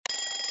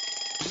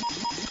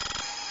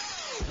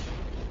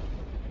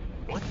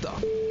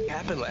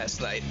happened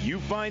last night. You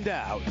find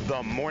out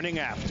the morning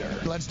after.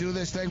 Let's do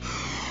this thing.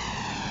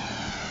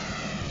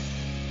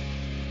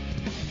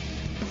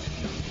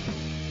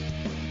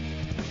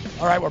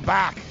 All right, we're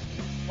back.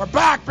 We're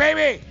back,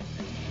 baby.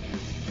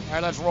 All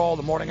right, let's roll.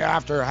 The morning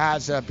after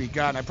has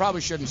begun. I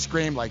probably shouldn't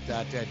scream like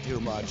that too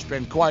much. It's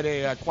been quite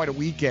a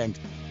weekend.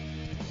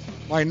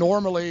 My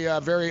normally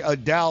very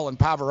Adele and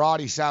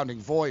Pavarotti sounding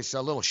voice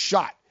a little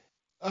shot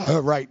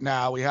right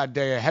now. We had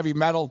heavy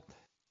metal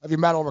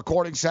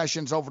recording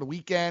sessions over the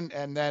weekend,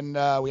 and then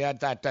we had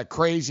that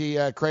crazy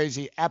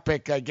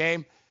epic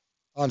game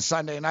on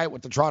Sunday night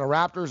with the Toronto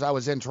Raptors. I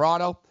was in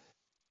Toronto,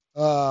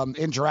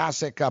 in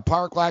Jurassic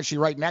Park. Well, actually,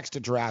 right next to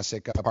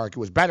Jurassic Park. It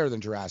was better than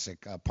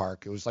Jurassic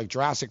Park. It was like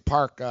Jurassic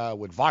Park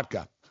with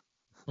vodka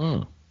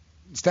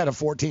instead of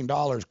 $14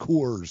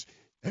 Coors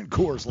and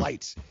Coors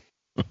Lights.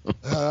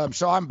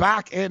 So I'm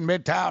back in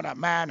Midtown at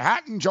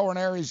Manhattan. Joe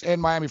Ranieri's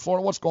in Miami,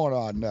 Florida. What's going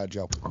on,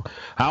 Joe?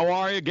 How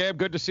are you, Gabe?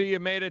 Good to see you.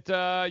 Made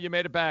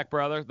it back,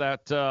 brother.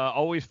 That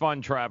always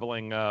fun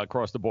traveling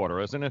across the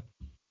border, isn't it?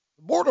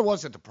 The border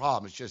wasn't the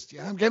problem. It's just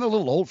I'm getting a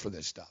little old for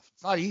this stuff.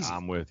 It's not easy.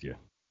 I'm with you.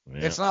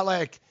 Yeah. It's not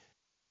like,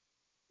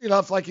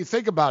 if like you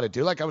think about it,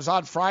 dude. Like I was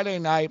on Friday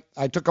night.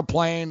 I took a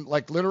plane.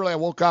 Like literally, I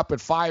woke up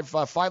at 5.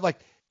 Like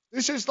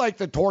this is like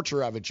the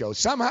torture of it, Joe.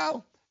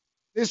 Somehow.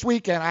 This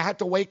weekend, I had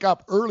to wake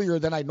up earlier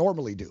than I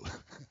normally do.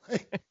 You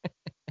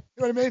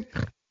know what I mean?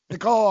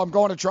 Like, I'm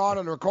going to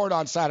Toronto to record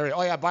on Saturday.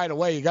 Oh, yeah, by the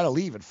way, you got to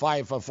leave at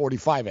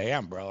 5:45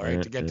 a.m., bro,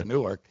 right, to get to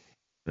Newark.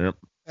 Yep.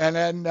 And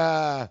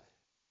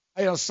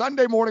then,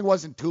 Sunday morning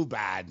wasn't too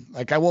bad.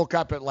 Like, I woke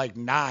up at,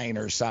 9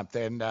 or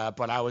something,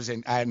 but I was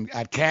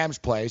at Cam's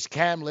place.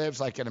 Cam lives,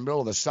 in the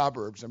middle of the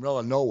suburbs, in the middle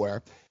of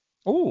nowhere.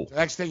 Ooh. The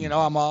next thing you know,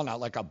 I'm on,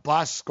 a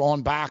bus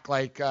going back,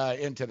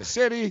 into the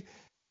city.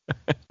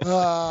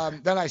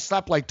 Then I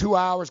slept 2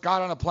 hours,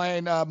 got on a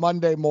plane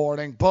Monday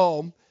morning,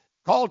 boom.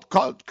 Called,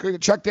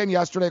 checked in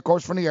yesterday, of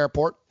course, from the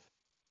airport.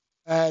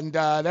 And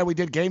then we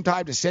did game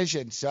time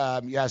decisions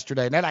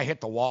yesterday. And then I hit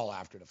the wall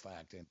after the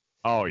fact. And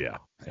oh, yeah.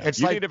 It's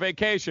you need a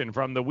vacation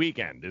from the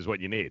weekend is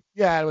what you need.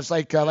 Yeah, it was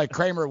like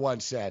Kramer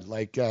once said.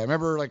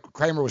 Remember,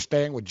 Kramer was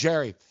staying with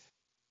Jerry.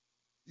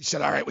 He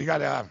said, all right,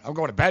 I'm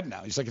going to bed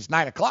now. He's like, it's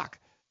 9 o'clock.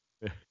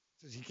 He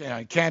says,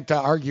 you can't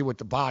argue with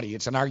the body.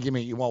 It's an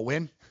argument you won't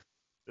win.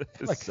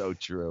 It's so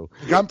true.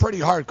 I'm pretty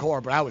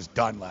hardcore, but I was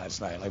done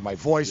last night. My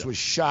voice was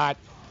shot.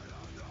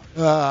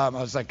 I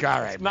was like,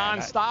 all right, it's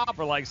nonstop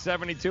for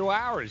 72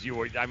 hours.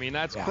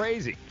 That's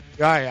crazy.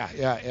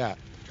 Yeah.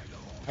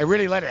 I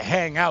really let it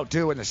hang out,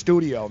 too, in the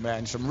studio,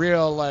 man. Some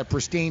real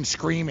pristine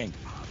screaming.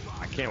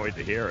 I can't wait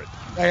to hear it.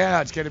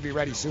 Yeah, it's going to be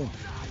ready soon.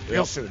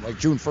 Real soon,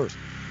 June 1st.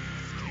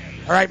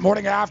 All right,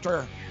 morning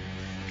after.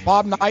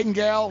 Bob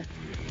Nightingale,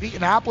 beat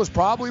Annapolis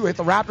probably. We hit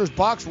the Raptors,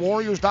 Bucks,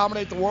 Warriors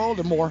dominate the world,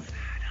 and more.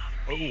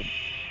 Oh.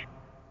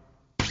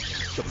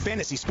 The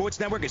Fantasy Sports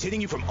Network is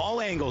hitting you from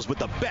all angles with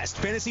the best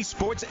fantasy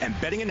sports and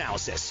betting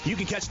analysis. You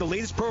can catch the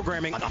latest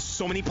programming on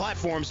so many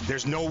platforms,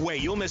 there's no way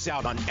you'll miss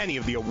out on any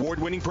of the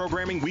award-winning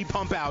programming we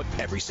pump out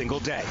every single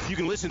day. You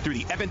can listen through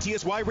the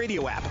FNTSY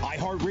radio app,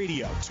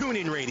 iHeartRadio,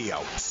 TuneIn Radio,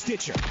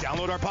 Stitcher.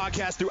 Download our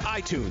podcast through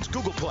iTunes,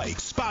 Google Play,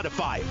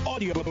 Spotify,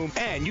 Audio Boom,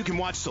 and you can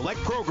watch select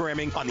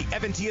programming on the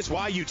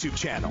FNTSY YouTube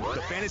channel.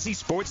 The Fantasy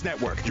Sports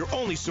Network, your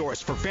only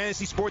source for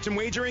fantasy sports and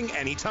wagering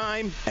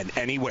anytime and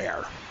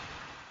anywhere.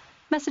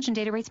 Message and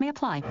data rates may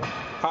apply.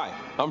 Hi,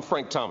 I'm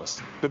Frank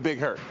Thomas, the Big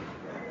Hurt.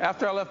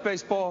 After I left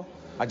baseball,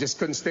 I just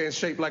couldn't stay in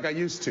shape like I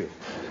used to.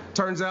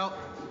 Turns out,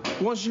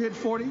 once you hit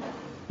 40,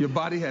 your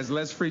body has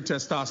less free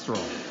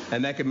testosterone,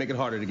 and that can make it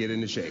harder to get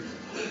into shape.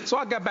 So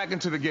I got back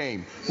into the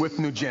game with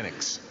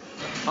Nugenics.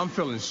 I'm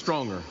feeling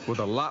stronger with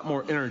a lot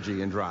more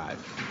energy and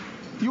drive.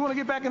 You want to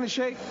get back into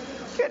shape?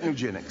 Get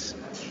Nugenics.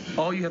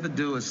 All you have to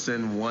do is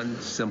send one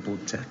simple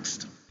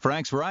text.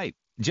 Frank's right.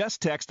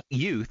 Just text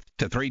YOUTH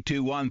to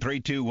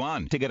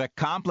 321321 to get a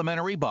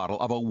complimentary bottle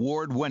of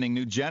award-winning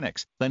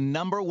Nugenics, the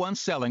 #1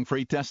 selling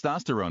free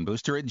testosterone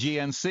booster at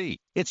GNC.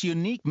 Its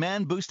unique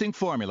man-boosting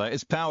formula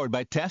is powered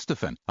by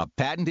Testofen, a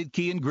patented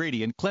key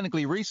ingredient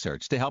clinically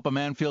researched to help a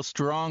man feel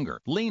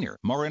stronger, leaner,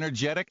 more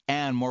energetic,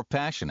 and more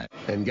passionate.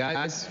 And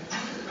guys,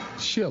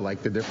 she'll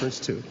like the difference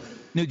too.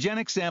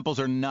 Nugenics samples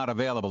are not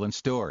available in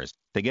stores.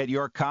 To get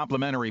your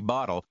complimentary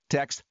bottle,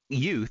 text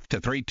YOUTH to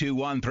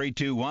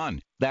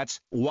 321321. That's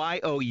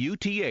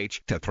YOUTH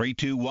to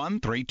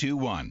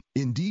 321321.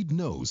 Indeed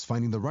knows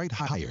finding the right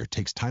hire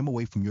takes time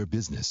away from your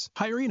business.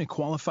 Hiring a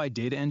qualified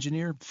data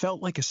engineer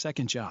felt like a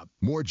second job.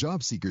 More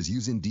job seekers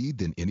use Indeed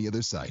than any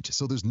other site,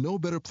 so there's no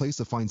better place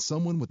to find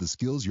someone with the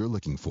skills you're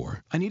looking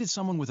for. I needed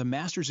someone with a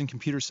master's in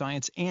computer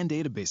science and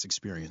database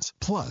experience.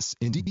 Plus,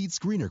 Indeed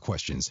screener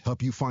questions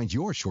help you find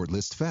your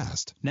shortlist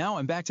fast. Now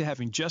I'm back to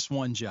having just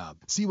one job.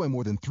 See why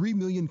more than 3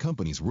 million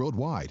companies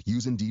worldwide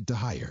use Indeed to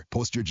hire.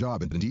 Post your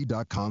job at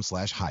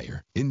Indeed.com/Indeed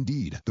Indeed.com/hire.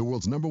 Indeed, the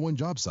world's #1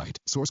 job site.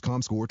 Source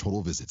ComScore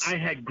total visits. I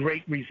had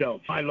great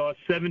results. I lost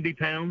 70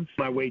 pounds.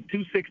 I weighed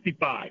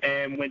 265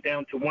 and went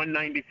down to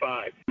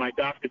 195. My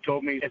doctor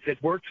told me, if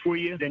it works for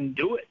you, then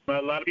do it.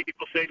 A lot of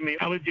people say to me,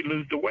 how did you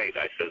lose the weight?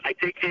 I said, I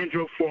take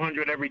Andro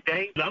 400 every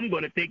day. I'm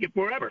going to take it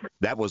forever.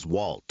 That was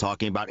Walt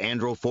talking about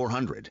Andro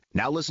 400.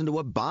 Now listen to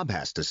what Bob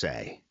has to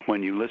say.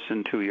 When you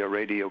listen to your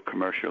radio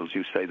commercials,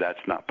 you say that's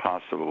not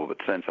possible, but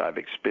since I've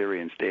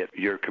experienced it,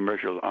 your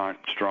commercials aren't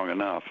strong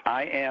enough.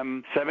 I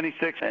am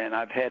 76, and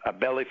I've had a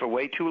belly for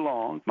way too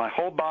long. My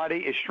whole body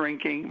is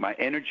shrinking. My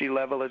energy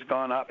level has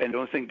gone up, and the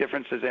only thing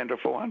difference is Andro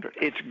 400.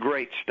 It's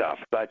great stuff.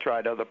 I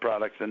tried other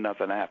products, and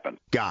nothing happened.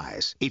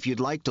 Guys, if you'd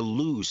like to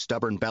lose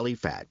stubborn belly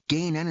fat,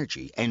 gain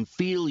energy, and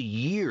feel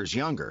years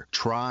younger,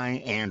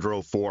 try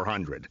Andro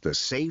 400, the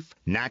safe,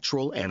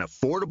 natural, and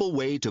affordable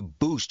way to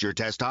boost your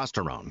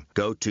testosterone.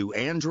 Go to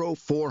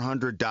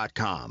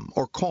andro400.com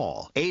or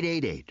call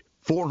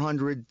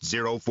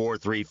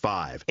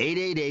 888-400-0435.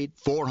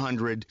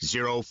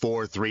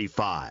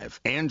 888-400-0435.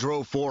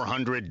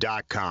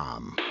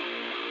 andro400.com.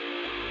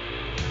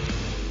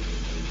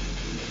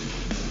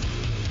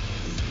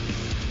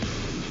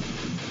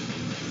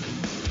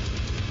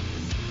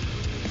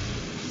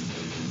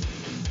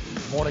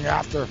 Morning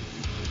after.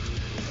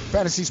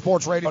 Fantasy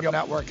Sports Radio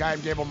Network. I'm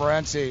Gabriel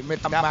Morency,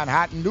 Midtown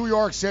Manhattan, New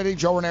York City.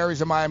 Joe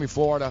Ranieri's in Miami,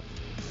 Florida.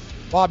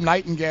 Bob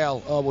Nightingale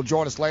will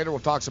join us later.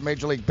 We'll talk some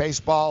Major League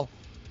Baseball.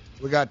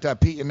 We got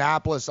Pete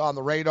Annapolis on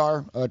the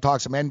radar.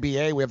 Talk some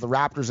NBA. We have the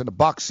Raptors and the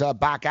Bucks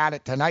back at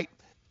it tonight.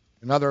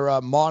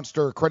 Another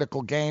monster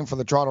critical game for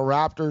the Toronto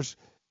Raptors.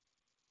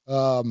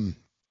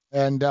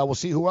 And we'll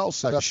see who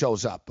else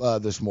shows up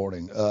this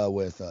morning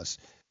with us.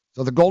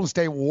 So the Golden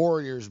State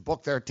Warriors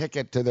booked their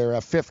ticket to their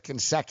fifth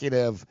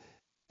consecutive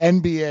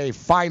NBA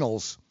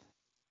Finals.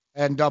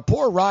 And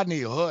poor Rodney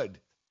Hood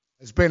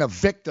has been a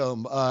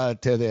victim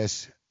to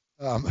this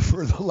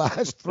for the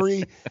last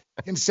three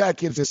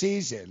consecutive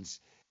seasons.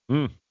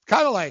 Kind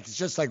of like, it's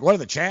just like, what are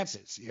the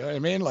chances? You know what I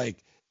mean? Like,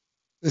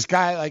 this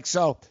guy, like,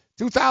 so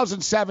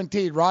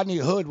 2017, Rodney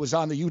Hood was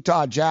on the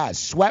Utah Jazz,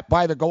 swept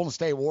by the Golden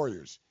State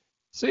Warriors.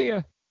 See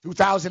ya.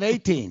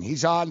 2018,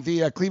 he's on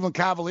the Cleveland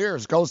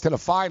Cavaliers, goes to the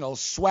finals,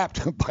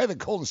 swept by the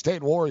Golden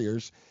State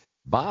Warriors.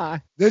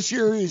 Bye. This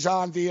year he's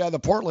on the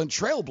Portland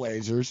Trail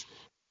Blazers,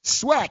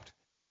 swept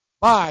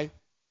by,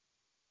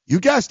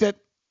 you guessed it,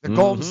 the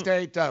Golden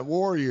State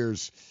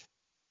Warriors.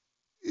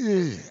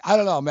 I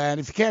don't know, man.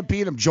 If you can't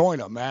beat him,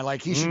 join him, man.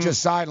 Like, he should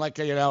just sign like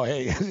a,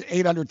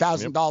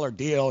 $800,000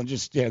 deal and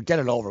just, get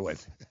it over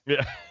with.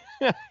 Yeah.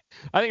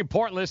 I think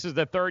Portland, this is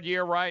the third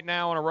year right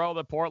now in a row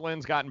that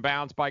Portland's gotten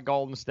bounced by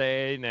Golden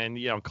State,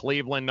 and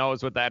Cleveland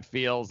knows what that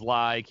feels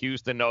like.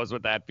 Houston knows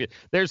what that feels.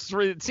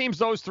 It seems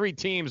those three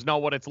teams know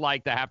what it's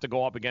like to have to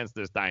go up against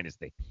this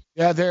dynasty.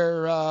 Yeah,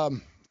 they're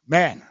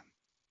man.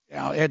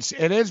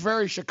 It is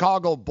very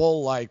Chicago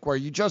Bull-like, where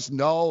you just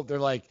know they're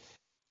like,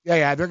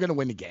 they're going to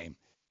win the game.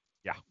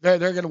 Yeah, they're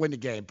going to win the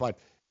game, but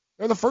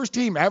they're the first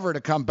team ever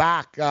to come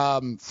back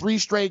 3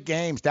 straight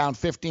games down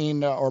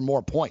 15 or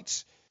more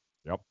points.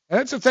 Yep. And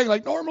that's the thing.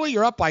 Like, normally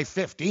you're up by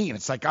 15.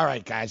 It's like, all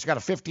right, guys, you got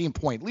a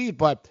 15-point lead.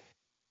 But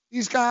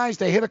these guys,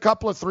 they hit a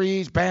couple of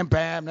threes, bam,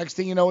 bam. Next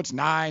thing you know, it's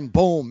 9.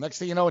 Boom. Next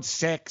thing you know, it's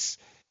 6.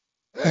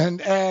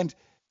 And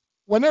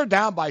when they're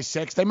down by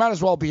 6, they might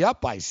as well be up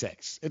by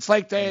 6. It's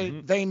like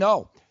they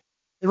know.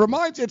 It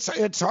reminds.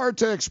 It's hard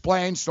to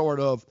explain,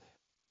 sort of,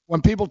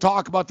 when people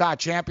talk about that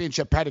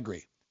championship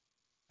pedigree.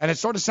 And it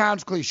sort of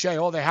sounds cliche.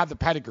 Oh, they have the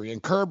pedigree.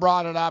 And Kerr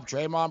brought it up.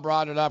 Draymond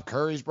brought it up.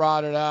 Curry's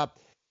brought it up.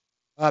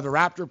 The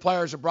Raptor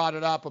players have brought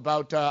it up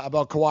about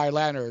Kawhi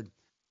Leonard.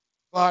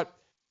 But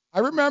I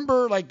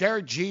remember, like,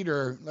 Derek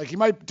Jeter,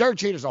 Derek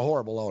Jeter's a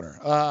horrible owner,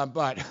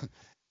 but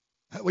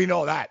we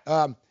know that.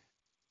 I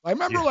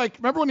remember,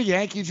 remember when the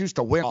Yankees used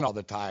to win all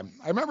the time?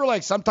 I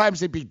remember, sometimes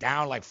they'd be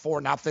down,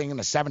 4-0 in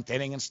the 7th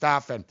inning and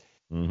stuff, and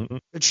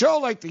it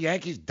showed, the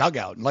Yankees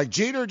dugout. And,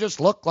 Jeter just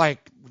looked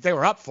like they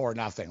were up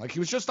 4-0. He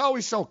was just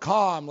always so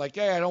calm,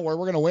 yeah, don't worry,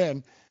 we're going to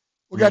win.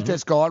 We got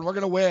this going. We're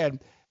going to win.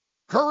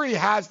 Curry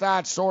has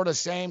that sort of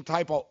same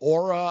type of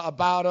aura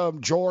about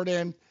him.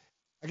 Jordan.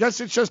 I guess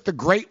it's just the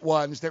great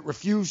ones that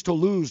refuse to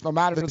lose no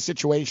matter the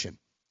situation.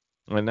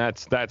 And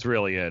that's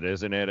really it,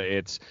 isn't it?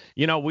 It's,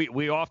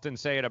 we often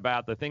say it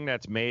about the thing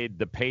that's made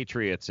the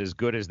Patriots as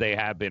good as they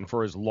have been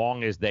for as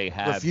long as they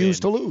have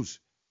refuse to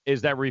lose.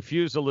 Is that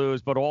refuse to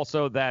lose, but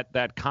also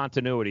that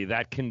continuity,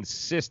 that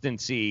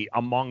consistency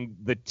among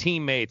the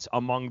teammates,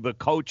 among the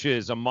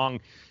coaches, among,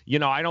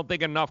 I don't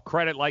think enough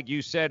credit, like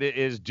you said,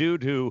 is due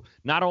to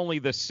not only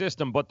the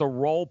system, but the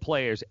role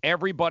players.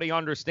 Everybody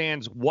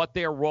understands what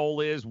their role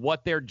is,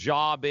 what their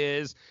job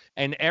is,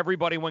 and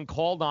everybody, when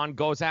called on,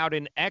 goes out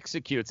and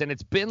executes. And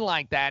it's been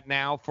like that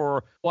now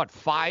for,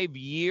 5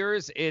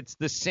 years? It's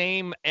the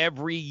same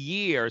every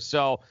year.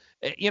 So,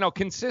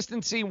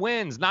 consistency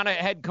wins. Not a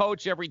head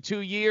coach every 2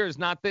 years,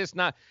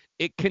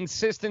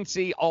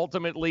 consistency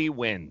ultimately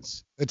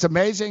wins. It's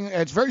amazing.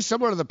 It's very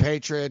similar to the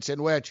Patriots,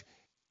 in which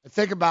I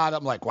think about it,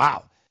 I'm like,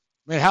 wow.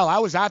 I mean, hell, I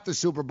was at the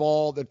Super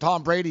Bowl that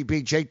Tom Brady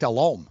beat Jake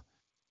Delhomme.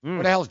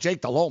 Where the hell is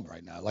Jake Delhomme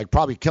right now? Like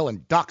probably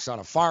killing ducks on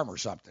a farm or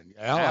something. You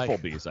know?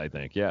 Applebee's, I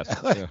think. Yes.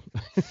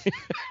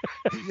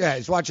 Yeah,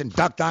 he's watching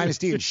Duck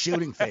Dynasty and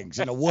shooting things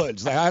in the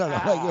woods. Like, I don't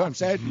know. You know what I'm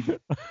saying?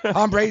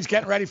 Tom Brady's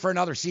getting ready for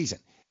another season.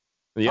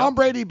 Yep. Tom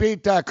Brady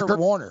beat Kurt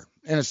Warner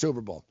in a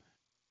Super Bowl.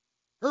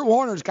 Kurt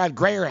Warner's got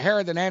grayer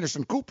hair than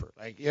Anderson Cooper.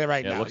 Like, now. You know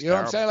terrible. What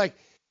I'm saying? Like,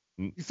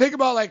 you think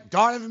about, like,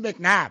 Donovan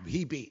McNabb,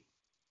 he beat.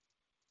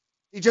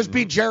 He just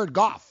beat Jared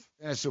Goff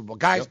in a Super Bowl.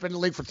 Guy's been in the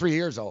league for 3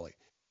 years only.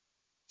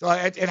 So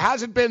it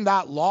hasn't been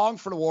that long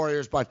for the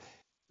Warriors, but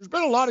there's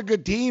been a lot of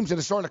good teams that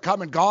have sort of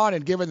come and gone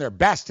and given their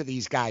best to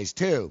these guys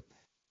too.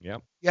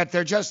 Yep. Yet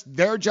they're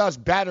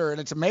just better, and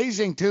it's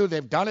amazing too.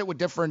 They've done it with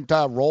different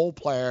role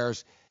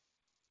players.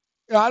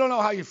 You know, I don't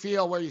know how you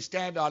feel, where you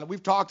stand on it.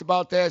 We've talked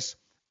about this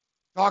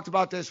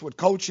with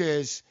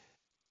coaches,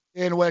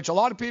 in which a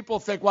lot of people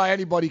think, well,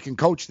 anybody can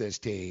coach this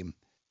team.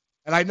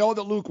 And I know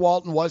that Luke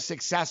Walton was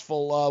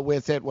successful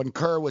with it when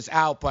Kerr was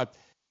out, but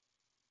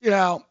you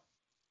know,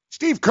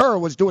 Steve Kerr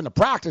was doing the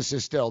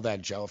practices still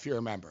then, Joe, if you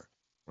remember.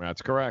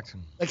 That's correct.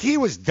 Like, he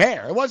was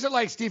there. It wasn't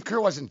like Steve Kerr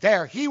wasn't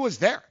there. He was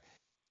there.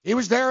 He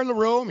was there in the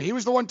room. He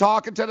was the one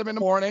talking to them in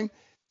the morning.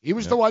 He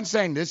was the one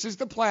saying, this is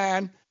the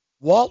plan.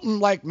 Walton,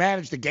 like,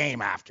 managed the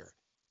game after.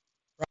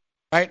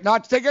 Right?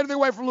 Not to take anything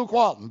away from Luke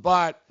Walton,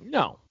 but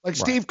no. Like,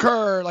 Steve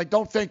Kerr, like,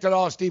 don't think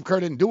that, Steve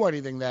Kerr didn't do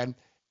anything then.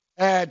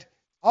 And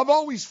I've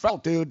always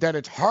felt, dude, that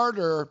it's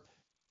harder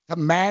to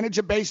manage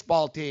a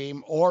baseball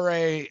team or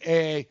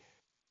a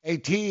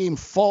team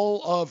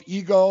full of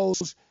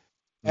egos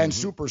and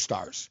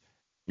superstars.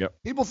 Yep.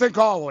 People think,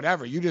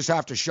 whatever, you just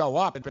have to show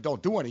up but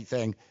don't do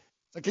anything.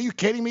 It's like, are you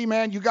kidding me,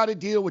 man? You got to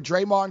deal with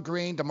Draymond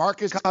Green,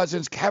 DeMarcus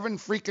Cousins, Kevin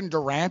freaking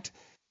Durant,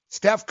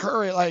 Steph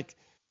Curry. Like,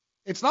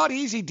 it's not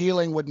easy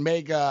dealing with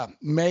mega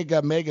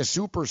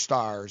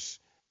superstars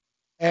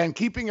and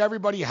keeping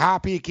everybody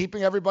happy,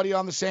 keeping everybody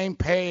on the same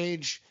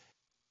page.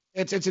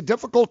 It's a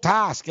difficult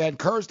task, and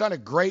Kerr's done a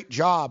great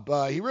job.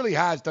 He really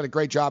has done a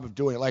great job of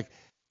doing it. Like,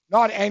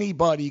 not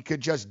anybody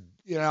could just,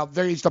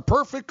 he's the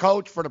perfect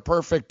coach for the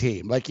perfect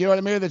team. Like, you know what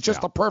I mean? It's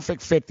just the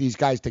perfect fit, these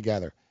guys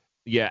together.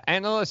 Yeah,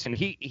 and listen,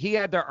 he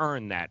had to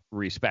earn that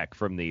respect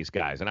from these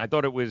guys, and I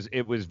thought it was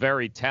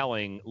very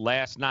telling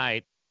last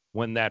night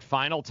when that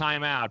final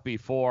timeout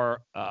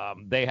before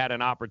they had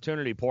an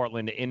opportunity,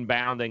 Portland, to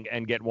inbound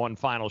and get one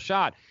final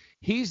shot.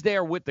 He's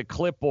there with the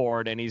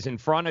clipboard, and he's in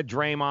front of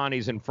Draymond.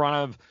 He's in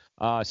front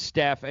of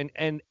Steph,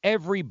 and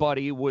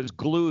everybody was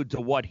glued to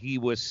what he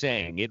was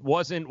saying. It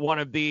wasn't one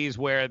of these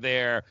where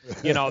they're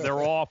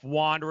off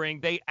wandering.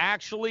 They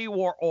actually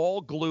were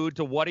all glued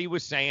to what he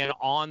was saying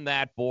on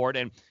that board,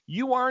 and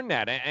you earned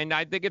that. And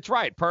I think it's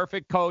right.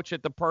 Perfect coach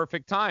at the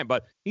perfect time.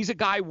 But he's a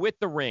guy with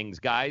the rings,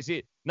 guys.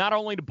 Not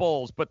only the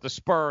Bulls, but the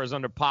Spurs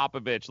under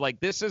Popovich. Like,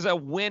 this is a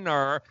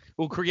winner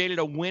who created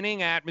a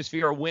winning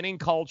atmosphere, a winning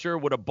culture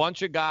with a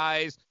bunch of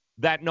guys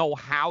that know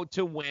how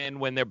to win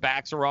when their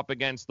backs are up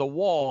against the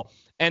wall.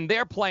 And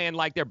they're playing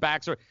like their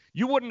backs are.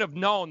 You wouldn't have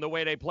known the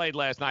way they played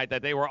last night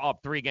that they were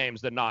up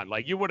 3-0.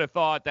 Like, you would have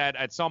thought that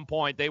at some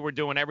point they were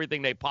doing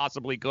everything they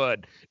possibly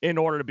could in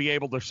order to be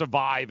able to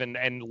survive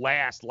and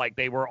last, like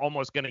they were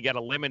almost going to get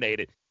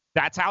eliminated.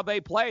 That's how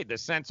they played. The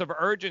sense of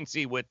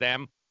urgency with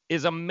them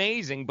is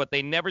amazing, but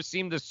they never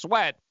seem to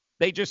sweat.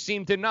 They just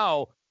seem to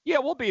know,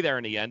 we'll be there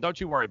in the end. Don't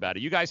you worry about it.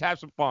 You guys have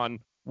some fun.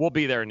 We'll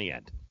be there in the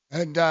end.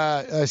 And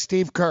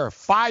Steve Kerr,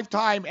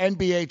 5-time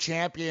NBA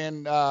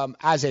champion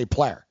as a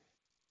player.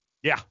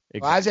 Yeah.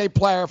 Exactly. As a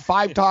player,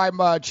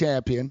 5-time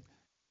champion.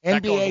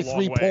 NBA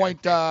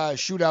three-point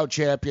shootout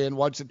champion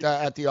once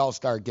at the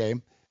All-Star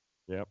game.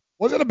 Yep.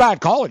 Wasn't a bad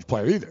college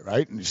player either,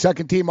 right?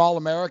 Second-team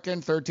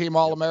All-American, third-team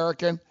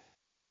All-American.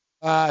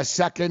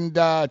 Second,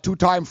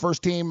 2-time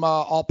first-team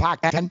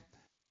All-Pac-10.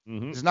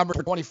 His number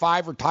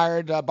 25,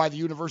 retired by the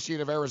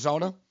University of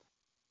Arizona.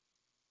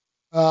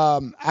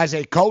 As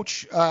a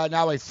coach,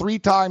 now a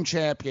 3-time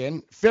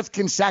champion, 5th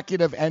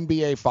consecutive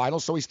NBA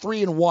Finals. So he's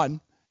 3-1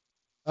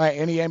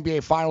 in the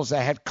NBA Finals as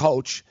a head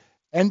coach.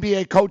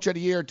 NBA Coach of the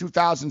Year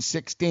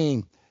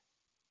 2016.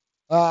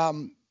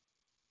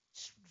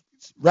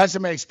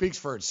 Resume speaks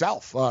for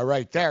itself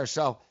right there.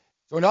 So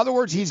in other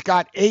words, he's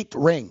got 8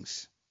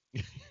 rings.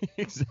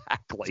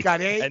 Exactly. He's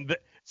got 8.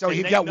 So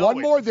he'd get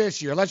one more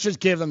this year. Let's just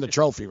give them the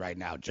trophy right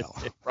now, Joe.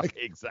 Right,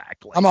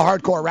 exactly. I'm a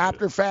hardcore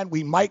Raptor fan.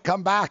 We might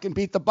come back and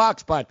beat the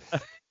Bucks, but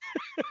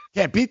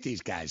can't beat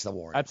these guys, the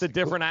Warriors. That's a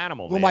different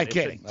animal, Who am I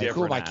kidding?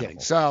 Who am I kidding?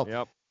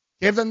 So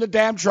give them the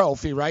damn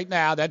trophy right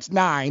now. That's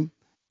 9.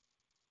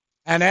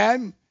 And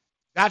then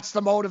that's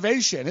the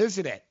motivation,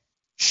 isn't it?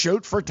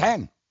 Shoot for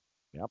 10.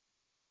 Yep.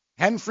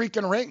 10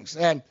 freaking rings.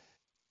 And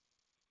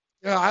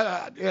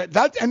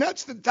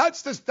that's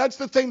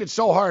the thing that's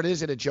so hard,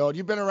 isn't it, Joe?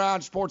 You've been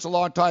around sports a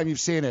long time. You've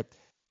seen it.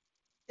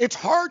 It's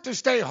hard to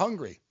stay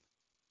hungry.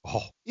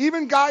 Oh.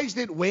 Even guys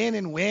that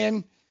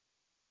win,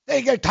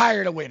 they get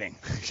tired of winning.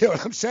 You know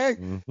what I'm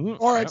saying? Mm-hmm.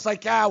 Or it's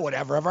like,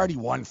 whatever. I've already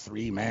won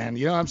 3, man.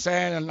 You know what I'm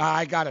saying? And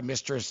I got a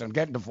mistress. I'm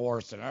getting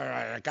divorced. And all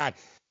right,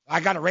 I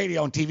got a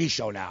radio and TV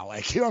show now.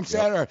 Like, you know what I'm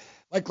saying? Or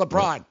like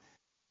LeBron.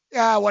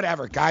 Yeah,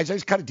 whatever, guys. I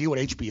just cut a deal with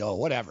HBO,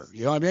 whatever.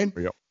 You know what I mean?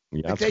 Yep.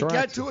 Yeah, Like they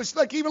get to us,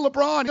 like even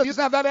LeBron, he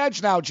doesn't have that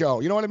edge now,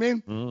 Joe. You know what I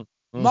mean?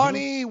 Mm-hmm.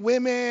 Money,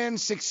 women,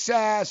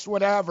 success,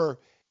 whatever.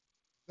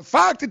 The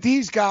fact that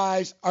these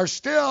guys are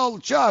still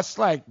just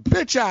like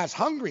bitch-ass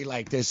hungry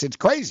like this, it's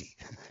crazy.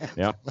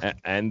 Yeah,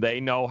 and they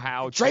know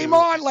how to.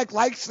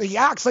 Draymond, he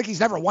acts like he's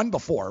never won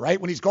before, right?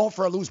 When he's going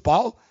for a loose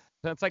ball.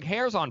 It's like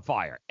hair's on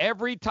fire.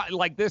 Every time,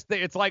 like this,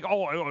 it's like,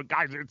 oh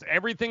guys,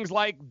 everything's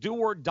like do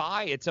or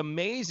die. It's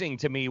amazing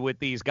to me with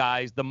these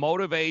guys, the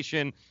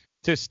motivation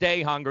to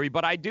stay hungry.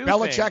 But I do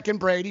Belichick and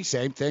Brady,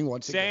 same thing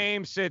once again.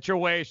 Same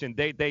situation.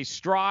 They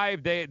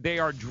strive. They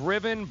are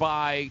driven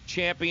by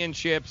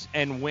championships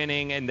and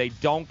winning, and they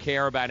don't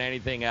care about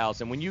anything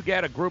else. And when you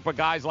get a group of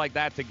guys like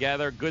that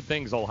together, good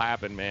things will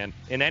happen, man,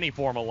 in any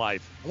form of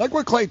life. I like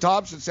what Klay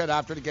Thompson said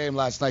after the game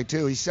last night,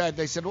 too.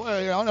 They said, well,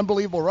 an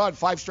unbelievable run,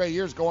 5 straight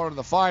years going to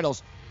the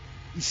finals.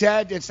 He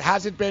said it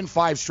hasn't been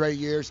 5 straight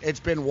years. It's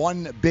been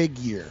one big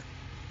year.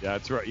 Yeah,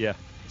 that's right, yeah.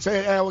 So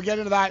we'll get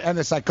into that and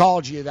the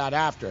psychology of that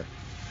after.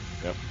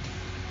 Yep.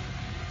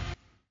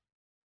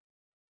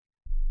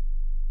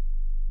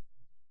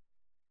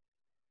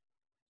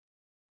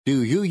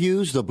 Do you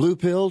use the Blue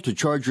Pill to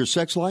charge your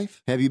sex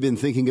life? Have you been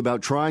thinking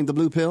about trying the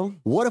Blue Pill?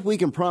 What if we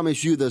can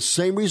promise you the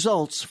same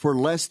results for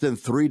less than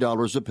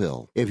 $3 a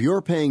pill? If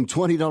you're paying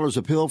 $20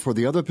 a pill for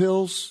the other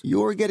pills,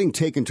 you're getting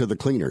taken to the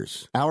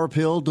cleaners. Our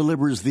pill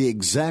delivers the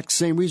exact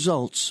same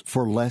results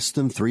for less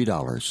than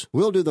 $3.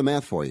 We'll do the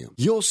math for you.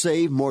 You'll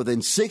save more than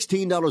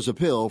 $16 a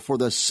pill for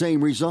the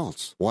same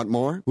results. Want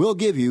more? We'll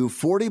give you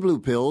 40 blue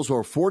pills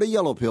or 40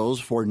 yellow pills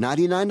for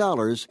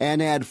 $99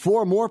 and add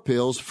 4 more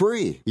pills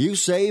free. You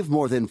save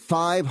more than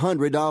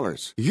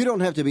 $500. You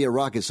don't have to be a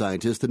rocket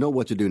scientist to know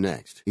what to do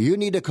next. You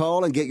need to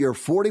call and get your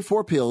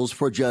 44 pills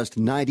for just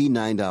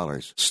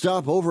 $99.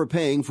 Stop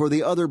overpaying for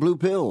the other blue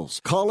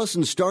pills. Call us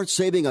and start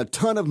saving a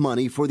ton of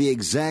money for the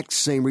exact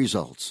same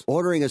results.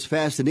 Ordering is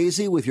fast and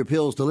easy with your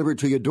pills delivered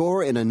to your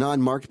door in a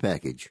non-marked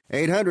package.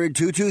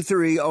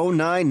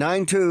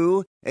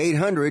 800-223-0992.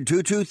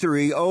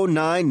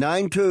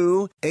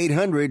 800-223-0992.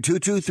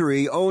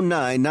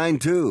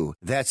 800-223-0992.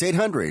 That's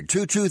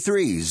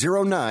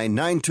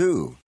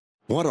 800-223-0992.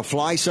 Want to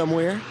fly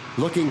somewhere?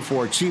 Looking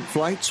for cheap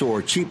flights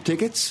or cheap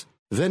tickets?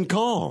 Then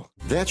call.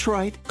 That's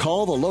right.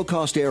 Call the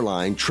low-cost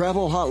airline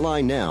travel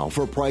hotline now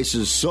for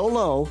prices so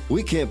low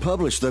we can't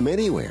publish them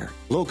anywhere.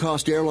 Low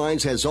Cost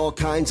Airlines has all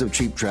kinds of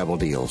cheap travel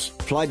deals.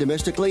 Fly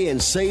domestically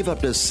and save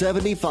up to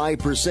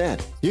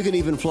 75%. You can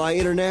even fly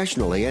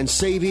internationally and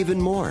save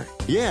even more.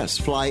 Yes,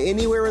 fly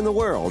anywhere in the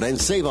world and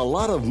save a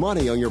lot of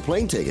money on your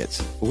plane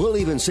tickets. We'll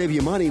even save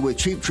you money with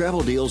cheap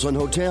travel deals on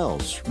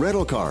hotels,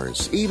 rental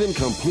cars, even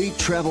complete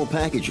travel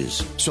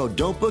packages. So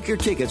don't book your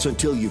tickets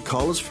until you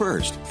call us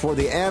first for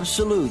the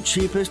absolute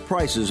cheapest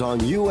prices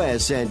on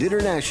U.S. and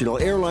international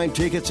airline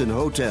tickets and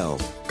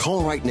hotels.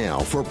 Call right now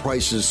for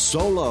prices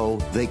so low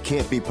they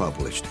can't be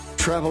published.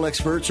 Travel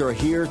experts are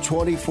here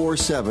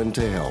 24/7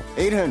 to help.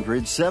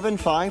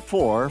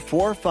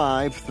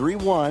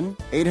 800-754-4531.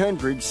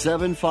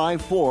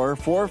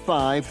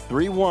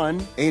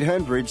 800-754-4531.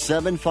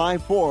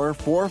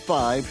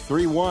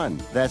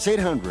 800-754-4531. That's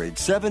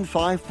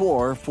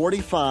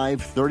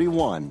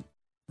 800-754-4531.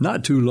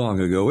 Not too long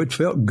ago, it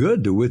felt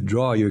good to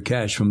withdraw your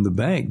cash from the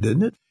bank,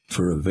 didn't it?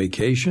 For a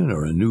vacation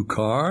or a new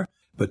car.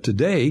 But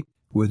today,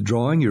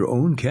 withdrawing your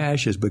own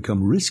cash has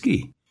become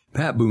risky.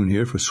 Pat Boone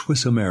here for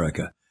Swiss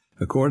America.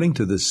 According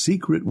to The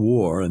Secret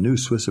War, a new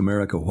Swiss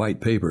America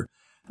white paper,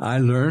 I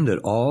learned that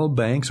all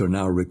banks are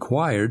now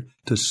required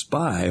to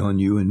spy on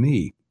you and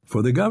me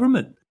for the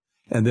government,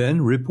 and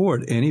then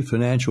report any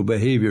financial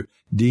behavior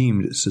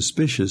deemed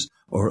suspicious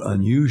or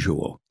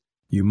unusual.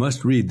 You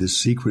must read The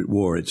Secret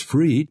War. It's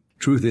free.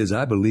 Truth is,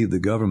 I believe the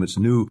government's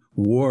new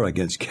war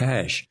against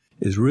cash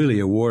is really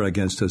a war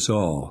against us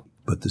all.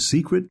 But the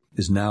secret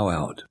is now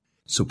out.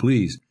 So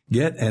please,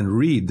 get and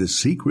read The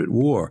Secret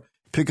War.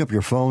 Pick up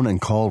your phone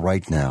and call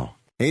right now.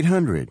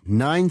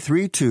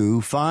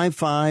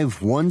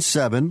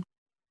 800-932-5517.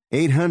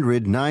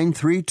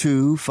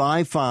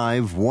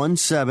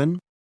 800-932-5517.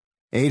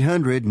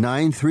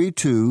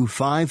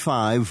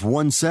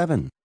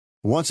 800-932-5517.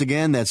 Once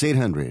again, that's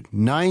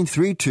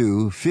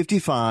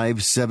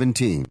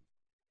 800-932-5517.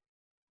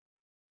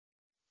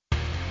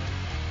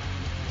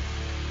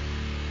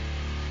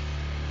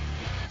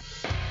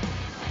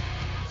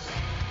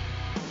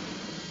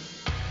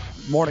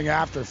 Morning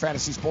After,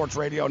 Fantasy Sports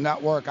Radio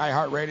Network,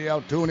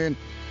 iHeartRadio, tune in.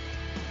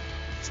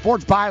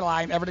 Sports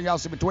Byline, everything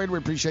else in between. We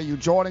appreciate you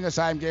joining us.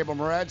 I'm Gabriel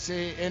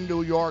Morency in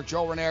New York.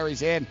 Joe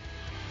Ranieri's in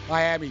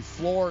Miami,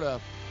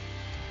 Florida.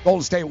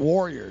 Golden State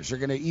Warriors are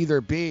going to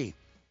either be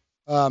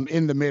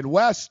in the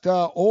Midwest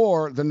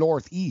or the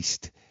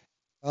Northeast.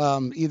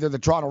 Either the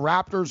Toronto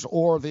Raptors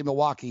or the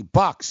Milwaukee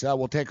Bucks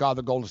will take on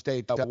the Golden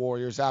State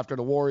Warriors after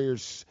the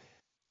Warriors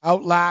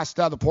outlast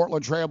the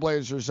Portland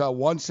Trailblazers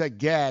once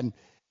again.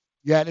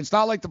 Yet it's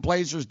not like the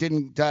Blazers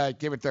didn't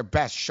give it their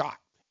best shot.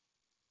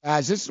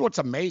 As this is what's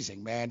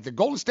amazing, man. The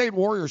Golden State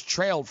Warriors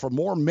trailed for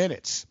more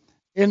minutes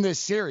in this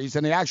series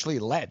than they actually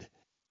led.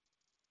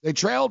 They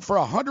trailed for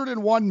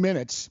 101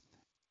 minutes.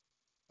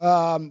 They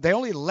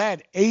only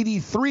led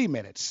 83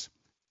 minutes.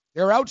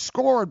 They were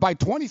outscored by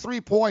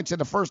 23 points in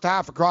the first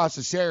half across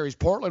the series.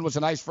 Portland was a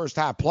nice first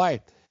half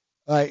play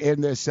in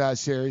this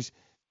series.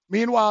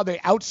 Meanwhile, they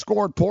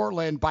outscored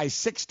Portland by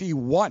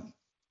 61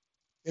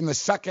 in the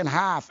second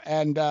half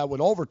and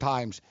with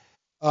overtimes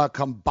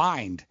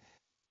combined.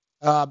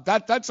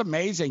 That's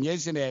amazing,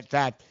 isn't it?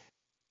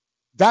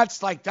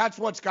 That's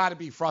what's got to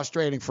be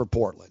frustrating for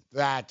Portland,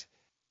 that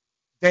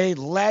they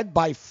led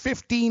by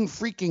 15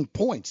 freaking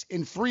points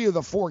in 3 of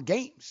the 4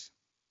 games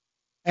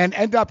and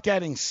end up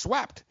getting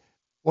swept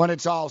when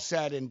it's all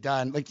said and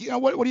done. Like,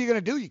 what are you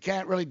going to do? You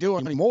can't really do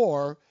it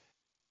anymore.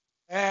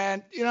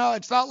 And,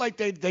 it's not like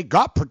they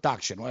got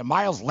production. When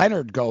Miles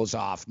Leonard goes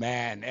off,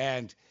 man,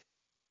 and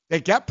they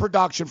get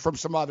production from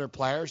some other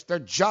players, they're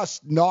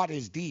just not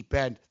as deep.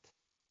 And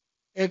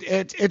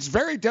it's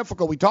very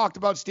difficult. We talked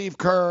about Steve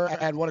Kerr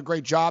and what a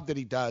great job that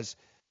he does.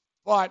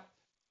 But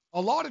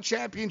a lot of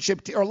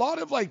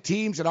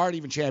teams that aren't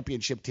even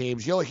championship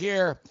teams, you'll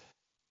hear,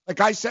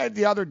 like I said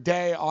the other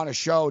day on a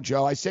show,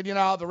 Joe, I said, the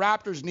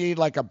Raptors need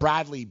like a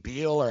Bradley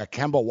Beal or a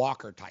Kemba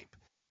Walker type.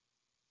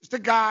 Just a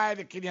guy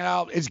that can,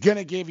 is going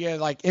to give you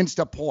like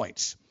insta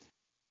points.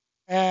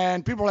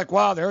 And people are like,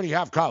 well, they already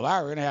have Kyle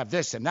Lowry, we're going to have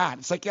this and that.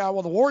 It's like, yeah,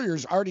 well, the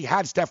Warriors already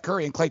had Steph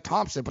Curry and Klay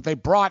Thompson, but they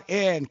brought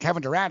in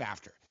Kevin Durant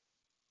after,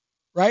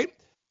 right?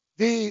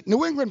 The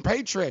New England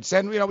Patriots,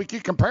 and, we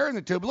keep comparing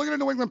the two, but look at the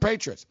New England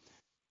Patriots.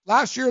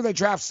 Last year, they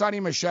draft Sonny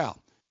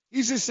Michel.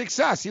 He's a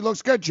success. He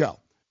looks good, Joe.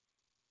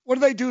 What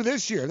do they do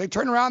this year? They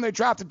turn around, they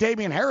draft the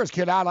Damian Harris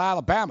kid out of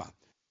Alabama.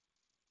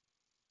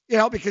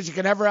 Because you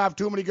can never have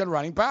too many good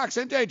running backs.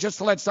 And, hey, just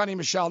to let Sonny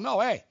Michel know,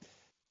 hey,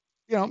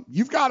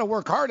 you've got to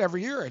work hard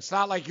every year. It's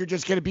not like you're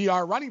just going to be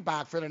our running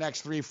back for the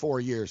next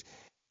 3-4 years.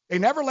 They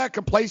never let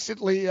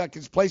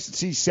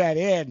complacency set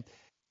in.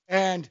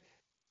 And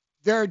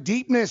their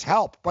deepness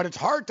helped, but it's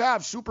hard to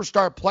have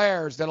superstar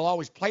players that'll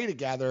always play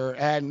together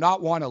and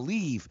not want to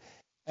leave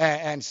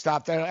and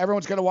stuff. That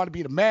everyone's going to want to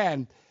be the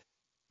man.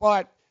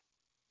 But,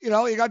 you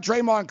got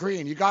Draymond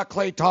Green, you got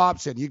Klay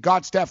Thompson, you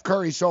got Steph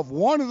Curry. So if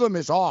one of them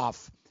is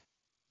off,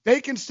 they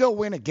can still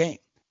win a game.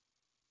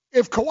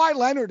 If Kawhi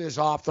Leonard is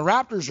off, the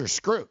Raptors are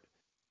screwed.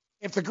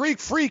 If the Greek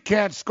Freak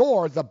can't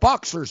score, the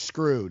Bucks are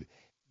screwed.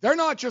 They're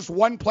not just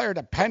one player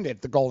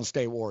dependent, the Golden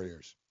State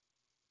Warriors.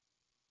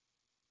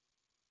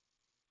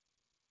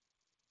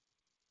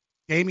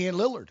 Damian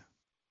Lillard,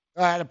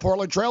 the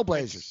Portland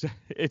Trailblazers.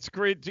 It's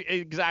great.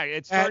 Exactly.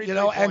 It's and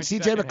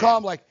CJ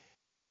McCollum. Like,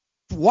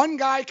 one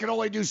guy can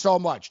only do so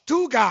much.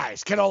 2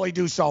 guys can only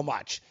do so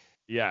much.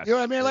 Yeah. You know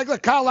what I mean? Like,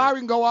 look, Kyle Lowry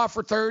can go off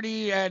for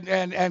 30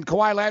 and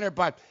Kawhi Leonard,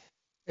 but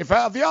if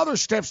the other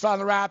stiffs on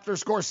the Raptors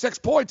score 6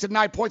 points and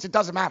 9 points, it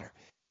doesn't matter.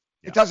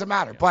 It doesn't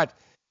matter. Yeah. But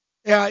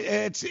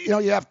it's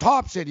you have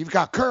Thompson, you've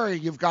got Curry,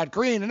 you've got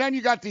Green, and then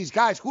you got these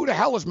guys. Who the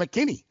hell is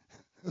McKinney?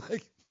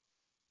 Like,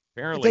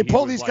 apparently, they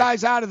pull these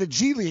guys out of the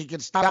G League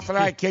and stuff. All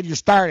right, kid, you're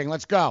starting.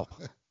 Let's go.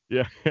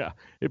 Yeah.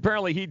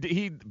 Apparently,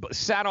 he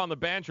sat on the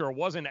bench or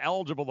wasn't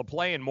eligible to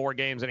play in more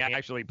games than he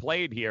actually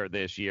played here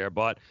this year.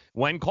 But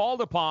when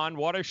called upon,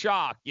 what a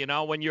shock.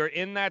 When you're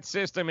in that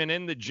system and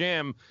in the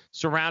gym,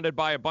 surrounded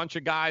by a bunch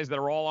of guys that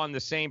are all on the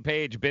same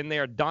page, been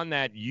there, done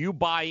that, you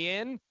buy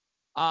in.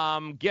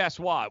 Guess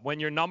what? When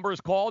your number is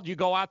called, you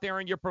go out there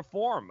and you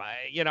perform.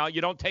 You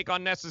don't take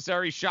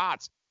unnecessary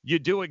shots. You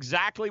do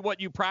exactly what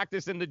you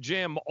practice in the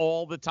gym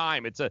all the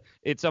time.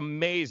 It's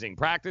amazing.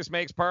 Practice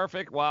makes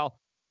perfect. Well,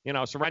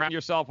 surround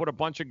yourself with a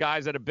bunch of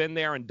guys that have been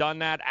there and done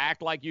that.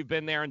 Act like you've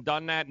been there and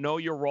done that. Know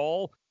your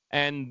role.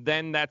 And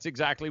then that's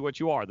exactly what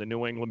you are, the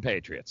New England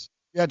Patriots.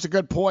 Yeah, it's a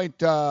good point.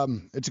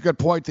 It's a good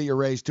point that you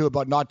raised, too,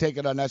 about not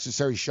taking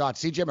unnecessary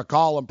shots. CJ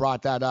McCollum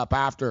brought that up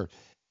after.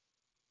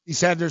 He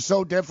said they're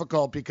so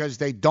difficult because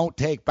they don't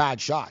take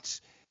bad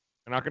shots.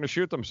 They're not going to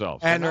shoot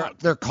themselves. And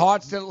they're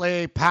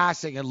constantly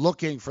passing and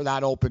looking for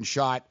that open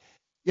shot.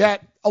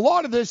 Yet a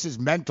lot of this is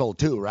mental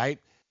too, right?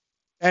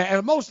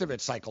 And most of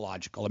it's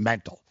psychological and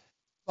mental.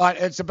 But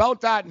it's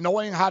about that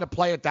knowing how to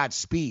play at that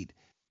speed.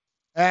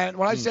 And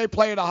when I say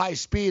play at a high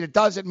speed, it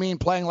doesn't mean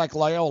playing like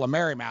Loyola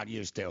Marymount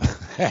used to.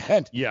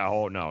 And yeah,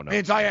 no.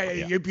 It's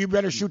you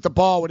better shoot the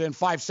ball within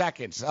 5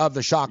 seconds of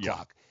the shot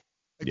clock.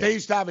 Like They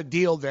used to have a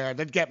deal there.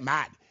 They'd get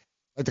mad.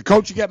 Like the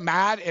coach would get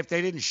mad if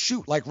they didn't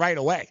shoot like right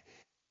away.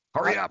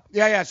 Hurry up.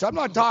 Yeah. So I'm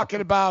not talking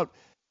about,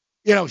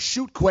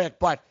 shoot quick,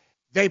 but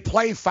they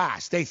play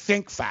fast. They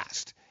think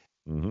fast.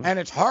 Mm-hmm. And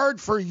it's hard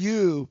for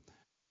you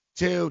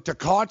to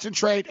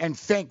concentrate and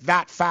think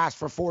that fast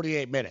for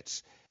 48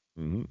 minutes.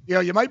 Mm-hmm.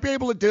 You might be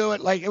able to do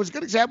it. Like, it was a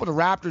good example of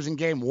the Raptors in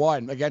game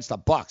 1 against the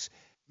Bucks.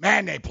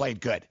 Man, they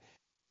played good.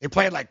 They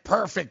played like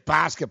perfect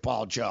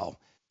basketball, Joe.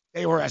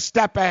 They were a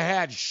step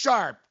ahead,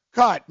 sharp,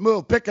 cut,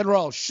 move, pick and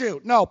roll,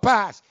 shoot, no,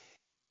 pass.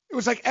 It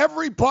was like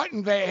every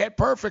button they hit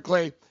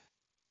perfectly.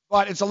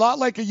 But it's a lot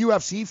like a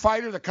UFC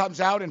fighter that comes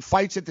out and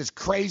fights at this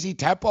crazy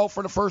tempo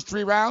for the first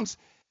 3 rounds.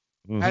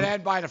 Mm-hmm. And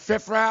then by the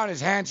 5th round,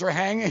 his hands are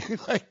hanging.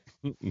 like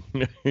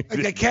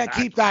they can't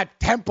keep that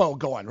tempo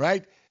going,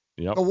 right?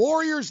 Yep. The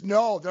Warriors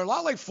know. They're a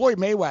lot like Floyd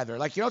Mayweather.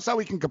 Like, you know, it's how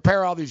we can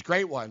compare all these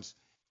great ones.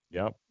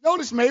 Yep.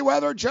 Notice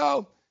Mayweather,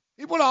 Joe?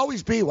 He would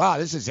always be, wow,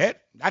 this is it.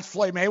 That's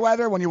Floyd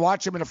Mayweather when you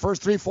watch him in the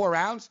first 3-4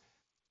 rounds.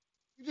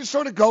 You just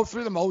sort of go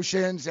through the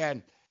motions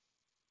and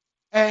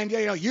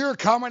you know, you're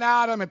coming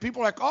at him and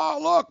people are like, oh,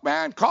 look,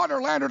 man,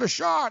 Conor landed a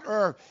shot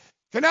or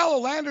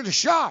Canelo landed a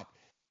shot.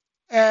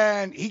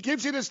 And he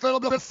gives you this little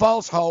bit of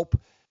false hope.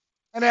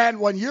 And then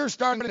when you're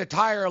starting to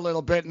tire a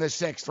little bit in the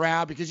 6th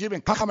round because you've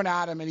been coming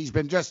at him and you've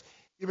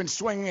been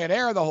swinging at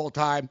air the whole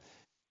time,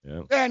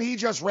 then he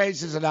just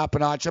raises it up a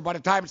notch. And by the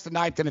time it's the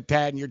 9th and the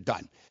 10, you're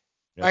done.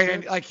 Right?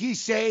 And like he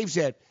saves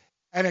it.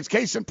 And it's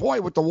case in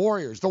point with the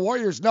Warriors. The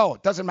Warriors know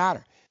it doesn't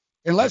matter.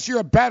 Unless you're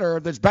a bettor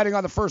that's betting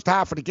on the first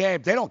half of the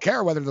game, they don't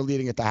care whether they're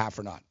leading at the half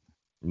or not.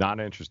 Not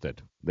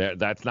interested.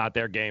 That's not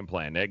their game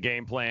plan. Their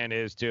game plan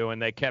is to,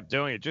 and they kept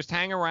doing it, just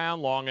hang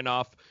around long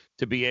enough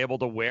to be able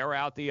to wear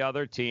out the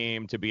other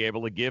team, to be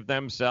able to give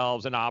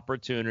themselves an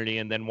opportunity.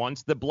 And then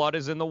once the blood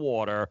is in the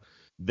water,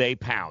 they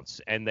pounce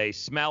and they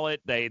smell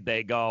it.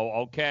 They go,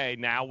 okay,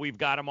 now we've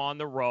got them on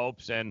the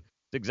ropes. And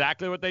it's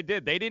exactly what they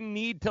did. They didn't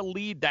need to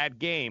lead that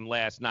game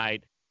last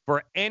night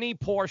for any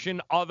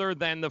portion other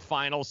than the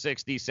final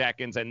 60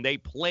 seconds, and they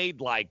played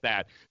like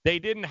that. They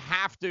didn't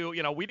have to,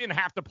 you know, we didn't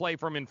have to play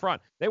from in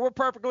front. They were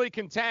perfectly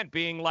content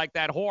being like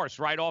that horse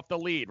right off the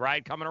lead,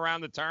 right, coming around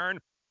the turn,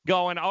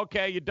 going,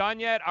 okay, you done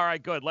yet? All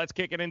right, good. Let's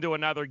kick it into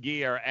another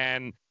gear.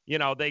 And, you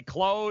know, they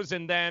close,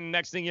 and then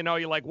next thing you know,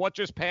 you're like, what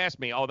just passed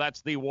me? Oh,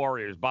 that's the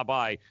Warriors.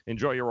 Bye-bye.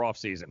 Enjoy your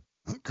offseason.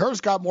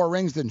 Kerr's got more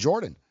rings than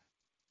Jordan.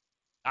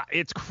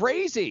 It's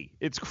crazy.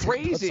 It's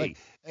crazy. It's like,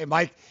 hey,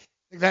 Mike.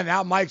 Then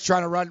now Mike's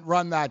trying to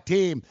run that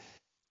team.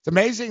 It's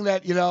amazing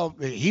that, you know,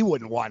 he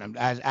wouldn't want him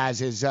as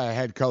his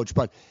head coach.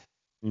 But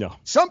no,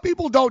 some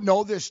people don't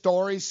know this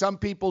story. Some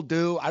people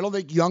do. I don't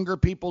think younger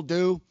people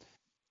do.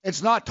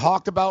 It's not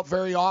talked about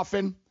very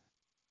often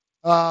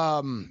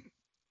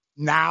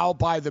now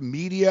by the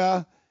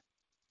media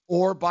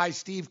or by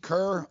Steve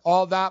Kerr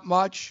all that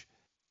much.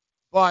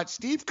 But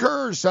Steve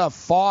Kerr's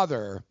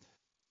father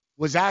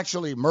was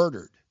actually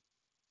murdered.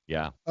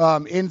 Yeah.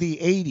 In the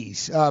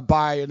 80s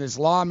by an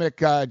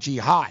Islamic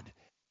jihad,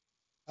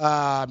 the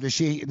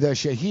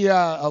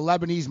Shia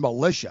Lebanese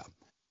militia.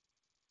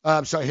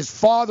 So his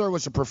father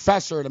was a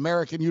professor at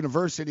American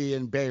University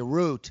in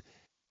Beirut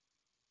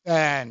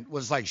and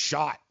was like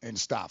shot and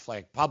stuff,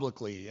 like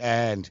publicly.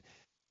 And,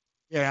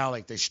 you know,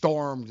 like they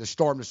stormed the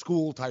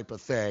school type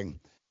of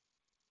thing.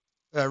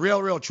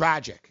 Real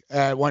tragic.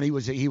 When he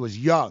was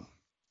young,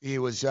 he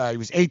was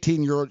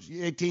 18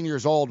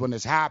 years old when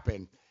this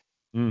happened.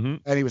 Mm-hmm.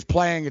 And he was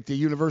playing at the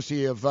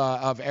University of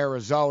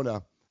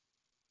Arizona.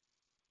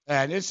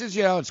 And this is,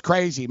 you know, it's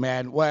crazy,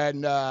 man.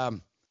 When right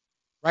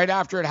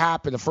after it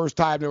happened, the first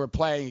time they were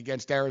playing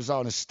against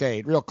Arizona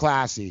State, real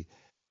classy,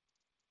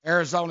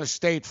 Arizona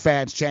State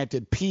fans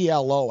chanted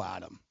PLO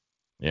at him.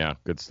 Yeah,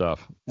 good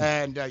stuff.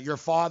 And your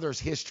father's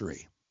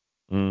history.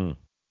 Mm.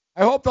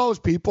 I hope those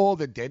people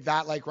that did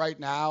that, like right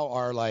now,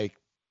 are like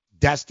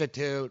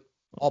destitute,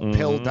 all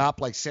pilled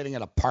up, like sitting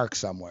in a park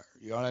somewhere.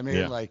 You know what I mean?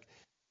 Yeah. Like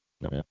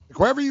Yeah.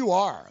 wherever you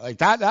are, like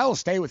that'll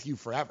stay with you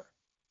forever.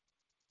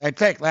 And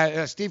think,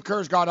 Steve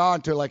Kerr's got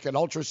on to like an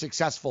ultra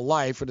successful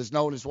life and is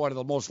known as one of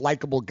the most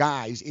likable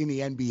guys in the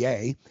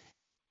NBA.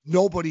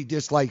 Nobody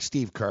dislikes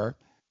Steve Kerr.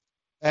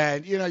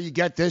 And, you know, you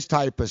get this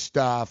type of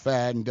stuff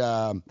and,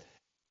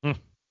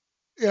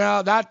 you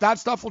know, that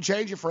stuff will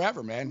change you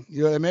forever, man.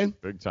 You know what I mean?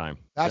 Big time.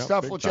 That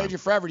stuff will change you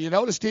forever. You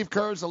notice Steve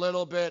Kerr's a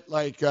little bit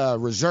like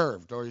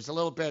reserved, or he's a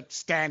little bit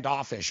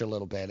standoffish a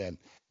little bit. And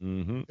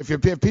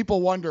if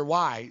people wonder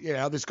why, you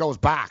know, this goes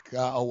back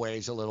a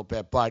ways a little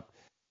bit. But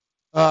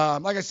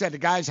like I said, the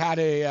guy's had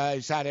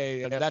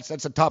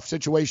that's a tough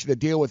situation to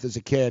deal with as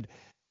a kid.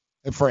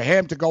 And for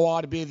him to go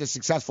on to be the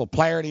successful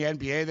player in the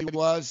NBA that he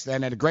was,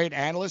 and a great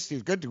analyst, he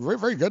was good,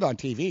 very good on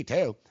TV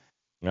too.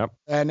 Yep.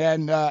 And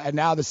then and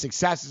now the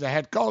success as a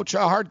head coach,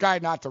 a hard guy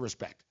not to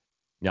respect.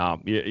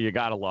 No, you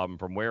got to love him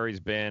from where he's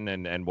been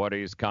and what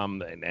he's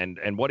come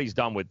and what he's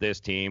done with this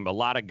team. A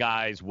lot of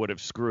guys would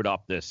have screwed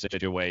up this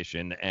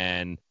situation,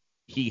 and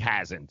he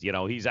hasn't. You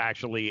know, he's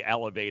actually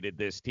elevated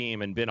this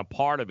team and been a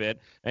part of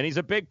it, and he's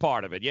a big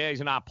part of it. Yeah,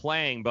 he's not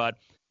playing, but,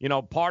 you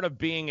know, part of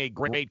being a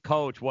great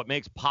coach, what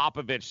makes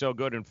Popovich so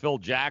good and Phil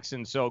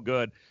Jackson so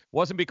good,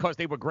 wasn't because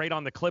they were great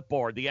on the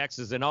clipboard, the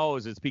X's and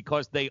O's. It's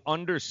because they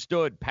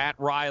understood Pat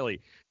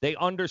Riley. They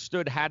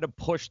understood how to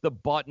push the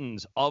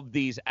buttons of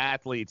these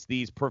athletes,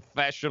 these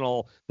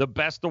professional, the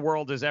best the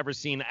world has ever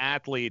seen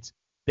athletes.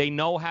 They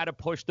know how to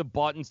push the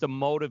buttons to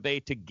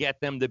motivate, to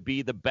get them to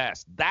be the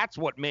best. That's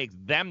what makes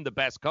them the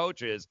best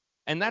coaches.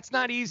 And that's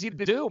not easy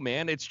to do,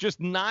 man. It's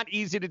just not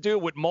easy to do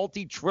with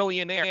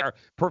multi-trillionaire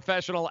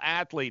professional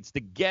athletes,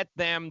 to get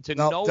them to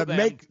know them.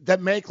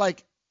 That make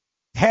like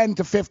 10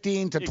 to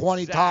 15 to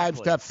 20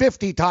 times to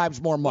 50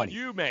 times more money. What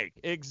you make.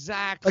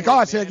 Exactly. Like,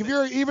 honestly, like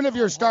even if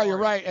you're a star, you're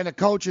right, and the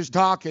coach is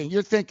talking,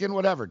 you're thinking,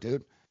 whatever,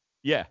 dude.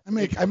 Yeah. I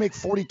make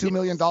 $42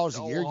 million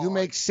a year. You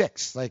make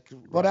 $6. Like,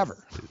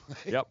 whatever.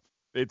 Yep.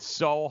 It's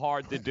so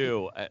hard to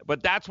do.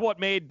 But that's what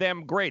made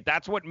them great.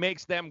 That's what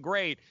makes them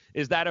great,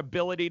 is that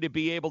ability to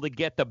be able to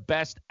get the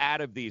best out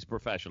of these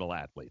professional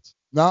athletes.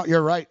 No,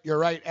 you're right. You're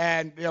right.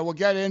 And we'll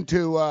get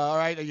into, all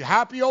right, are you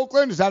happy,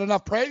 Oakland? Is that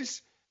enough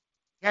praise?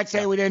 Can't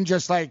say we didn't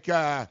just we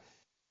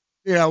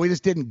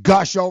just didn't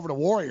gush over the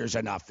Warriors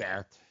enough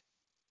there.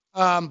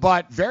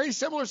 But very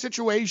similar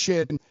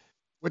situation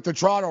with the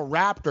Toronto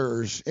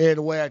Raptors,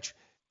 in which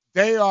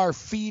they are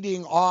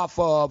feeding off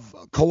of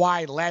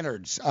Kawhi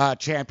Leonard's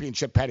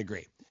championship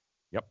pedigree.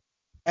 Yep.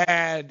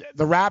 And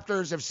the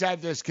Raptors have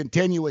said this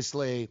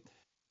continuously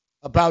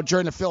about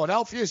during the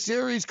Philadelphia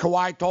series.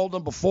 Kawhi told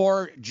them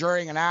before,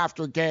 during, and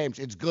after games,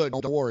 it's good.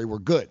 Don't worry, we're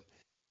good.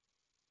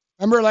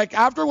 Remember,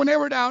 after when they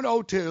were down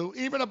 0-2,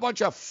 even a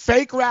bunch of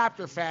fake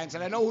Raptor fans,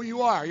 and I know who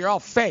you are, you're all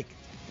fake.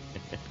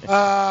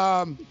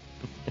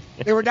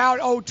 They were down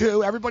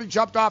 0-2. Everybody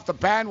jumped off the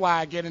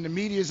bandwagon, and the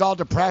media's all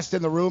depressed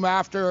in the room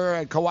after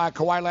and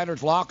Kawhi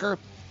Leonard's locker.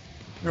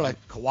 They're like,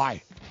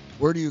 Kawhi,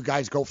 where do you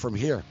guys go from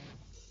here?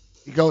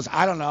 He goes,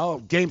 I don't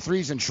know. Game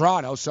 3's in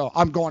Toronto, so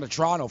I'm going to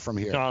Toronto from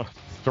here.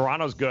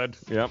 Toronto's good.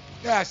 Yep.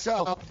 Yeah,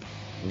 so,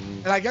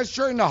 and I guess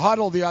during the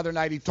huddle the other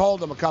night, he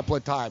told them a couple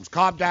of times,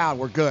 calm down,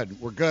 we're good.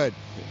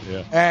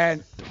 Yeah.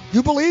 And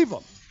you believe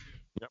him.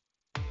 Yep.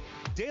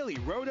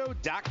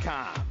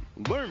 DailyRoto.com.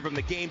 Learn from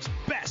the game's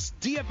best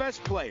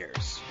DFS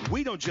players.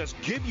 We don't just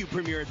give you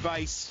premier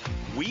advice,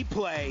 we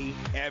play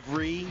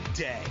every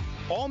day.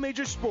 All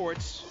major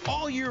sports,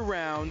 all year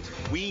round,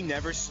 we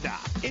never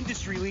stop.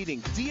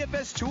 Industry-leading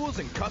DFS tools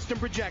and custom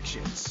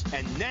projections.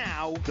 And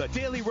now, the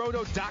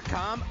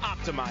DailyRoto.com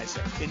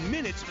Optimizer. In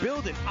minutes,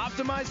 build and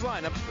optimize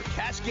lineups for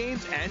cash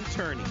games and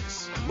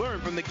tourneys.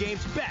 Learn from the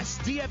game's best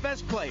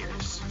DFS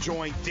players.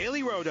 Join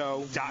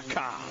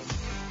DailyRoto.com.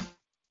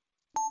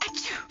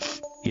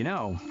 You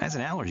know, as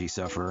an allergy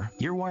sufferer,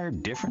 you're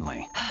wired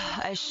differently.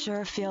 I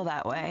sure feel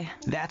that way.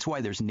 That's why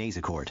there's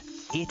Nasacort.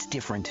 It's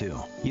different, too.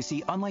 You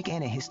see, unlike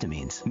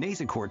antihistamines,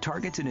 Nasacort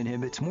targets and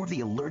inhibits more of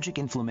the allergic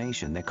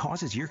inflammation that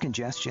causes ear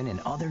congestion and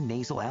other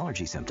nasal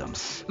allergy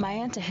symptoms. My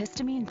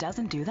antihistamine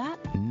doesn't do that?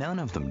 None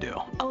of them do.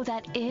 Oh,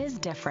 that is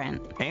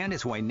different. And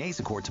it's why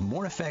Nasacort's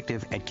more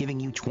effective at giving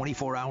you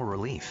 24-hour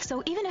relief.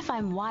 So even if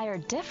I'm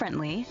wired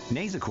differently,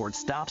 Nasacort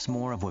stops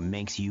more of what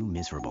makes you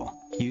miserable.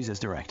 Use as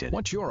directed.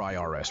 What's your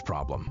IRS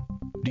problem?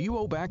 Do you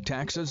owe back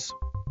taxes?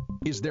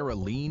 Is there a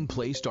lien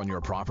placed on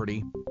your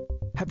property?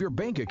 Have your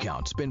bank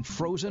accounts been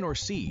frozen or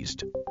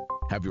seized?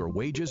 Have your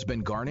wages been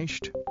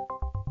garnished?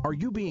 Are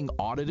you being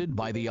audited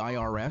by the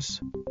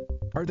IRS?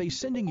 Are they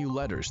sending you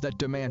letters that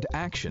demand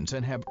actions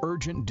and have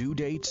urgent due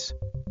dates?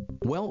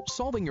 Well,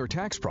 solving your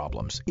tax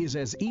problems is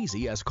as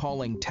easy as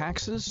calling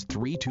Taxes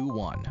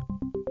 321.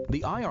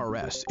 The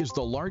IRS is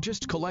the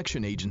largest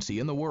collection agency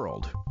in the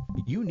world.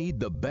 You need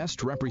the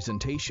best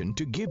representation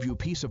to give you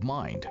peace of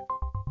mind.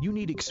 You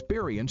need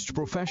experienced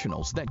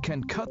professionals that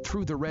can cut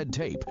through the red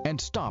tape and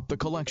stop the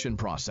collection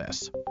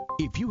process.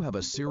 If you have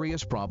a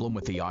serious problem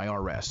with the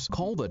IRS,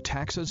 call the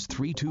Taxes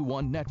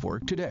 321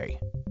 network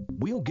today.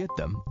 We'll get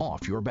them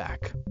off your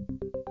back.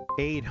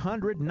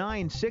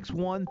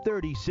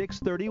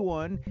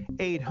 800-961-3631,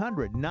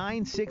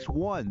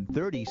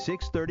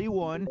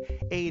 800-961-3631,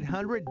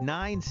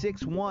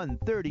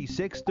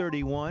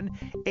 800-961-3631,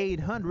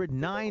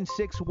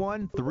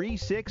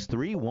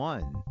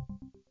 800-961-3631.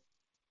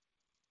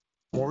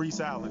 Maurice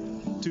Allen,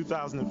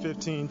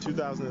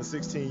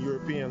 2015-2016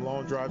 European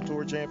Long Drive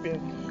Tour Champion,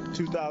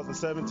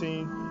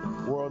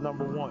 2017 World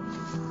Number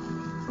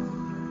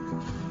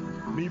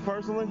 1. Me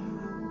personally,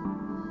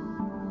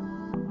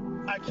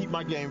 I keep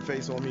my game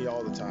face on me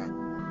all the time.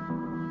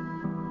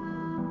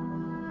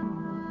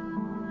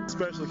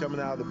 Especially coming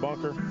out of the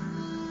bunker,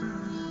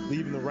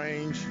 leaving the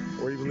range,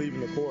 or even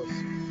leaving the course.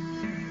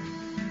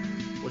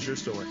 What's your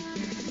story?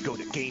 Go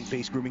to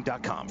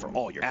GameFaceGrooming.com for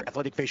all your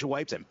athletic facial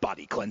wipes and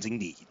body cleansing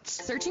needs.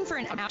 Searching for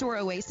an outdoor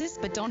oasis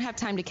but don't have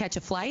time to catch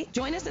a flight?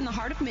 Join us in the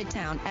heart of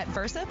Midtown at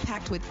Versa,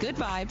 packed with good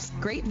vibes,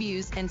 great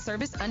views, and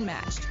service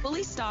unmatched.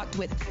 Fully stocked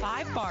with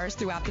 5 bars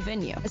throughout the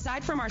venue.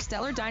 Aside from our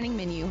stellar dining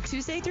menu,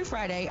 Tuesday through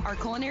Friday, our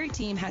culinary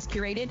team has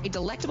curated a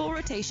delectable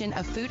rotation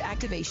of food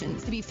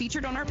activations to be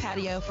featured on our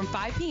patio from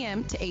 5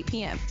 p.m. to 8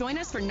 p.m. Join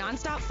us for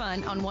nonstop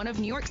fun on one of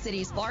New York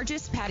City's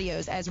largest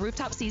patios as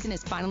rooftop season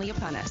is finally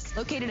upon us.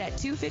 Located at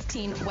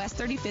 215 West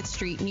 35th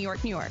Street, New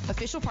York, New York.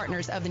 Official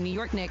partners of the New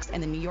York Knicks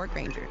and the New York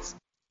Rangers.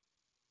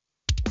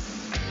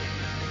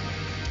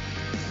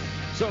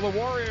 So the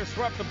Warriors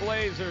swept the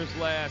Blazers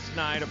last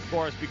night, of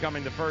course,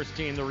 becoming the first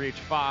team to reach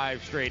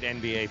 5 straight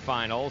NBA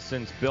Finals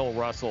since Bill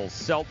Russell's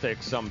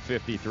Celtics some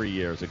 53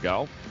 years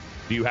ago.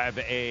 Do you have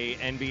a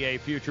NBA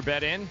future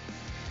bet in?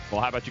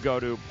 Well, how about you go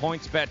to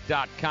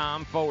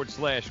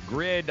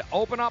pointsbet.com/grid.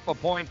 Open up a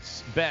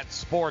PointsBet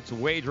sports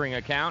wagering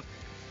account.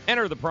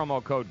 Enter the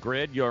promo code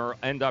GRID. You'll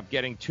end up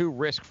getting 2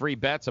 risk-free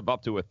bets of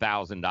up to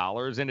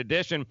 $1,000. In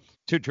addition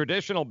to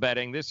traditional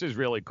betting, this is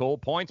really cool.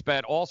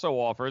 PointsBet also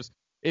offers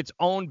its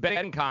own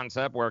betting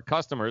concept where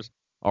customers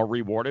are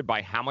rewarded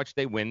by how much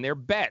they win their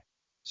bet.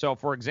 So,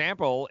 for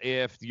example,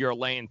 if you're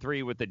laying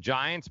 3 with the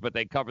Giants, but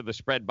they cover the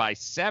spread by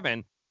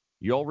 7,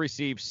 you'll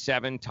receive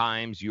 7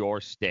 times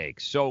your stake.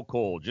 So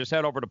cool. Just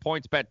head over to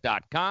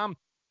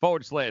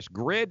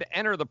pointsbet.com/grid.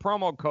 Enter the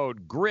promo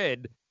code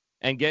GRID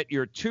and get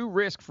your 2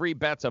 risk-free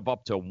bets of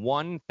up to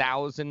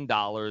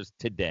 $1,000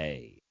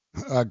 today.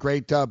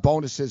 Great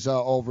bonuses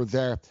over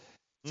there.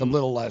 Some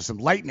some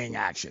lightning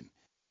action.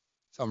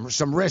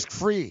 Some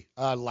risk-free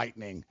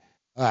lightning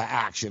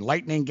action.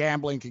 Lightning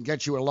gambling can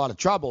get you in a lot of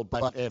trouble,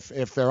 but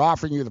if they're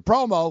offering you the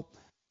promo,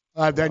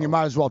 then you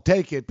might as well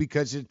take it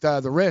because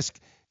the risk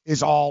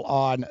is all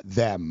on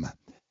them.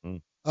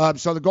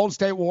 So the Golden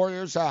State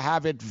Warriors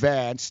have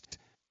advanced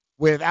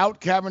without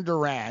Kevin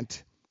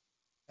Durant,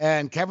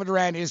 and Kevin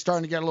Durant is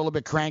starting to get a little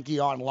bit cranky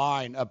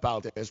online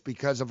about this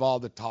because of all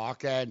the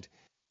talk, and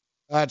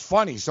it's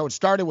funny. So it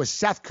started with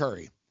Seth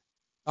Curry.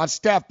 Not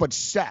Steph, but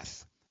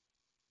Seth.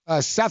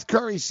 Seth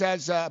Curry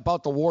says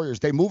about the Warriors,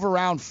 they move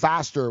around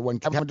faster when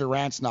Kevin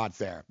Durant's not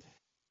there.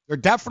 They're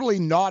definitely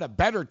not a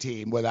better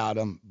team without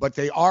him, but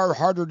they are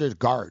harder to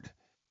guard,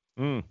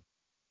 which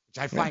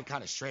I find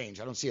kind of strange.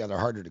 I don't see how they're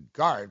harder to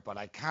guard, but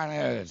I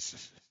kind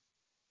of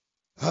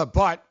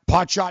but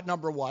pot shot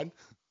number 1,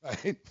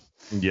 right?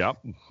 Yep.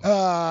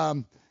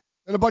 And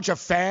a bunch of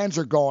fans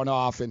are going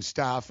off and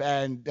stuff,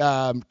 and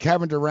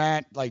Kevin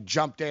Durant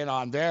jumped in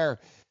on their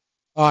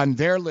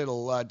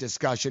little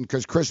discussion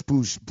because Chris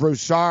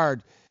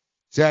Broussard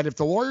said, if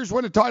the Warriors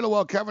win a title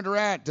while Kevin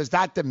Durant, does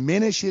that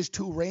diminish his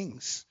 2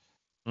 rings?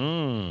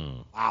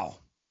 Wow.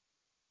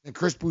 And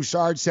Chris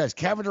Broussard says,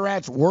 Kevin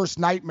Durant's worst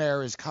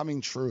nightmare is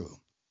coming true.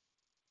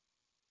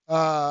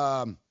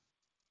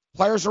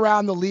 Players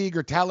around the league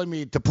are telling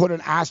me to put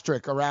an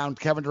asterisk around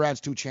Kevin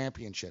Durant's 2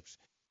 championships.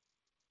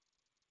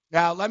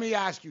 Now, let me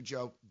ask you,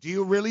 Joe, do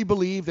you really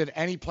believe that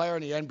any player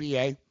in the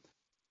NBA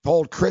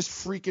told Chris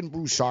freaking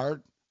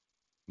Broussard,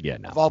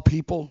 of all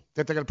people,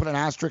 that they're going to put an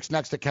asterisk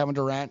next to Kevin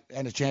Durant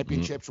and his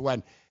championships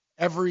when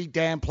every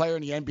damn player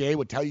in the NBA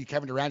would tell you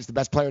Kevin Durant's the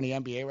best player in the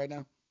NBA right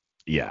now?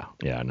 Yeah,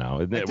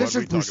 no. This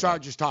is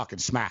Broussard just talking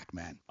smack,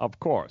 man. Of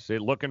course. They're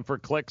looking for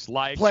clicks,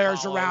 likes,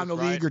 players follows, around the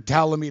league are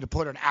telling me to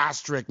put an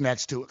asterisk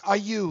next to it. Are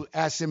you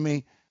S-ing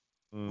me?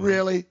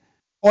 Really?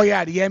 Oh,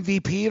 yeah, the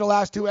MVP of the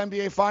last 2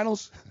 NBA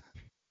finals?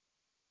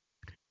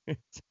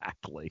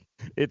 Exactly.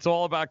 It's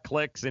all about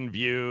clicks and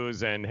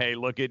views and, hey,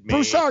 look at me.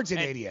 Broussard's an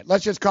idiot.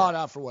 Let's just call it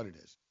out for what it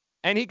is.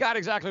 And he got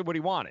exactly what he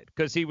wanted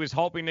because he was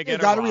hoping to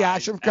get a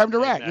reaction from Kevin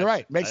Durant. You're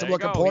right. Makes him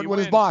look important with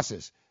his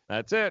bosses.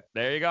 That's it.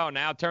 There you go.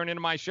 Now turn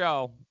into my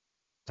show.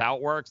 That's how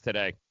it works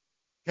today.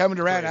 Kevin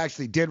Durant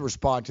actually did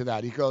respond to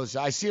that. He goes,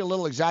 I see a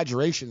little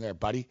exaggeration there,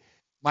 buddy.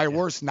 My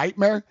worst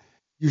nightmare?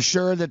 You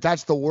sure that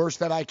that's the worst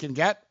that I can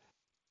get?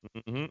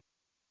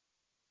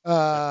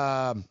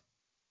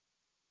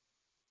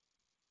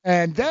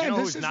 And then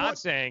who's not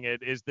saying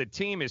it is the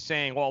team is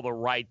saying all the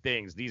right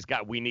things. These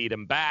guys, we need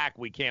him back.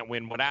 We can't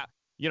win without.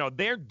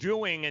 They're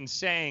doing and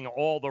saying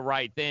all the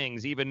right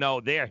things, even though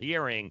they're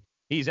hearing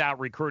he's out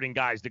recruiting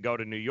guys to go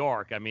to New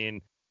York. I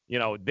mean,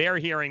 they're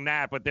hearing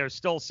that, but they're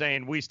still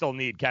saying we still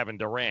need Kevin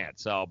Durant.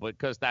 So,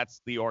 because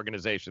that's the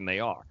organization they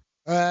are.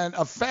 And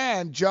a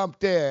fan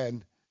jumped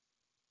in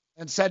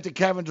and said to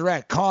Kevin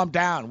Durant, calm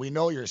down. We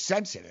know you're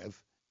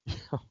sensitive.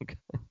 Okay.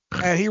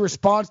 And he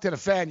responds to the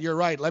fan, you're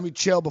right. Let me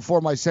chill before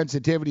my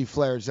sensitivity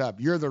flares up.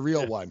 You're the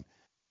real one.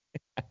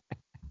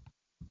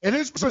 It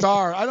is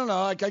bizarre. I don't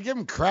know. I give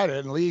him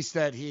credit at least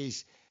that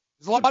there's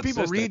a lot of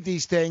people read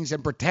these things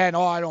and pretend,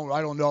 I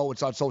don't know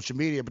what's on social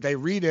media, but they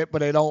read it, but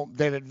they don't.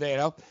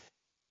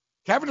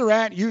 Kevin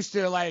Durant used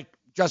to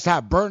just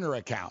have burner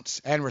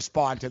accounts and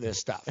respond to this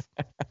stuff.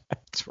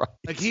 That's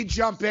right. He'd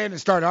jump in and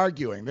start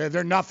arguing.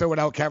 They're nothing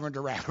without Kevin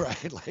Durant,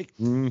 right?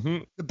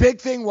 The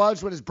big thing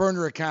was with his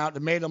burner account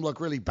that made him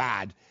look really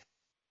bad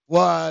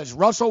was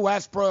Russell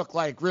Westbrook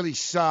really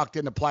sucked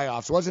in the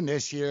playoffs. It wasn't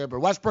this year, but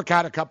Westbrook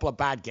had a couple of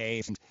bad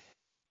games.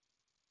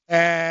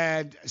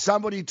 And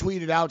somebody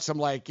tweeted out some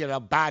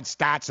bad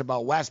stats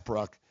about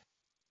Westbrook.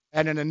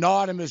 And an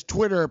anonymous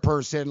Twitter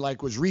person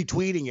was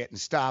retweeting it and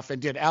stuff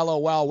and did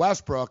LOL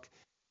Westbrook.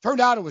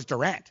 Turned out it was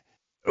Durant.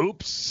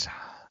 Oops.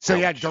 So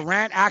yeah,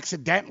 Durant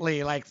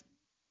accidentally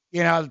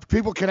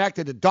people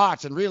connected the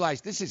dots and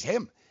realized this is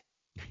him.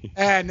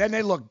 And then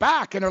they look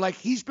back and they're like,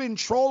 he's been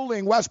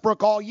trolling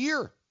Westbrook all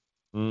year.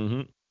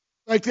 Mm-hmm.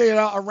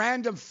 A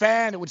random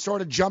fan that would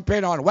sort of jump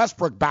in on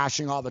Westbrook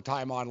bashing all the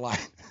time online.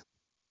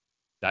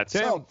 That's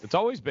him. It's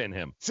always been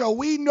him. So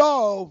we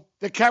know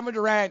that Kevin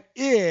Durant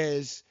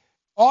is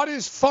on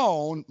his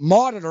phone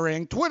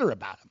monitoring Twitter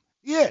about him.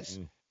 He is.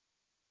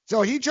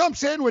 So he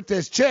jumps in with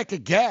this chick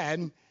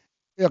again.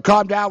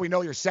 Calm down. We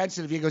know you're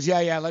sensitive. He goes,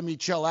 yeah, let me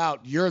chill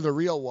out. You're the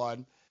real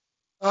one.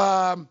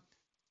 Yeah,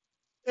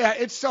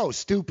 it's so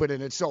stupid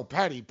and it's so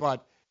petty,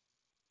 but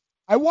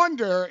I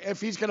wonder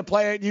if he's going to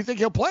play it. Do you think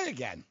he'll play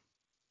again?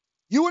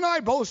 You and I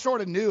both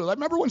sort of knew. I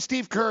remember when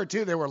Steve Kerr,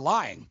 too, they were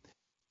lying.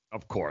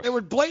 Of course. They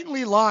were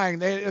blatantly lying.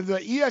 The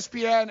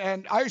ESPN,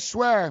 and I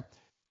swear,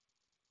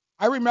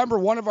 I remember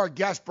one of our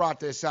guests brought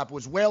this up. It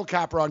was Whale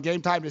Capper on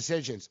Game Time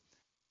Decisions.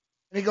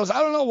 And he goes,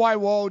 I don't know why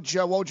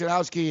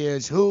Wojnarowski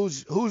is,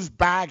 whose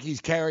bag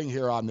he's carrying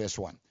here on this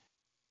one.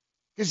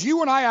 Because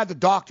you and I had the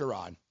doctor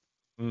on.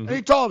 And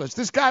he told us,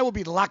 this guy will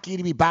be lucky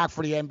to be back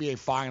for the NBA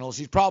Finals.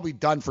 He's probably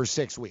done for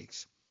 6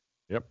 weeks.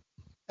 Yep.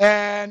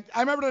 And I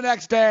remember the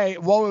next day,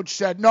 Woj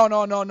said, no,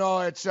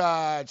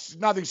 it's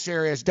nothing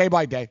serious, day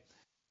by day.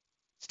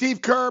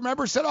 Steve Kerr,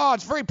 remember, said,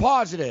 it's very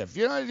positive.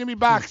 He's going to be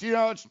back.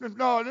 It's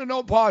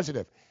no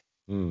positive.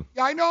 Yeah,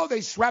 I know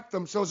they swept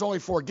them, so it's only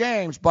 4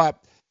 games,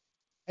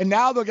 and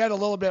now they'll get a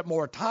little bit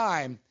more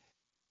time.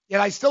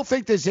 Yet I still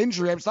think this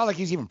injury, it's not like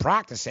he's even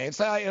practicing. It's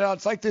like,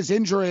 it's like this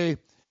injury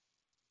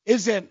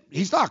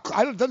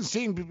doesn't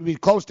seem to be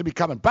close to be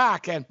coming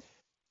back. And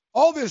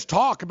all this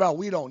talk about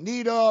we don't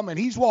need him, and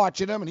he's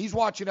watching him, and he's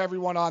watching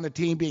everyone on the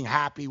team being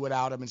happy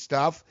without him and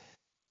stuff.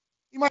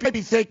 He might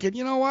be thinking,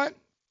 you know what?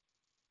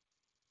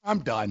 I'm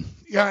done.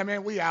 You know what I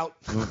mean? We out.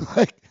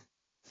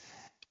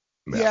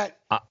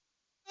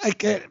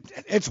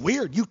 It's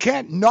weird. You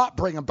can't not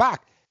bring him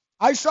back.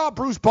 I saw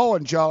Bruce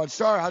Bowen, Joe, and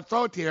sorry, I'll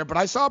throw it to you, but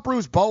I saw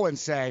Bruce Bowen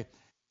say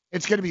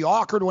it's going to be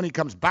awkward when he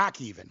comes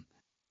back even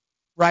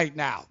right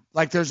now.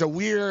 Like there's a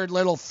weird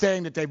little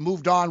thing that they've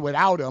moved on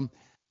without him.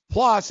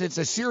 Plus, it's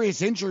a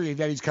serious injury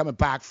that he's coming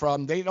back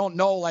from. They don't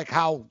know, like,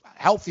 how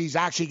healthy he's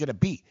actually going to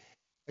be.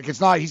 Like, it's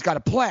not, he's got to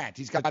plant,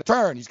 he's got to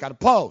turn, he's got to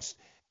post,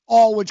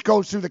 all which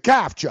goes through the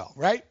calf, Joe,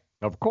 right?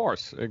 Of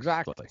course,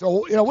 exactly.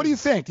 So, what do you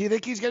think? Do you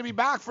think he's going to be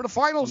back for the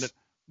finals?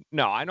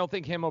 No, I don't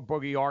think him or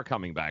Boogie are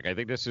coming back. I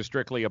think this is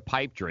strictly a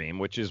pipe dream,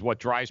 which is what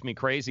drives me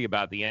crazy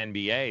about the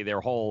NBA.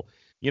 Their whole,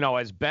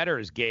 as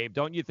bettors, Gabe,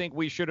 don't you think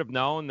we should have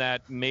known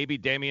that maybe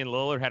Damian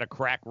Lillard had a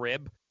cracked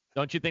rib?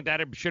 Don't you think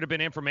that should have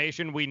been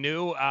information we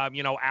knew,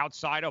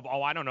 outside of,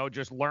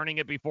 just learning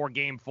it before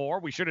Game 4?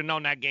 We should have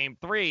known that Game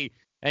 3,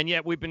 and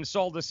yet we've been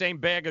sold the same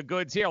bag of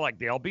goods here. Like,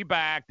 they'll be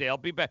back. They're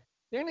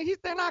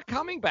not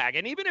coming back.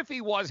 And even if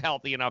he was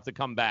healthy enough to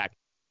come back,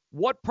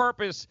 what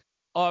purpose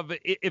of,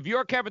 if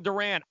you're Kevin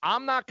Durant,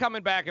 I'm not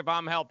coming back if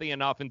I'm healthy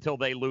enough until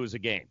they lose a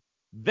game.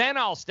 Then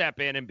I'll step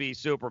in and be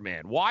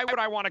Superman. Why would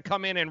I want to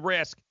come in and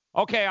risk,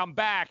 okay, I'm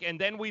back, and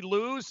then we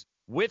lose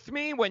with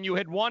me when you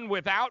had won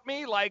without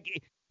me? Like,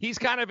 he's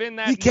kind of in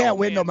that. He can't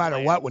win no matter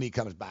what when he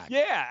comes back.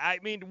 Yeah, I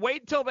mean,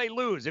 wait till they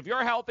lose. If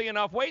you're healthy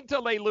enough, wait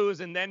until they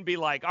lose and then be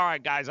like, all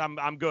right, guys,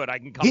 I'm good. I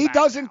can come back. He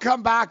doesn't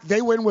come back.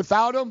 They win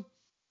without him.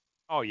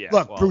 Oh, yeah.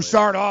 Look,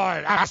 Broussard,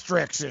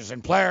 asterisks,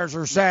 and players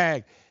are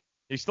saying.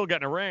 He's still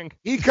getting a ring.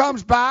 He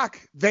comes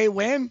back. They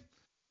win.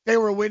 They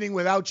were winning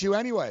without you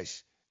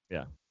anyways.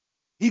 Yeah.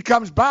 He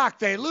comes back.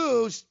 They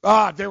lose.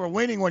 They were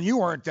winning when you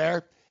weren't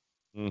there.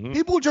 Mm-hmm.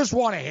 People just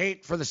want to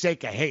hate for the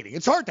sake of hating.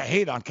 It's hard to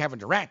hate on Kevin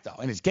Durant,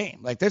 though, in his game.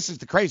 Like, this is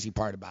the crazy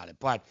part about it.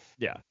 But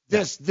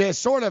this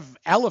sort of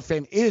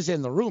elephant is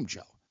in the room,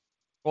 Joe.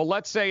 Well,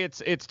 let's say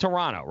it's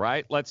Toronto,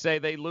 right? Let's say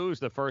they lose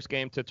the first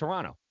game to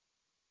Toronto.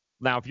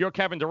 Now, if you're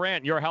Kevin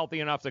Durant, you're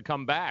healthy enough to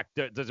come back.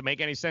 Does it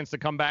make any sense to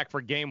come back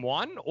for Game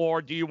 1? Or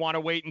do you want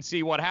to wait and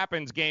see what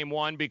happens Game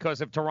 1?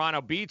 Because if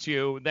Toronto beats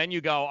you, then you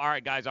go, all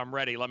right, guys, I'm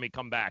ready. Let me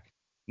come back.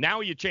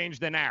 Now you change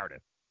the narrative.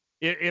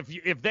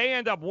 If they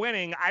end up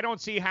winning, I don't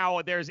see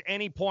how there's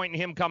any point in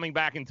him coming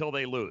back until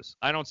they lose.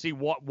 I don't see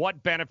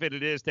what benefit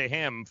it is to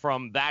him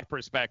from that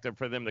perspective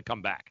for them to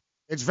come back.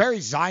 It's very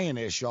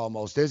Zion-ish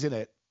almost, isn't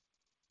it?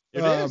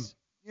 It is.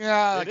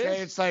 Yeah,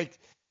 it's like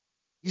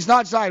he's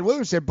not Zion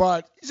Williamson,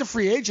 but he's a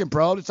free agent,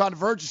 bro. It's on the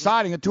verge of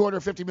signing a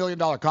 $250 million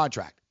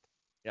contract.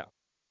 Yeah.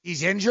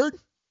 He's injured.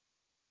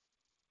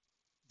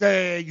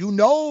 You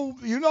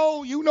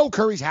know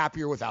Curry's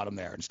happier without him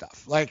there and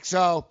stuff. Like,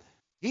 so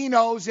he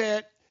knows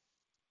it.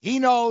 He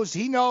knows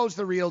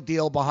the real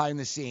deal behind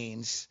the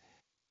scenes.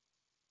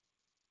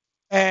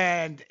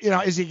 And,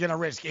 is he going to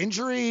risk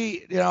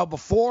injury,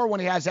 before when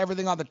he has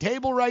everything on the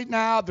table right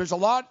now? There's a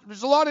lot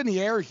in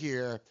the air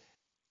here.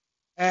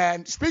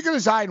 And speaking of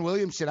Zion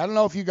Williamson, I don't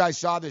know if you guys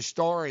saw this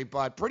story,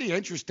 but pretty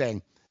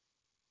interesting.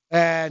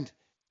 And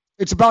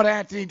it's about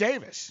Anthony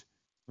Davis.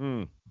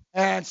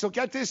 And so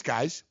get this,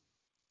 guys.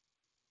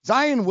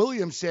 Zion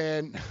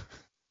Williamson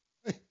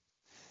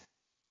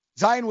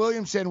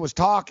was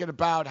talking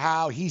about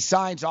how he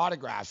signs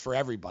autographs for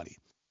everybody.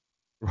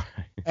 Right.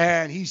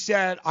 And he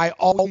said, I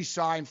always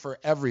sign for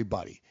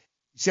everybody.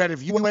 He said,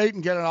 if you wait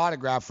and get an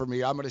autograph for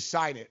me, I'm going to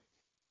sign it.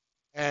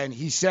 And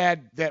he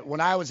said that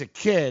when I was a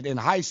kid in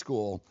high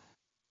school,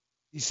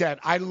 he said,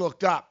 I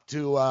looked up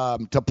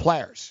to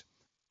players.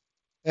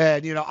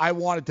 And, I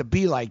wanted to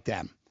be like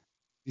them.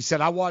 He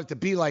said, I wanted to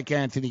be like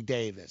Anthony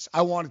Davis.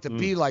 I wanted to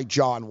be like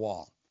John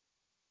Wall.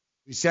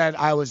 He said,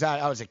 I was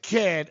a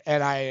kid,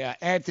 and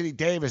Anthony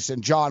Davis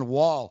and John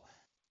Wall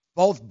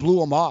both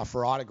blew him off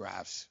for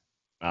autographs.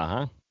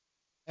 Uh-huh.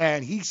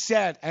 And he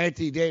said,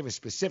 Anthony Davis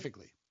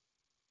specifically,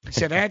 he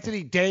said,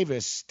 Anthony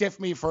Davis stiffed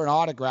me for an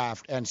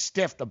autograph and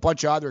stiffed a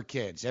bunch of other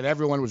kids, and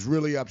everyone was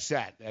really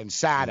upset and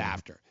sad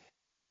after.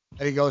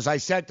 And he goes, I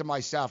said to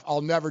myself,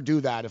 I'll never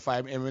do that if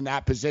I'm in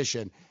that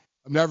position.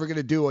 I'm never going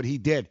to do what he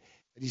did.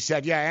 And he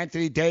said, yeah,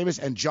 Anthony Davis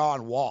and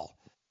John Wall.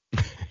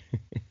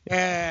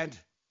 And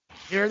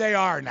here they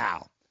are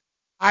now.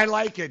 I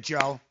like it,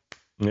 Joe.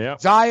 Yeah.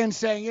 Zion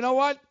saying, you know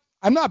what?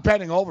 I'm not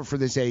betting over for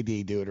this AD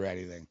dude or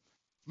anything.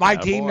 My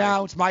team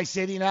now. It's my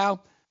city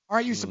now.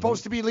 Aren't you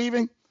supposed to be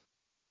leaving?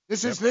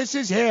 This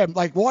is him.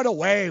 Like, what a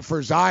way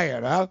for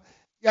Zion, huh?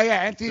 Yeah.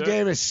 Anthony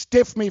Davis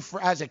stiffed me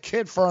as a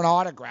kid for an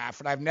autograph,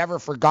 and I've never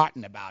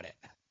forgotten about it.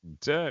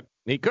 That's it.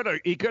 He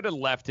could have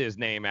left his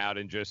name out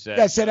and just said.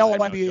 Yeah, said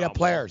NBA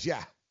players.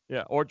 Yeah.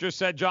 Yeah, or just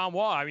said John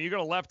Wall. I mean, you could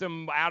have left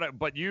him out,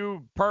 but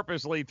you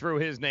purposely threw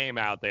his name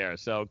out there.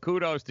 So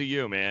kudos to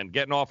you, man.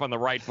 Getting off on the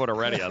right foot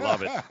already. I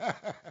love it.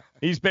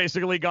 He's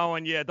basically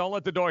going, don't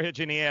let the door hit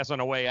you in the ass on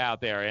the way out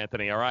there,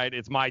 Anthony, all right?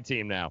 It's my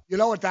team now. You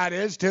know what that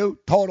is, too?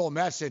 Total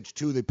message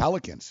to the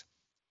Pelicans.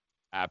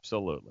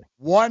 Absolutely.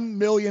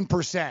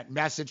 1,000,000%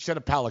 message to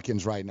the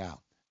Pelicans right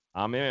now.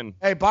 I'm in.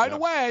 Hey, by the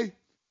way,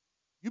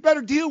 you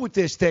better deal with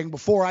this thing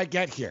before I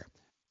get here.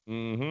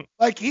 Mm-hmm.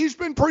 Like, he's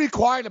been pretty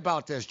quiet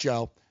about this,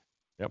 Joe.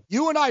 Yep.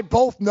 You and I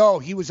both know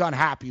he was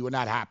unhappy when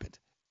that happened.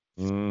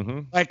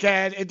 Mm-hmm. Like,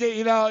 and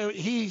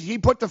he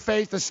put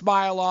the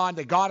smile on.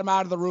 They got him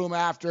out of the room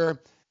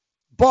after.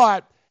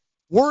 But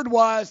word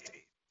was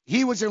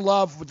he was in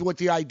love with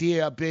the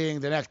idea of being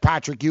the next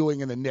Patrick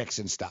Ewing and the Knicks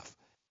and stuff.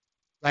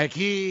 Like,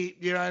 he,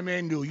 you know what I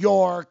mean, New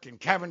York and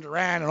Kevin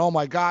Durant and, oh,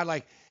 my God,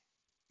 like,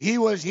 he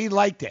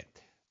liked it.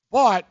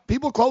 But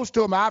people close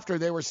to him after,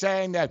 they were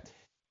saying that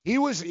he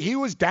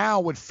was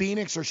down with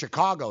Phoenix or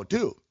Chicago,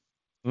 too.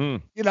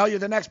 Mm. You know, you're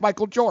the next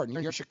Michael Jordan.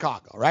 You're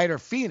Chicago, right? Or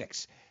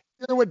Phoenix.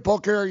 You're with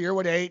Booker. You're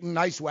with Ayton.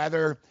 Nice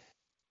weather.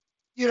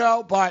 You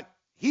know, but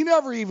he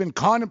never even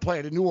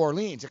contemplated New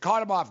Orleans. It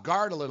caught him off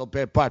guard a little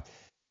bit, but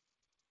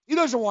he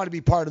doesn't want to be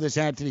part of this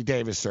Anthony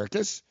Davis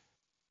circus.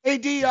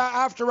 AD,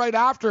 right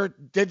after,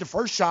 did the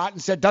first shot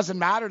and said, doesn't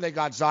matter, they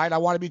got Zion. I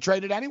want to be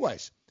traded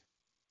anyways.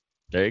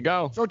 There you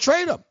go. So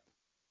trade him.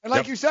 And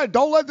like you said,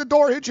 don't let the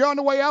door hit you on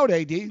the way out,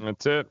 AD.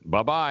 That's it.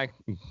 Bye-bye.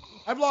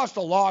 I've lost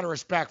a lot of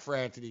respect for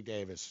Anthony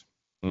Davis.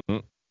 Mm-hmm.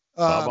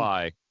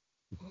 Bye-bye.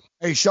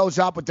 He shows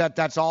up with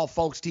that's all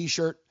folks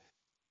T-shirt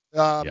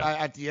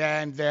at the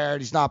end there,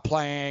 and he's not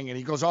playing, and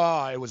he goes,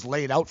 it was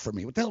laid out for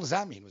me. What the hell does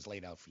that mean, it was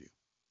laid out for you?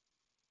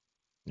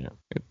 Yeah.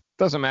 It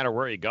doesn't matter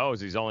where he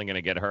goes. He's only going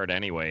to get hurt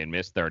anyway and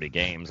miss 30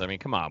 games. I mean,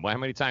 come on. How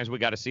many times we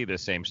got to see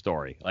this same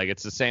story? Like,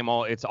 it's the same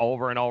it's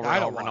over and over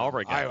and over and over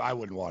again. I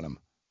wouldn't want him.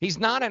 He's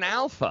not an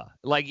alpha.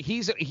 Like,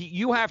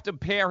 you have to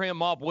pair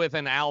him up with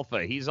an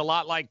alpha. He's a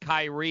lot like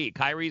Kyrie.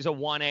 Kyrie's a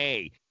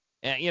 1A.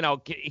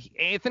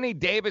 Anthony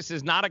Davis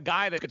is not a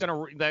guy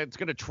that's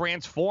gonna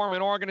transform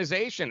an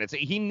organization.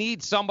 He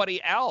needs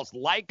somebody else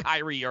like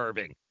Kyrie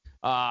Irving.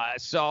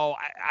 So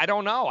I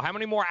don't know how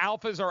many more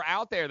alphas are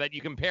out there that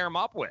you can pair him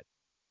up with.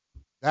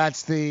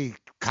 That's the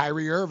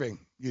Kyrie Irving.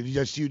 You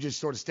just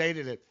sort of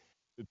stated it.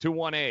 The 2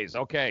 1As.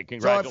 Okay,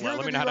 congratulations. So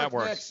let me know how that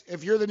works.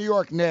 If you're the New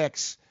York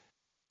Knicks,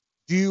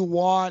 do you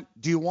want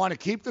to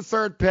keep the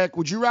third pick?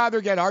 Would you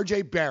rather get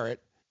R.J.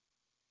 Barrett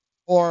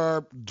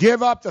or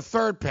give up the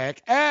third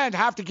pick and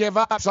have to give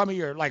up some of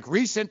your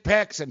recent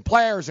picks and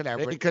players and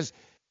everything? Because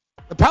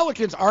the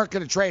Pelicans aren't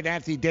going to trade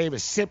Anthony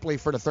Davis simply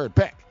for the third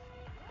pick.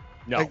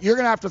 No. You're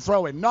going to have to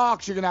throw in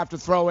Knox. You're going to have to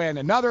throw in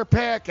another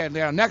pick and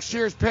next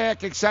year's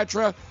pick,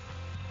 etc.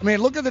 I mean,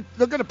 look at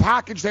the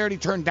package there that he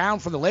turned down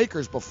for the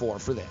Lakers before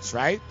for this,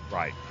 right?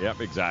 Right.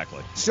 Yep,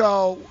 exactly.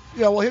 So,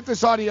 we'll hit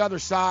this on the other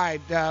side,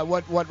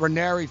 what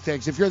Ranieri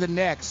thinks. If you're the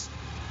Knicks,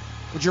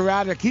 would you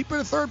rather keep it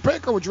a third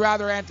pick or would you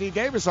rather Anthony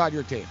Davis on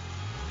your team?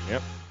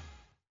 Yep.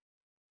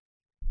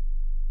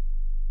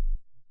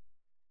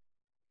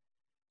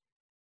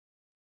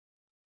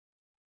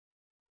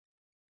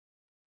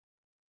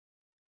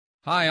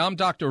 Hi, I'm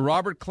Dr.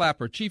 Robert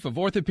Clapper, Chief of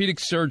Orthopedic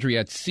Surgery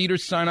at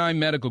Cedars-Sinai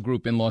Medical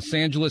Group in Los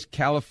Angeles,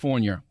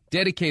 California.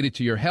 Dedicated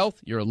to your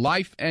health, your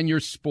life, and your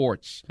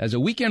sports. As a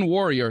weekend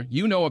warrior,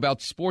 you know about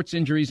sports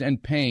injuries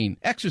and pain.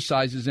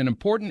 Exercise is an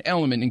important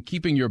element in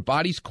keeping your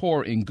body's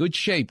core in good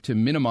shape to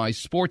minimize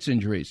sports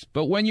injuries.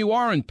 But when you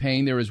are in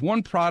pain, there is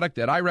one product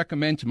that I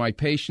recommend to my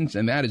patients,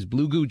 and that is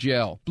Blue Goo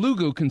Gel. Blue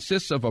Goo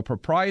consists of a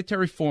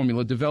proprietary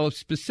formula developed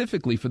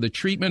specifically for the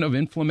treatment of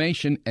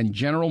inflammation and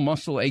general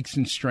muscle aches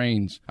and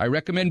strains. I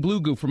recommend Blue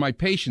Goo for my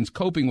patients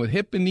coping with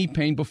hip and knee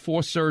pain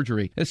before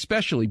surgery,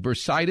 especially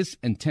bursitis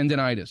and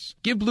tendinitis.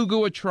 Give Blue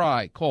Goo a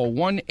try. Call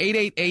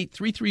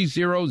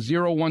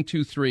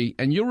 1-888-330-0123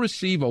 and you'll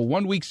receive a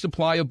 1-week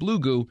supply of Blue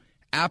Goo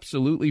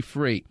absolutely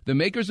free. The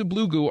makers of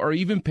Blue Goo are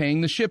even paying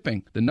the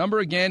shipping. The number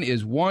again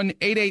is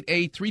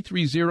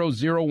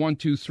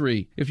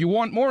 1-888-330-0123. If you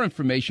want more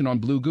information on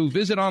Blue Goo,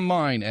 visit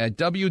online at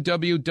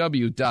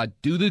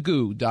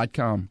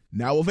www.dothegoo.com.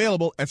 Now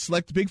available at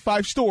select Big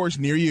 5 stores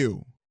near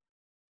you.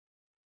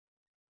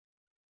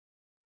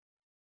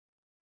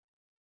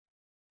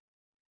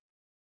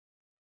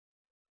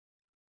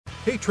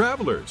 Hey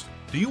travelers,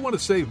 do you want to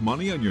save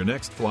money on your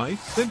next flight?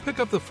 Then pick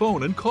up the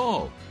phone and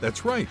call.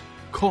 That's right,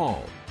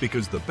 call,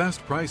 because the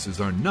best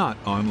prices are not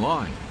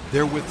online.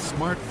 They're with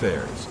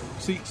SmartFares.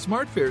 See,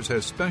 SmartFares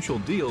has special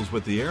deals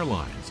with the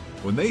airlines.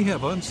 When they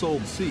have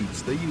unsold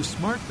seats, they use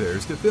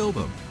SmartFares to fill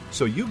them.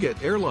 So you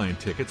get airline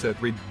tickets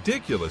at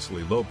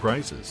ridiculously low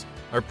prices.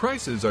 Our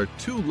prices are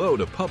too low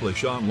to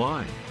publish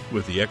online.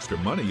 With the extra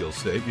money you'll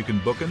save, you can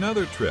book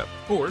another trip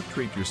or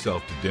treat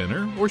yourself to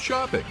dinner or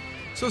shopping.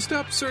 So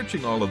stop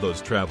searching all of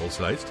those travel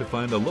sites to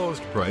find the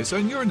lowest price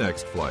on your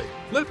next flight.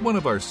 Let one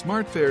of our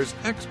SmartFares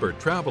expert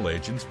travel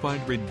agents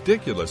find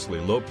ridiculously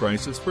low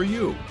prices for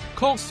you.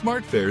 Call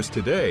SmartFares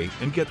today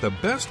and get the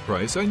best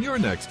price on your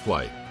next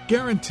flight.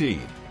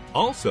 Guaranteed.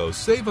 Also,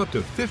 save up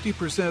to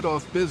 50%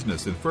 off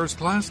business and first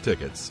class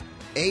tickets.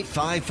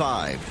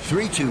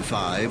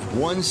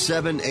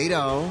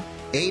 855-325-1780.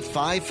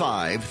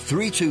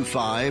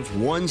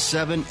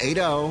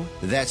 855-325-1780.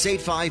 That's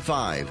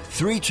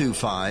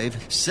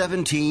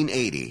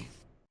 855-325-1780.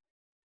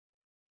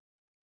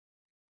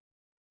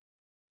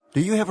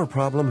 Do you have a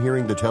problem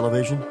hearing the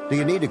television? Do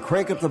you need to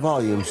crank up the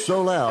volume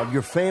so loud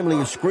your family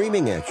is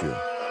screaming at you?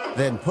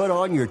 Then put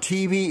on your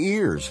TV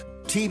ears.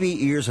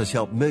 TV Ears has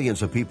helped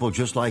millions of people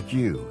just like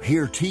you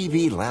hear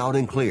TV loud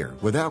and clear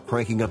without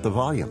cranking up the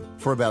volume.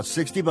 For about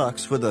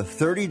 $60 with a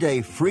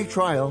 30-day free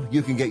trial,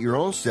 you can get your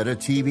own set of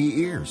TV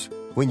Ears.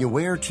 When you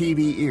wear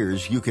TV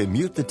Ears, you can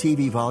mute the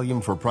TV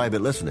volume for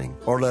private listening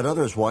or let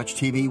others watch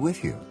TV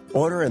with you.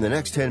 Order in the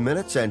next 10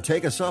 minutes and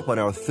take us up on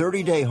our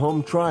 30-day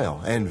home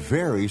trial and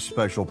very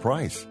special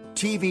price.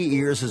 TV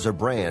Ears is a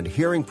brand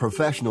hearing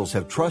professionals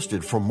have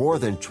trusted for more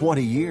than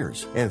 20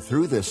 years. And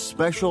through this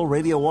special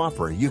radio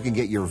offer, you can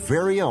get your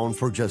very own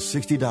for just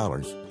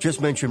 $60.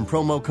 Just mention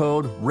promo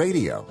code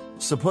RADIO.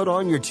 So put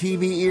on your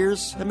TV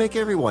ears and make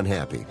everyone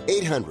happy.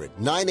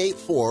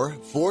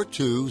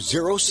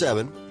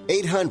 800-984-4207.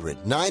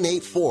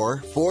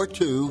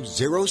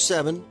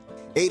 800-984-4207.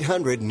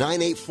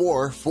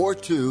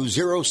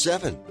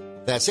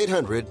 800-984-4207. That's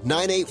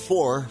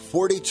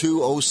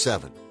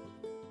 800-984-4207.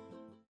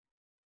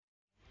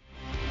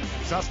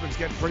 Sussman's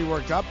getting pretty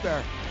worked up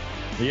there.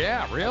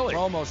 Yeah, really.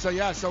 Promo. So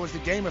it's the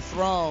Game of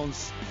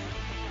Thrones.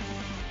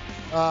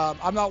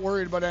 I'm not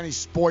worried about any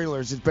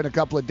spoilers. It's been a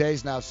couple of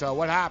days now. So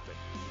what happened?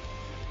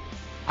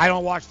 I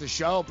don't watch the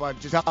show, but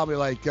just tell me,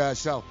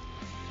 so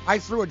I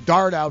threw a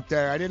dart out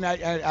there. I didn't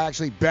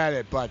actually bet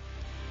it, but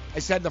I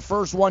said the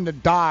first one to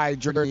die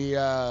during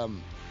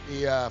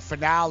the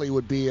finale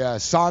would be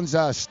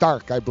Sansa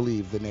Stark, I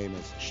believe the name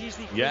is. She's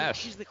the queen,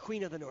 She's the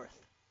Queen of the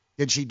North.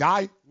 Did she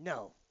die?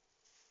 No.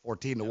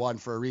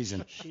 14-1 for a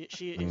reason.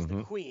 She is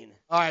the queen.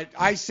 All right,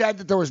 I said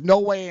that there was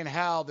no way in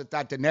hell that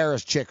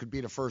Daenerys chick would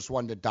be the first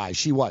one to die.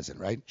 She wasn't,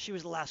 right? She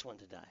was the last one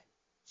to die.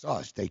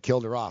 So they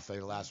killed her off. They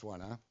were the last one,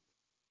 huh?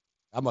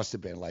 That must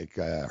have been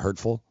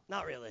hurtful.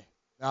 Not really.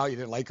 No, you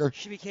didn't like her?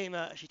 She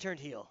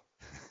turned heel.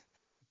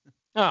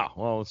 Oh,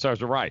 well, it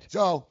serves her right.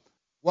 So,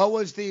 what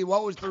was the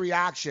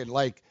reaction?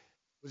 Was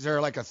there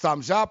a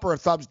thumbs up or a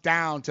thumbs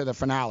down to the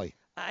finale?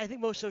 I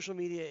think most social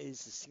media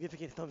is a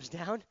significant thumbs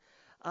down.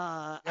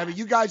 I mean,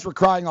 you guys were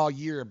crying all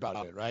year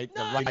about it, right?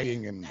 No, the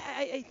writing and.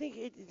 I think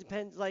it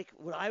depends.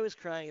 What I was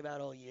crying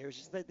about all year is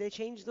just that they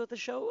changed what the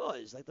show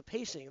was. The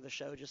pacing of the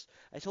show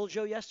I told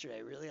Joe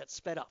yesterday, really got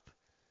sped up.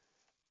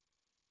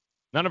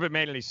 None of it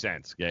made any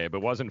sense, Gabe.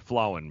 It wasn't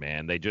flowing,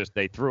 man. They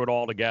threw it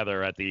all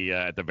together at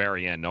the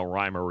very end. No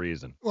rhyme or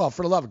reason. Well,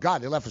 for the love of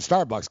God, they left a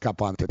Starbucks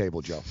cup on the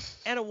table, Joe.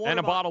 And a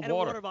bottled water. A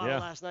water bottle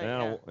last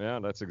night. Yeah,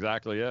 that's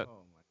exactly it.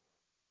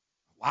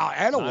 Wow,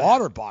 and a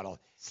water bottle.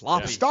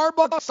 Sloppy. Yeah.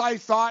 Starbucks, I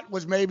thought,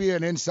 was maybe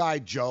an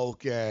inside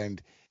joke and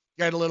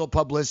get a little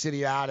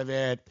publicity out of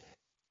it.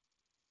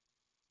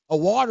 A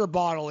water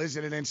bottle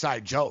isn't an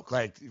inside joke.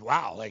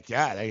 Wow. I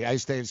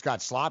just think it's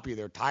got sloppy.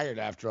 They're tired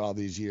after all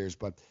these years,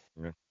 but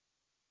yeah.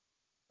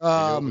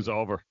 It was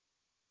over.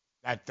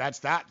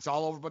 That's that. It's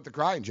all over but the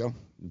crying, Joe.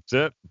 That's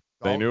it.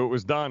 They knew it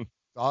was done.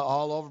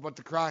 All over but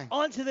the crying.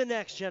 On to the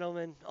next,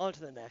 gentlemen. On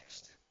to the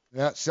next.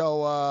 Yeah.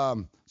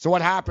 So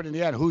what happened in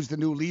the end? Who's the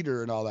new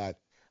leader and all that?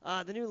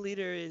 The new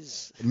leader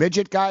is... The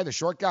midget guy, the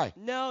short guy?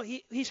 No,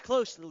 he's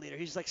close to the leader.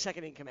 He's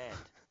second in command.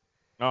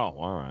 Oh,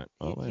 all right.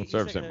 Well, he's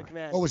second in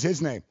command. What was his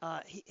name?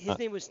 His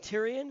name was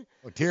Tyrion.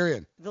 Oh,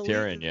 Tyrion.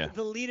 Yeah.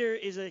 The leader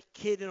is a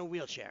kid in a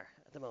wheelchair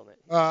at the moment.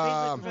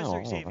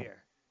 Professor Xavier.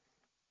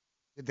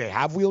 Did they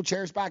have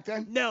wheelchairs back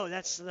then? No,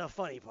 that's the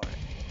funny part.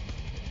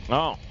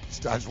 Oh.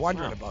 I was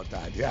wondering about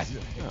that, yeah.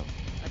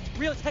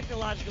 Real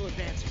technological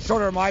advancement.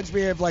 Sort of reminds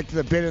me of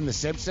the bit in The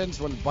Simpsons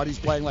when Buddy's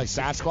playing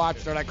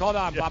Sasquatch. They're like, hold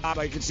on, Bob,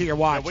 you can see your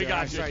watch. Yeah, we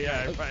got you.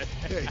 Yeah, right.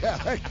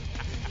 Yeah.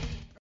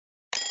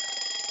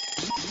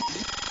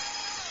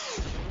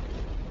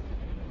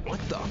 What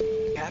the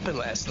happened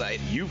last night?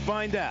 You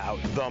find out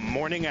the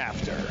morning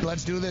after.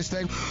 Let's do this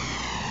thing.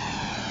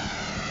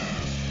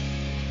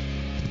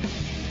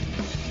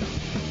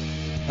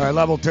 All right,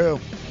 level 2.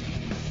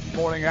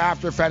 Morning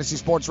after, Fantasy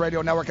Sports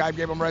Radio Network. I'm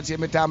Gabe Morency in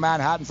Midtown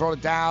Manhattan. Throwing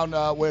it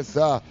down with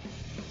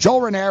Joe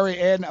Ranieri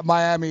in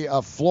Miami,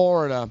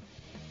 Florida.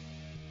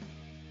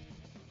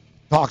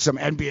 Talk some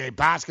NBA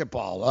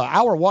basketball.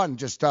 Hour 1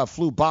 just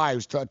flew by.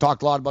 We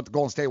talked a lot about the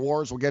Golden State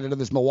Warriors. We'll get into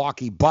this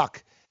Milwaukee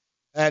Buck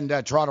and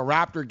Toronto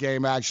Raptor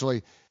game,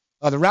 actually.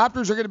 The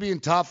Raptors are going to be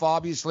in tough,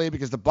 obviously,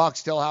 because the Bucks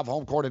still have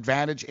home court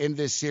advantage in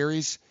this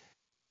series.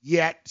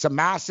 Yet it's a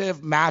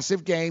massive,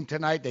 massive game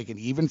tonight. They can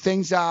even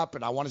things up,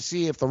 and I want to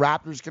see if the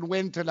Raptors can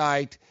win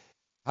tonight,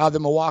 how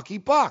the Milwaukee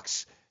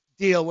Bucks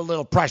deal with a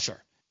little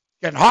pressure.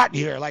 Getting hot in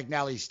here, like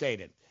Nelly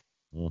stated.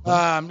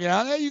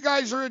 Mm-hmm. You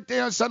guys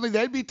are, suddenly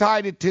they'd be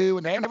tied at 2,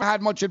 and they haven't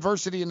had much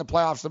adversity in the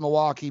playoffs, the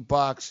Milwaukee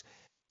Bucks.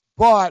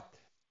 But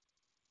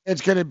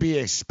it's going to be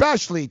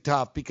especially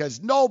tough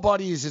because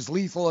nobody is as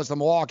lethal as the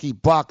Milwaukee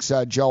Bucks,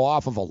 Joe,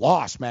 off of a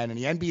loss, man, in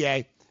the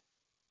NBA.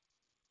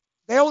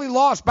 They only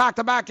lost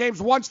back-to-back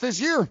games once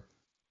this year.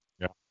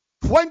 Yeah.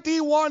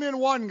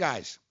 21-1,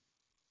 guys.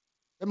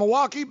 The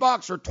Milwaukee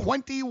Bucks are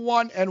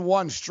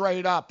 21-1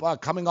 straight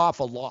up coming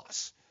off a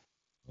loss.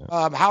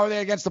 Yeah. How are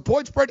they against the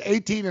point spread?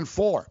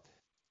 18-4.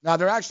 Now,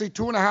 they're actually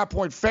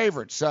 2.5-point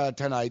favorites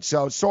tonight,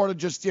 so it's sort of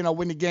just,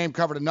 win the game,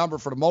 cover the number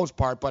for the most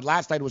part. But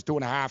last night it was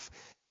 2.5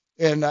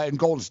 in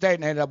Golden State,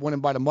 and they ended up winning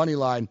by the money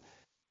line.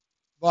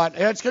 But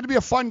it's going to be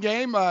a fun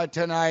game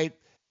tonight.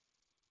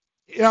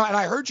 And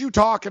I heard you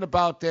talking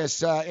about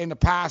this in the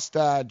past,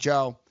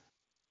 Joe,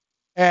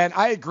 and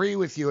I agree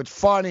with you. It's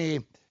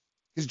funny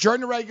because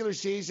during the regular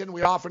season,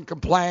 we often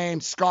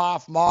complain,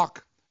 scoff,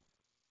 mock,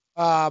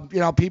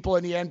 people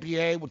in the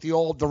NBA with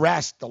the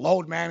rest, the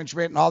load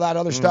management and all that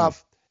other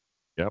stuff.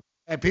 Yep.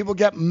 And people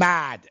get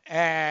mad,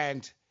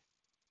 and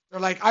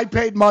they're like, I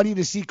paid money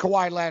to see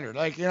Kawhi Leonard.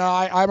 Like,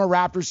 I'm a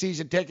Raptor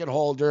season ticket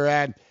holder,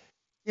 and,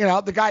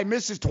 the guy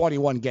misses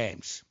 21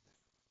 games.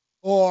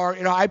 Or,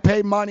 I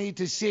pay money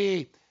to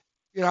see,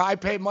 Damian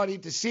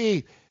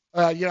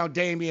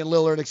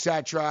Lillard, et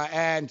cetera.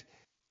 And,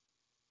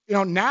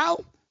 now,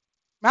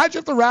 imagine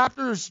if the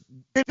Raptors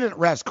didn't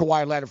rest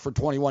Kawhi Leonard for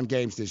 21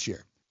 games this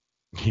year.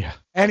 Yeah.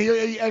 And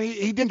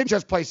he didn't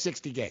just play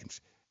 60 games.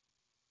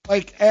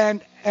 Like,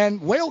 and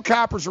Whale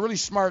Capper's a really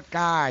smart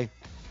guy.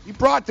 He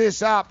brought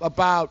this up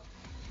about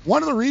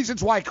one of the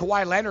reasons why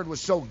Kawhi Leonard was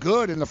so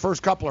good in the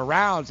first couple of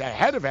rounds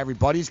ahead of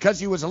everybody is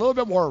because he was a little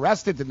bit more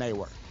rested than they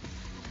were.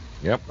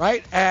 Yep.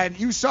 Right? And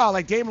you saw,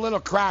 like, Dame Little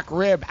crack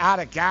rib, out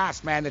of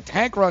gas, man. The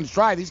tank runs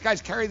dry. These guys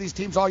carry these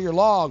teams all year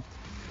long.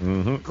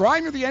 Mm-hmm.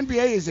 Grind of the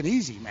NBA isn't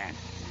easy, man.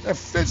 It's a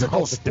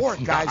physical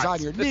sport, guys, on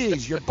your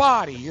knees, your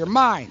body, your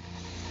mind.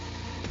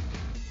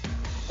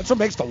 That's what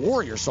makes the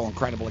Warriors so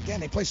incredible. Again,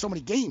 they play so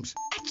many games.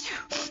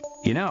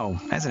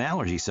 As an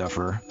allergy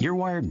sufferer, you're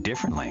wired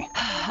differently.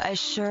 I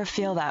sure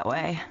feel that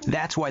way.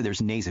 That's why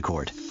there's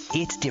Nasacort.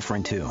 It's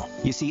different, too.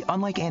 You see,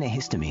 unlike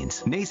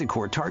antihistamines,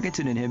 Nasacort targets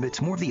and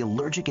inhibits more of the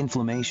allergic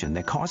inflammation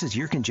that causes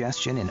ear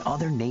congestion and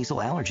other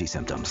nasal allergy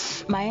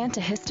symptoms. My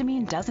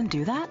antihistamine doesn't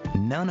do that?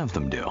 None of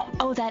them do.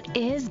 Oh, that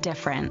is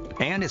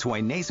different. And it's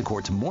why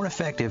Nasacort's more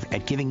effective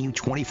at giving you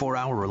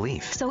 24-hour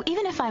relief. So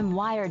even if I'm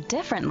wired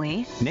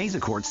differently,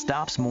 Nasacort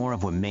stops more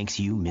of what makes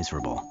you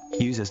miserable.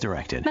 Use as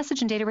directed.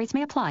 Message and data rates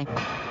may apply.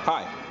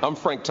 Hi, I'm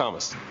Frank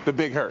Thomas, the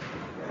Big Hurt.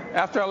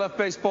 After I left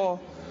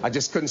baseball, I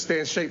just couldn't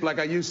stay in shape like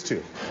I used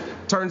to.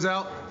 Turns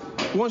out,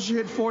 once you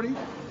hit 40,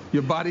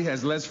 your body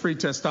has less free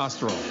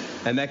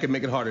testosterone, and that can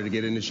make it harder to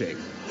get into shape.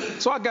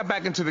 So I got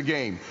back into the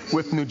game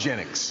with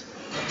Nugenics.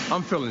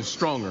 I'm feeling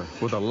stronger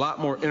with a lot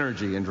more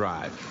energy and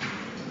drive.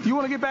 You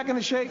want to get back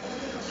into shape?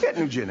 Get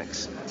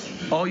Nugenics.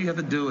 All you have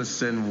to do is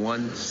send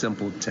one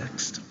simple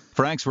text.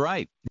 Frank's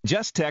right.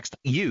 Just text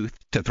YOUTH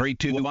to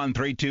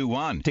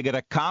 321321 to get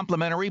a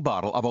complimentary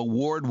bottle of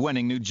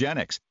award-winning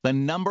Nugenics, the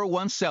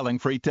 #1 selling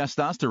free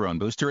testosterone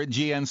booster at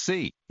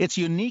GNC. Its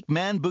unique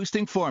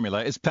man-boosting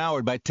formula is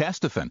powered by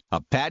Testofen,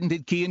 a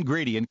patented key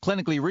ingredient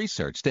clinically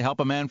researched to help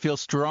a man feel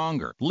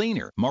stronger,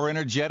 leaner, more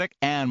energetic,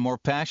 and more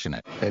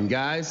passionate. And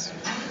guys,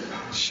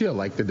 she'll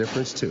like the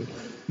difference too.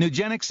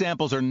 Nugenics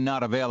samples are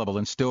not available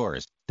in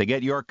stores. To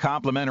get your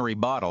complimentary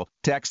bottle,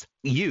 text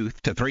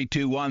YOUTH to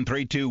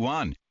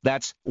 321321.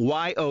 That's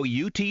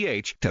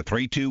YOUTH to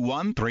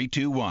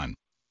 321321.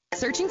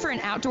 Searching for an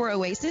outdoor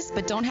oasis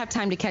but don't have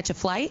time to catch a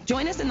flight?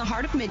 Join us in the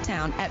heart of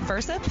Midtown at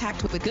Versa,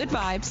 packed with good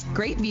vibes,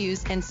 great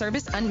views, and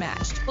service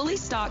unmatched. Fully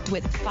stocked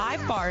with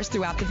 5 bars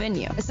throughout the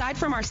venue. Aside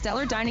from our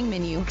stellar dining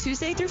menu,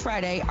 Tuesday through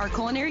Friday, our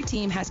culinary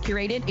team has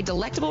curated a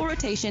delectable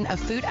rotation of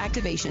food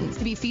activations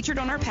to be featured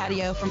on our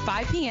patio from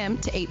 5 p.m.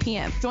 to 8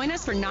 p.m. Join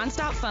us for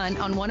nonstop fun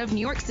on one of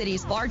New York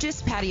City's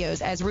largest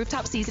patios as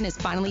rooftop season is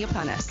finally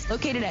upon us.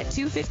 Located at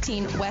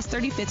 215 West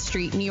 35th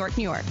Street, New York,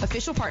 New York.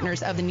 Official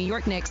partners of the New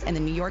York Knicks and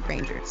the New York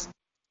Rangers.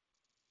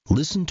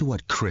 Listen to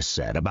what Chris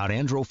said about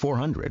Andro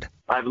 400.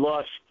 I've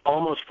lost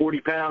almost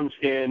 40 pounds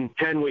in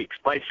 10 weeks.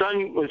 My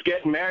son was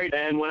getting married,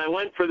 and when I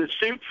went for the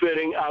suit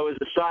fitting, I was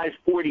a size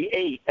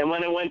 48. And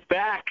when I went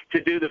back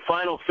to do the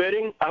final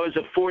fitting, I was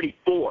a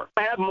 44.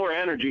 I have more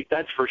energy,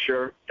 that's for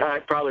sure. I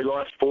probably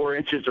lost 4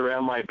 inches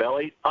around my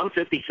belly. I'm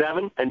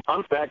 57, and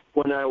I'm back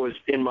when I was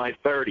in my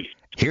 30s.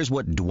 Here's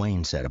what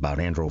Dwayne said about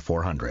Andro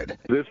 400.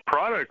 This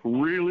product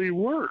really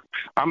works.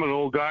 I'm an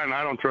old guy, and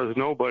I don't trust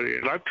nobody.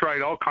 And I've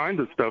tried all kinds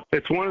of stuff.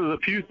 It's one of the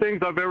few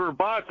things I've ever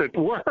bought that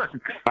works.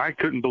 I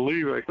couldn't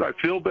believe it. I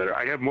feel better.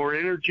 I have more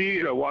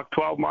energy. I walk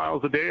 12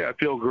 miles a day. I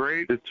feel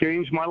great. It's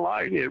changed my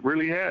life. It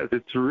really has.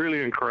 It's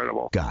really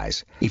incredible.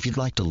 Guys, if you'd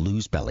like to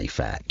lose belly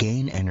fat,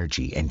 gain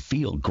energy, and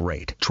feel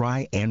great,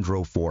 try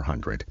Andro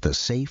 400, the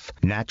safe,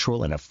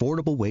 natural, and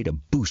affordable way to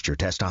boost your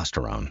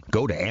testosterone.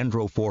 Go to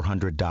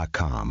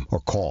andro400.com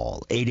or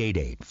call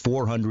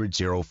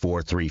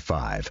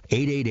 888-400-0435.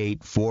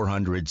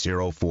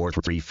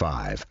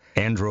 888-400-0435.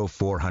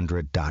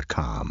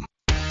 andro400.com.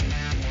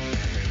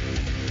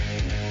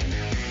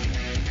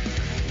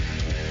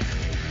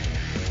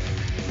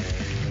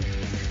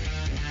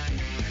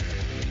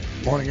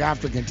 Morning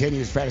After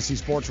continues. Fantasy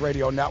Sports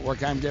Radio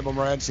Network. I'm Gabriel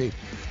Morency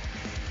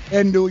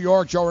in New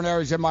York. Joe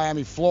Ranieri's in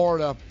Miami,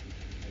 Florida.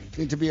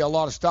 Seems to be a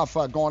lot of stuff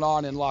going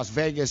on in Las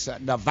Vegas,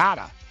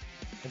 Nevada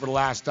over the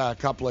last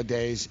couple of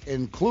days,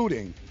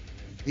 including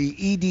the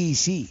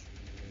EDC,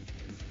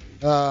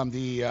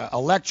 the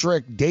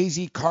Electric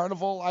Daisy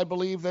Carnival, I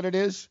believe that it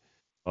is.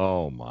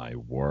 Oh, my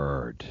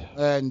word.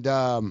 And,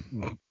 oh.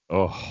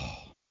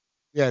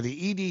 Yeah,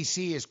 the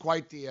EDC is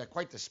quite the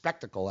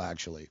spectacle,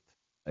 actually.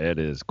 It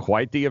is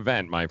quite the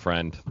event, my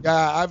friend. Yeah,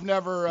 I've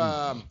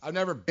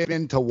never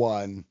been to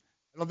one.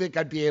 I don't think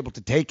I'd be able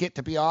to take it,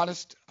 to be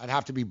honest. I'd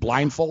have to be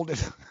blindfolded.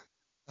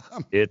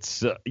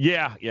 It's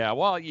yeah.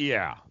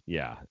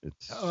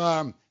 It's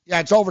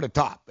it's over the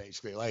top,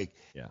 basically. Like,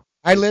 yeah.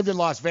 I lived in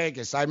Las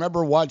Vegas. I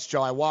remember once,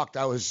 Joe, I walked.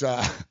 I was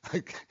I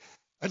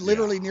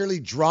literally nearly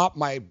dropped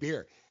my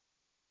beer.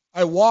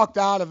 I walked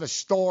out of a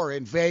store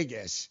in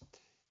Vegas,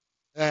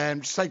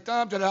 and just like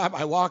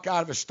I walk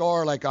out of a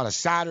store like on a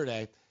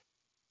Saturday.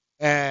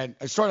 And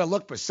I sort of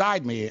looked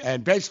beside me,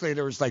 and basically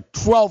there was like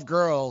 12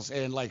 girls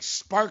in like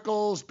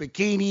sparkles,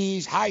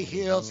 bikinis, high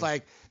heels,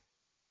 like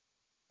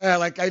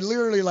I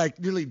literally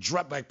nearly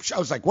dropped. I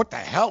was like, what the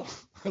hell?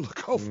 I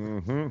look over.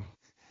 Mm-hmm.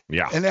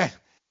 Yeah.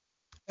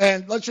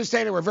 And let's just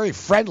say they were very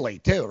friendly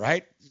too,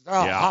 right? They're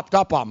all hopped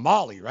up on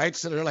Molly, right?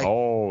 So they're like,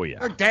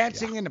 they're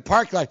dancing in the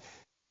parking lot.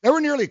 There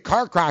were nearly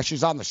car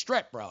crashes on the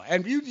strip, bro.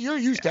 And you're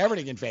used to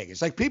everything in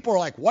Vegas. Like people were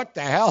like, what the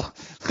hell?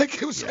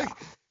 Like it was like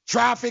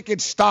traffic had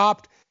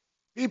stopped.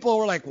 People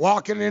were like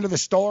walking into the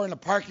store in the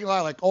parking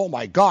lot, like, oh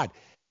my God.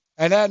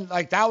 And then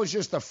like that was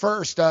just the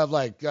first of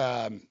like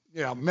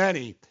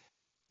many.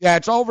 Yeah,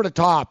 it's over the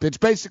top. It's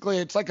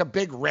like a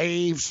big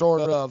rave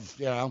sort of,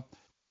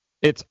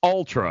 It's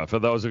ultra for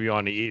those of you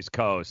on the East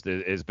Coast.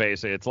 Is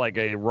basically it's like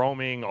a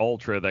roaming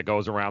ultra that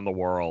goes around the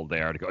world.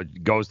 There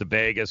it goes to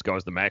Vegas,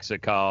 goes to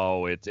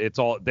Mexico. It's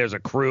all there's a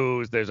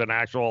cruise. There's an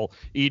actual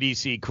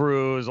EDC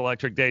cruise,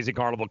 Electric Daisy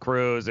Carnival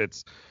cruise.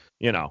 It's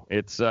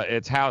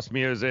house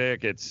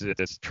music, it's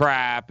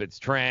trap, it's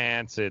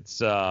trance, it's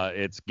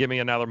give me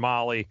another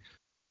Molly,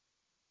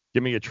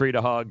 give me a tree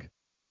to hug.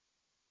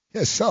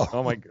 Yeah, so.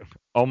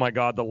 Oh my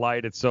God, the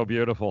light, it's so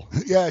beautiful.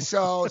 Yeah,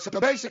 so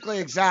basically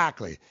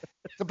exactly.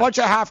 It's a bunch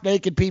of half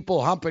naked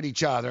people humping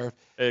each other.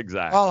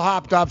 Exactly. All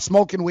hopped up,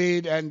 smoking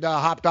weed and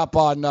hopped up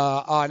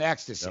on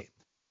ecstasy.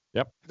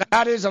 Yep.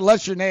 That is,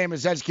 unless your name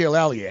is Ezekiel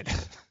Elliott.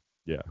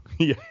 Yeah.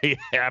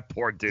 Yeah,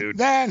 poor dude.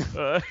 Then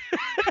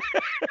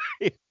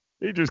he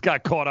just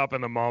got caught up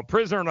in the moment.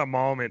 Prisoner in the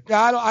moment.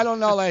 Yeah, I don't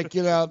know, I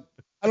don't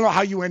know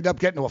how you end up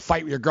getting into a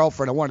fight with your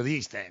girlfriend on one of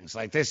these things.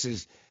 Like, this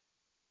is,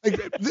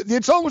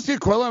 it's almost the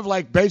equivalent of,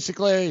 like,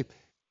 basically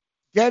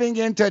getting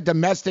into a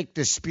domestic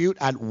dispute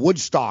at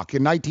Woodstock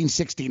in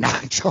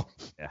 1969. So,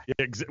 yeah,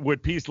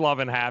 with peace, love,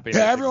 and happiness.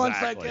 Yeah,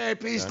 everyone's like, hey,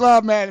 peace,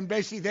 love, man. And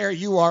basically there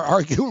you are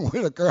arguing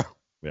with a girl.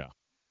 Yeah.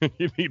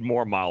 You need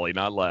more Molly,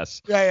 not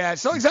less. Yeah.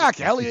 So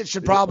exactly. Elliott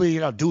should probably,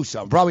 do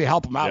something. Probably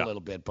help him out a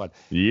little bit. But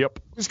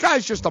this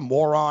guy's just a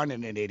moron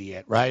and an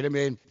idiot, right? I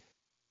mean,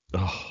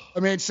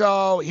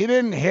 so he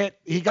didn't hit.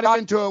 He got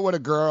into it with a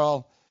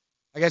girl.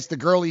 I guess the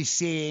girl he's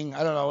seeing.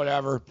 I don't know,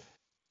 whatever.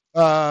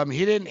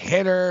 He didn't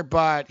hit her,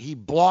 but he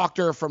blocked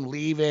her from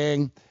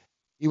leaving.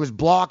 He was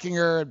blocking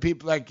her, and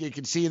people, like, you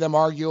could see them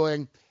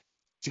arguing.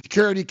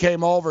 Security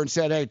came over and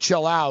said, hey,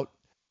 chill out.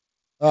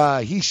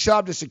 He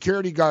shoved a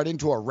security guard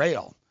into a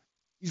rail.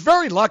 He's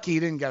very lucky he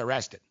didn't get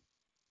arrested.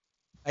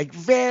 Like,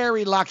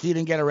 very lucky he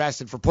didn't get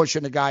arrested for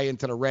pushing the guy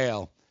into the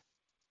rail.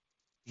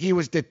 He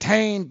was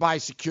detained by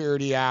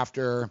security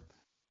after,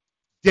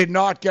 did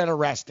not get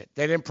arrested.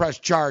 They didn't press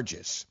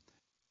charges.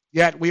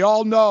 Yet we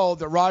all know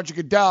that Roger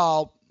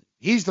Goodell,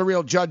 he's the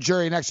real judge,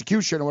 jury, and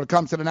executioner when it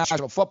comes to the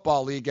National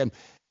Football League. And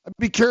I'd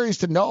be curious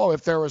to know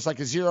if there was like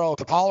a zero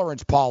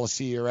tolerance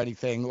policy or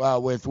anything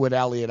with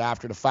Elliott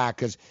after the fact,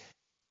 because,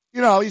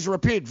 he's a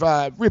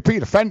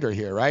repeat offender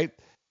here, right?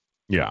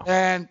 Yeah.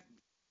 And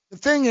the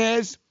thing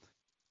is,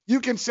 you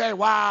can say,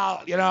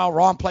 wow,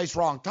 wrong place,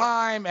 wrong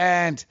time.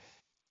 And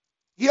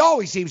he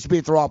always seems to be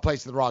at the wrong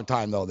place at the wrong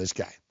time, though, this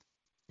guy.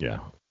 Yeah.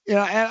 And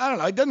I don't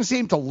know. It doesn't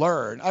seem to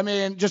learn. I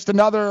mean, just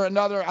another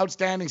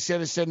outstanding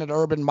citizen that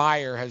Urban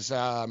Meyer has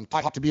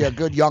taught to be a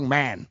good young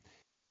man.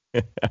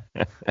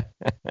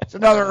 It's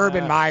another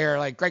Urban Meyer.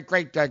 Like,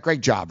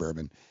 great job,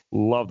 Urban.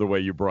 Love the way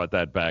you brought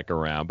that back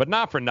around. But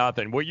not for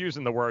nothing. We're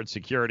using the word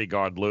security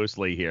guard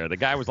loosely here. The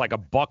guy was like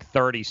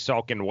 $130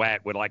 soaking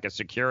wet with like a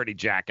security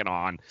jacket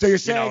on. So you're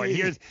saying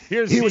here's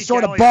he was Zeke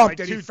sort of Elliott, bumped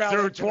like and he fell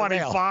into the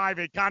 225.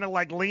 It kind of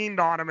like leaned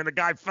on him and the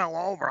guy fell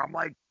over. I'm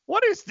like,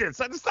 what is this?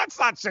 That's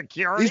not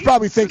security. He's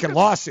probably thinking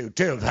lawsuit,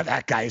 too,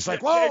 that guy. He's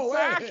like, whoa.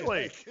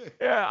 Exactly.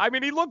 Yeah, I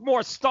mean, he looked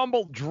more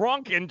stumbled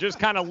drunk and just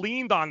kind of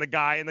leaned on the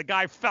guy, and the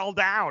guy fell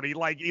down. He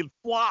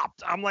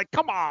flopped. I'm like,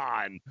 come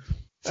on.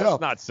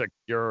 That's not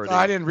security.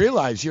 I didn't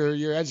realize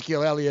you're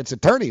Ezekiel Elliott's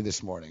attorney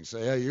this morning. So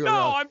yeah, you're.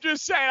 No, I'm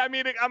just saying. I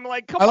mean, I'm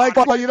like, come on.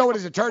 Well, you know what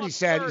his attorney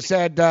said? He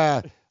said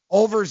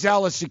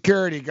overzealous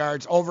security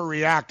guards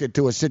overreacted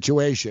to a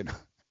situation.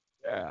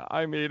 Yeah,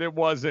 I mean, it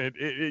wasn't.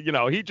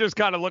 He just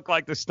kind of looked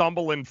like the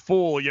stumbling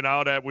fool.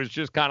 That was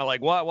just kind of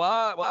like, what?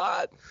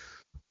 I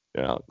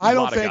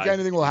don't think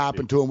anything will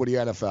happen to him with the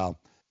NFL.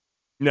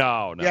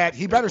 No. Yeah,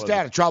 he better stay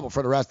out of trouble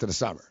for the rest of the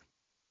summer.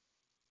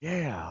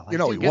 Yeah, he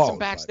get won't. Some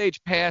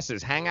backstage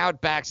passes, hang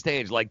out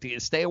backstage,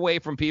 stay away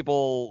from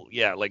people.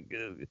 Yeah,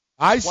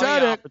 I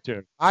said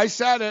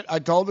it. I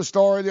told the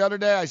story the other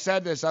day. I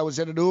said this. I was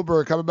in an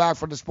Uber coming back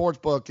from the sports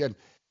book, and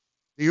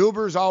the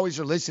Ubers always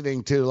are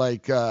listening to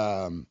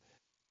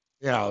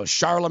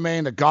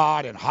Charlemagne the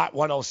God and Hot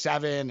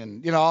 107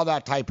 and all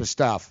that type of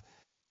stuff.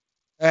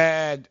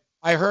 And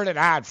I heard an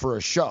ad for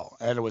a show,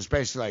 and it was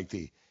basically like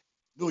the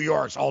New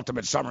York's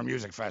Ultimate Summer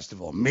Music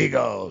Festival,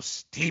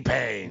 Migos,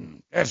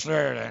 T-Pain,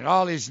 and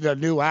all these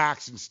new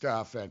acts and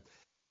stuff. And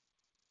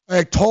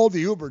I told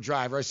the Uber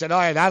driver, I said, "Oh,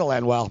 yeah, that'll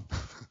end well."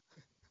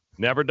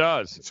 Never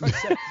does. So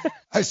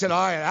I said,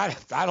 "Oh, yeah,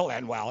 that'll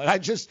end well." And I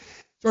just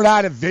sort of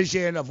had a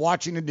vision of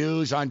watching the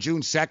news on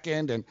June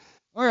 2nd, and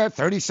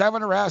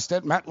 37 arrests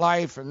at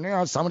MetLife,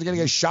 and someone's gonna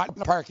get shot in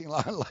the parking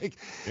lot.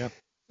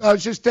 I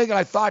was just thinking.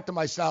 I thought to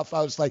myself,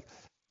 I was like,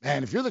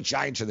 man, if you're the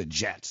Giants or the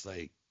Jets,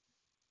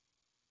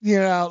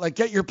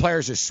 get your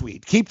players a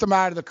suite. Keep them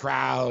out of the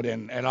crowd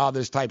and all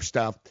this type of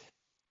stuff.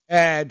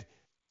 And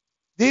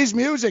these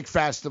music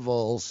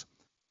festivals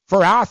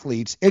for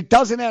athletes, it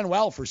doesn't end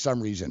well for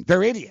some reason.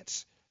 They're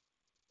idiots.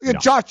 Look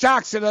at Josh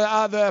Jackson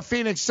of the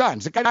Phoenix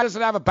Suns. The guy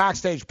doesn't have a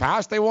backstage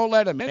pass. They won't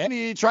let him in.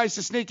 He tries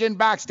to sneak in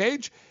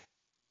backstage.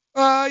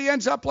 He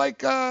ends up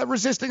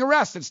resisting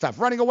arrest and stuff,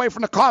 running away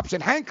from the cops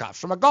in handcuffs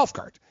from a golf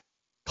cart.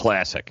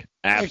 Classic.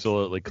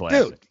 Absolutely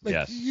classic. Dude,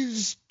 yes. You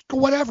just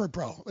whatever,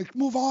 bro.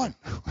 Move on.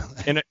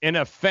 in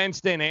a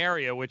fenced-in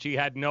area, which he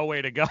had no way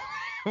to go,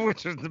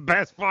 which is the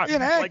best part. In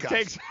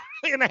handcuffs.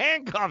 In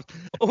handcuffs.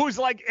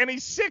 And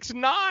he's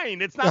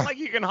 6'9". It's not like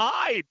you can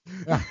hide.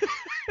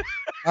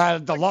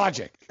 The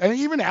logic. And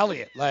even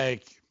Elliott,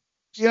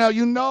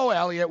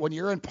 Elliott, when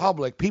you're in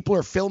public, people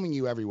are filming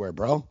you everywhere,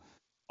 bro.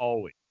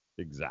 Always.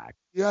 Exactly.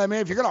 Yeah, I mean,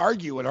 if you're going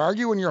to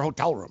argue in your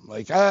hotel room.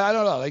 I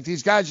don't know.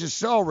 These guys are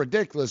so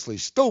ridiculously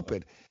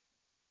stupid.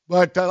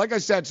 But like I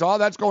said, so all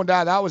that's going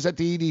down. That was at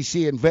the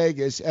EDC in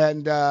Vegas.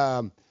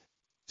 And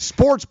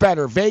sports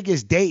bettor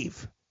Vegas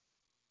Dave.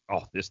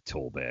 Oh, this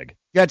tool bag.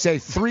 Gets a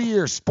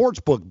 3-year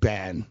sportsbook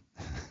ban.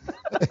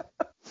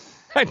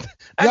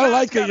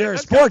 You're a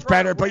sports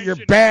bettor, but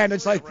you're banned.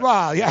 It's like,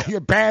 wow, yeah,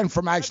 you're banned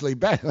from actually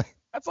betting.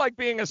 That's like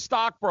being a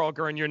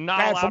stockbroker and you're not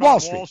banned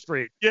allowed from on Wall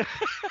Street. Yeah.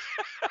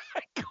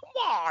 Come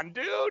on,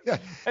 dude. Yeah.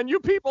 And you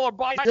people are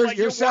buying.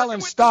 You're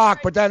selling stock,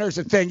 but then there's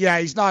the thing. Yeah,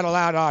 he's not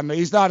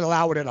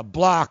allowed within a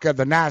block of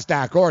the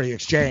NASDAQ or the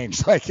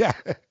exchange.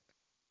 Exactly.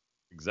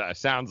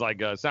 Sounds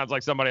like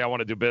somebody I want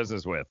to do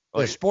business with.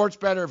 The sports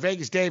bettor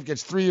Vegas Dave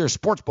gets 3-year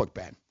sportsbook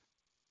ban.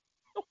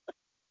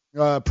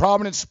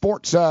 Prominent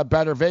sports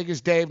bettor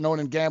Vegas Dave, known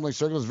in gambling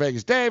circles as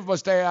Vegas Dave,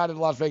 must stay out of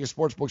the Las Vegas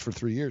sportsbooks for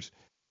 3 years.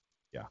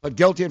 Yeah. But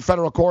guilty in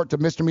federal court to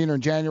misdemeanor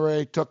in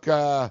January. Took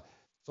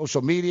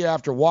social media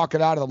after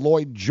walking out of the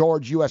Lloyd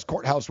George U.S.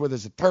 courthouse with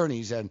his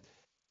attorneys. And,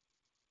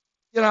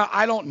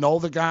 I don't know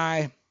the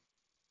guy.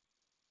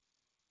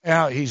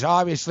 He's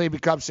obviously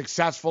become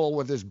successful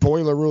with his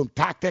boiler room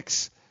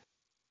tactics.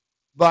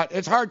 But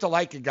it's hard to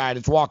like a guy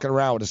that's walking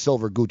around with a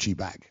silver Gucci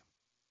bag.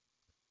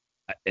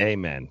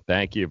 Amen.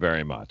 Thank you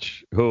very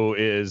much. Who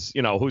is,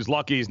 who's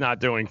lucky he's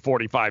not doing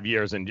 45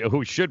 years and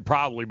who should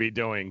probably be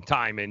doing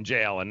time in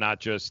jail and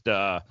not just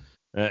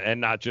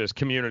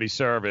community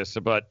service.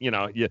 But,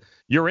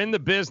 you're in the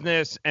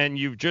business and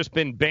you've just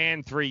been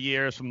banned 3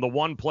 years from the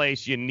one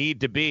place you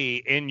need to be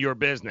in your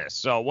business.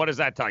 So what does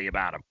that tell you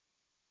about him?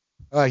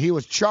 He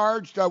was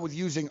charged with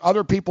using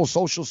other people's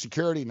social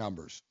security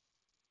numbers.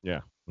 Yeah.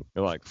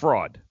 Like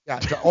fraud. Yeah.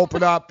 To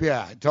open up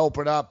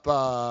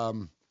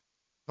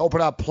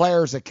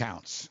players'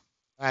 accounts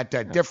at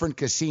different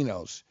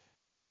casinos.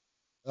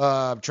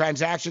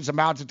 Transactions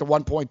amounted to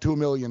 $1.2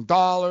 million.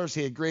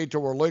 He agreed to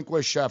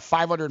relinquish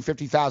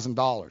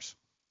 $550,000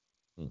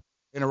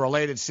 in a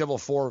related civil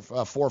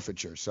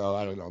forfeiture. So,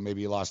 I don't know,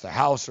 maybe he lost a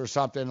house or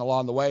something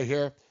along the way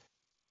here.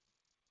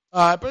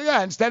 But,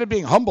 yeah, instead of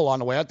being humble on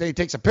the way out, he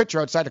takes a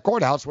picture outside the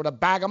courthouse with a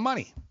bag of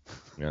money.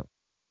 Yeah.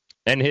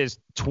 And his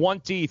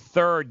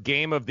 23rd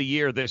game of the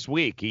year this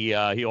week, he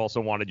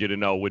also wanted you to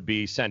know, would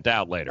be sent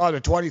out later. Oh,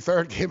 the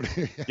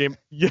 23rd game.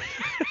 Yeah.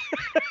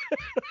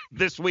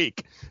 This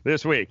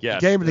week, yeah.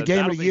 The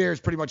game of the year is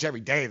pretty much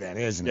every day then,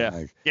 isn't it?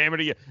 Yeah, game of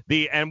the year.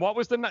 And what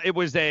was it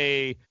was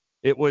a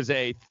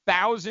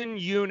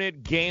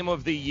 1,000-unit game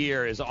of the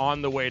year is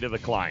on the way to the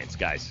clients,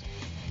 guys.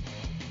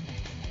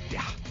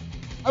 Yeah.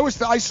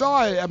 I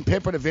saw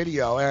Pippen a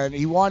video, and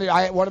he wanted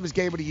one of his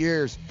game of the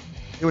years.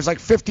 It was like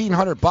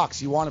 $1,500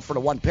 he wanted for the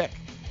one pick.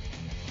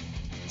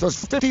 So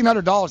it's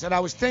 $1,500, and I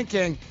was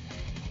thinking,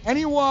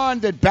 anyone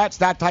that bets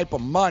that type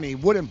of money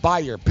wouldn't buy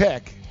your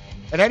pick,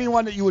 and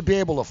anyone that you would be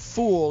able to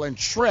fool and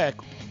trick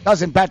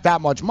doesn't bet that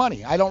much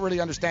money. I don't really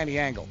understand the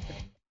angle.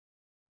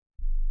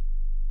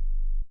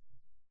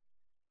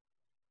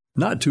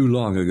 Not too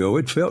long ago,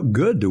 it felt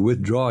good to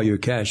withdraw your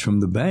cash from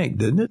the bank,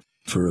 didn't it?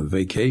 For a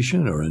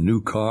vacation or a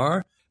new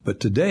car. But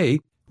today,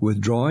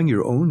 withdrawing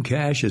your own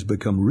cash has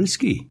become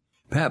risky.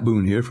 Pat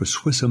Boone here for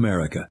Swiss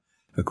America.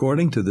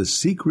 According to The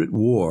Secret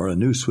War, a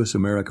new Swiss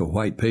America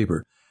white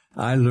paper,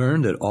 I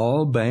learned that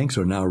all banks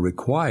are now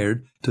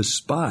required to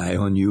spy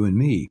on you and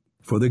me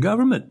for the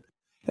government,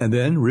 and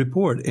then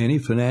report any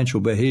financial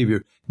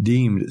behavior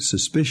deemed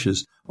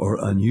suspicious or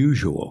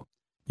unusual.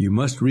 You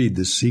must read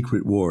The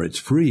Secret War. It's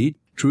free.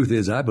 Truth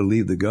is, I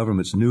believe the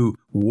government's new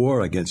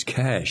war against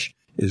cash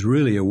is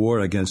really a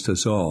war against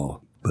us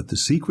all. But the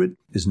secret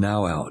is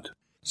now out.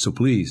 So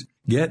please,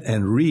 get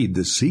and read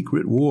The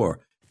Secret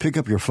War. Pick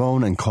up your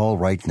phone and call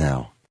right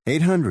now.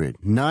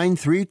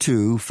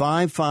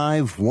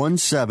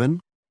 800-932-5517.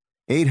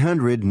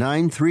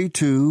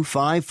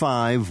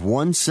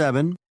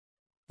 800-932-5517.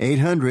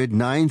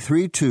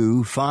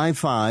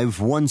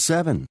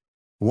 800-932-5517.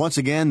 Once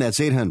again, that's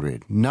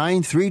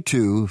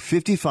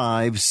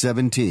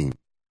 800-932-5517.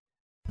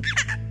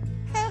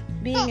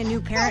 Being a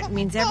new parent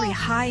means every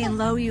high and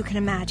low you can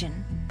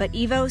imagine. But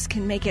Evos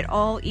can make it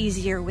all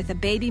easier with a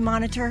baby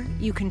monitor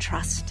you can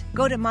trust.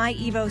 Go to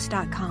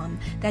myevos.com,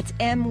 that's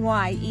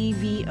MYEVOZ.com,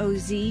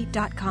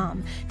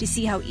 to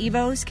see how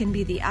Evos can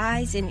be the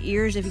eyes and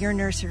ears of your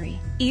nursery.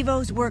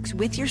 Evos works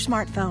with your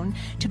smartphone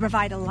to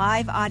provide a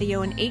live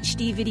audio and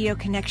HD video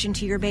connection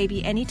to your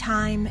baby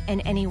anytime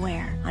and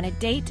anywhere. On a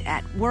date,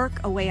 at work,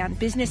 away on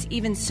business,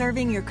 even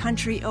serving your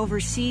country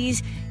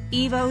overseas,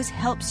 Evos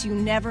helps you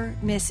never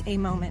miss a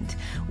moment.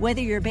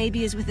 Whether your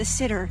baby is with a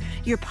sitter,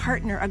 your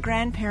partner, a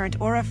grandparent,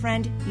 or a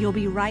friend, you'll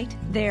be right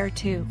there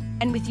too.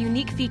 And with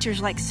unique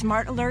features like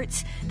smart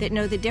alerts that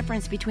know the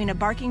difference between a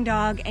barking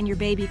dog and your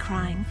baby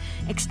crying,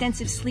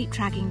 extensive sleep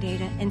tracking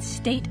data, and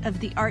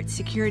state-of-the-art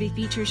security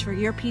features for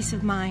your peace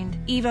of mind,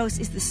 Evos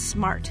is the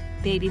smart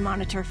baby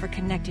monitor for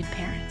connected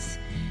parents.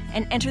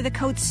 And enter the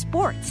code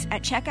SPORTS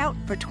at checkout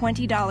for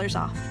 $20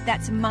 off.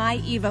 That's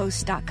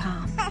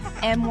myevos.com.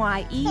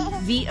 MYEVOZ.com.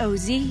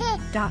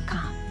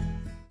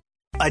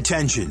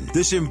 Attention,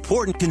 this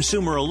important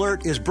consumer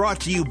alert is brought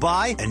to you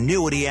by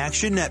Annuity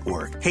Action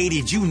Network. Hey,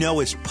 did you know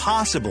it's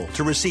possible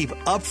to receive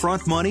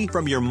upfront money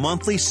from your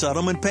monthly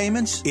settlement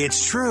payments?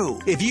 It's true.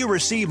 If you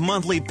receive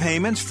monthly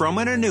payments from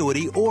an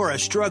annuity or a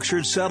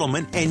structured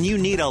settlement and you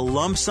need a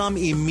lump sum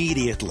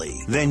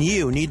immediately, then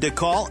you need to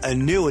call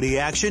Annuity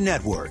Action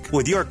Network.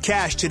 With your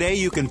cash today,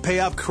 you can pay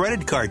off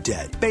credit card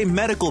debt, pay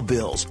medical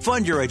bills,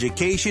 fund your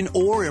education,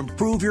 or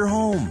improve your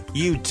home.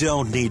 You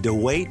don't need to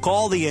wait.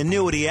 Call the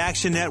Annuity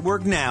Action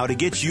Network now to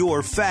get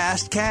your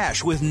fast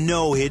cash with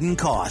no hidden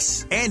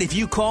costs. And if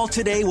you call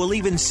today, we'll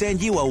even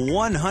send you a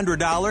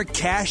 $100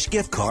 cash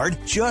gift card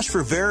just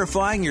for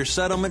verifying your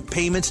settlement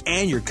payments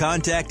and your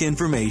contact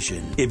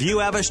information. If you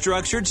have a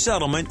structured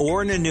settlement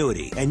or an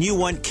annuity and you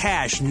want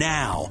cash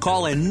now,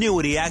 call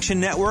Annuity Action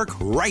Network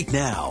right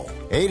now.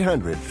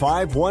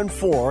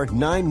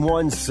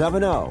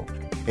 800-514-9170.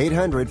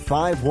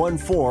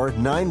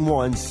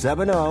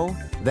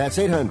 800-514-9170. That's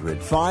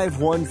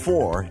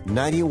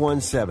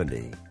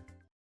 800-514-9170.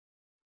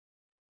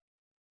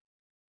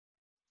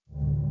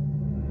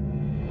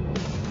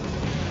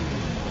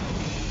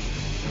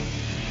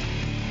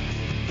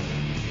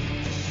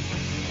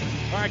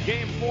 All right,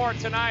 Game 4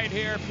 tonight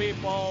here,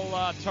 people.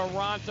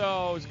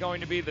 Toronto is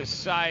going to be the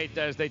site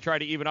as they try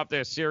to even up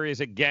their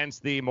series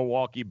against the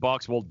Milwaukee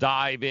Bucks. We'll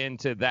dive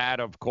into that,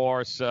 of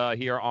course,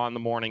 here on the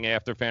Morning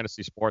After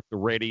Fantasy Sports, the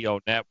radio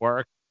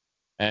network.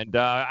 And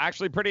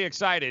actually pretty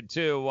excited,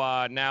 too,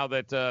 now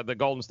that the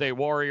Golden State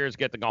Warriors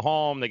get to go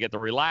home. They get to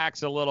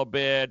relax a little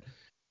bit.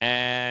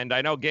 And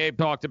I know Gabe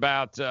talked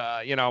about,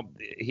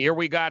 here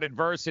we got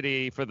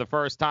adversity for the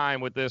first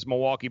time with this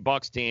Milwaukee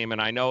Bucks team. And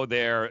I know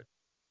they're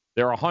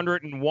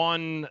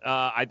 101.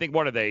 I think,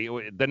 what are they?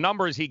 The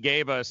numbers he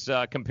gave us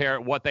compare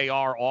what they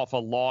are off a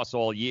loss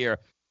all year.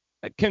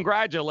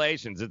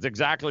 Congratulations. It's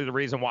exactly the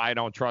reason why I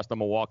don't trust the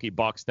Milwaukee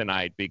Bucks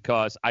tonight,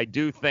 because I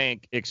do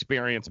think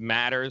experience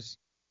matters.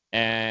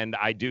 And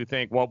I do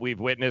think what we've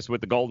witnessed with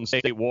the Golden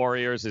State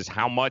Warriors is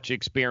how much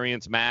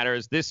experience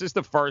matters. This is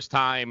the first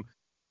time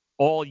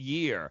all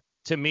year,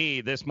 to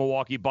me, this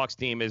Milwaukee Bucks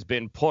team has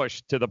been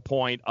pushed to the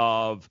point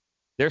of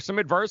there's some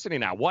adversity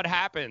now. What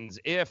happens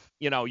if,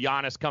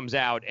 Giannis comes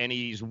out and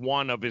he's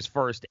one of his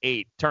first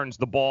 8, turns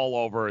the ball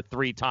over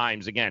 3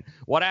 times again?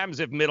 What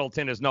happens if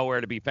Middleton is nowhere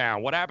to be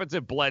found? What happens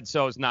if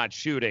Bledsoe's not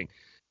shooting?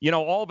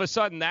 all of a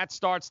sudden that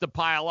starts to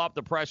pile up.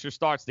 The pressure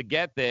starts to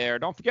get there.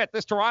 Don't forget,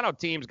 this Toronto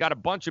team's got a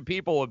bunch of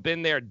people who have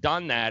been there,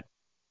 done that.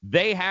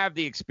 They have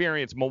the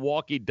experience.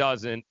 Milwaukee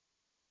doesn't.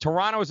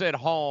 Toronto's at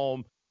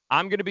home.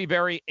 I'm going to be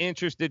very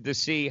interested to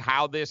see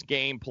how this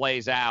game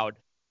plays out,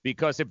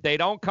 because if they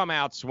don't come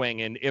out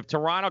swinging, if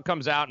Toronto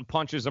comes out and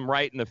punches them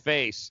right in the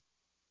face,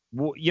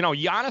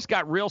 Giannis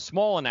got real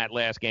small in that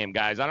last game,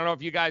 guys. I don't know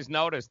if you guys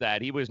noticed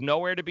that. He was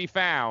nowhere to be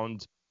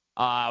found.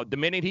 The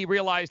minute he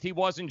realized he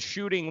wasn't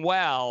shooting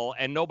well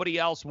and nobody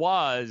else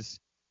was,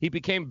 he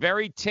became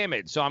very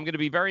timid. So I'm going to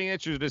be very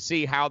interested to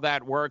see how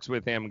that works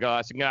with him,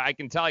 Gus. I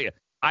can tell you,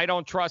 I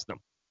don't trust him.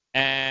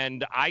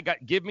 And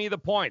give me the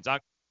points.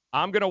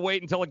 I'm going to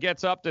wait until it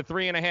gets up to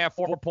 3.5,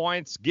 4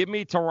 points. Give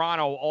me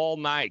Toronto all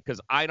night, because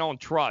I don't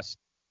trust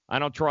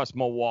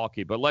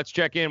Milwaukee. But let's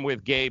check in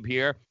with Gabe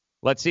here.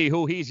 Let's see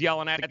who he's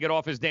yelling at to get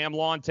off his damn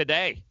lawn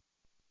today.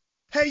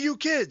 Hey, you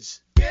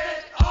kids.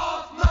 Get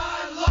off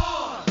my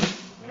lawn.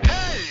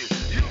 Hey,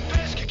 you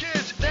pesky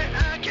kids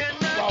that I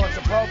cannot. Well, it's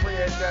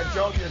appropriate that,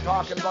 Joe, you're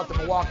talking about the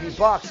Milwaukee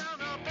Bucks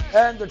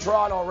and the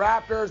Toronto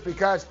Raptors,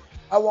 because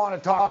I want to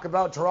talk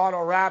about Toronto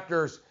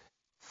Raptors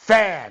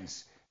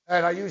fans.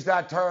 And I use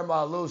that term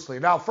loosely.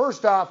 Now,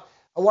 first off,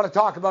 I want to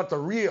talk about the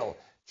real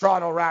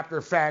Toronto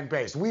Raptor fan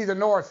base. We the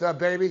North,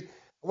 baby.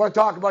 I want to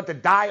talk about the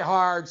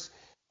diehards,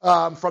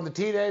 from the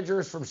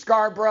teenagers from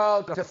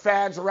Scarborough to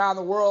fans around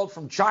the world,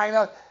 from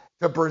China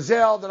to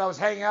Brazil that I was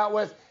hanging out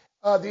with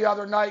the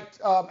other night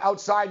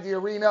outside the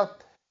arena.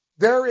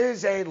 There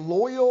is a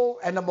loyal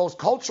and the most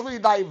culturally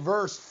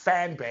diverse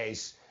fan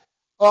base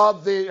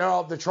of the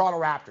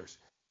Toronto Raptors.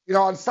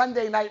 On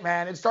Sunday night,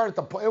 man,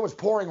 it was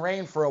pouring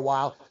rain for a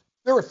while.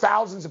 There were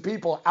thousands of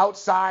people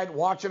outside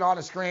watching on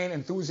a screen,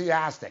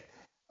 enthusiastic.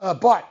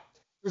 But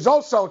there's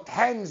also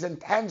tens and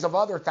tens of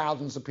other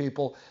thousands of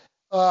people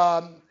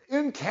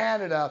in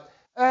Canada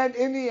and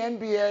in the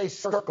NBA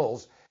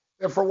circles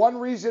that, for one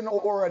reason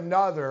or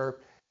another,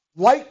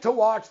 like to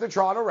watch the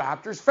Toronto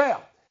Raptors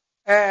fail.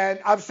 And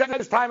I've said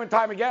this time and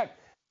time again.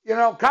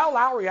 Kyle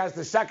Lowry has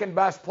the second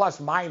best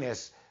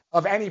plus-minus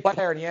of any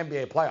player in the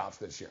NBA playoffs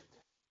this year.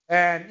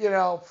 And,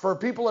 for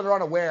people that are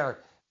unaware,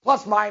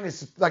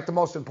 plus-minus is like the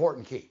most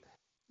important key.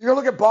 You can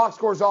look at box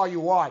scores all you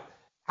want.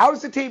 How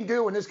does the team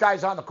do when this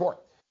guy's on the court?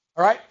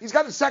 All right? He's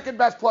got the second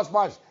best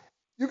plus-minus.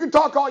 You can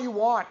talk all you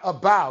want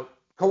about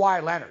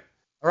Kawhi Leonard.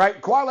 All right?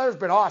 Kawhi Leonard's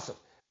been awesome.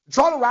 The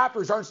Toronto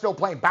Raptors aren't still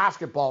playing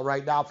basketball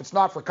right now if it's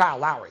not for Kyle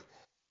Lowry.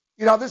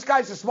 This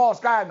guy's the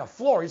smallest guy on the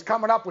floor. He's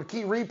coming up with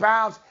key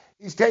rebounds.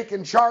 He's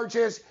taking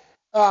charges,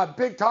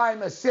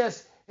 big-time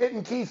assists,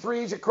 hitting key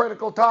threes at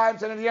critical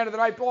times, and at the end of the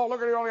night,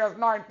 look at he only has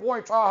 9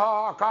 points.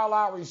 Kyle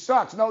Lowry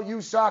sucks. No, you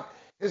suck.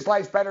 His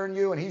life's better than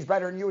you, and he's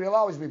better than you, and he'll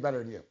always be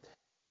better than you.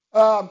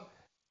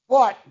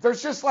 But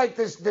there's just like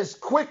this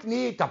quick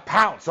need to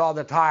pounce all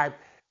the time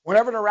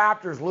whenever the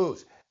Raptors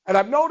lose. And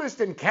I've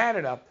noticed in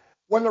Canada,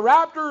 when the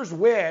Raptors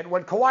win,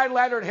 when Kawhi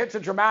Leonard hits a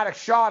dramatic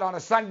shot on a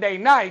Sunday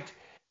night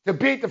to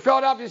beat the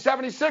Philadelphia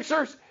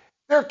 76ers,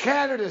 they're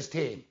Canada's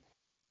team.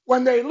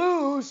 When they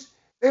lose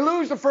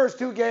the first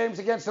 2 games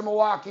against the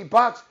Milwaukee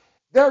Bucks,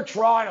 they're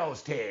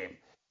Toronto's team.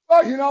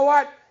 Oh, you know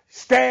what?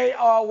 Stay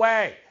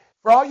away.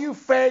 For all you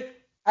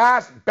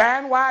fake-ass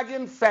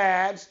bandwagon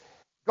fans,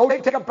 go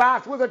take a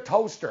bath with a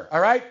toaster,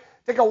 all right?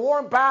 Take a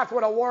warm bath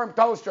with a warm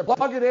toaster.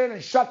 Plug it in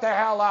and shut the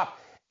hell up.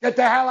 Get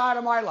the hell out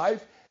of my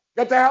life.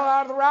 Get the hell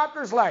out of the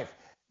Raptors' life.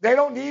 They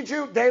don't need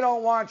you. They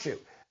don't want you.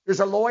 There's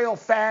a loyal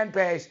fan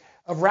base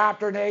of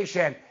Raptor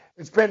Nation.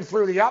 It's been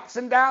through the ups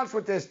and downs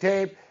with this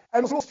team,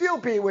 and will still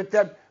be with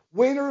them,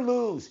 win or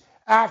lose,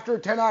 after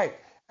tonight.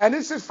 And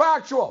this is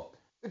factual.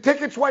 The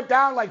tickets went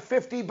down like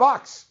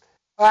 $50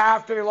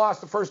 after they lost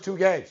the first 2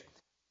 games.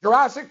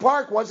 Jurassic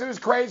Park wasn't as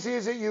crazy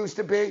as it used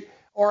to be,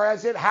 or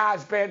as it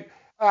has been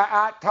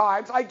at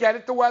times. I get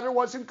it, the weather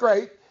wasn't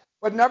great,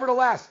 but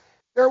nevertheless,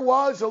 there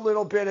was a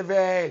little bit of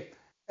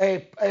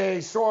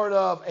a sort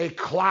of a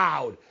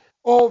cloud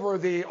over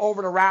the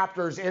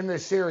Raptors in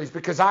this series,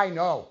 because I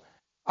know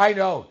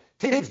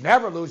teams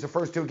never lose the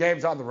first 2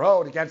 games on the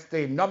road against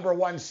the number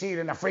 1 seed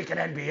in the freaking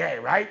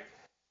NBA, right?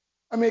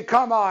 I mean,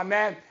 come on,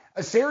 man.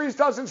 A series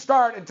doesn't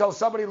start until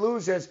somebody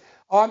loses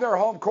on their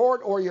home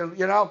court, or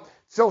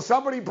so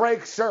somebody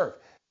breaks serve.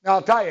 Now,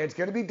 I'll tell you, it's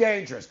going to be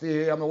dangerous.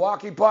 The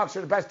Milwaukee Bucks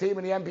are the best team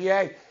in the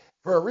NBA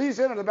for a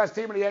reason, and the best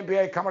team in the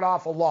NBA coming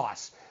off a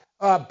loss.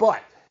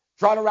 But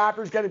Toronto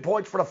Raptors getting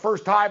points for the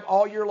first time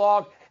all year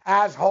long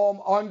as home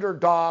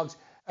underdogs,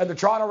 and the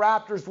Toronto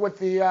Raptors with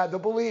the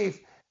belief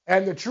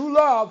and the true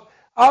love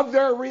of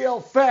their real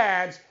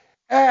fans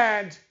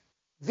and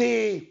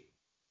the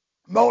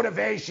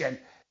motivation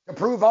to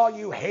prove all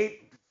you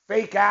hate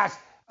fake-ass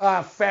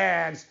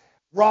fans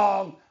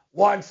wrong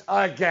once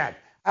again.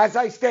 As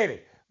I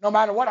stated, no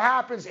matter what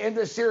happens in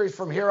this series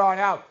from here on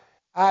out,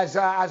 as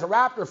a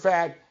Raptor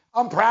fan,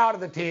 I'm proud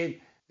of the team.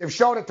 They've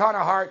shown a ton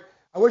of heart.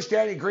 I wish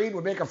Danny Green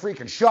would make a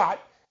freaking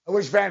shot. I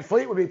wish Van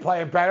Fleet would be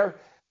playing better.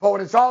 But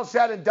when it's all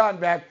said and done,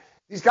 man,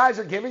 these guys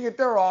are giving it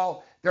their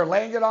all. They're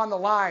laying it on the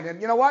line.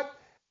 And you know what?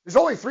 There's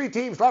only 3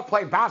 teams left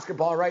playing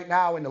basketball right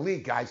now in the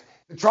league, guys.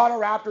 The Toronto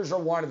Raptors are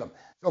one of them.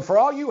 So for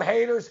all you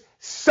haters,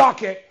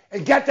 suck it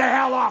and get the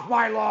hell off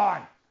my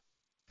lawn.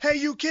 Hey,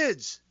 you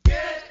kids.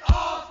 Get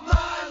off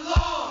my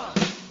lawn.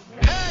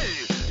 Hey,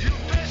 you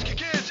pesky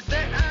kids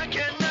that I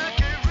cannot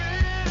get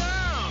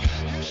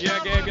rid of.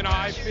 Yeah, Gabe, you know,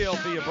 I feel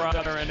for you,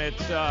 brother, and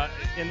it's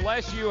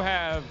unless you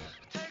have,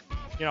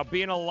 you know,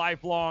 being a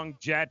lifelong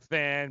Jet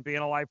fan, being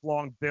a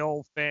lifelong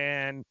Bill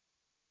fan,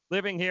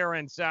 living here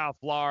in South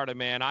Florida,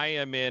 man, I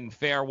am in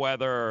fair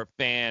weather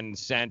fan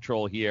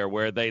central here,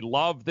 where they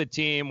love the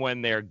team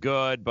when they're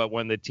good, but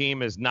when the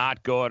team is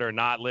not good or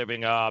not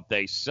living up,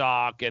 they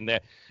suck, and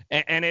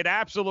it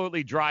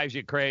absolutely drives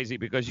you crazy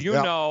because you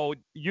know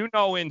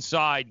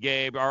inside,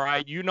 Gabe, all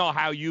right, you know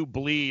how you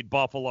bleed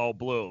Buffalo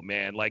blue,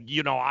 man. Like,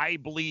 you know, I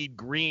bleed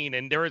green,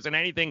 and there isn't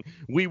anything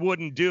we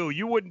wouldn't do.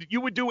 You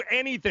would do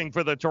anything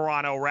for the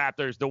Toronto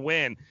Raptors to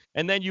win.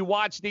 And then you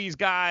watch these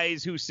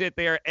guys who sit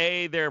there,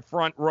 they're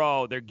front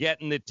row, they're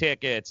getting the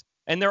tickets,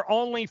 and they're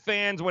only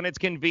fans when it's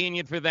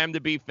convenient for them to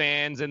be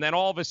fans, and then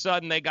all of a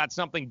sudden they got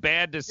something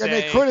bad to say. And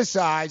they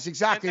criticize,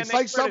 exactly. It's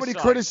like somebody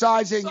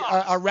criticizing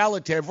a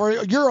relative, or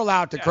you're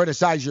allowed to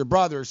criticize your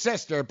brother or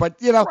sister,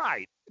 but, you know,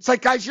 it's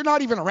like, guys, you're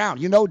not even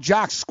around. You know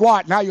jack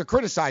squat, now you're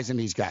criticizing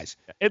these guys.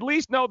 At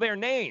least know their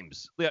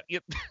names. You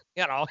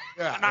know,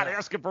 I'm not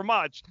asking for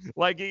much.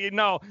 Like, you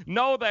know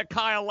that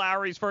Kyle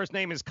Lowry's first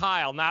name is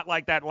Kyle, not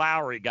like that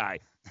Lowry guy.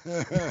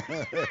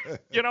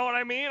 You know what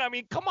I mean? I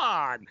mean, come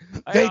on.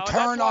 They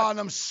turn on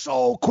them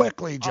so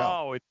quickly, Joe.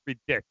 Oh, it's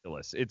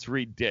ridiculous. It's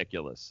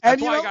ridiculous. And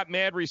That's why I got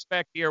mad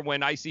respect here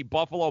when I see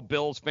Buffalo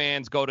Bills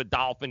fans go to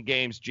Dolphin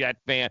games, Jet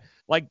fan.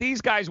 Like, these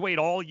guys wait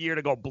all year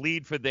to go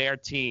bleed for their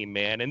team,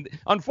 man. And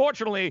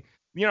unfortunately,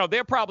 you know,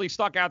 they're probably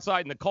stuck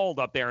outside in the cold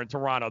up there in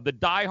Toronto. The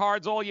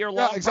diehards all year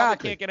long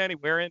probably can't get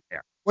anywhere in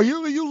there. Well,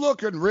 you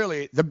look and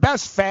really, the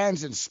best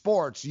fans in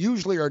sports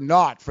usually are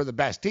not for the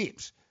best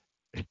teams.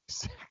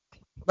 Exactly.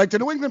 Like, the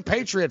New England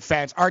Patriot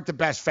fans aren't the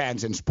best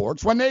fans in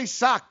sports. When they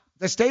suck,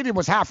 the stadium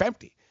was half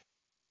empty.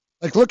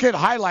 Like, look at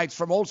highlights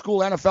from old school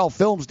NFL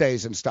films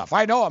days and stuff.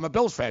 I know I'm a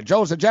Bills fan.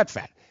 Joe's a Jet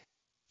fan.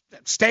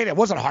 Stadium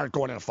wasn't hard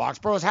going into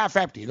Foxborough. It was half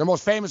empty. Their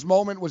most famous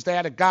moment was they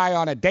had a guy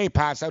on a day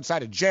pass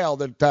outside of jail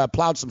that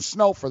plowed some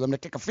snow for them to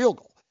kick a field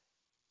goal.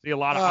 See a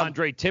lot of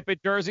Andre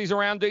Tippett jerseys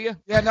around, do you?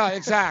 Yeah, no,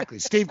 exactly.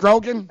 Steve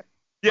Grogan?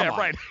 Yeah,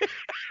 right.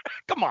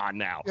 Come on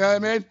now. You know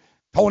what I mean?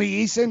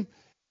 Tony Eason?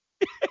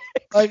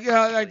 Like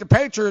the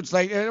Patriots,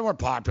 like, they weren't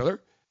popular.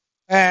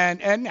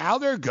 And now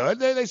they're good.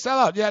 They sell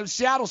out. Yeah,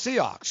 Seattle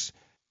Seahawks.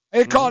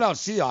 They call it out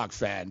Seahawks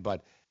fan,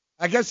 but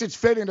I guess it's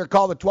fitting they're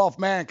called the 12th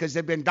man because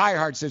they've been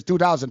diehard since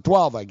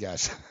 2012, I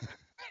guess.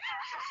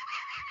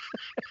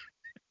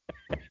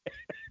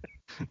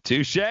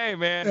 Touche,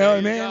 man. You know what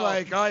I mean?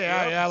 Like, oh,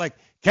 yeah. Like,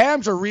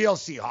 Cam's a real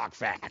Seahawk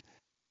fan.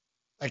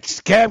 Like,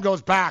 Cam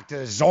goes back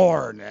to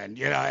Zorn and,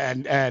 you know,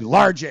 and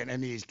Largent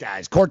and these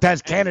guys,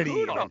 Cortez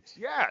Kennedy.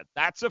 Yeah,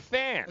 that's a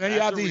fan. And then you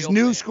have these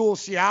new school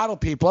Seattle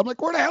people. I'm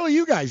like, where the hell have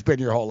you guys been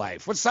your whole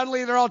life? Well,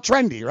 suddenly they're all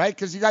trendy, right?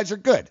 Because you guys are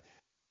good.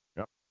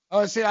 Yep. I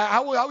want to see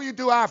how will you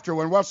do after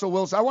when Russell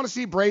Wilson? I want to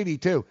see Brady,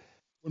 too,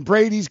 when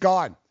Brady's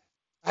gone.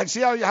 I'd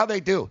see how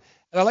they do.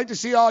 And I'd like to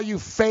see all you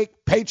fake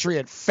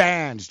Patriot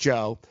fans,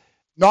 Joe,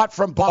 not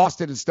from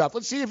Boston and stuff.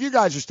 Let's see if you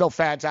guys are still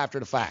fans after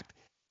the fact.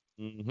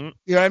 Mm-hmm.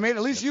 You know what I mean?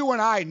 At least you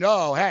and I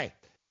know, hey,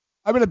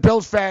 I've been a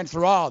Bills fan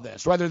through all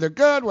this, whether they're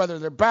good, whether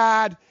they're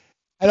bad.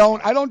 I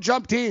don't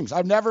jump teams.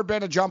 I've never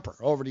been a jumper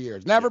over the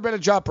years. Never been a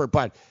jumper,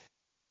 but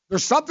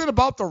there's something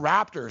about the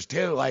Raptors,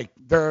 too. Like,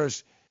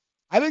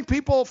 I think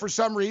people, for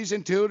some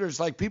reason, too, there's,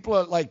 like, people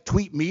that, like,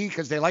 tweet me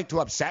because they like to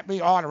upset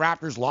me. Oh, the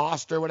Raptors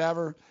lost or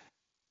whatever.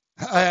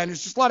 And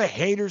there's just a lot of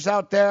haters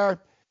out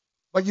there.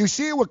 But you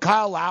see it with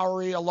Kyle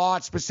Lowry a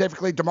lot,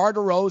 specifically. DeMar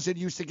DeRozan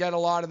used to get a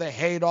lot of the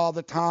hate all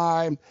the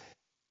time.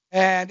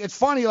 And it's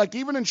funny, like,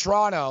 even in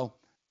Toronto,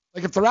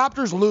 like, if the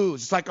Raptors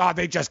lose, it's like, oh,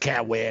 they just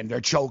can't win.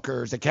 They're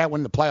chokers. They can't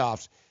win the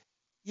playoffs.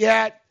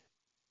 Yet,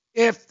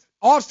 if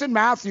Austin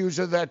Matthews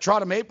of the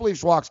Toronto Maple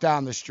Leafs walks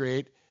down the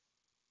street,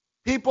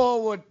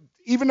 people would,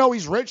 even though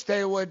he's rich,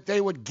 they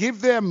would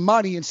give them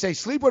money and say,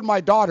 sleep with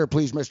my daughter,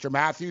 please, Mr.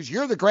 Matthews.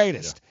 You're the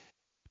greatest. Yeah.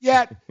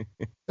 Yet,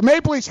 the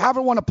Maple Leafs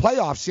haven't won a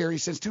playoff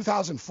series since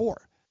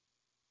 2004.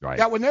 Right.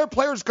 Yet, when their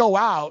players go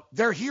out,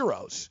 they're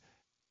heroes.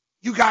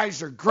 You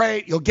guys are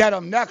great. You'll get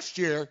them next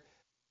year.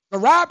 The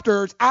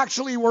Raptors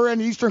actually were in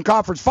the Eastern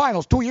Conference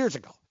Finals 2 years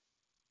ago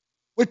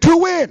with 2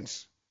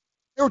 wins.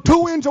 They were 2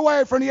 wins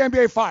away from the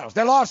NBA Finals.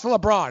 They lost to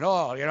LeBron.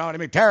 Oh, you know what I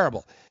mean?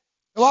 Terrible.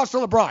 They lost to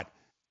LeBron.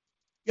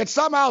 Yet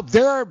somehow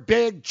they're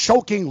big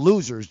choking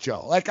losers,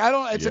 Joe. Like,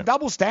 it's a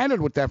double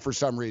standard with them for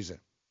some reason.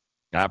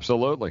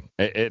 Absolutely.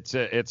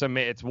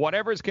 It's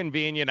whatever's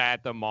convenient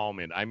at the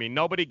moment. I mean,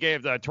 nobody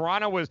gave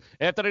Toronto was,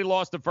 after they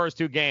lost the first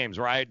 2 games,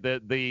 right?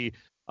 The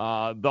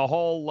the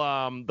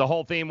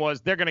whole theme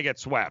was they're going to get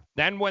swept.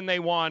 Then when they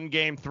won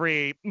Game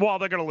 3, well,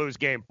 they're going to lose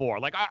Game 4.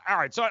 Like, all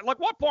right, so like,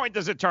 what point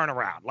does it turn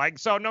around? Like,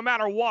 so no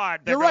matter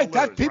what, you're right.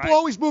 Lose, people right?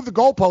 always move the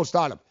goalpost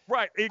on them.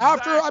 Right.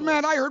 Exactly.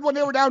 I heard when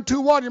they were down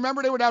 2-1. You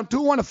remember they were down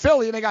 2-1 to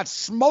Philly and they got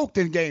smoked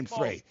in Game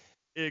 3.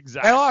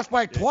 Exactly. They lost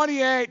by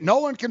 28. No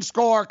one can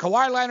score.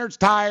 Kawhi Leonard's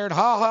tired.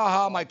 Ha ha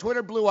ha. My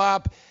Twitter blew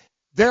up.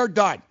 They're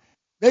done.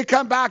 They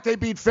come back. They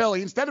beat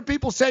Philly. Instead of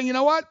people saying, you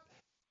know what?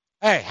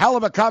 Hey, hell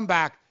of a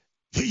comeback.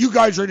 You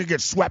guys are going to get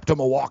swept to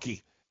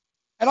Milwaukee.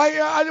 And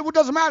it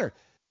doesn't matter.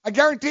 I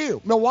guarantee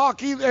you,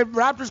 Milwaukee, if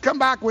Raptors come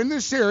back, win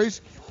this series,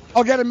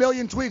 I'll get a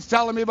million tweets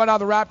telling me about how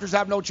the Raptors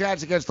have no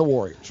chance against the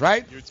Warriors,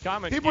 right? It's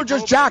coming. People are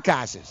just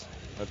jackasses.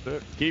 That's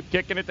it. Keep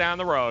kicking it down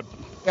the road.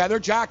 Yeah, they're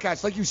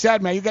jackasses. Like you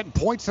said, man, you're getting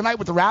points tonight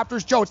with the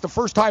Raptors. Joe, it's the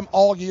first time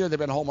all year they've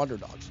been home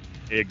underdogs.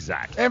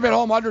 Exactly. They've been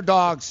home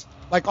underdogs,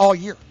 like, all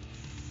year.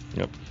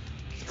 Yep.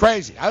 It's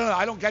crazy. I don't know.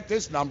 I don't get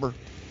this number.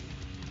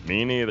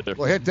 Me neither.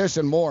 We'll hit this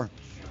and more.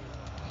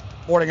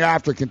 Morning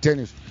After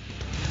continues.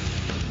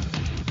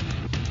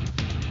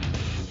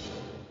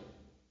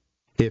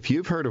 If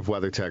you've heard of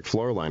WeatherTech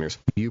floor liners,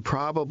 you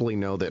probably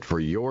know that for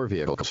your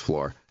vehicle's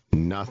floor,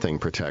 nothing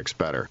protects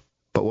better.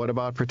 But what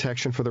about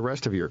protection for the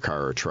rest of your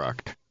car or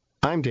truck?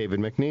 I'm David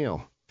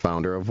McNeil,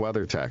 founder of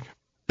WeatherTech.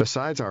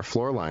 Besides our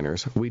floor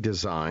liners, we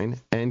design,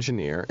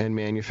 engineer, and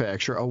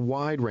manufacture a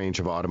wide range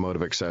of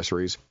automotive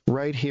accessories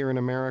right here in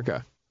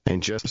America.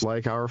 And just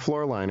like our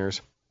floor liners,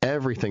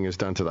 everything is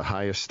done to the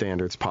highest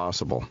standards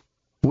possible.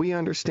 We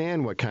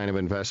understand what kind of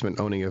investment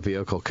owning a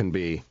vehicle can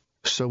be,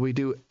 so we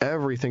do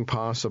everything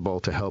possible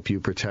to help you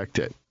protect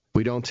it.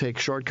 We don't take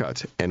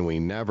shortcuts, and we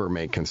never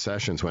make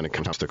concessions when it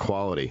comes to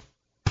quality.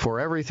 For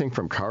everything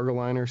from cargo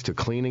liners to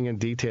cleaning and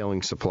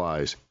detailing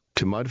supplies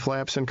to mud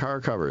flaps and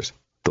car covers,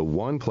 the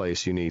one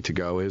place you need to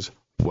go is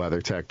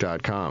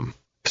WeatherTech.com.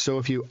 So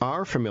if you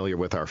are familiar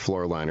with our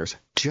floor liners,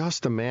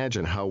 just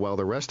imagine how well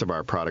the rest of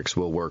our products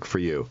will work for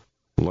you.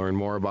 Learn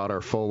more about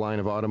our full line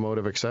of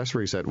automotive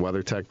accessories at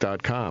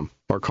WeatherTech.com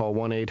or call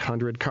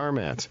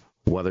 1-800-CarMats.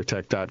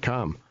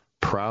 WeatherTech.com,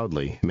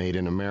 proudly made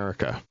in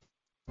America.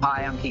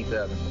 Hi, I'm Keith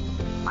Urban.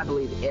 I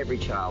believe every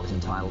child is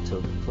entitled to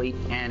a complete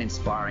and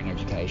inspiring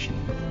education.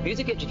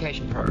 Music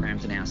education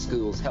programs in our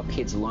schools help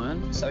kids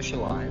learn,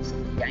 socialize,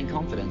 gain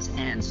confidence,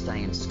 and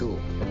stay in school.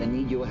 But they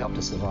need your help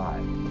to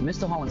survive.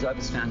 Mr. Holland's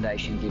Opus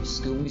Foundation gives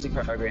school music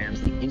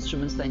programs the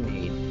instruments they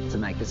need to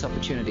make this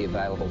opportunity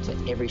available to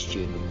every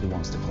student who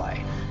wants to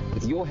play.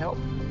 With your help,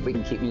 we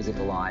can keep music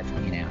alive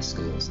in our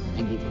schools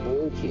and give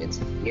all kids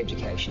the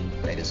education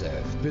they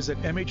deserve.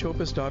 Visit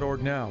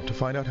mhopus.org now to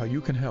find out how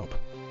you can help.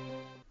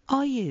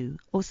 Are you,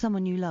 or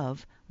someone you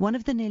love, one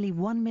of the nearly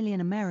 1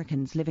 million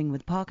Americans living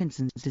with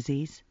Parkinson's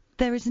disease?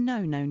 There is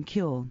no known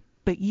cure,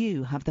 but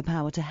you have the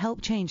power to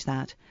help change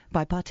that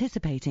by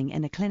participating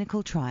in a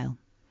clinical trial.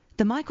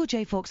 The Michael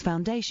J. Fox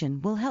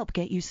Foundation will help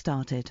get you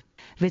started.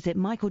 Visit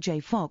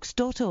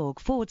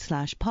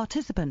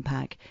michaeljfox.org/participant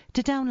pack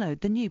to download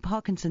the new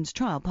Parkinson's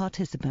Trial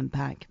Participant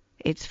Pack.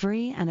 It's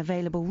free and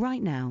available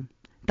right now.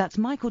 That's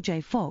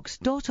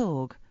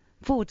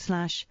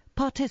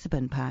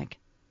michaeljfox.org/participant pack.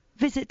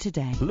 Visit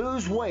today.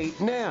 Lose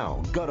weight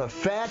now. Go to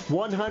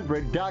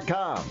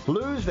fat100.com.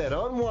 Lose that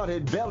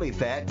unwanted belly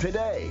fat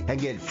today and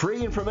get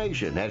free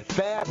information at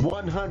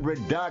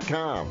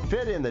fat100.com.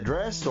 Fit in the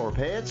dress or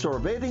pants or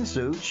bathing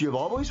suits you've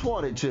always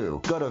wanted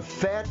to. Go to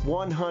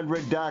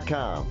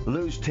fat100.com.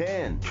 Lose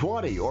 10,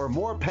 20, or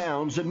more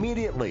pounds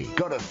immediately.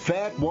 Go to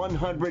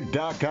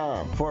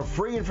fat100.com. For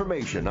free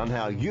information on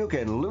how you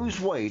can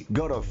lose weight,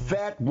 go to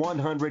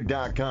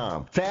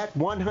fat100.com.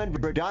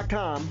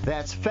 Fat100.com.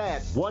 That's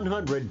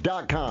fat100.com.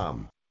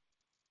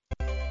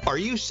 Are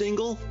you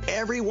single?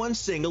 Everyone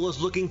single is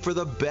looking for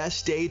the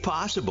best date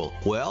possible.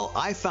 Well,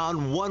 I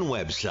found one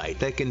website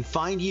that can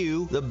find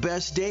you the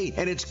best date,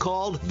 and it's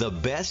called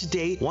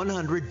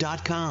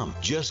thebestdate100.com.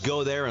 Just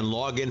go there and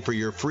log in for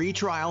your free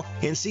trial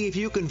and see if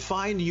you can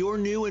find your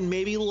new and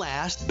maybe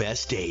last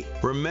best date.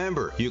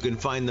 Remember, you can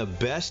find the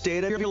best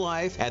date of your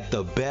life at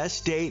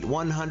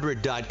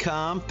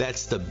thebestdate100.com.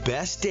 That's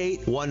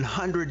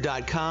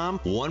thebestdate100.com.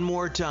 One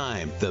more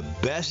time,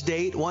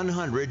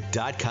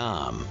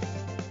 thebestdate100.com.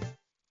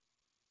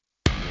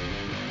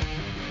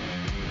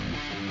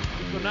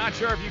 So not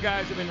sure if you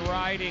guys have been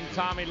riding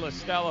Tommy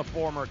LaStella,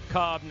 former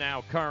Cub,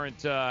 now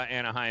current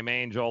Anaheim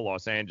Angel,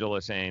 Los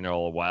Angeles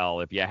Angel.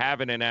 Well, if you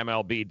haven't in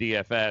MLB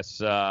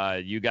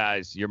DFS, you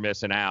guys, you're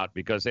missing out,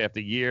 because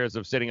after years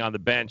of sitting on the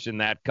bench in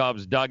that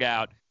Cubs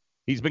dugout,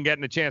 he's been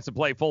getting a chance to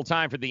play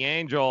full-time for the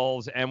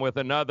Angels, and with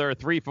another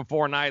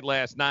 3-for-4 night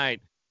last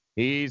night,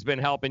 he's been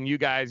helping you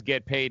guys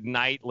get paid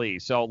nightly.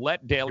 So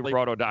let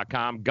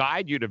DailyRoto.com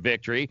guide you to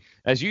victory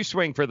as you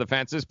swing for the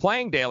fences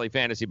playing daily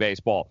fantasy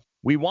baseball.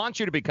 We want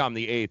you to become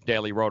the 8th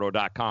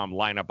DailyRoto.com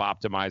lineup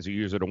optimizer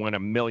user to win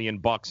 $1 million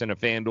in a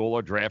FanDuel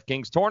or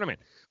DraftKings tournament,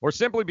 or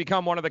simply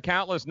become one of the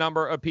countless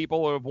number of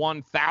people who have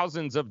won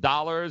thousands of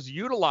dollars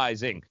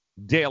utilizing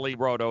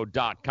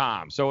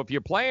DailyRoto.com. So if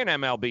you're playing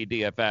MLB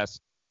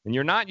DFS, and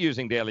you're not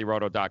using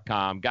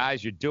dailyroto.com,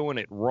 guys, you're doing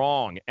it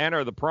wrong.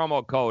 Enter the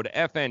promo code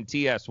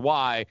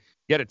FNTSY.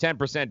 Get a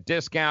 10%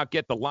 discount.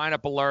 Get the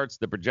lineup alerts,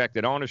 the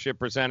projected ownership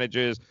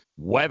percentages,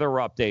 weather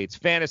updates,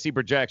 fantasy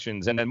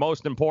projections, and then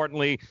most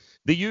importantly,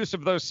 the use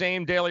of those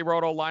same Daily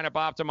Roto lineup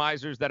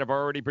optimizers that have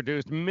already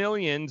produced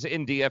millions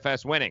in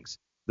DFS winnings.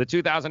 The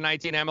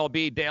 2019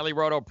 MLB Daily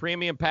Roto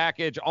Premium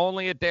Package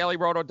only at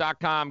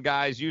dailyroto.com,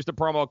 guys. Use the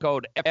promo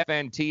code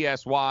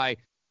FNTSY.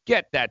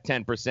 Get that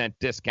 10%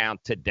 discount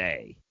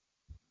today.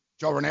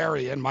 Joe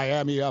Ranieri in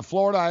Miami,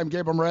 Florida. I'm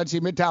Gabriel Morency,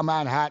 Midtown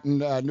Manhattan,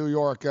 New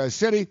York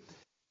City.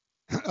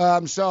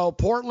 So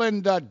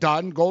Portland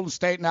done. Golden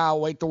State now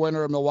await the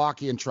winner of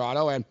Milwaukee and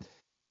Toronto. And,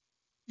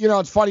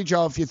 it's funny,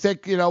 Joe, if you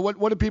think,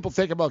 what do people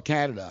think about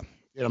Canada?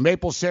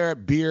 Maple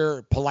syrup,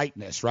 beer,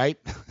 politeness, right?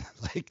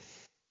 Like,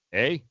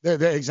 they're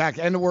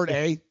exactly. And the word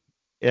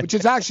which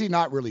is actually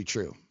not really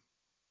true.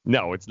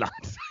 No, it's not.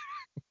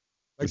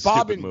 Like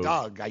Bob and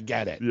Doug, I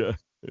get it.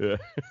 Yeah.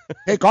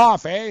 Take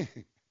off, eh?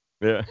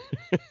 Yeah.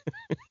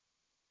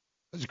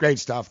 That's great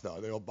stuff,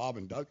 though. The old Bob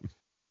and Doug.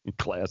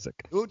 Classic.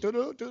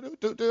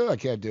 I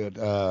can't do it.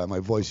 My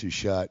voice is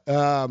shut.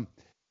 But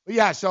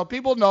yeah, so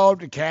people know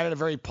that Canada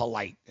very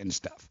polite and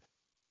stuff.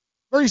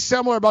 Very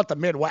similar about the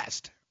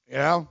Midwest,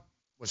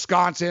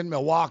 Wisconsin,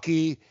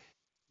 Milwaukee,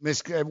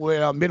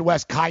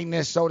 Midwest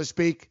kindness, so to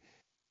speak.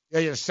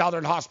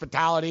 Southern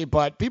hospitality.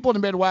 But people in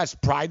the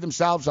Midwest pride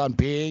themselves on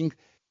being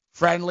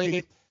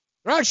friendly.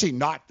 They're actually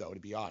not, though, to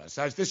be honest.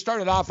 This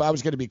started off, I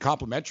was going to be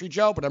complimentary,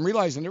 Joe, but I'm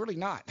realizing they're really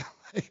not.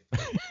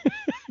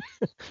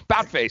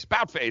 Bout face.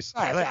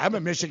 I'm a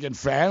Michigan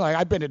fan.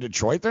 I've been to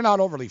Detroit. They're not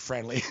overly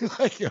friendly.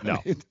 No.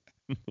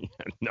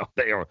 No,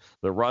 they are.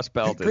 The Rust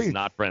Belt is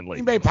not friendly.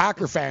 Green Bay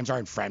Packer fans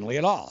aren't friendly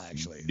at all,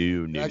 actually.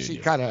 No. Actually,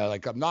 kind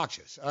of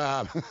obnoxious.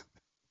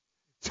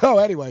 So,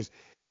 anyways,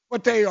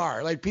 what they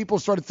are, people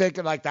sort of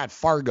thinking like that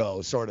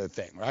Fargo sort of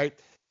thing, right?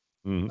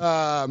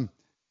 Mm-hmm.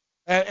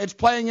 And it's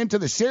playing into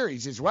the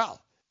series as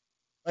well.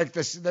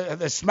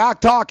 The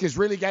smack talk is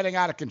really getting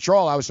out of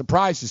control. I was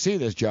surprised to see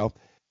this, Joe.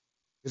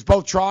 It's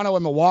both Toronto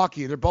and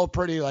Milwaukee. They're both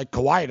pretty,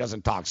 Kawhi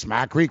doesn't talk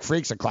smack. Greek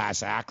Freak's a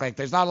class act.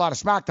 There's not a lot of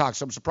smack talk,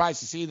 so I'm surprised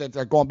to see that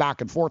they're going back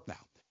and forth now.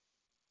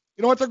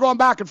 You know what they're going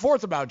back and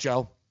forth about,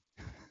 Joe?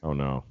 Oh,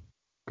 no.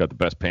 Got the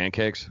best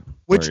pancakes?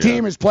 Which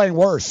team is playing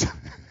worse?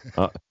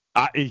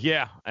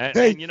 Yeah.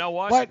 And you know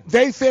what? But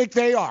they think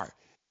they are.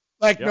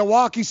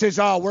 Milwaukee says,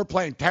 we're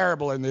playing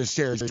terrible in this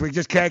series. We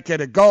just can't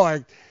get it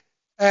going.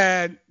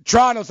 And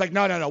Toronto's like,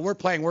 no, we're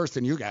playing worse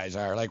than you guys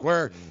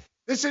are.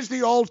 This is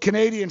the old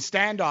Canadian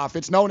standoff.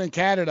 It's known in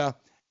Canada.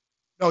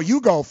 No,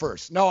 you go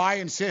first. No, I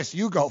insist.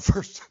 You go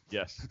first.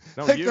 Yes.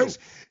 No, you.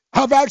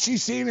 I've actually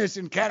seen this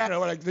in Canada.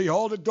 When they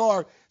hold the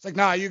door, it's like,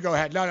 no, you go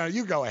ahead. No,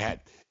 you go ahead.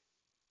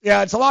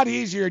 Yeah, it's a lot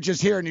easier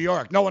just here in New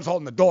York. No one's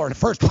holding the door in the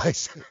first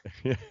place.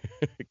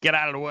 Get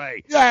out of the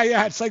way.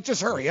 Yeah. It's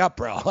just hurry up,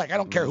 bro. I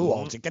don't care who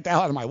holds it. Get the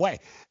hell out of my way.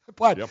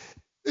 But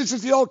This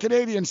is the old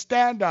Canadian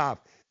standoff.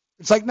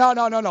 It's like,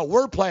 no,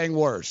 we're playing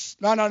worse.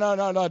 No.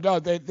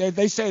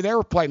 They say they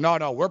were playing.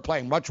 No, we're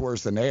playing much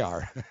worse than they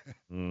are.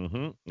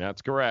 Mm-hmm.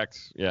 That's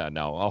correct. Yeah,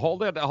 no.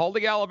 Hold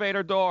the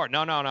elevator door.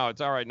 No,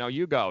 it's all right. No,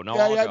 you go. No,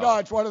 no,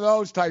 it's one of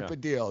those type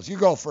of deals. You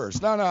go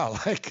first. No.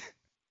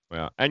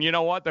 Yeah. And you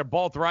know what? They're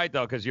both right,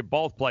 though, because you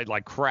both played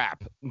like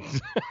crap.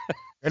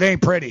 It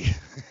ain't pretty.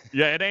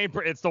 Yeah, it ain't.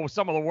 It's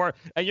some of the worst.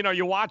 And,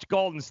 you watch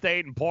Golden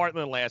State and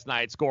Portland last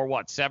night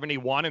score,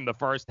 71 in the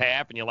first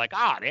half, and you're like,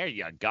 there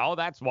you go.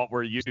 That's what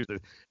we're used to.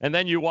 And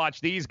then you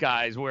watch these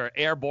guys who are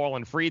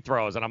airballing free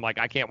throws, and I'm like,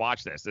 I can't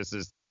watch this.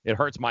 It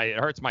hurts my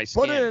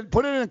skin.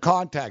 Put it in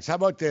context. How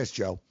about this,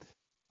 Joe?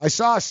 I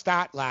saw a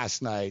stat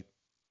last night,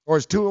 or it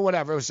was two or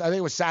whatever. I think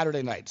it was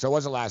Saturday night, so it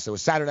wasn't last night. It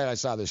was Saturday night I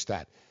saw this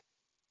stat.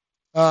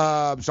 So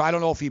I don't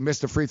know if he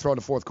missed a free throw in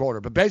the fourth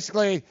quarter, but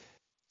basically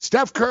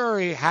Steph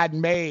Curry had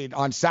made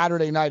on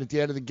Saturday night at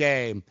the end of the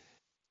game,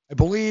 I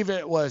believe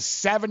it was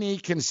 70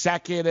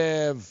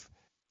 consecutive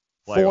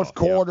fourth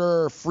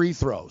quarter free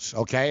throws,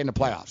 in the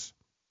playoffs.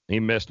 He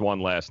missed one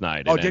last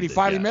night. Oh, did he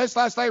finally miss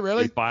last night,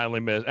 really? He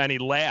finally missed, and he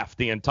laughed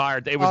the entire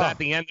day. It was at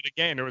the end of the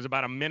game. There was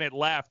about a minute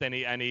left, and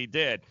he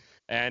did.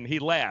 And he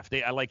laughed.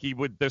 He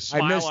would, the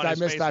smile on his face. I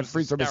missed that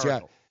free throw miss, yeah.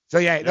 So,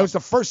 that was the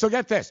first. So,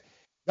 get this.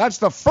 That's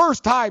the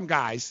first time,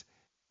 guys,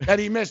 that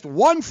he missed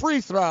one free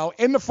throw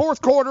in the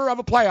fourth quarter of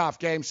a playoff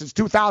game since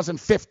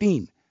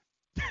 2015.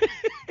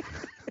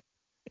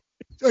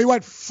 So he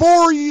went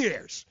 4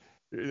 years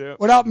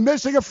without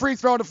missing a free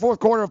throw in the fourth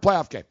quarter of a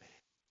playoff game.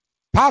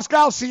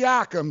 Pascal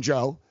Siakam,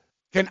 Joe,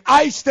 can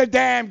ice the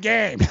damn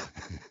game.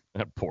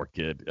 That poor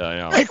kid.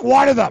 Make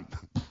one of them.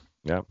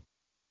 Yeah.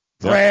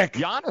 Frick.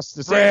 Giannis,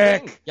 the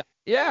same thing.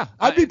 Yeah.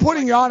 I'd be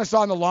putting Giannis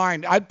on the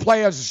line. I'd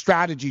play as a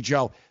strategy,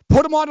 Joe.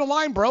 Put him on the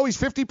line, bro. He's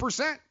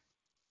 50%.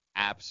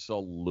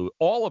 Absolute.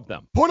 All of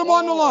them. Put him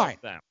on the line.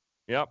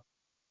 Yep.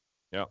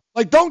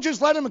 Don't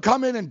just let him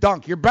come in and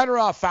dunk. You're better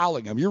off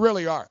fouling him. You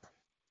really are.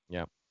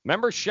 Yeah.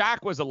 Remember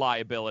Shaq was a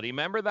liability.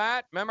 Remember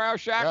that? Remember how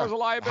Shaq was a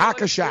liability?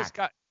 Hack a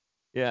Shaq.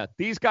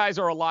 These guys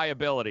are a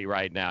liability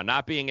right now.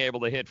 Not being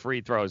able to hit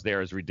free throws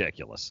there is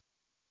ridiculous.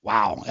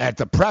 wow, at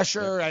the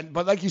pressure,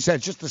 but like you said,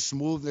 it's just the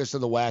smoothness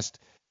of the West.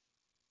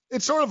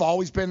 It's sort of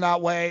always been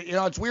that way. You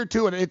know, it's weird,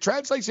 too, and it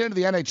translates into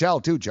the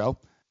NHL, too, Joe.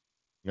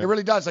 Yep. It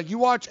really does. Like, you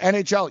watch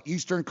NHL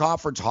Eastern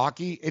Conference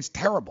hockey, it's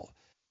terrible.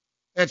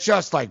 It's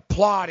just, like,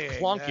 plotting.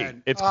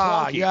 Clunky. It's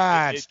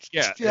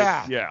clunky.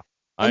 Yeah.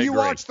 When you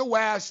watch the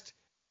West,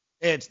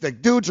 it's the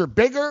dudes are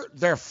bigger,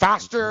 they're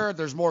faster,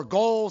 there's more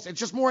goals. It's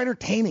just more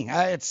entertaining.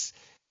 It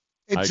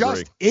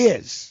just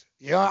is.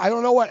 You know, I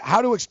don't know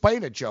how to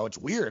explain it, Joe. It's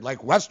weird.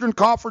 Like, Western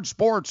Conference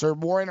sports are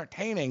more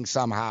entertaining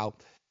somehow.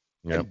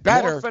 Yep.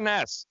 Better. More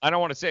finesse. I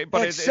don't want to say,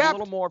 but it's a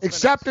little more finesse.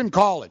 Except in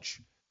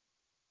college.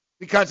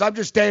 Because I'm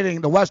just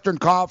stating the Western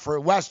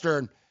Conference,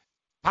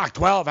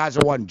 Pac-12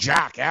 hasn't won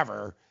jack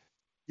ever.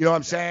 You know what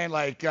I'm saying?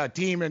 Like a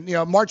team, and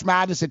March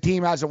Madness, a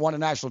team hasn't won a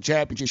national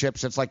championship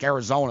since like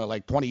Arizona,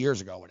 like 20 years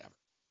ago, or whatever.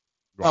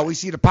 Right. Well, we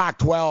see the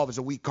Pac-12 as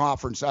a weak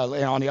conference on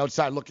the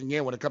outside looking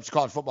in when it comes to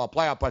college football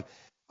playoff. But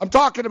I'm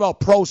talking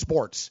about pro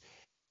sports.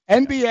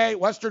 NBA,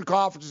 Western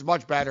Conference is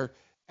much better.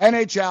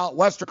 NHL,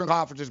 Western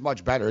Conference is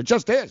much better. It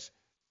just is.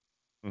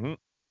 Mm-hmm.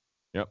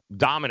 Yep.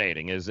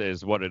 Dominating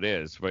is what it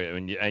is.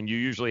 And you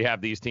usually have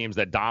these teams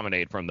that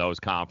dominate from those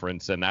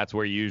conferences, and that's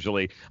where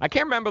usually – I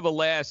can't remember the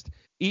last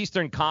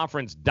Eastern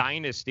Conference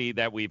dynasty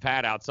that we've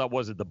had outside.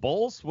 Was it the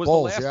Bulls? Was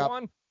Bulls, the last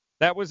one?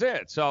 That was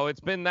it. So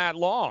it's been that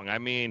long. I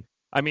mean,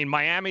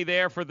 Miami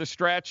there for the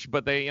stretch,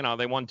 but they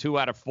won 2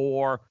 out of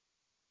 4.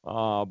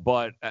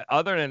 But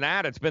other than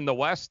that, it's been the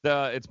West.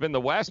 It's been the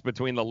West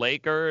between the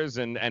Lakers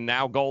and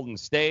now Golden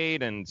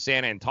State and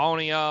San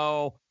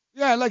Antonio.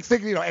 Yeah, I like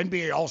thinking,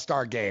 NBA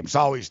All-Star games,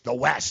 always the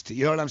West.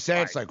 You know what I'm saying?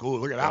 Right. It's like, ooh,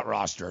 look at that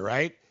roster,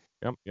 right?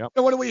 Yep.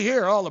 And what do we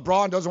hear? Oh,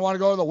 LeBron doesn't want to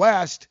go to the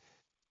West.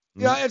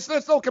 Mm-hmm. Yeah,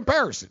 that's no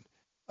comparison.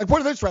 Like,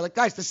 put it this way. Like,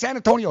 guys, the San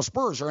Antonio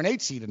Spurs are an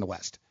 8 seed in the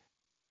West.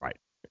 Right.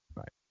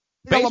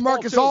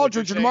 LaMarcus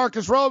Aldridge and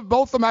Marcus Rose,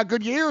 both of them had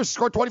good years,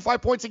 scored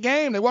 25 points a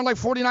game. They won like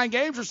 49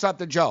 games or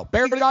something, Joe.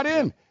 Barely got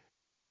in.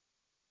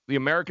 The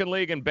American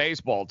League in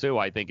baseball, too,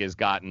 I think, has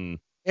gotten.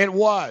 It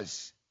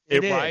was.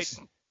 It is.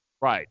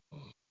 Right.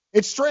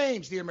 It's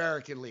strange, the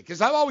American League,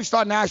 because I've always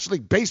thought National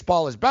League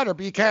Baseball is better,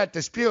 but you can't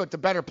dispute the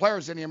better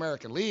players in the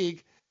American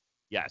League.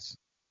 Yes.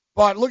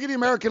 But look at the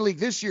American League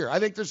this year.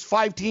 I think there's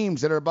 5 teams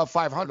that are above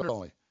 500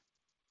 only.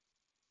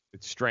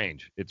 It's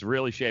strange. It's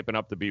really shaping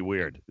up to be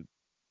weird.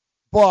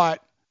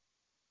 But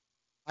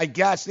I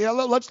guess,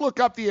 let's look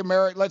up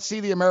let's see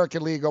the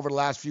American League over the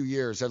last few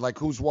years and like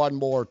who's won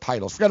more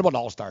titles. Forget about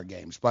All-Star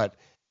games, but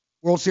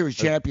World Series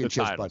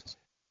championships.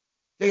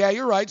 But yeah,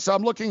 you're right. So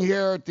I'm looking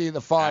here at the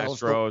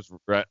finals. Astros,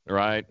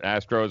 right?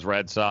 Astros,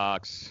 Red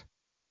Sox.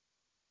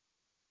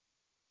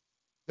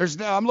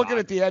 I'm looking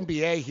at the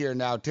NBA here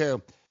now too.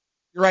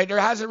 You're right. There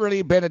hasn't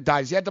really been a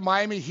dice. You had the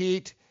Miami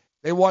Heat.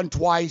 They won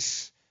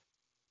twice.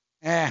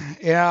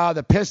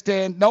 The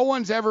Pistons. No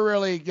one's ever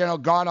really,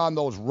 gone on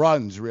those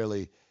runs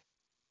really.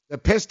 The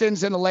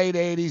Pistons in the late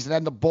 80s and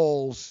then the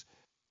Bulls.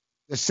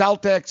 The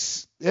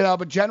Celtics,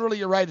 but generally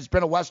you're right. It's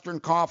been a Western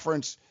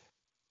Conference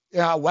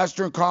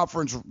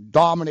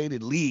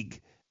dominated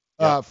league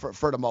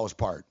for the most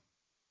part.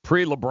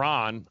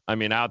 Pre-LeBron,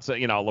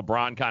 outside,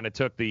 LeBron kind of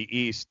took the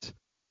East,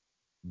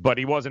 but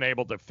he wasn't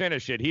able to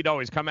finish it. He'd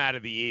always come out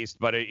of the East,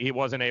 but he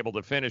wasn't able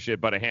to finish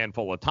it but a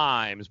handful of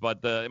times.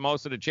 But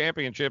most of the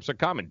championships are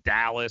coming.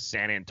 Dallas,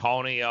 San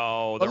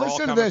Antonio, they're all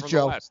coming from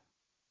the West.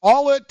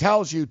 All it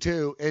tells you,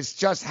 too, is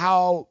just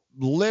how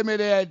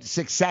limited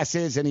success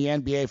is in the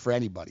NBA for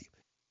anybody.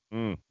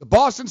 The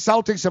Boston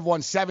Celtics have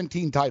won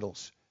 17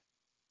 titles.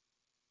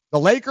 The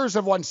Lakers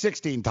have won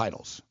 16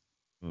 titles.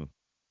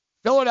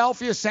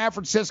 Philadelphia, San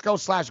Francisco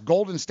 /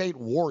 Golden State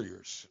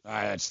Warriors.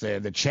 That's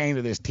the chain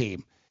of this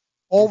team.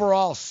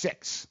 Overall,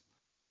 6.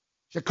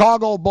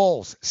 Chicago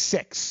Bulls,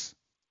 6.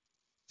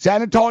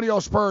 San Antonio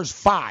Spurs,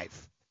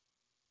 5.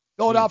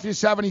 Philadelphia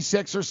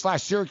 76ers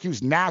 /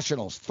 Syracuse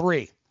Nationals,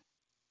 3.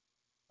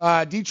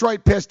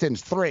 Detroit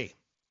Pistons, 3.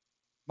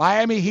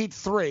 Miami Heat,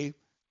 3.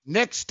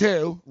 Knicks,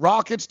 2.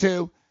 Rockets,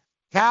 2.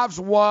 Cavs,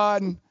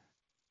 1.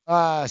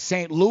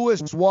 St.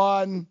 Louis,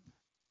 1.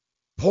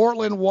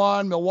 Portland,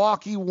 1.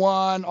 Milwaukee,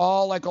 1.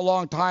 All like a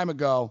long time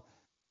ago.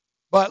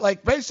 But,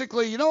 like,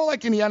 basically,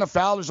 like in the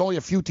NFL, there's only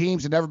a few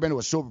teams that never been to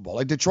a Super Bowl.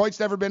 Like, Detroit's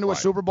never been to a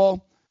Super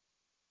Bowl.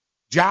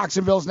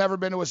 Jacksonville's never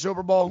been to a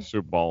Super Bowl.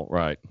 Super Bowl,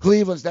 right.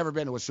 Cleveland's never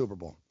been to a Super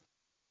Bowl.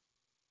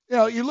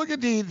 You look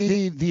at the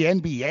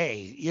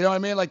NBA, you know what I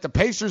mean? Like, the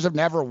Pacers have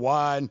never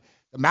won.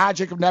 The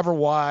Magic have never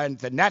won.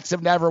 The Nets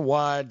have never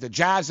won. The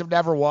Jazz have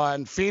never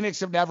won. Phoenix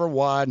have never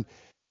won.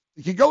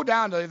 You can go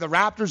down to the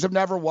Raptors have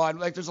never won.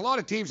 Like, there's a lot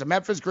of teams. The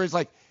Memphis Grizzlies,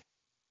 like,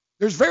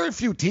 there's very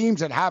few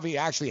teams that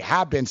actually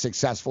have been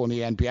successful in the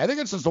NBA. I think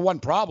it's just the one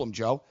problem,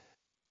 Joe,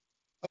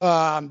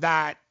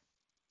 that,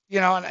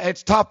 and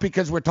it's tough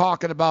because we're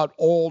talking about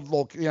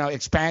old,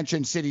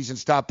 expansion cities and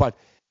stuff. But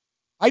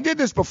I did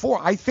this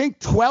before. I think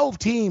 12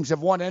 teams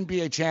have won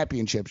NBA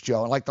championships,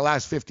 Joe, in like the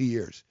last 50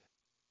 years.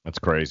 That's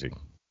crazy.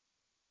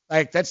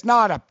 Like, that's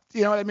not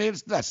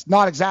that's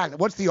not exactly.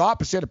 What's the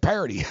opposite of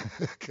parity?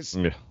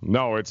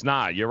 No, it's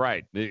not. You're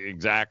right.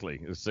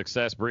 Exactly.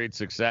 Success breeds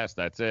success.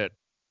 That's it.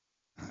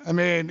 I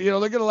mean,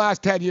 look at the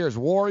last 10 years.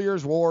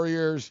 Warriors,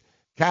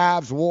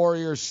 Cavs,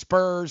 Warriors,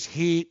 Spurs,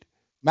 Heat,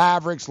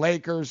 Mavericks,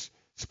 Lakers,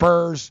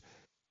 Spurs.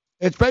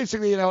 It's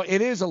basically,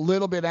 it is a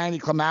little bit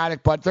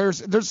anticlimactic, but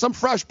there's some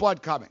fresh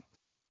blood coming.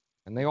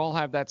 And they all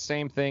have that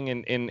same thing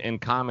in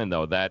common,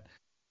 though,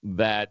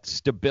 that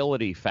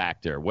stability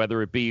factor,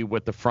 whether it be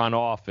with the front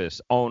office,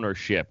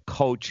 ownership,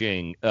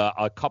 coaching,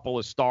 a couple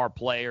of star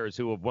players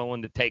who are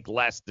willing to take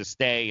less to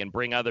stay and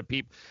bring other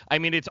people. I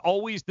mean, it's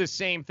always the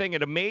same thing.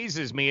 It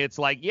amazes me. It's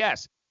like,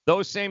 yes,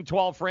 those same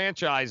 12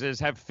 franchises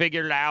have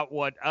figured out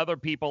what other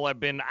people have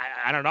been,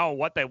 I don't know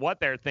what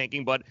they're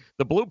thinking, but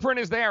the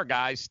blueprint is there,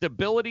 guys.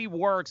 Stability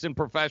works in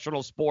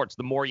professional sports.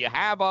 The more you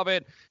have of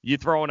it, you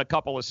throw in a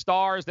couple of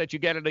stars that you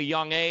get at a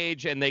young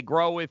age, and they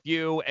grow with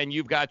you, and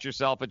you've got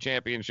yourself a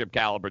championship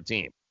caliber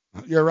team.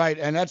 You're right,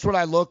 and that's what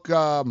I look.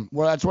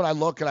 That's what I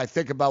look and I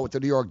think about with the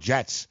New York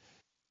Jets.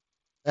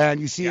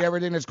 And you see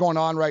everything that's going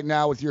on right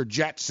now with your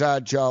Jets,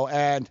 Joe,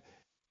 and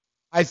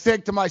I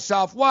think to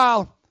myself,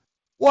 well,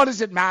 what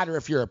does it matter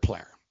if you're a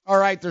player? All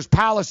right, there's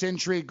palace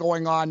intrigue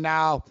going on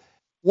now.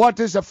 How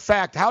does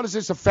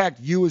this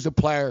affect you as a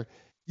player?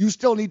 You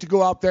still need to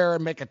go out there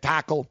and make a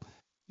tackle.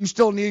 You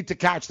still need to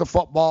catch the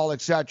football,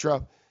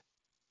 etc.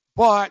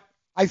 But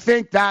I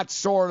think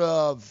that's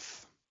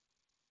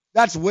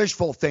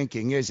wishful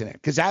thinking, isn't it?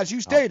 Because as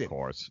you stated, of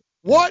course.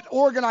 What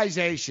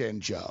organization,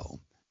 Joe,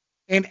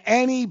 in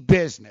any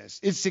business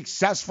is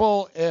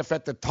successful if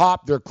at the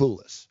top they're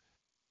clueless?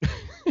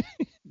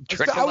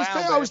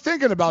 I was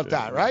thinking about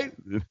that, right?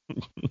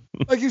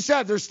 Like you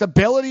said, there's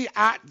stability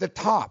at the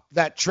top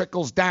that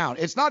trickles down.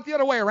 It's not the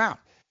other way around.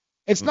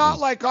 It's not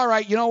like, all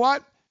right, you know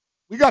what?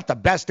 We got the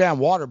best damn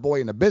water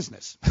boy in the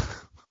business.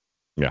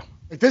 Yeah.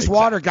 Like this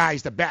water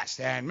guy's the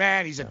best. And,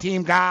 man, he's a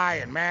team guy.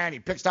 And, man, he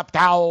picks up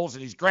towels,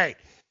 and he's great.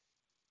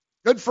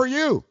 Good for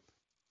you.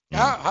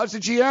 Yeah. How's the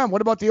GM?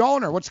 What about the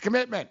owner? What's the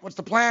commitment? What's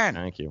the plan?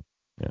 Thank you.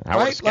 Yeah. How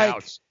are the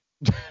scouts?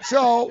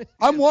 So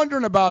I'm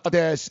wondering about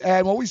this,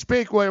 and when we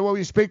speak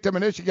to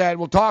Michigan,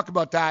 we'll talk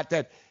about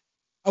that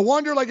I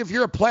wonder, like, if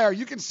you're a player,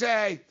 you can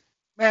say,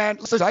 man,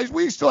 listen,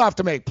 we still have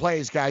to make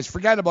plays, guys.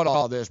 Forget about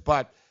all this,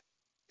 but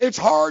it's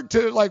hard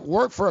to, like,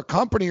 work for a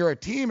company or a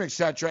team,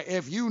 etc.,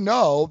 if you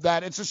know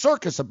that it's a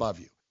circus above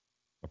you.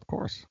 Of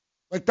course.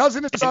 Like,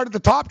 doesn't it start at the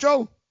top,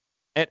 Joe?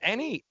 At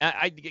any,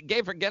 I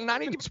gave again,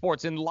 not even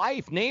sports, in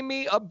life. Name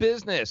me a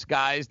business,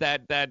 guys,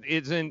 that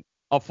isn't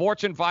a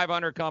Fortune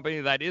 500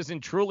 company, that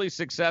isn't truly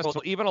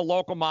successful, even a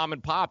local mom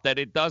and pop, that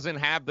it doesn't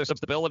have the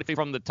stability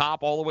from the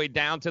top all the way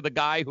down to the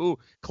guy who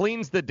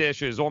cleans the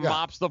dishes or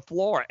mops the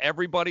floor.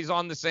 Everybody's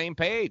on the same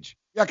page.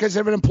 Yeah, because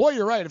if an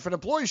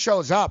employee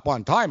shows up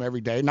on time every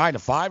day, 9 to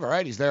 5, all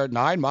right, he's there at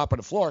 9, mopping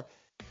the floor,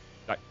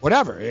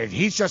 whatever.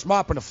 He's just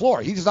mopping the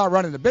floor. He's not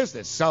running the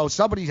business. So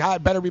somebody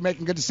better be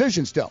making good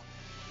decisions still.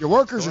 Your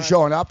workers are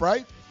showing up,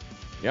 right?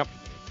 Yep.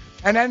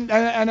 And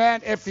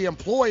then if the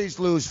employees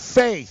lose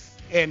faith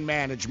in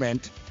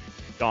management,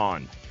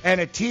 gone,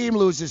 and a team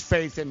loses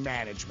faith in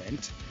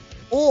management,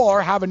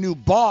 or have a new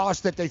boss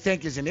that they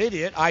think is an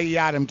idiot, i.e.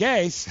 Adam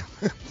Gase,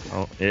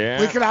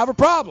 we could have a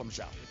problem,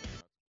 Joe.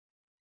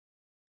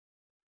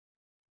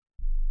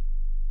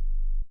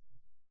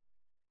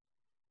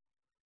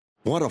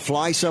 Want to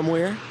fly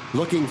somewhere?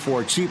 Looking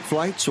for cheap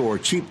flights or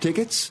cheap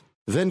tickets?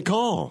 Then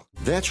call.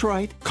 That's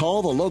right.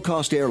 Call the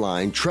low-cost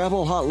airline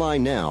travel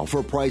hotline now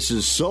for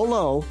prices so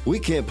low we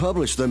can't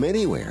publish them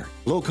anywhere.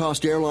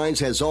 Low-cost airlines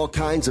has all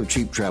kinds of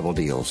cheap travel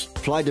deals.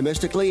 Fly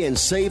domestically and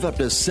save up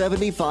to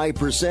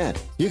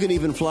 75%. You can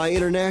even fly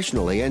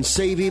internationally and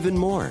save even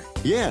more.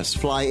 Yes,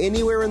 fly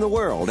anywhere in the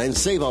world and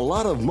save a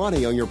lot of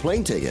money on your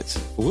plane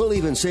tickets. We'll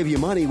even save you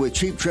money with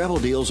cheap travel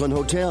deals on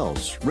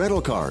hotels,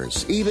 rental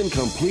cars, even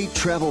complete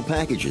travel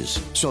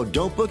packages. So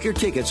don't book your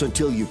tickets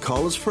until you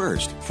call us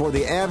first for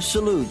the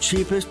absolute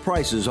cheapest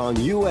prices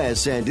on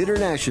U.S. and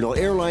international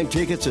airline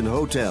tickets and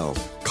hotels.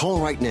 Call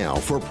right now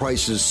for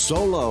prices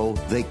so low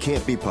they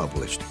can't be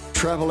published.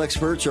 Travel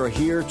experts are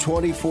here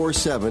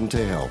 24/7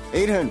 to help.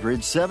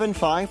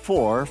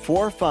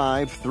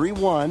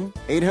 800-754-4531.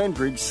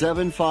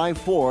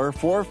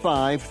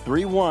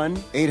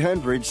 800-754-4531.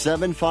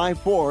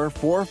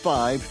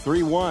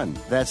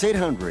 800-754-4531. That's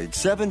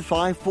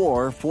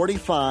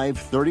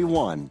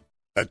 800-754-4531.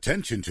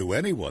 Attention to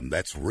anyone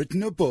that's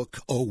written a book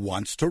or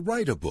wants to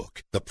write a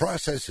book. The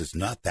process is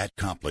not that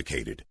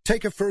complicated.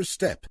 Take a first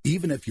step.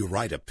 Even if you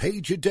write a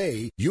page a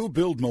day, you'll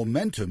build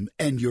momentum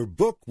and your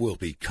book will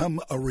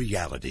become a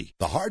reality.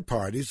 The hard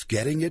part is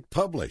getting it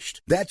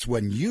published. That's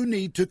when you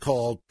need to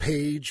call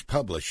Page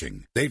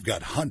Publishing. They've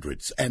got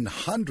hundreds and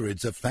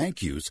hundreds of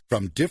thank yous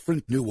from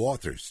different new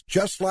authors,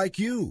 just like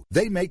you.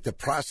 They make the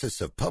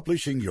process of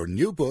publishing your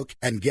new book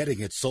and getting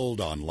it sold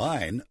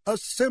online a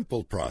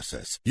simple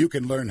process. You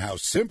can learn how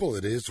simple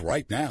it is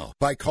right now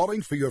by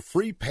calling for your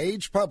free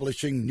Page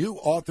Publishing New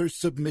Author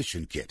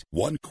Submission Kit.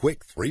 One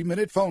quick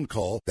 3-minute phone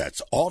call,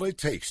 that's all it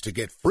takes to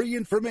get free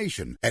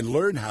information and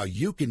learn how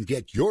you can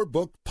get your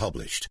book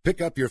published.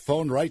 Pick up your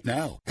phone right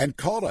now and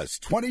call us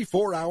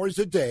 24 hours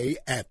a day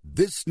at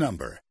this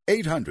number.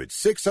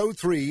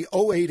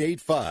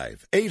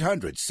 800-603-0885.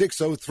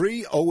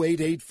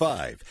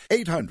 800-603-0885.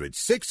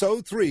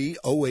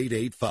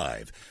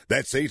 800-603-0885.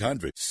 That's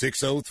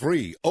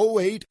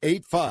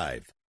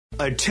 800-603-0885.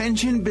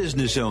 Attention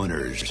business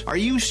owners. Are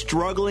you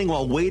struggling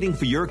while waiting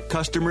for your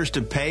customers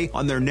to pay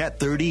on their net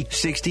 30,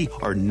 60,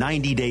 or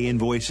 90-day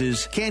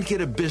invoices? Can't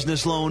get a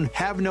business loan?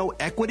 Have no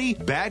equity?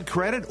 Bad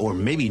credit? Or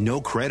maybe no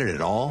credit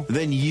at all?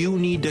 Then you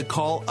need to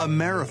call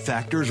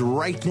AmeriFactors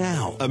right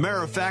now.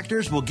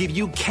 AmeriFactors will give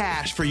you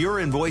cash for your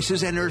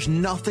invoices and there's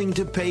nothing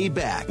to pay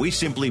back. We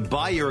simply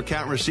buy your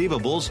account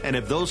receivables, and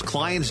if those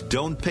clients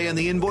don't pay on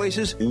the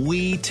invoices,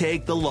 we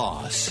take the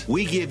loss.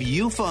 We give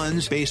you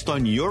funds based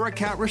on your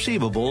account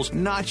receivables,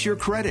 not your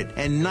credit.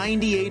 And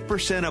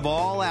 98% of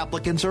all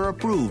applicants are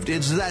approved.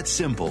 It's that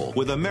simple.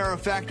 With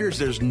AmeriFactors,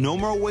 there's no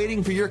more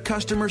waiting for your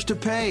customers to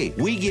pay.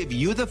 We give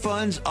you the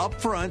funds up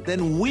front,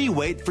 then we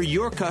wait for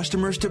your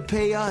customers to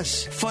pay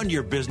us. Fund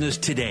your business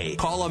today.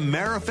 Call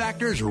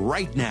AmeriFactors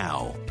right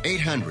now.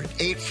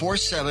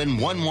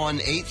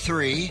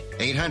 800-847-1183.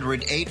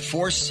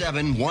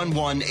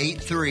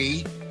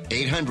 800-847-1183.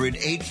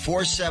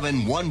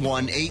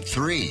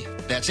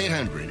 800-847-1183. That's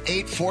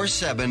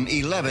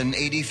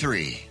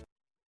 800-847-1183.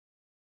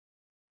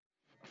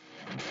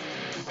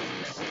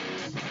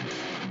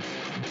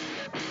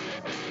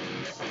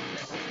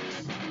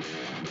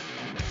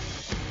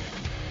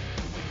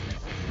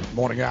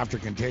 Morning After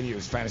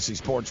continues, Fantasy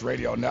Sports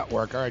Radio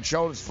Network. All right,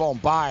 show is phone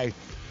by.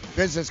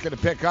 Business going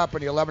to pick up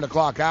in the 11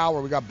 o'clock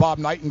hour. We got Bob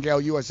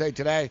Nightingale, USA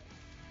Today.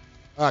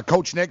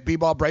 Coach Nick,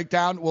 B-Ball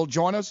Breakdown, will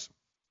join us.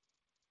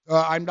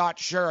 I'm not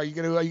sure. Are you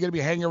gonna be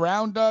hanging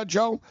around,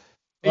 Joe?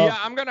 Yeah,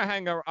 I'm gonna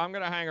hang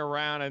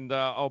around. And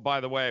oh, by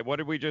the way, what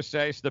did we just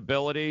say?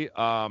 Stability.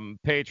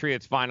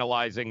 Patriots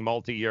finalizing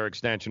multi-year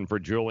extension for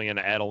Julian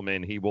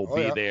Edelman. He will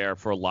be there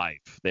for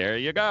life. There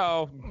you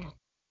go.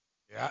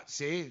 Yeah.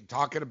 See,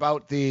 talking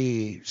about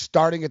the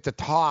starting at the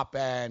top,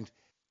 and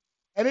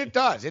it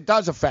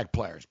does affect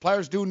players.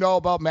 Players do know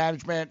about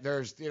management.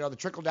 There's the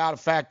trickle down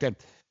effect, and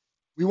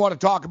we want to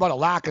talk about a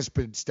lack of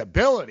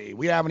stability.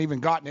 We haven't even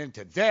gotten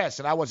into this,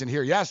 and I wasn't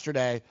here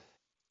yesterday.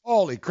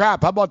 Holy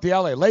crap. How about the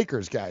LA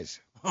Lakers,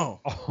 guys? Oh.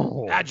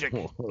 Magic.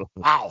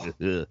 Wow.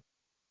 It's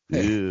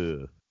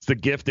the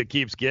gift that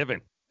keeps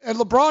giving. And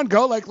even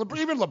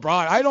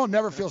LeBron, I don't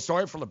never feel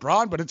sorry for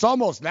LeBron, but it's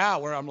almost now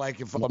where I'm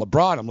like, if I'm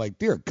LeBron, I'm like,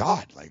 dear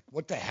God, like,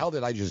 what the hell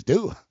did I just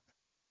do?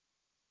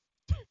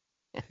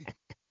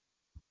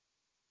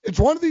 It's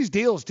one of these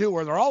deals, too,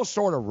 where they're all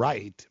sort of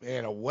right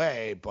in a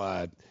way,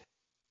 but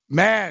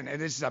man,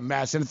 and this is a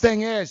mess. And the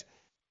thing is,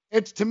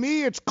 to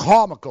me, it's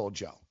comical,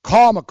 Joe.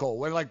 Comical.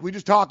 When, like, we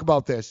just talk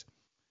about this,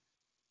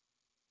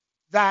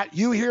 that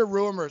you hear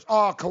rumors,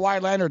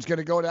 Kawhi Leonard's going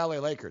to go to LA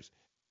Lakers.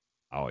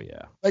 Oh,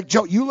 yeah. Like,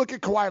 Joe, you look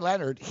at Kawhi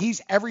Leonard,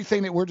 he's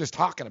everything that we're just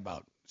talking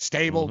about.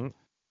 Stable. Mm-hmm.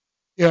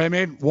 You know what I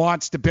mean?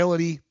 Wants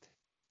stability,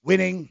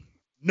 winning,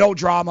 no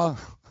drama.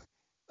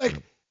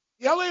 Like,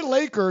 the LA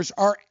Lakers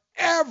are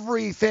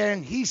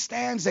everything he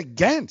stands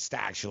against,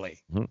 actually.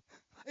 Mm-hmm.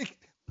 Like,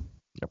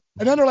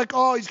 and then they're like,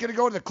 he's going to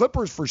go to the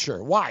Clippers for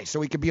sure. Why?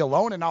 So he can be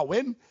alone and not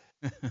win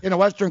in a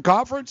Western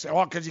Conference?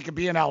 Well, because he can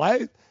be in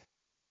L.A.?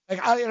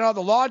 Like,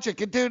 the logic.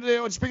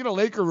 Dude, speaking of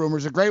Laker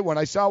rumors, a great one.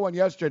 I saw one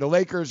yesterday. The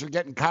Lakers are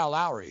getting Kyle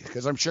Lowry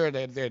because I'm sure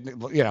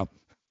I'm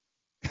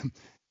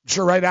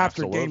sure right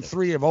after Game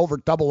 3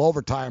 of double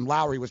overtime,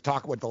 Lowry was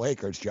talking with the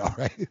Lakers, Joe,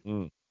 right?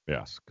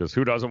 Yes, because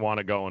who doesn't want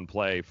to go and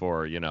play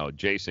for,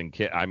 Jason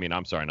Kidd? I mean,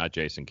 I'm sorry, not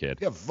Jason Kidd.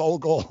 Yeah,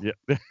 Vogel. Yeah.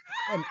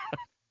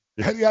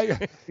 Yeah,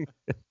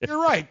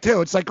 you're right,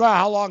 too. It's like, well,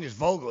 how long is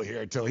Vogel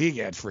here until he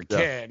gets for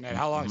Kidd? And then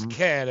how long is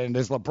Kidd? And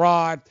there's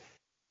LeBron.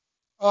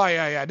 Oh,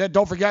 yeah. Then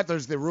don't forget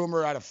there's the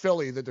rumor out of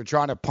Philly that they're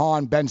trying to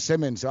pawn Ben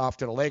Simmons off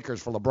to the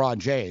Lakers for LeBron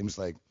James.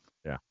 Like,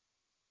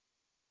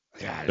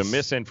 yeah, the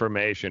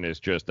misinformation is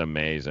just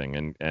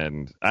amazing.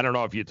 And I don't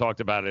know if you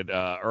talked about it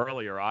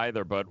earlier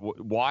either, but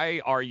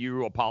why are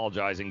you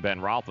apologizing Ben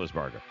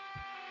Roethlisberger?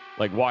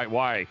 Like,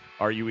 why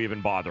are you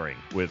even bothering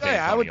with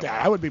Antonio?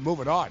 I would be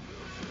moving on.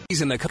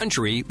 He's in the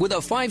country with a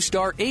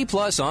 5-star A+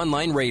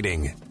 online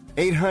rating.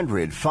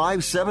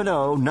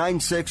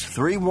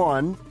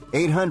 800-570-9631.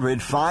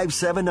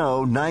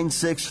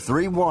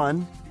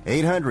 800-570-9631.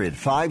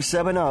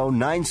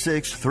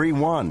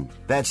 800-570-9631.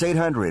 That's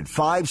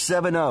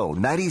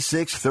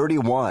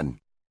 800-570-9631.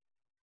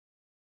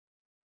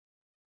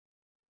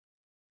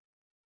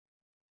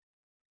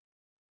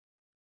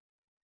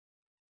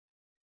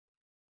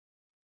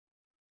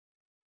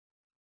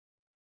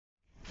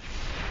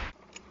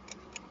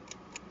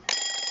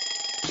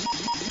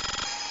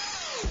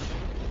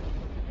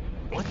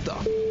 What the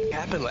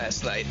happened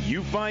last night?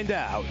 You find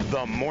out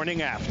the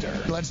morning after.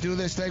 Let's do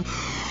this thing.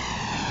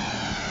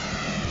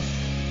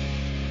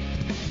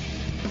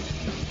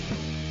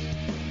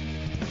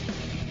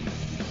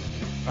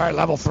 All right,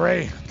 level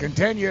 3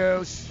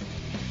 continues.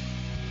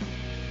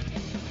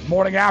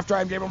 Morning after,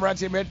 I'm Gabe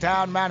Morency in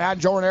Midtown Manhattan.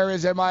 Joe Ranieri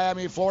is in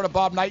Miami, Florida.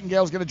 Bob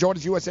Nightingale is going to join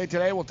us USA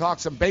Today. We'll talk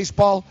some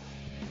baseball.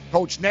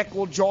 Coach Nick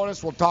will join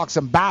us. We'll talk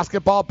some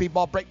basketball.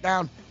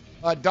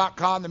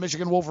 PeteBallBreakdown.com. The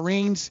Michigan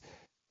Wolverines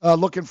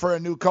looking for a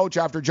new coach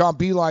after John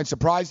Beilein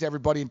surprised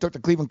everybody and took the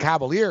Cleveland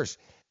Cavaliers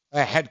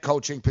a head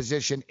coaching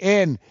position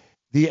in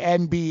the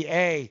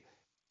NBA.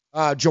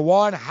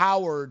 Juwan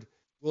Howard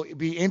will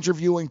be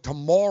interviewing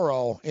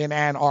tomorrow in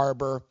Ann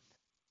Arbor.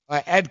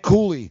 Ed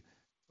Cooley,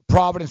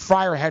 Providence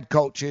Friar head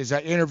coach, is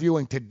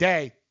interviewing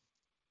today.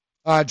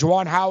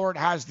 Juwan Howard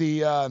has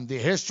the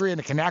history and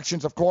the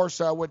connections, of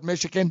course, with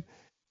Michigan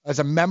as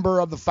a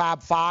member of the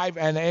Fab Five,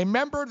 and a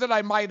member that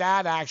I might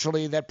add,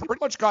 actually, that pretty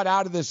much got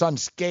out of this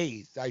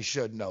unscathed, I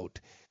should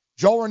note.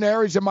 Joe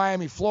Ranieri's in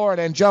Miami,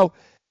 Florida. And, Joe,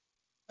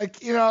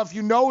 if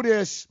you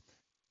notice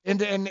in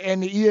the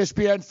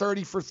ESPN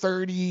 30 for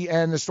 30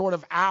 and the sort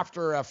of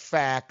after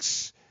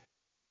effects,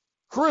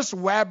 Chris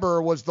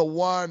Webber was the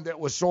one that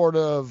was sort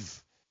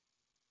of,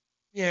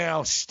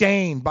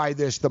 stained by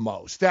this the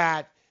most.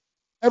 That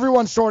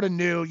everyone sort of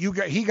knew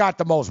he got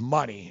the most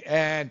money.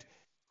 And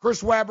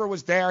Chris Webber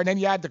was there, and then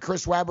you had the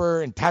Chris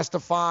Webber and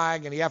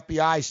testifying and the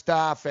FBI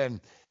stuff.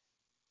 And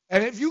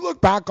if you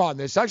look back on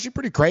this, it's actually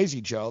pretty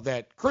crazy, Joe,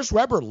 that Chris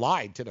Webber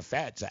lied to the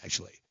feds,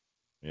 actually.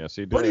 Yes,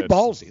 he did. Pretty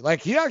ballsy. Like,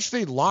 he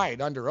actually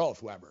lied under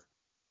oath, Webber.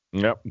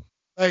 Yep.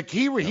 Like,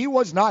 he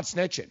was not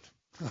snitching.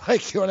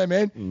 Like, you know what I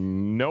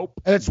mean? Nope.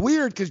 And it's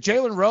weird because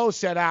Jalen Rose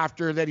said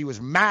after that he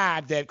was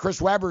mad that Chris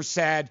Webber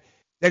said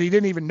that he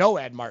didn't even know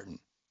Ed Martin.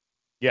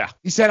 Yeah.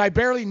 He said, I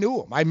barely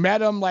knew him. I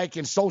met him, like,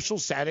 in social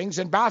settings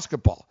and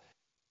basketball.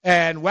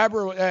 And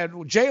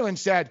Jalen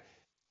said,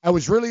 I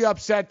was really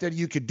upset that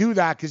you could do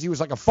that because he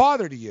was like a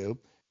father to you.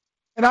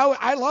 And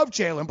I love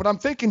Jalen, but I'm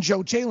thinking,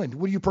 Jalen,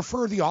 would you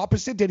prefer the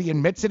opposite? Did he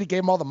admit that he gave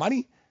him all the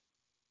money?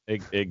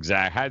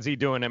 Exactly. How's he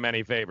doing him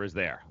any favors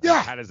there?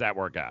 Yeah. How does that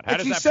work out?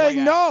 Like, he's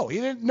saying no.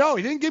 He didn't know.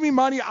 He didn't give me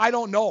money. I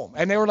don't know him.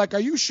 And they were like, are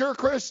you sure,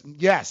 Chris?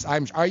 Yes.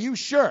 Are you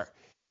sure?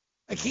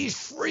 Like, he's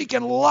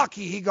freaking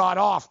lucky he got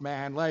off,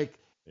 man. Like,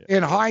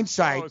 in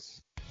hindsight.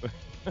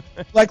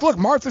 Like, look,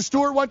 Martha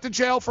Stewart went to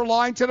jail for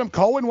lying to them.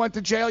 Cohen went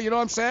to jail. You know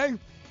what I'm saying?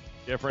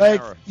 Different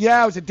era.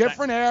 Yeah, it was a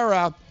different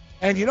era.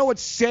 And you know what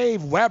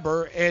saved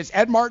Webber is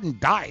Ed Martin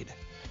died.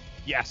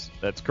 Yes,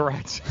 that's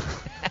correct.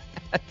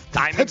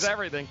 Timing's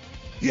everything.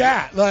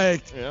 Yeah,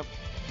 like. Yep.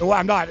 Well,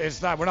 we're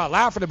not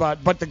laughing about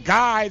it, but the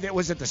guy that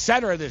was at the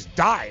center of this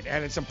died,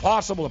 and it's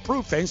impossible to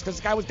prove things because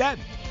the guy was dead.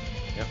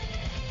 Yep.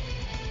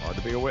 Hard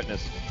to be a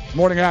witness.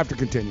 Morning after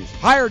continues.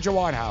 Hire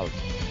Juwan Howard.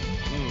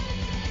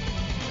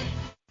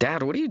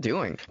 Dad, what are you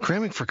doing?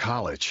 Cramming for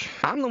college.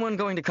 I'm the one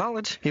going to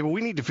college. Yeah, but we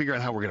need to figure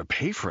out how we're going to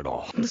pay for it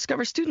all.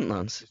 Discover Student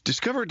Loans.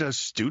 Discover does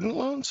student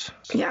loans?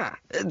 Yeah,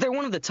 they're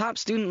one of the top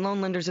student loan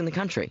lenders in the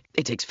country.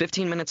 It takes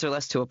 15 minutes or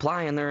less to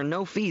apply, and there are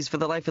no fees for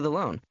the life of the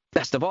loan.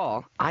 Best of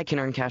all, I can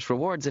earn cash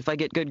rewards if I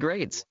get good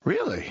grades.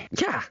 Really?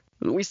 Yeah,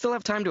 we still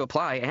have time to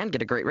apply and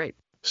get a great rate.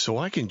 So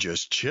I can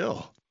just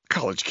chill.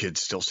 College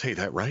kids still say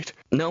that, right?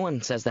 No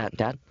one says that,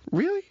 Dad.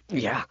 Really?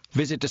 Yeah.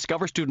 Visit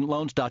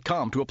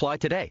discoverstudentloans.com to apply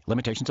today.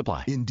 Limitations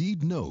apply.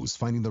 Indeed knows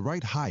finding the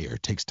right hire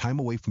takes time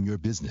away from your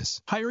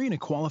business. Hiring a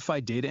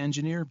qualified data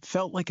engineer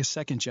felt like a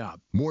second job.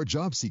 More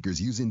job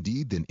seekers use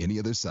Indeed than any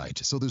other site,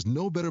 so there's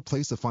no better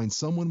place to find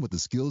someone with the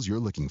skills you're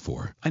looking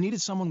for. I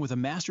needed someone with a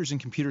master's in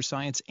computer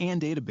science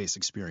and database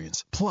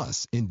experience.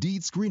 Plus,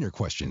 Indeed screener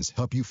questions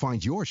help you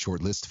find your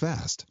shortlist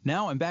fast.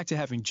 Now I'm back to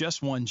having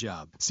just one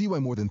job. See why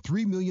more than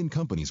 3 million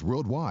companies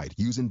worldwide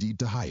use Indeed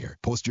to hire.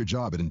 Post your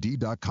job at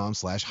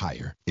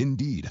Indeed.com/hire.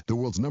 Indeed, the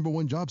world's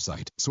 #1 job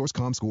site.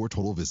 Source.com score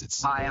total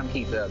visits. Hi, I'm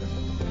Keith Urban.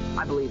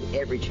 I believe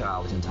every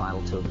child is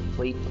entitled to a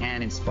complete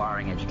and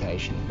inspiring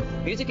education.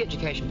 Music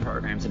education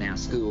programs in our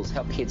schools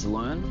help kids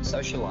learn,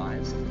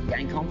 socialize,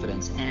 gain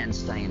confidence, and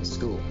stay in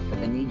school.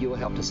 But they need your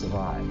help to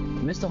survive.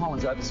 Mr.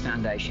 Holland's Opus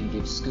Foundation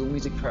gives school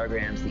music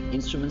programs the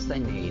instruments they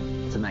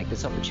need to make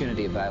this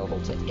opportunity available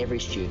to every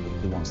student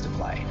who wants to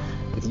play.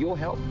 With your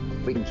help,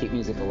 we can keep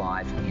music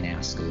alive in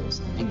our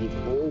schools and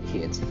give all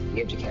kids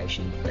the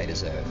education they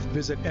deserve.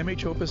 Visit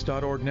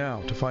mhopus.org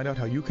now to find out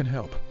how you can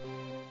help.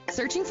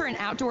 Searching for an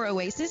outdoor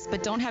oasis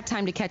but don't have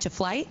time to catch a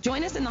flight?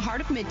 Join us in the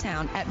heart of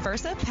Midtown at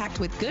Versa,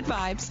 packed with good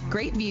vibes,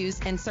 great views,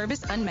 and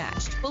service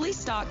unmatched. Fully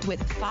stocked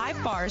with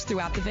 5 bars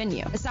throughout the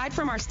venue. Aside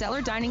from our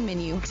stellar dining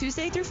menu,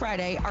 Tuesday through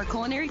Friday, our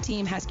culinary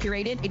team has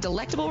curated a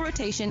delectable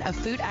rotation of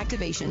food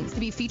activations to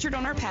be featured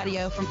on our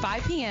patio from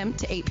 5 p.m.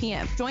 to 8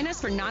 p.m. Join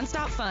us for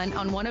nonstop fun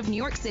on one of New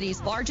York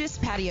City's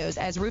largest patios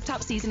as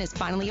rooftop season is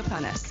finally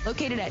upon us.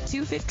 Located at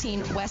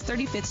 215 West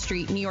 35th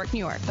Street, New York, New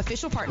York.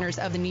 Official partners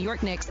of the New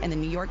York Knicks and the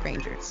New York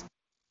Rangers.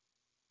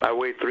 I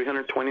weighed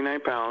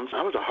 329 pounds.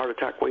 I was a heart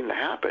attack waiting to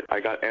happen. I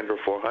got Andro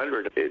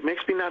 400. It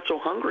makes me not so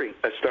hungry.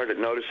 I started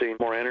noticing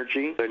more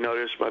energy. I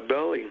noticed my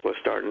belly was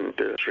starting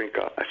to shrink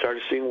up. I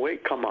started seeing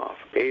weight come off,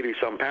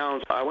 80-some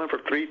pounds. I went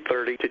from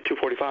 330 to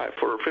 245.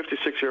 For a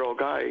 56-year-old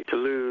guy to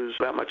lose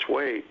that much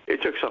weight,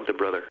 it took something,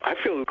 brother. I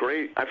feel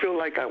great. I feel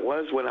like I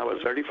was when I was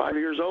 35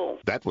 years old.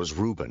 That was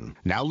Ruben.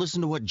 Now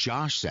listen to what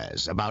Josh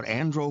says about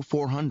Andro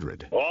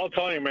 400. Well, I'll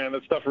tell you, man,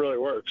 that stuff really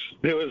works.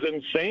 It was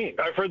insane.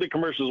 I've heard the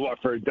commercials,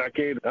 for a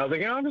decade. I was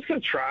like, I'm just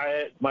going to try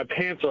it. My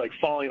pants are, like,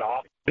 falling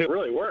off. It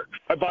really works.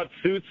 I bought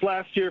suits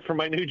last year for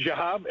my new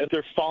job, and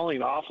they're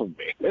falling off of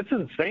me. It's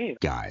insane.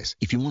 Guys,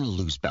 if you want to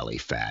lose belly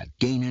fat,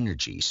 gain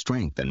energy,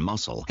 strength, and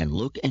muscle, and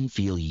look and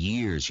feel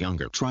years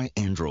younger, try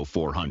Andro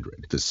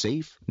 400, the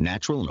safe,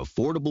 natural, and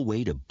affordable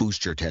way to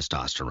boost your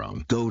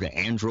testosterone. Go to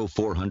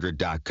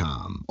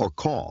andro400.com or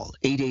call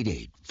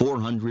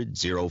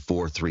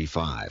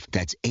 888-400-0435.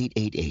 That's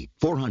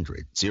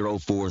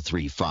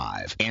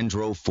 888-400-0435.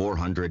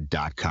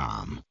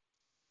 andro400.com.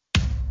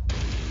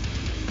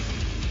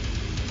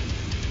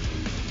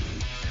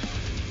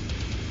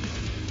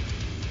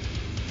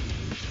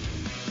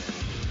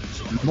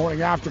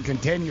 Morning After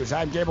continues.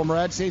 I'm Gabriel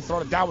Morency.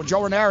 Throwing it down with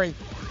Joe Ranieri.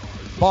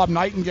 Bob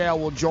Nightingale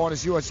will join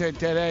us, USA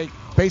Today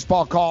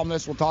baseball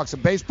columnist. We'll talk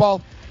some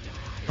baseball.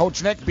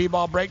 Coach Nick,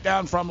 B-ball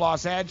breakdown from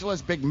Los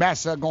Angeles. Big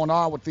mess going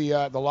on with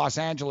the Los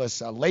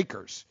Angeles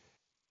Lakers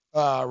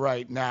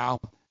right now.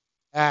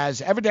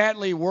 As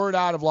evidently word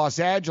out of Los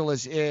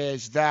Angeles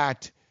is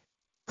that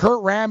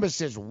Kurt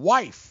Rambis'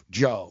 wife,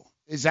 Joe,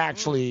 is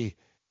actually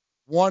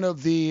one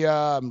of the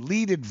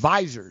lead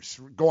advisors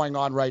going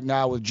on right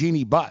now with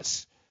Jeannie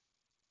Buss.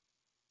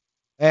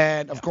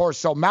 And, of course,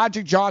 so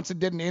Magic Johnson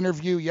did an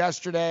interview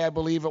yesterday, I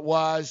believe it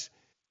was,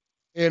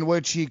 in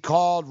which he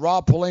called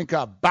Rob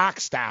Pelinka a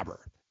backstabber,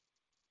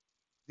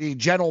 the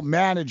general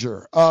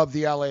manager of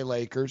the L.A.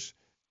 Lakers,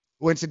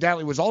 who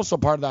incidentally was also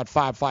part of that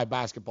 5-5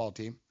 basketball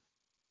team.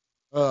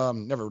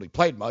 Never really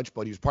played much,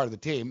 but he was part of the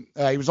team.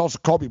 He was also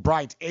Kobe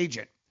Bryant's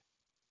agent.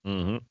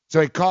 Mm-hmm. So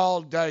he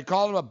called him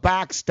a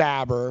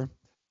backstabber.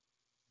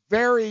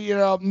 Very,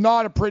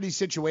 not a pretty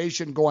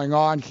situation going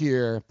on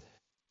here.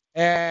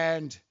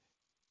 And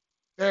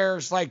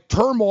there's like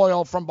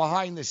turmoil from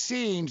behind the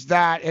scenes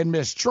and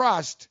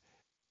mistrust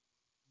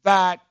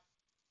that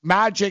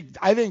Magic,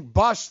 I think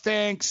Buss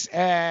thinks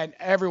and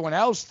everyone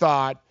else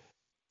thought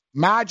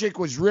Magic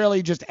was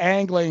really just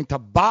angling to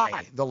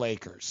buy the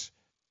Lakers.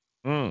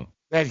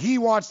 That he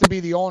wants to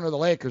be the owner of the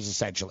Lakers,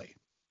 essentially.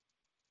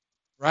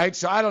 Right?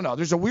 So I don't know.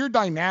 There's a weird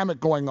dynamic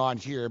going on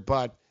here,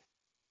 but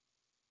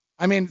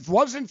I mean,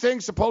 wasn't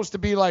things supposed to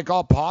be like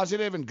all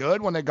positive and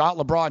good when they got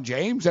LeBron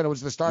James and it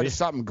was the start of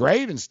something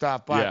great and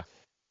stuff? But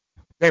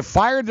they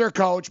fired their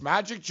coach.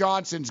 Magic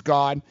Johnson's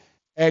gone.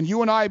 And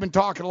you and I have been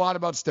talking a lot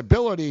about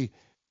stability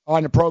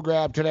on the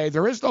program today.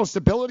 There is no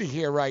stability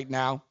here right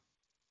now.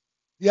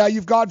 Yeah,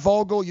 you've got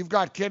Vogel. You've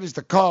got Kidd as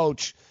the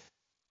coach.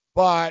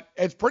 But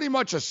it's pretty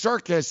much a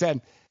circus.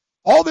 And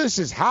all this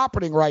is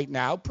happening right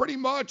now pretty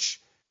much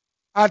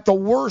at the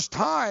worst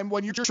time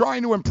when you're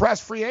trying to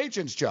impress free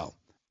agents, Joe.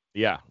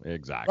 Yeah,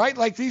 exactly. Right?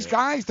 Like these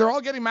guys, they're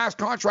all getting max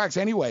contracts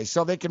anyway,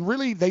 so they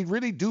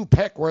really do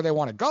pick where they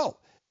want to go.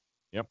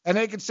 Yep. And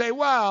they can say,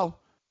 well,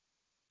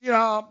 I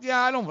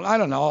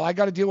don't know. I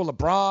got to deal with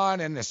LeBron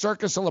and the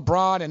circus of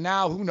LeBron, and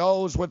now who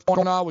knows what's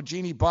going on with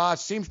Jeannie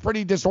Buss. Seems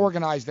pretty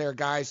disorganized there,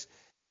 guys.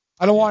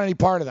 I don't want any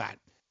part of that.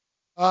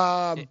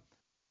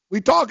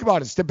 We talk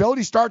about it.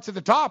 Stability starts at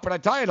the top, but I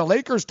tell you, the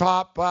Lakers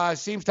top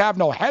seems to have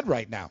no head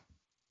right now.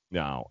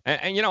 No.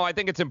 And I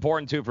think it's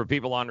important, too, for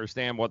people to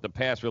understand what the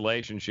past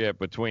relationship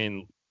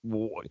between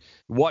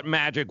what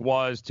Magic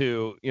was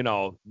to,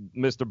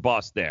 Mr.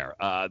 Buss there.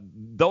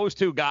 Those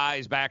two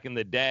guys back in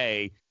the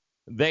day,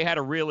 they had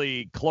a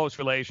really close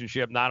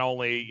relationship, not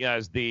only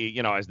as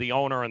the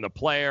owner and the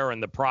player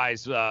and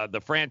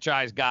the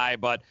franchise guy,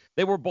 but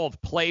they were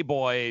both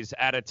playboys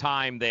at a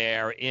time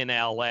there in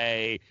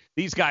L.A.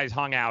 These guys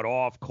hung out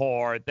off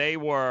court. They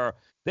were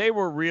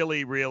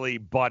really, really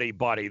buddy.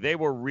 They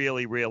were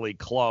really, really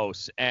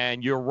close.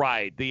 And you're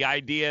right. The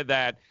idea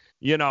that,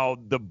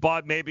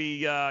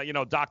 maybe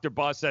Dr.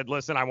 Buss said,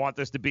 listen, I want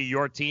this to be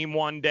your team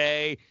one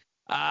day.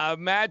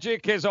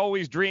 Magic has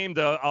always dreamed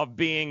of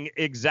being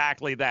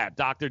exactly that,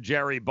 Dr.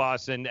 Jerry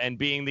Buss, and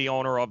being the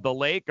owner of the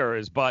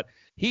Lakers. But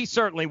he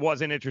certainly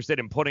wasn't interested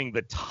in putting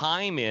the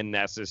time in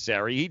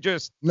necessary. He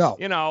just,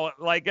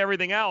 like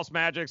everything else,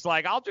 Magic's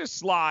like, I'll just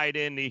slide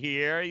into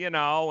here,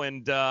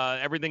 and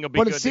everything will be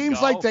good to go. But it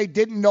seems like they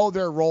didn't know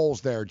their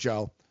roles there,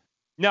 Joe.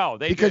 No,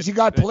 because you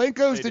got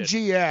Pelinka who's the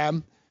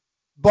GM,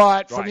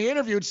 but from the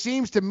interview, it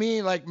seems to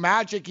me like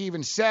Magic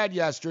even said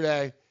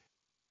yesterday,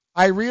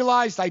 I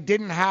realized I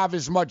didn't have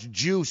as much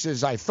juice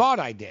as I thought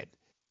I did.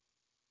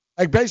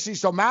 Like basically,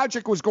 so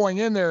Magic was going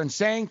in there and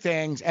saying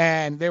things,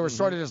 and they were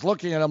sort of just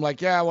looking at him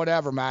like, yeah,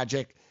 whatever,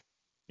 Magic.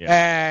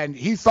 Yeah. And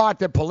he thought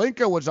that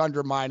Pelinka was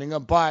undermining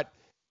him, but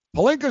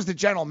Pelinka's the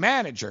general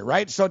manager,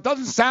 right? So it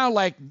doesn't sound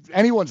like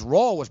anyone's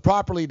role was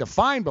properly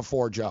defined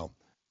before, Joe.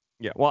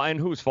 Yeah, well, and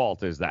whose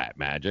fault is that,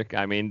 Magic?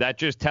 I mean, that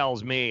just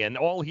tells me, and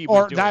all he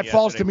or was doing that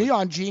falls to me was,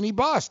 on Jeannie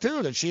Buss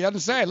too, that she doesn't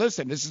say,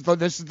 listen, this is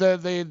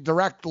the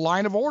direct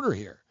line of order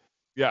here.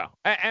 Yeah,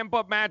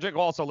 but Magic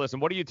also, listen,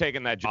 what are you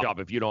taking that job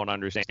if you don't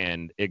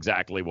understand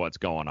exactly what's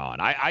going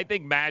on? I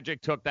think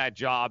Magic took that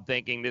job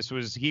thinking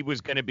he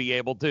was going to be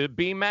able to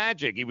be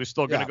Magic. He was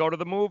still going to go to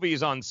the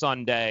movies on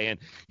Sunday, and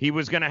he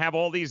was going to have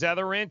all these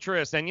other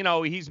interests, and,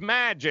 he's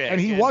Magic.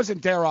 And he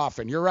wasn't there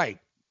often. You're right.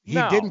 He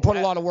didn't put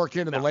a lot of work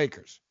into the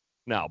Lakers.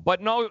 No, but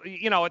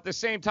at the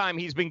same time,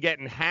 he's been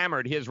getting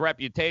hammered. His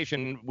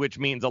reputation, which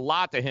means a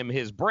lot to him,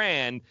 his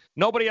brand,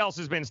 nobody else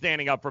has been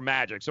standing up for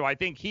Magic. So I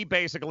think he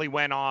basically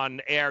went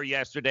on air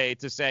yesterday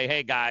to say,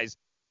 hey, guys,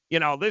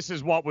 this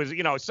is what was,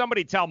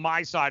 somebody tell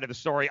my side of the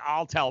story.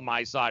 I'll tell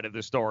my side of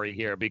the story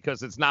here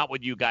because it's not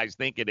what you guys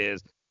think it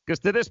is. Because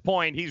to this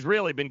point, he's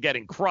really been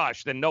getting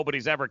crushed and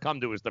nobody's ever come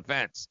to his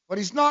defense. But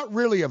he's not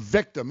really a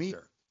victim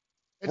either.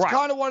 It's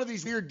kind of one of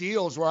these weird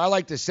deals where I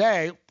like to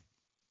say,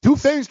 two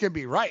things can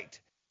be right.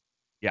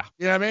 Yeah.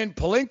 You know what I mean?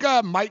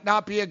 Pelinka might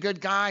not be a good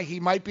guy. He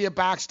might be a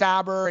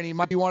backstabber, and he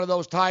might be one of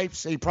those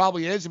types. He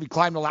probably is if he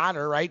climbed the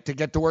ladder, right, to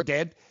get to where he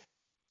did.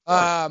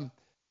 I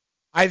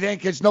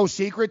think it's no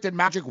secret that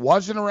Magic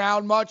wasn't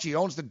around much. He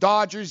owns the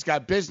Dodgers. He's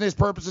got business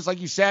purposes, like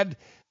you said.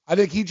 I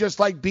think he just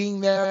liked being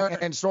there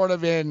and sort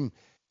of in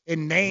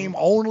name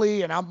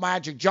only, and I'm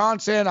Magic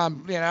Johnson.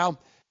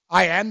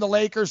 I am the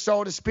Lakers,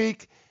 so to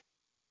speak.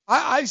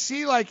 I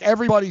see, like,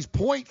 everybody's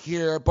point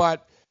here,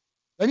 but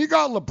then you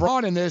got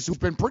LeBron in this, who's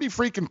been pretty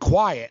freaking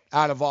quiet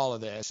out of all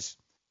of this.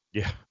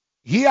 Yeah.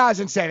 He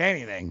hasn't said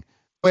anything,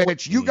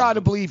 which you got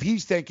to believe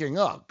he's thinking,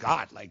 oh,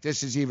 God, like,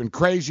 this is even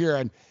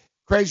crazier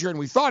than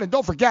we thought. And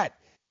don't forget,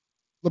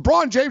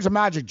 LeBron James and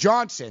Magic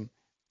Johnson,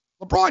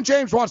 LeBron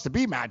James wants to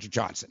be Magic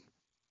Johnson.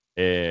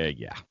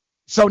 Yeah.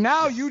 So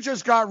now you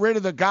just got rid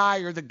of the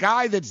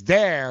guy that's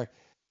there.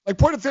 Like,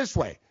 put it this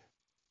way.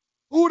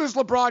 Who does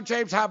LeBron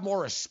James have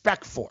more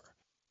respect for?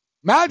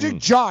 Magic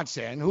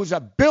Johnson, who's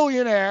a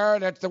billionaire,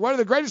 and that's one of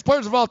the greatest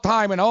players of all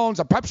time and owns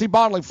a Pepsi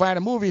bottling plant,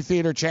 a movie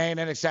theater chain,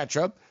 and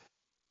etc.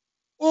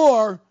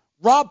 Or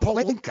Rob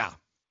Pelinka,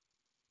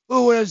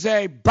 who is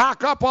a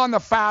backup on the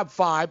Fab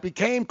Five,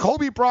 became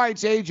Kobe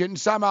Bryant's agent and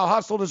somehow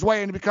hustled his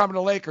way into becoming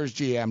the Lakers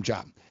GM,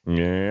 John.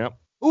 Yeah.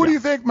 Who do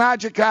you think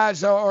Magic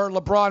has or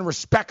LeBron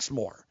respects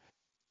more?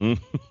 You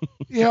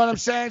know what I'm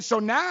saying? So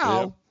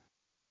now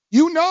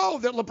you know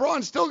that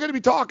LeBron's still going to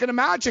be talking to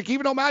Magic,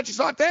 even though Magic's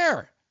not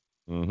there.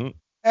 Mm-hmm.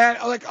 And,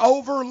 like,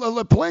 over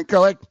Pelinka,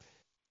 like,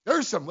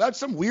 that's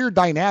some weird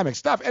dynamic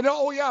stuff. And,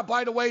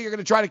 by the way, you're going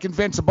to try to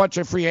convince a bunch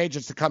of free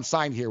agents to come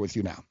sign here with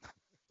you now.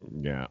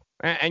 Yeah.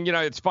 And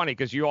it's funny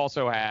because you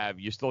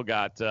still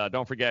got,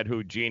 don't forget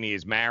who Jeannie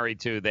is married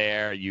to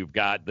there. You've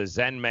got the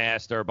Zen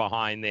Master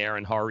behind there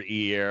in her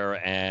ear.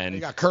 And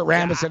you got Kurt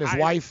Rambis and his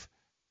wife.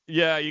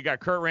 Yeah, you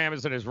got Kurt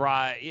Rambis and his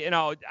right.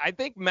 I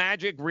think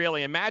Magic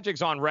really, and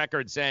Magic's on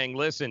record saying,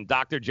 listen,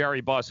 Dr. Jerry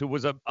Buss, who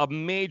was a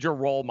major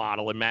role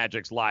model in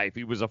Magic's life,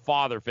 he was a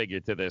father figure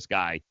to this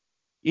guy.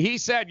 He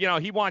said,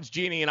 he wants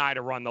Jeannie and I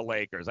to run the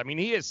Lakers. I mean,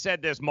 he has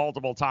said this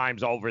multiple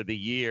times over the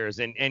years,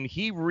 and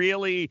he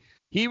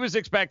was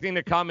expecting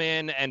to come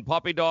in and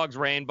puppy dogs,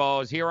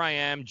 rainbows. Here I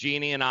am,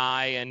 Jeannie and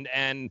I,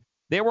 and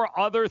there were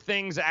other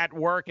things at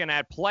work and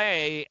at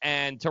play.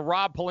 And to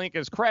Rob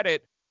Pelinka's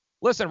credit,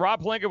 listen,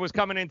 Rob Pelinka was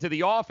coming into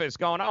the office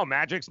going, oh,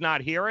 Magic's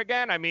not here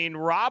again? I mean,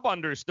 Rob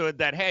understood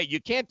that, hey,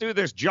 you can't do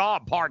this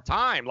job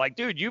part-time. Like,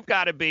 dude, you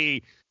want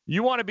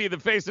to be the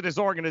face of this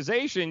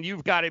organization,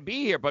 you've got to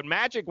be here. But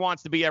Magic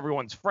wants to be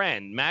everyone's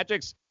friend.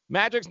 Magic's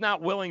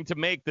not willing to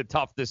make the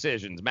tough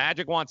decisions.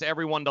 Magic wants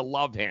everyone to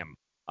love him.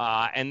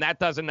 And that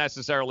doesn't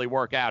necessarily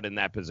work out in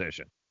that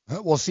position.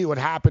 We'll see what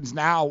happens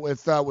now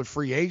with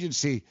free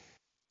agency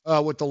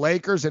with the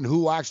Lakers and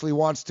who actually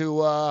wants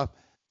to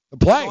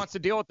play. Who wants to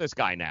deal with this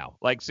guy now?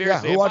 Like,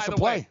 seriously. Yeah, who wants to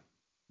play?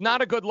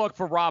 Not a good look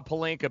for Rob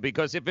Pelinka,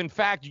 because if, in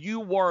fact, you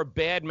were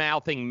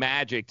bad-mouthing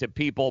Magic to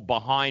people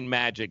behind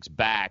Magic's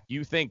back,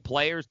 you think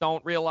players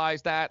don't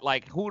realize that?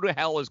 Like, who the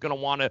hell is going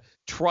to want to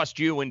trust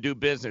you and do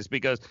business?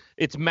 Because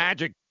it's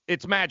Magic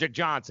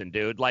Johnson,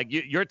 dude. Like,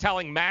 you're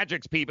telling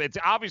Magic's people, it's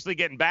obviously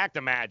getting back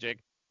to Magic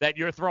that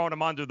you're throwing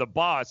him under the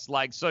bus.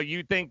 Like, so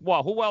you think,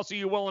 well, who else are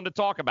you willing to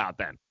talk about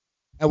then?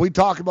 And we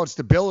talk about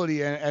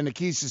stability and the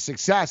keys to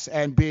success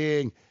and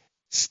being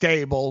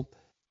stable.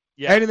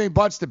 Yeah. Anything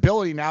but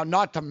stability now,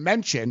 not to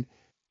mention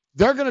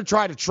they're going to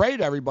try to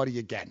trade everybody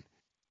again.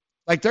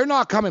 Like, they're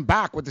not coming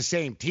back with the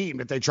same team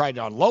that they tried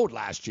to unload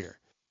last year.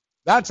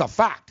 That's a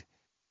fact.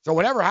 So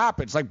whatever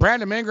happens, like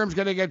Brandon Ingram's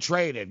going to get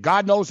traded.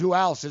 God knows who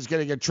else is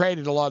going to get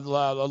traded.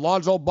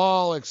 Alonzo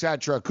Ball,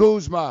 etc.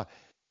 Kuzma.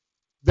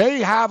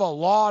 They have a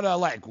lot of,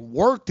 like,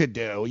 work to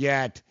do,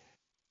 yet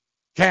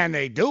can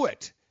they do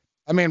it?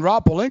 I mean,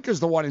 Rob Pelinka's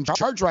the one in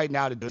charge right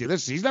now to do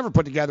this. He's never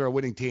put together a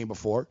winning team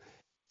before.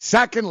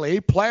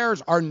 Secondly,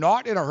 players are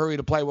not in a hurry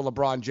to play with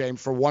LeBron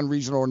James for one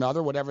reason or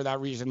another, whatever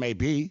that reason may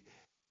be.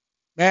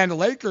 Man, the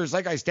Lakers,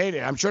 like I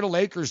stated, I'm sure the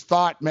Lakers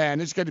thought, man,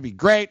 this is going to be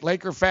great.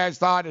 Laker fans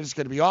thought it's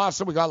going to be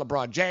awesome. We got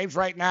LeBron James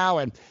right now.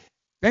 And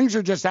Things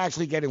are just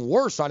actually getting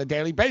worse on a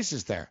daily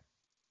basis there.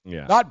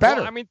 Yeah. Not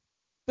better. Well, I mean,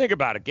 think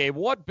about it, Gabe.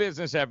 What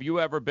business have you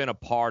ever been a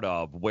part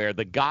of where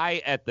the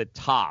guy at the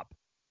top,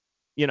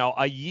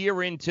 a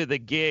year into the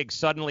gig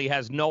suddenly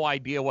has no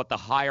idea what the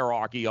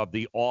hierarchy of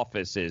the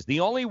office is? The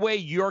only way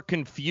you're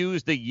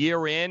confused a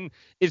year in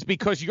is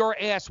because your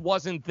ass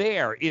wasn't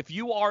there. If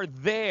you are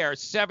there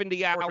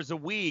 70 hours a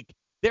week,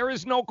 there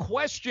is no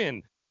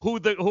question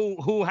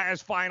who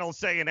has final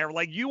say in there.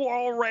 Like, you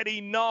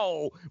already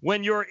know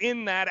when you're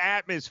in that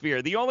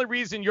atmosphere. The only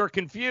reason you're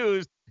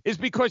confused is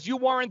because you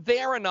weren't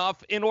there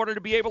enough in order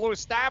to be able to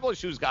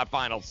establish who's got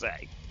final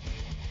say.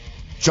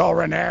 Joe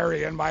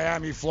Ranieri in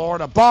Miami,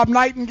 Florida. Bob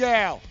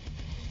Nightingale.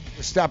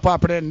 We'll step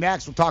up and in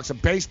next. We'll talk some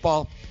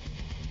baseball.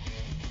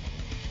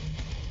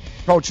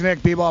 Coach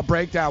Nick, B-Ball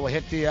Breakdown. We'll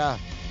hit the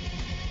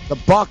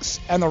Bucks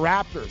and the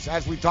Raptors.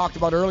 As we talked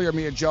about earlier,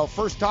 me and Joe,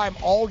 first time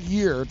all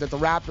year that the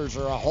Raptors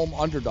are home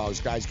underdogs,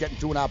 guys. Getting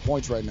 2.5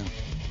 points right now.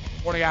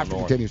 Morning after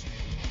continues.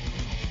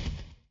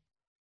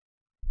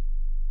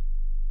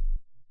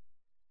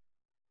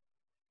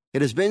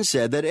 It has been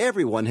said that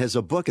everyone has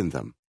a book in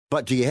them.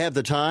 But do you have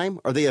the time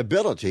or the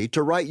ability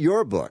to write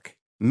your book?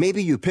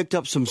 Maybe you picked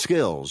up some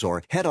skills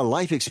or had a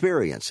life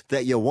experience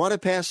that you want to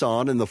pass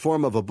on in the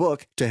form of a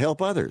book to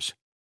help others.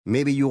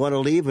 Maybe you want to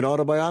leave an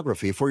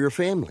autobiography for your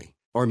family.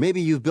 Or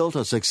maybe you've built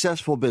a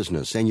successful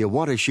business and you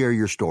want to share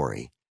your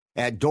story.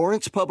 At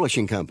Dorrance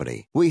Publishing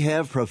Company, we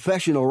have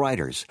professional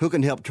writers who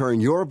can help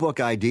turn your book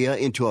idea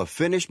into a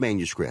finished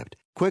manuscript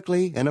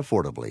quickly and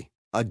affordably.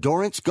 A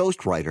Dorrance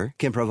ghostwriter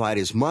can provide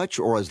as much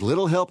or as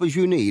little help as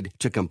you need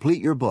to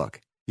complete your book.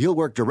 You'll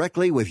work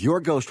directly with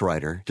your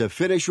ghostwriter to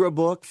finish your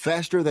book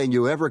faster than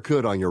you ever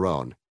could on your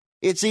own.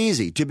 It's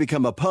easy to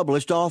become a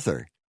published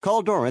author.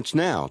 Call Dorrance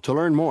now to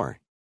learn more.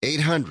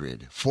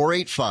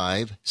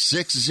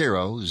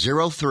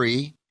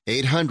 800-485-6003.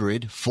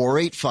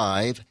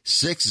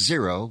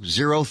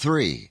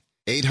 800-485-6003.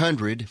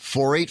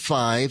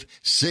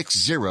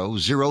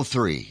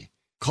 800-485-6003.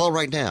 Call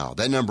right now.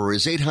 That number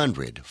is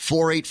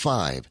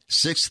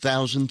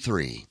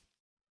 800-485-6003.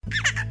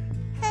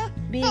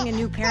 Being a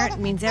new parent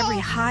means every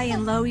high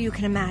and low you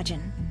can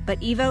imagine. But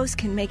Evos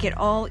can make it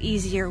all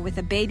easier with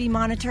a baby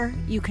monitor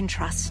you can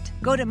trust.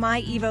 Go to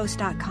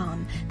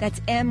myevos.com, that's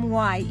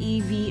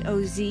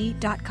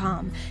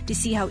MYEVOZ.com, to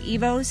see how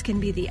Evos can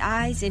be the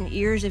eyes and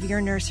ears of your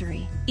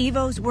nursery.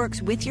 Evos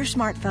works with your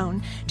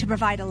smartphone to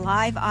provide a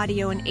live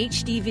audio and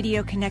HD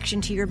video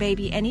connection to your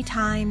baby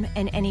anytime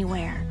and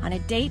anywhere. On a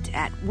date,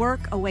 at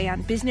work, away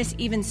on business,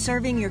 even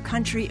serving your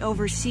country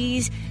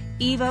overseas,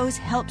 Evos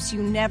helps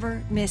you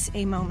never miss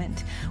a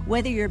moment.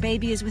 Whether your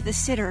baby is with a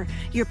sitter,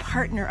 your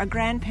partner, a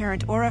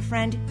grandparent, or a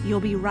friend, you'll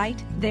be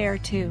right there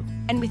too.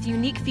 And with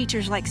unique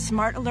features like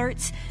smart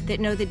alerts that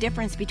know the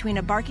difference between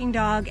a barking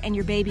dog and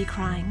your baby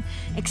crying,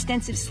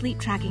 extensive sleep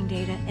tracking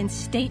data, and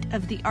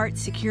state-of-the-art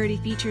security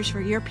features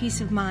for your peace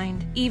of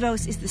mind,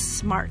 Evos is the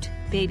smart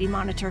baby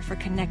monitor for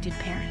connected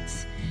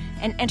parents.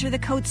 And enter the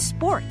code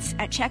SPORTS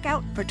at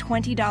checkout for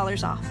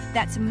 $20 off.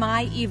 That's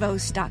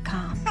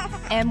myevos.com.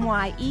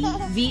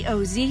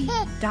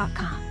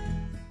 MYEVOZ.com.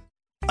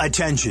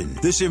 Attention,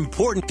 this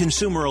important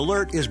consumer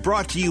alert is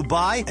brought to you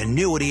by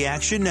Annuity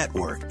Action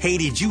Network. Hey,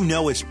 did you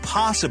know it's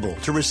possible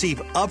to receive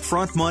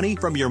upfront money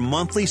from your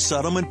monthly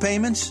settlement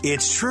payments?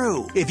 It's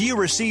true. If you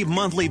receive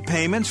monthly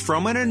payments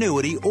from an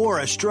annuity or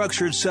a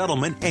structured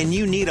settlement and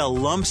you need a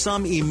lump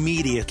sum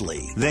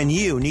immediately, then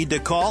you need to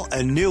call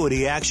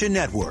Annuity Action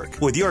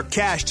Network. With your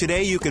cash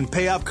today, you can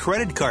pay off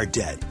credit card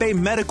debt, pay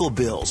medical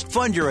bills,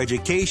 fund your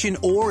education,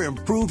 or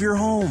improve your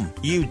home.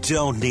 You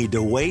don't need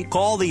to wait.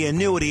 Call the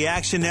Annuity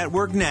Action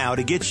Network now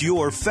to get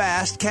your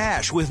fast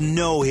cash with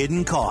no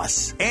hidden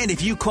costs. And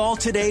if you call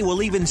today,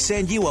 we'll even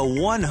send you a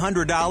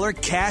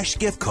 $100 cash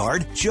gift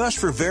card just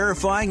for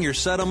verifying your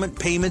settlement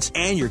payments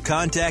and your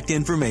contact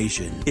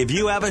information. If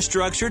you have a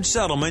structured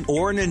settlement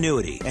or an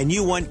annuity and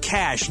you want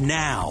cash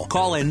now,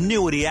 call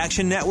Annuity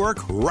Action Network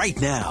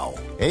right now.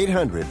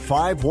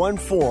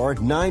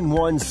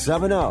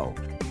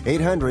 800-514-9170.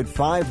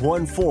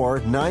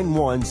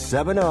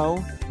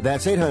 800-514-9170.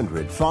 That's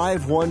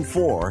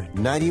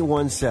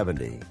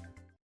 800-514-9170.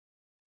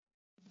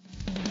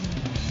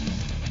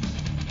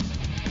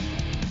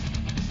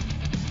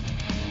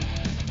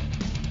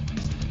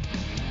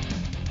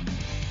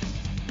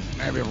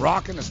 Man, we're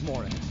rocking this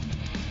morning.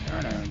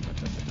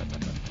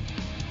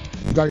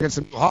 We've got to get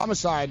some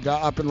homicide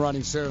up and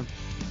running soon.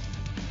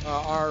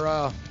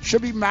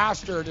 Should be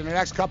mastered in the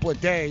next couple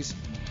of days.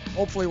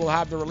 Hopefully we'll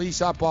have the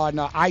release up on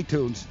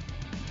iTunes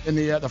in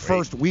the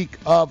first week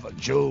of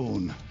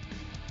June.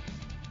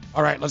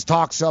 All right, let's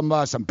talk some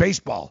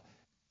baseball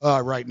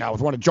right now with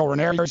one of Joe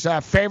Ranieri's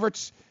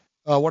favorites,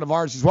 one of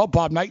ours as well,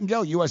 Bob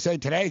Nightingale, USA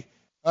Today,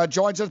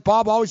 joins us.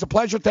 Bob, always a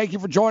pleasure. Thank you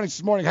for joining us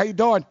this morning. How you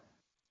doing?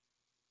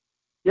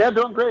 Yeah,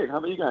 doing great. How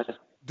about you guys?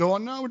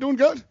 We're doing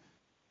good.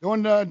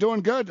 Doing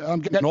good.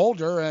 I'm getting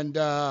older, and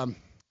I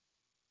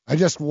I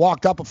just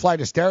walked up a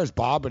flight of stairs,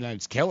 Bob, and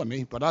it's killing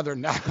me. But other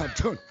than that, I'm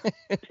doing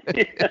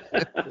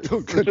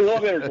What's the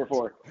elevator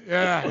for?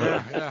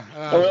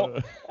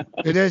 Yeah.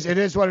 It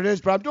is what it is.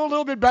 But I'm doing a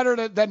little bit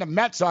better than the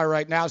Mets are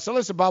right now. So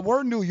listen, Bob,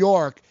 we're in New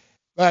York.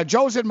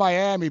 Joe's in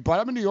Miami, but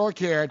I'm in New York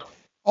here.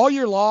 All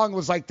year long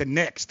was like the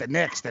Knicks. Then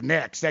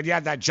you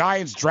had that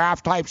Giants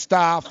draft type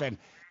stuff, and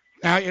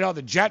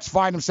the Jets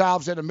find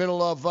themselves in the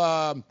middle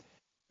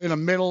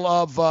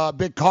of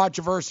big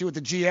controversy with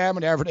the GM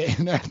and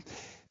everything.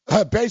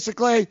 And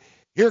basically,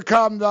 here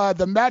come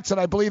the Mets, and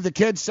I believe the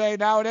kids say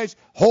nowadays,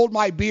 "Hold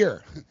my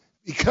beer,"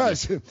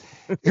 because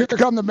here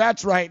come the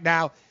Mets right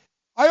now.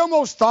 I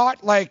almost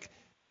thought,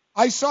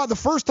 the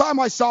first time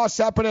I saw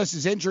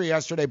Cespedes' injury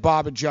yesterday,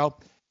 Bob and Joe,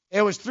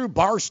 it was through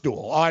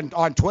Barstool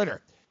on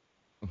Twitter.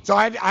 So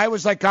I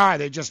was like, are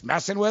they just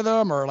messing with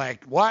him or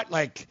what?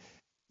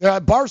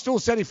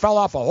 Barstool said he fell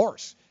off a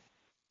horse.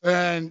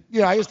 And,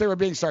 I guess they were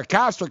being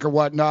sarcastic or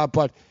whatnot,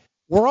 but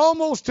we're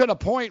almost to the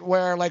point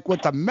where,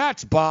 with the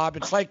Mets, Bob,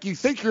 it's like you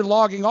think you're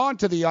logging on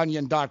to the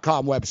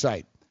Onion.com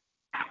website.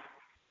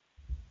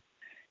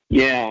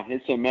 Yeah,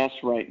 it's a mess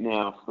right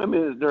now. I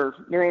mean, they're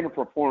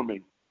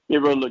underperforming.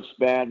 It really looks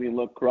bad when you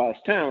look across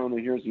town,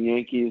 and here's the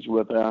Yankees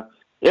with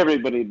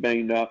everybody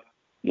banged up.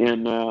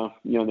 And,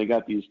 they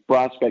got these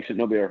prospects that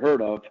nobody ever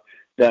heard of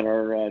that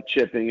are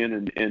chipping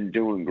in and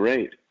doing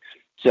great.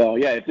 So,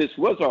 yeah, if this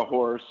was a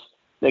horse,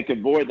 they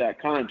could void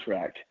that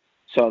contract.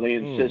 So they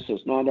insist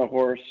it's not a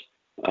horse.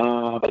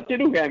 But they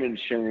do have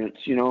insurance,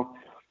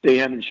 They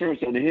have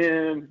insurance on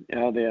him.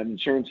 They have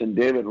insurance on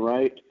David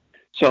Wright.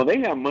 So they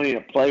have money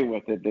to play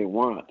with if they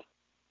want.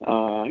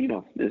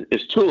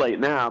 It's too late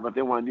now, but if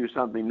they want to do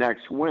something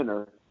next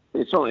winter,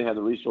 they certainly have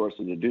the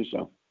resources to do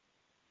so.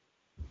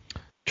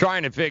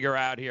 Trying to figure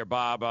out here,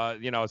 Bob,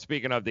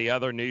 speaking of the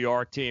other New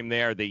York team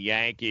there, the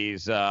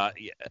Yankees, I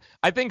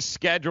think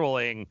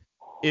scheduling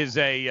is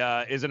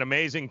an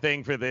amazing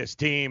thing for this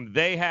team.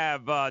 They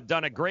have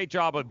done a great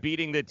job of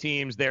beating the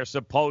teams they're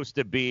supposed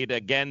to beat.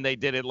 Again, they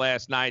did it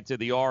last night to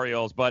the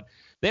Orioles, but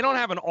they don't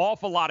have an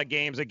awful lot of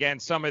games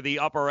against some of the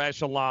upper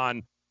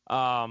echelon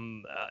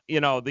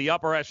the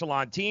upper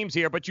echelon teams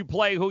here, but you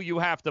play who you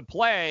have to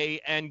play.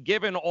 And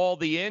given all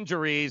the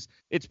injuries,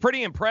 it's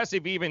pretty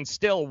impressive even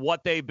still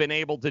what they've been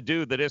able to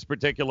do to this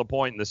particular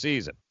point in the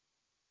season.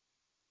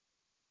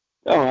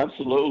 Oh,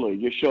 absolutely.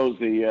 It just shows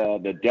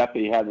the depth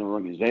they have in the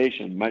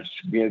organization, much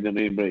greater than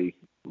anybody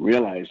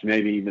realized,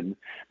 maybe even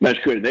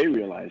much greater than they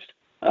realized.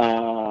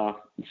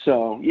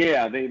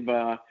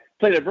 They've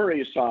played a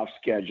very soft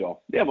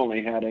schedule. They've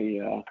only had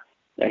a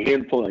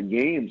handful of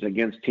games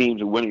against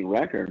teams with winning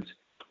records.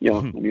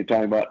 When you're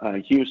talking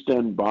about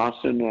Houston,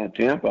 Boston,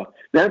 Tampa,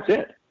 that's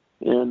it.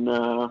 And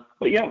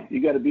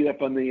you got to beat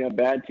up on the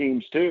bad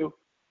teams too,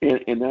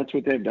 and that's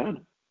what they've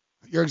done.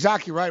 You're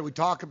exactly right. We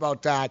talk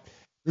about that.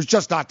 There's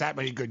just not that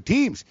many good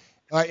teams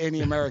in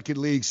the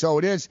American League, so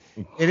it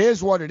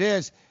is what it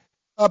is.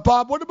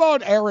 Bob, what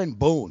about Aaron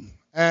Boone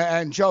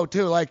and Joe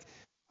too?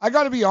 I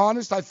got to be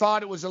honest. I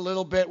thought it was a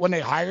little bit when they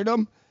hired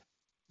him.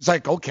 It's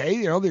like, okay,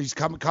 he's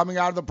coming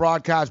out of the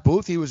broadcast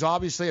booth. He was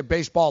obviously a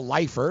baseball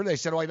lifer. They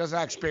said, he doesn't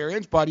have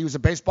experience, but he was a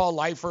baseball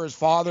lifer. His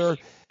father,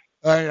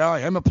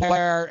 him a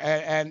player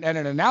and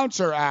an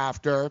announcer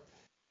after.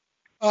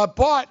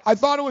 But I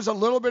thought it was a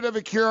little bit of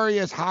a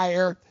curious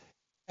hire.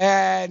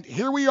 And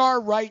here we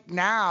are right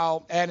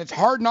now, and it's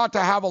hard not to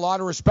have a lot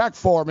of respect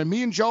for him. And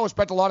me and Joe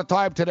spent a lot of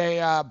time today,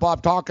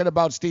 Bob, talking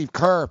about Steve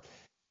Kerr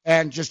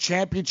and just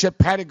championship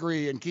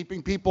pedigree and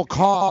keeping people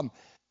calm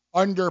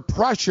under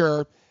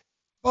pressure.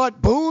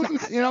 But Boone,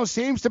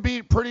 seems to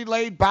be pretty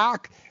laid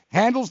back,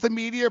 handles the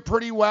media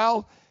pretty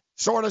well,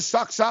 sort of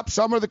sucks up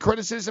some of the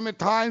criticism at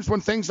times when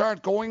things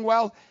aren't going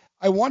well.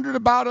 I wondered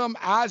about him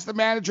as the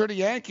manager of the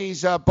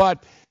Yankees,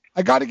 but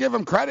I got to give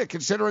him credit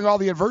considering all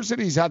the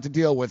adversity he's had to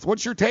deal with.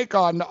 What's your take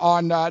on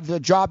the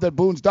job that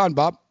Boone's done,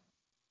 Bob?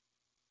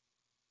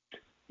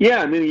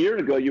 Yeah, a year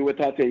ago you would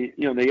thought they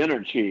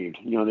underachieved.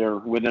 They're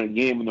within a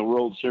game in the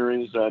World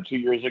Series 2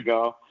 years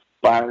ago.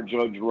 Fired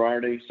Joe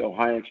Girardi, so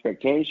high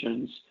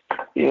expectations.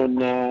 And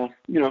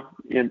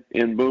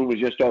Boone was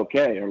just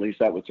okay, or at least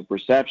that was the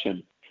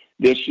perception.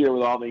 This year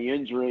with all the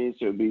injuries,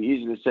 it would be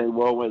easy to say,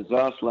 woe is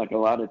us, like a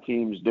lot of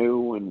teams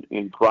do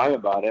and cry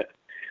about it.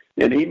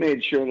 And he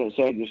made sure to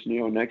say, just,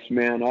 next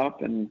man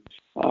up, and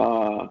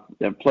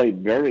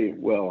played very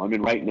well.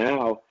 Right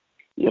now,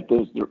 if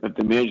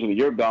the manager of the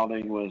year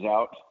Belding was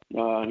out,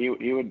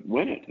 he would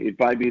win it. He'd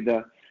probably be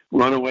the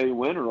runaway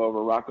winner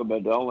over Rocco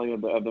Baldelli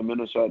of the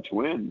Minnesota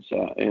Twins.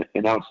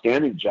 An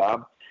outstanding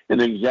job. And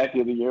the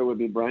executive of the year would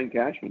be Brian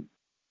Cashman.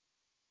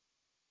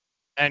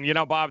 And,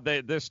 Bob,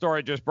 this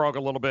story just broke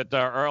a little bit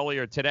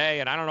earlier today,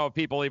 and I don't know if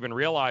people even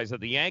realize that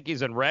the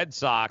Yankees and Red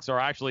Sox are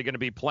actually going to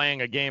be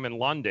playing a game in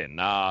London.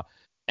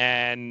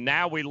 And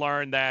now we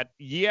learn that,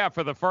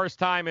 for the first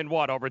time in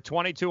over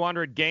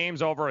 2,200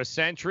 games over a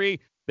century,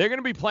 they're going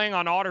to be playing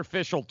on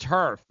artificial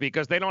turf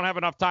because they don't have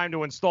enough time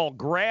to install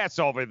grass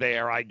over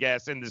there, I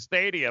guess, in the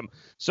stadium.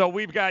 So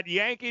we've got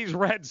Yankees,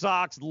 Red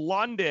Sox,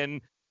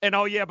 London, and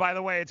by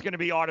the way, it's going to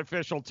be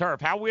artificial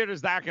turf. How weird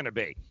is that going to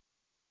be?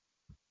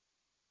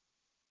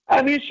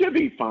 I mean, it should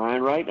be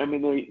fine, right? I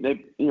mean,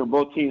 they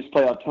both teams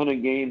play a ton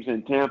of games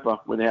in Tampa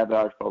where they have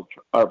the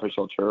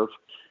artificial turf.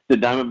 The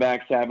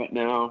Diamondbacks have it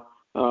now.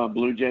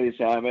 Blue Jays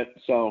have it.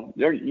 So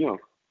they're,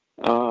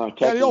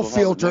 the old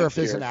field turf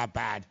isn't that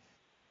bad.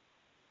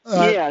 So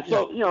at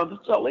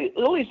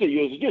least they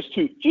use it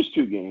just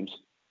two games.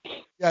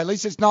 Yeah, at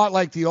least it's not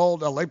like the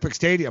old Olympic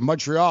Stadium,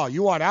 Montreal.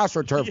 You want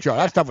AstroTurf, Joe?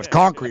 That stuff was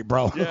concrete,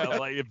 bro. Yeah,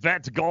 like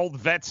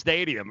Vet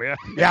Stadium. Yeah.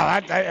 Yeah,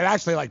 it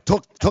actually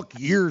took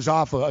years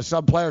off of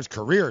some players'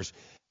 careers,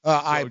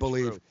 I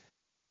believe. True.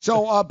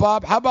 So,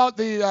 Bob, how about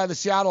the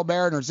Seattle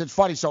Mariners? It's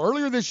funny. So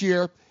earlier this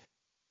year,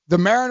 the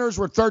Mariners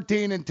were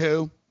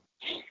 13-2.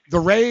 The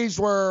Rays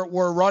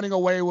were running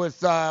away with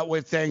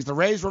things. The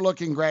Rays were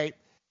looking great,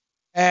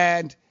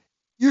 and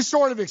you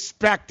sort of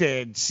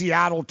expected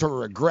Seattle to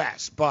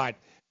regress, but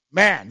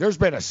man, there's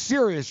been a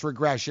serious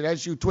regression,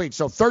 as you tweet.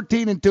 So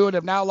 13-2 and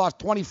have now lost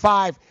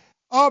 25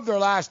 of their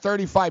last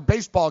 35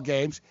 baseball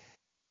games.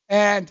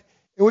 And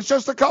it was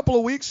just a couple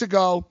of weeks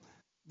ago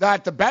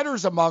that the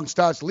bettors amongst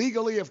us,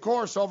 legally, of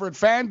course, over at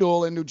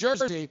FanDuel in New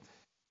Jersey,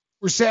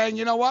 were saying,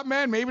 you know what,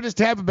 man, maybe this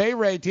Tampa Bay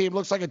Ray team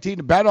looks like a team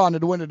to bet on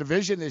to win the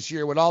division this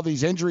year with all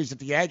these injuries that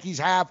the Yankees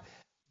have.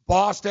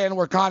 Boston,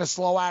 we're kind of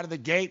slow out of the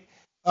gate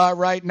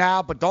right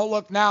now. But don't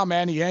look now,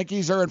 man. The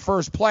Yankees are in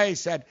first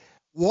place. And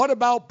what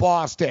about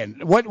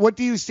Boston? What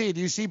do you see?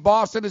 Do you see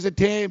Boston as a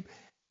team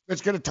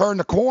that's going to turn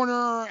the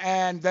corner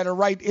and that are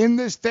right in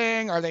this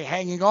thing? Are they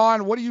hanging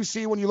on? What do you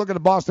see when you look at the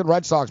Boston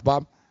Red Sox,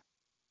 Bob?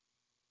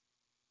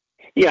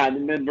 Yeah,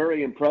 they've been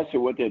very impressed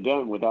with what they've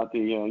done without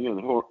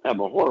the have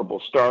a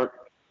horrible start,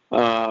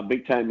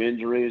 big time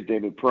injuries.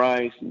 David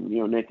Price,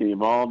 Nathan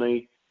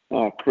Eovaldi,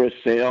 Chris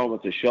Sale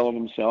with the shell of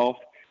himself,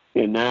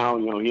 and now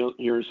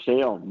here's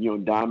Sale,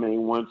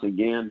 dominating once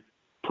again.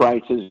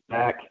 Price is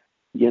back.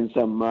 Getting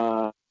some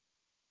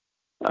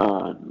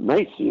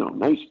nice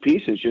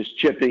pieces just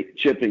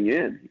chipping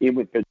in. Even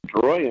with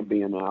Pedroia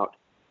being out,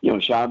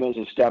 Chavez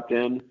has stepped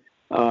in.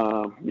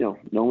 No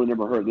one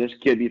ever heard this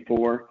kid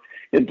before,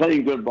 and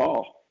playing good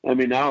ball. I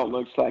mean, now it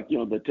looks like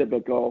the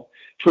typical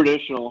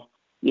traditional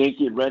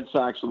Yankee Red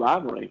Sox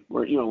rivalry,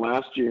 where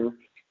last year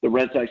the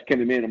Red Sox kind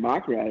of made a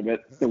mockery out of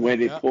it, the way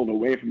they pulled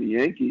away from the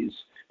Yankees.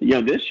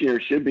 This year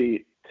should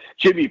be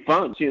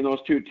fun, seeing those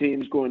two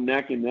teams going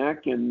neck and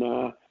neck. And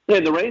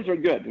the Rays are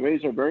good. The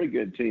Rays are a very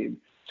good team.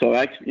 So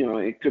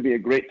it could be a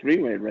great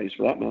three-way race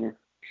for that matter.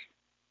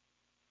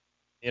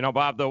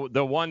 Bob,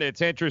 the one that's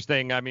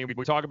interesting, I mean,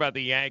 we talk about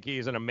the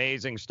Yankees, an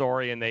amazing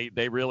story, and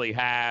they really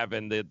have,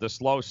 and the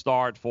slow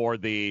start for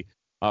the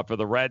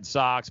Red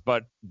Sox,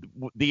 but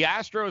the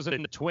Astros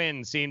and the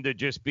Twins seem to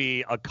just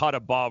be a cut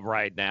above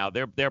right now.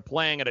 They're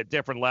playing at a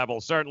different level,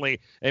 certainly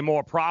a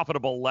more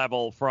profitable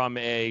level from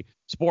a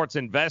sports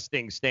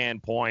investing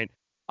standpoint.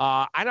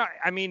 How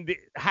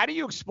do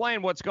you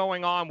explain what's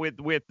going on with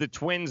the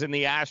Twins and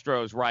the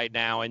Astros right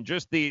now, and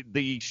just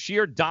the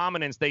sheer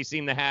dominance they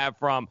seem to have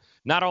from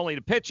not only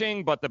the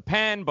pitching, but the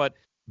pen, but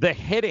the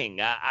hitting?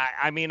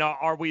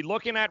 Are we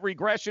looking at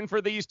regression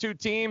for these two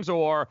teams,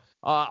 or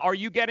are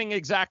you getting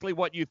exactly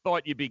what you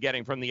thought you'd be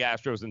getting from the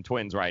Astros and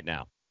Twins right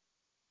now?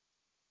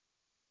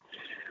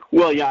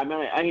 Well, yeah,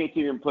 I hate to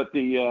even put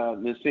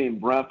the same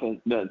breath as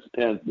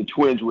the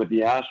Twins with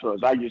the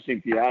Astros. I just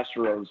think the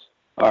Astros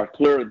are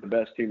clearly the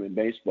best team in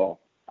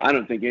baseball. I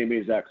don't think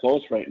anybody's that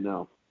close right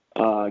now.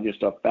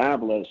 Just a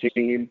fabulous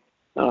team.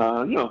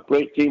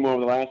 Great team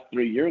over the last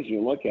 3 years when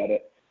you look at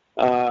it.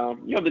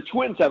 The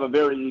Twins have a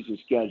very easy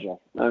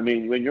schedule. I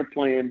mean, when you're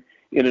playing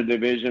in a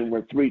division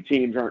where three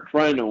teams aren't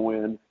trying to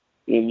win,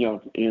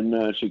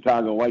 in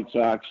Chicago White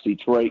Sox,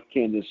 Detroit,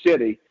 Kansas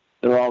City,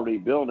 they're already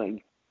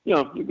building.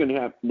 You're going to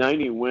have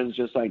 90 wins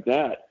just like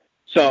that.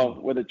 So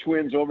where the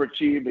Twins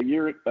overachieved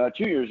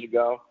 2 years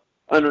ago,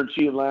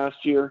 underachieved last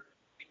year,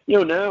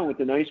 now with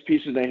the nice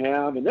pieces they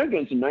have, and they're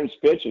getting some nice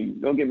pitching.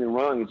 Don't get me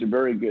wrong, it's a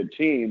very good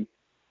team,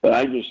 but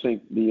I just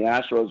think the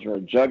Astros are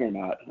a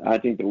juggernaut. I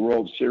think the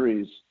World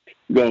Series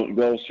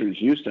goes through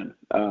Houston.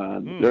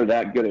 They're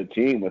that good a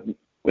team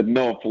with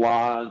no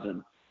flaws,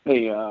 and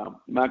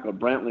Michael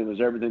Brantley was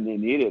everything they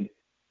needed.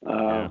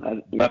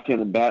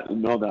 Left-handed bat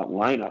and know that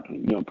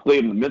lineup.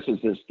 Cleveland misses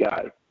this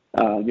guy.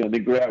 They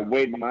grabbed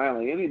Wade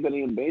Miley.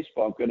 Anybody in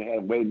baseball could have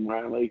had Wade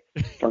Miley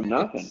for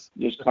nothing.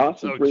 Just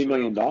cost them $3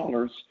 million.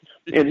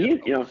 And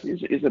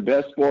he's the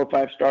best 4 or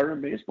 5 starter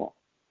in baseball.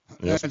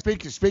 Yeah.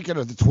 And speaking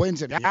of the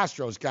Twins and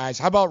Astros, guys,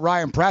 how about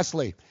Ryan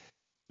Presley?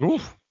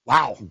 Oof.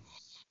 Wow.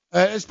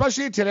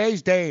 Especially in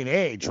today's day and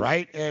age,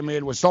 right? I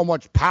mean, with so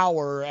much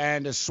power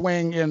and a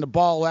swing in the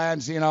ball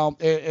lands, in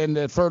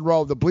the third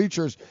row of the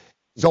bleachers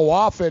so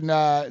often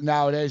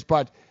nowadays.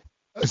 But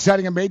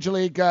setting a Major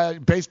League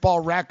Baseball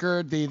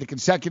record, the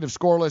consecutive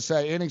scoreless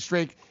inning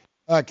streak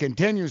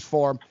continues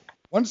for him.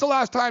 When's the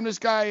last time this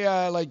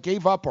guy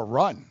gave up a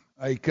run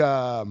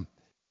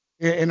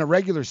in a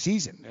regular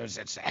season?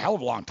 It's a hell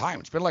of a long time.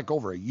 It's been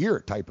over a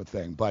year type of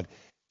thing. But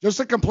just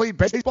a complete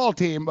baseball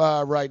team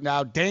right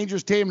now.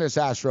 Dangerous team, this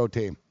Astro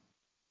team.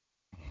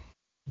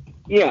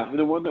 Yeah,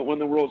 the one that won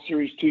the World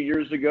Series 2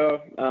 years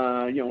ago.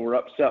 Were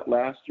upset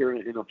last year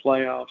in the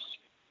playoffs.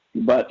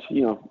 But,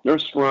 they're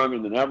stronger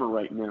than ever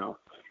right now.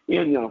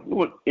 And,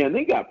 and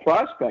they got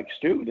prospects,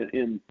 too,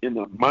 in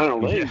the minor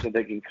leagues that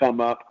they can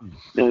come up,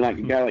 and like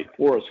a guy like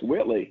Forrest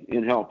Whitley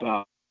and help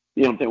out.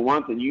 If they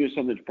want to use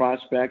some of the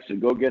prospects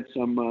and go get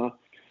some more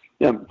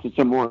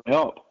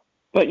help.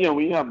 But, when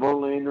you have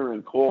Verlander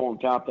and Cole on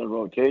top of the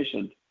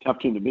rotation, tough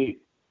team to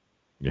beat.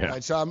 Yeah. All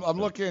right, so I'm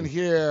looking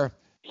here.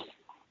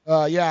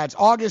 It's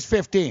August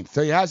 15th.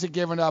 So he hasn't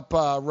given up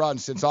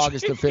runs since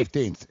August the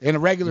 15th in a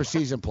regular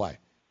season play.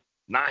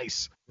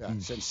 Nice. Yeah,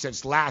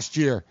 since last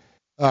year,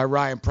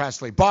 Ryan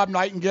Presley. Bob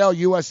Nightingale,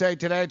 USA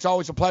Today. It's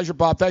always a pleasure,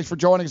 Bob. Thanks for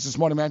joining us this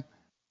morning, man.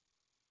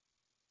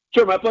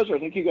 Sure, my pleasure.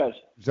 Thank you, guys.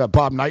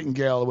 Bob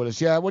Nightingale with us.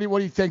 Yeah, what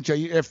do you think,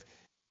 Jay? If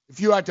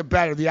you had to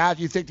bet,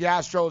 you think the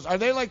Astros, are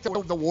they like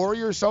the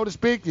Warriors, so to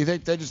speak? Do you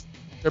think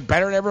they're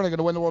better than ever? They're going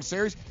to win the World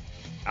Series?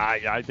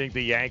 I think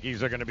the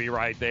Yankees are going to be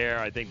right there.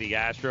 I think the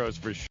Astros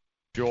for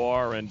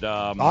sure. And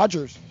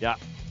Dodgers. Yeah,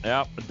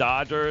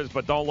 Dodgers.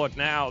 But don't look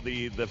now.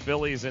 The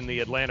Phillies and the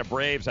Atlanta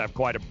Braves have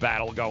quite a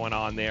battle going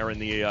on there in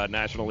the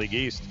National League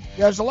East.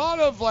 Yeah, there's a lot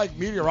of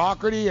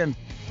mediocrity and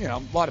a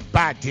lot of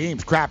bad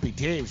teams, crappy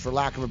teams, for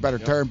lack of a better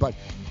term. But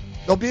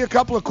there'll be a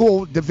couple of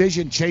cool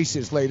division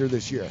chases later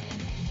this year.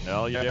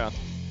 Hell yeah.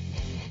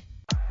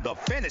 The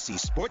Fantasy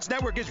Sports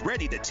Network is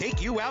ready to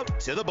take you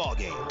out to the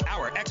ballgame.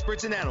 Our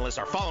experts and analysts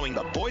are following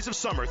the boys of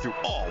summer through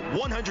all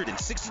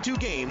 162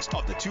 games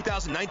of the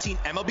 2019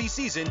 MLB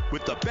season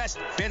with the best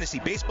fantasy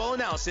baseball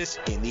analysis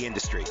in the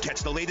industry.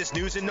 Catch the latest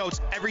news and notes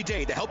every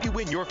day to help you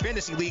win your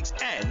fantasy leagues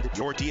and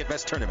your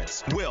DFS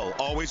tournaments. We'll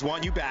always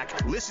want you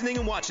back listening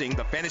and watching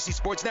the Fantasy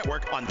Sports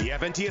Network on the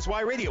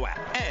FNTSY radio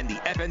app and the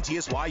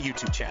FNTSY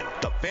YouTube channel.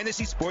 The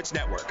Fantasy Sports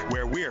Network,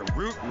 where we're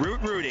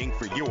rooting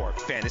for your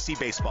fantasy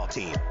baseball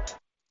team.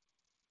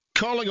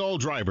 Calling all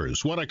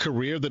drivers. Want a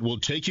career that will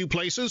take you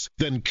places?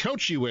 Then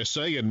Coach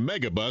USA and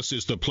Megabus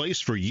is the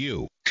place for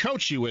you.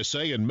 Coach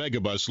USA and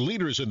Megabus,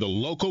 leaders in the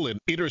local and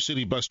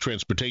intercity bus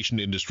transportation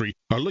industry,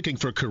 are looking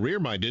for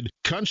career-minded,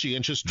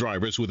 conscientious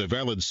drivers with a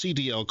valid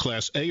CDL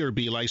Class A or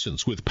B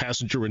license with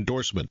passenger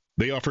endorsement.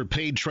 They offer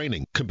paid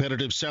training,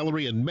 competitive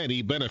salary, and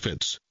many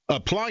benefits.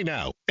 Apply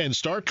now and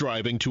start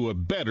driving to a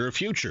better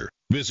future.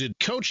 Visit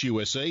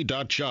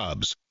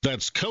CoachUSA.jobs.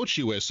 That's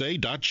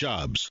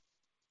CoachUSA.jobs.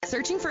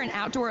 Searching for an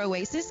outdoor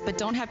oasis but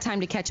don't have time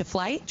to catch a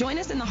flight? Join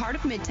us in the heart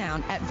of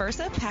Midtown at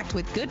Versa, packed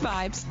with good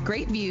vibes,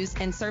 great views,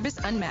 and service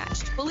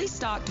unmatched. Fully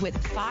stocked with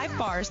 5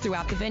 bars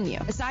throughout the venue.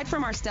 Aside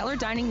from our stellar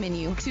dining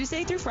menu,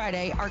 Tuesday through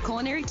Friday, our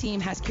culinary team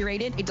has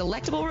curated a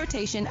delectable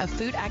rotation of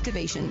food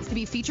activations to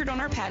be featured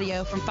on our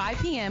patio from 5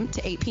 p.m.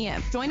 to 8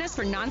 p.m. Join us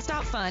for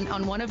nonstop fun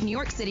on one of New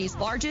York City's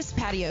largest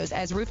patios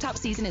as rooftop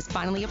season is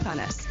finally upon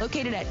us.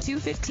 Located at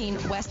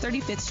 215 West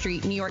 35th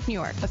Street, New York, New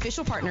York.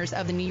 Official partners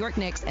of the New York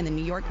Knicks and the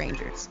New York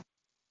Rangers.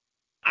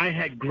 I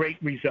had great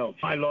results.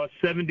 I lost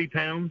 70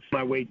 pounds.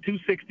 I weighed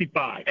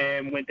 265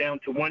 and went down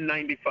to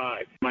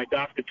 195. My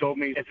doctor told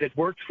me, if it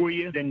works for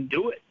you, then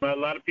do it. A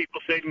lot of people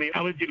say to me,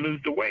 how did you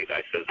lose the weight?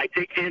 I said, I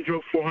take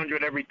Andro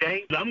 400 every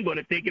day. I'm going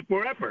to take it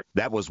forever.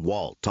 That was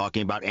Walt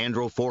talking about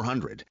Andro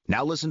 400.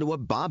 Now listen to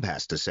what Bob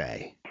has to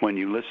say. When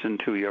you listen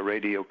to your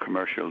radio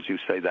commercials, you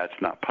say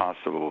that's not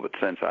possible. But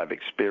since I've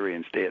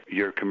experienced it,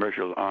 your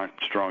commercials aren't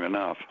strong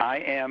enough. I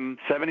am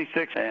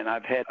 76, and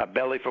I've had a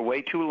belly for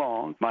way too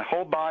long. My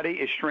whole body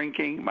is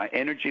shrinking. My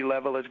energy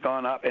level has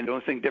gone up, and the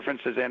only thing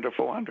difference is Andro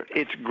 400.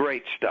 It's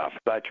great stuff.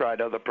 I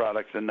tried other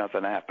products, and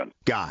nothing happened.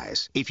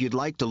 Guys, if you'd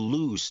like to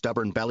lose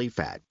stubborn belly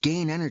fat,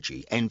 gain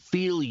energy, and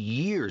feel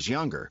years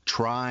younger,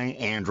 try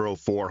Andro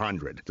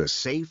 400, the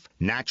safe,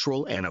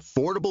 natural, and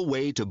affordable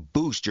way to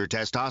boost your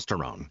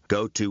testosterone.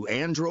 Go to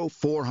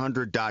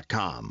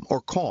andro400.com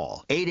or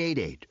call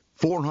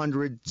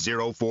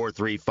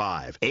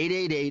 888-400-0435.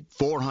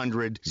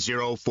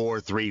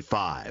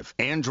 888-400-0435.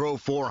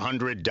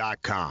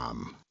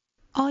 andro400.com.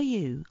 Are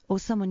you, or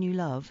someone you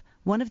love,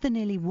 one of the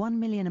nearly 1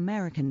 million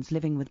Americans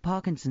living with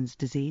Parkinson's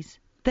disease?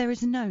 There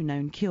is no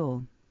known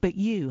cure, but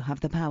you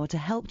have the power to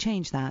help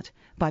change that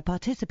by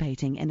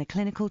participating in a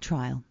clinical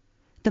trial.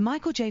 The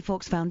Michael J.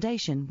 Fox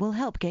Foundation will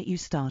help get you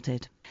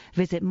started.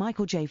 Visit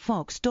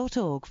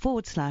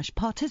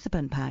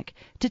michaeljfox.org/participant pack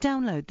to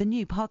download the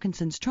new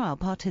Parkinson's Trial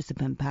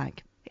Participant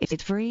Pack.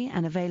 It's free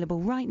and available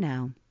right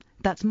now.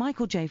 That's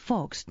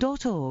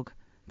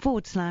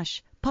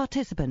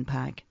michaeljfox.org/participant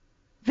pack.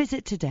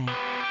 Visit today.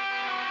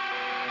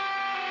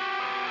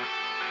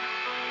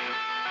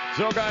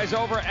 So, guys,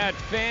 over at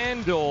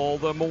FanDuel,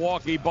 the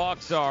Milwaukee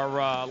Bucks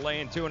are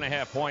laying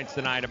 2.5 points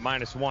tonight at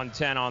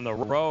 -110 on the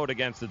road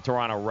against the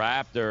Toronto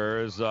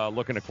Raptors,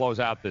 looking to close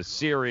out this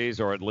series,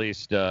 or at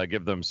least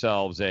give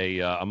themselves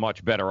a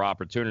much better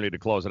opportunity to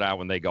close it out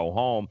when they go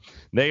home.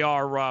 They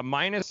are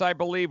minus, I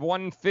believe,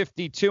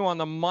 152 on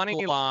the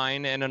money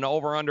line and an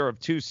over-under of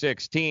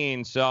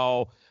 216.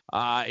 So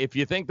if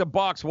you think the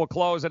Bucks will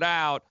close it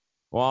out,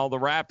 well, the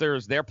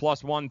Raptors, they're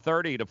plus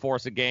 130 to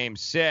force a Game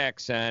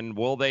 6, and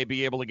will they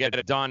be able to get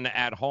it done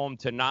at home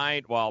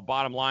tonight? Well,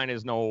 bottom line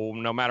is no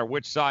matter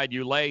which side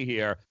you lay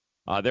here,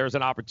 there's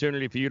an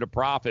opportunity for you to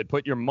profit.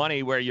 Put your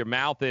money where your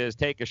mouth is.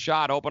 Take a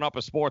shot. Open up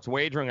a sports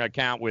wagering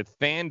account with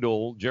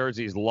FanDuel,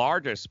 Jersey's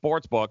largest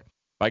sports book,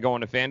 by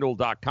going to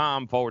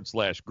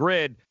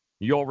FanDuel.com/grid.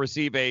 You'll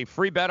receive a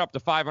free bet up to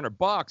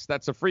 $500.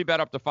 That's a free bet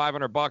up to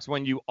 $500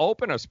 when you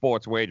open a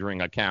sports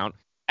wagering account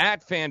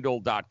at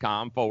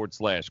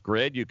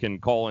FanDuel.com/grid. You can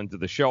call into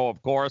the show,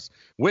 of course,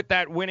 with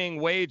that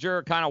winning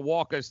wager. Kind of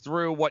walk us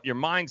through what your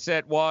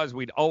mindset was.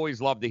 We'd always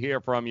love to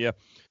hear from you.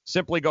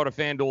 Simply go to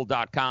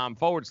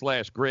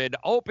FanDuel.com/grid,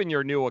 open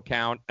your new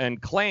account,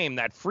 and claim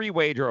that free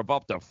wager of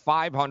up to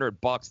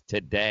 $500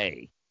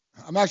 today.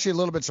 I'm actually a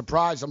little bit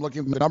surprised. I'm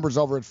looking at the numbers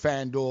over at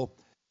FanDuel.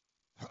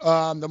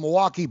 The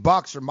Milwaukee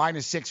Bucks are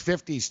minus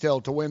 650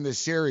 still to win this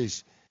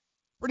series.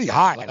 Pretty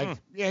high.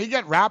 You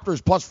get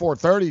Raptors plus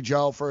 430,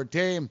 Joe, for a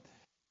team.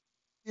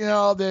 You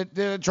know,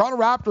 the Toronto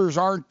Raptors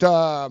aren't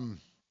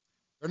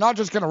they're not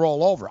just going to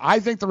roll over. I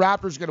think the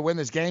Raptors are going to win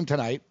this game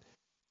tonight.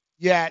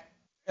 Yet,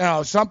 you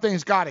know,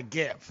 something's got to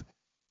give.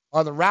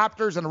 Are the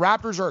Raptors, and the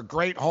Raptors are a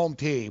great home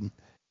team.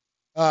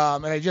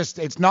 And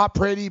it's not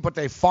pretty, but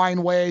they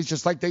find ways,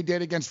 just like they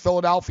did against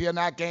Philadelphia in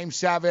that Game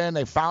 7.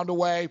 They found a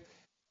way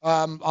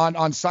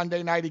on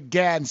Sunday night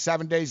again,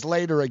 7 days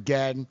later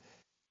again.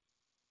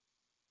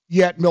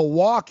 Yet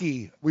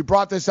Milwaukee, we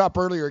brought this up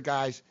earlier,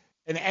 guys,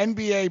 an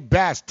NBA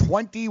best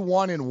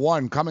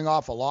 21-1 coming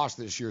off a loss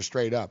this year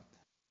straight up.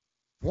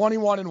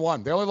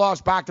 21-1. They only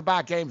lost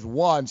back-to-back games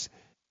once.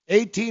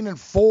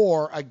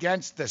 18-4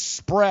 against the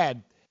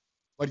spread.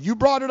 But you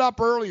brought it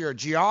up earlier.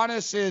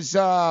 Giannis is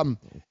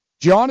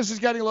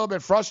getting a little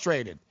bit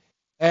frustrated.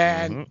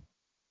 And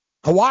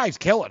Kawhi's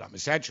killing him,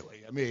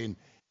 essentially. I mean,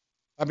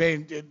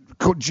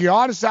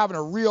 Giannis having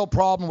a real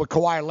problem with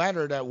Kawhi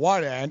Leonard at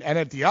one end, and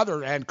at the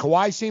other end,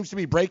 Kawhi seems to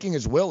be breaking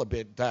his will a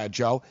bit,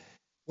 Joe.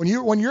 When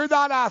you're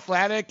that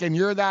athletic and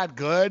you're that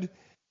good,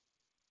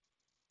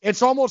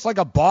 it's almost like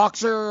a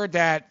boxer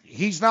that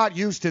he's not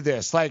used to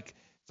this.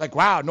 It's like,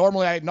 wow,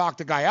 normally I'd knock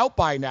the guy out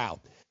by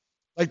now.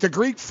 Like the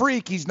Greek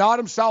Freak, he's not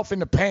himself in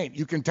the paint.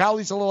 You can tell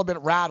he's a little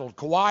bit rattled.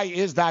 Kawhi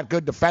is that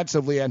good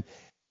defensively, and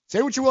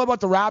say what you will about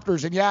the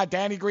Raptors, and yeah,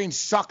 Danny Green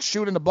sucks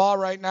shooting the ball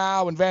right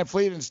now, and Van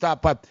Fleet and stuff,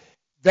 but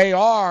they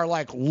are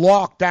like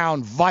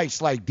lockdown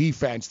vice-like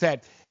defense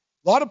that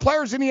a lot of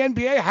players in the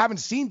NBA haven't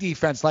seen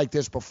defense like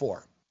this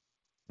before.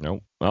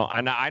 No. Well,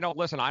 and I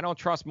don't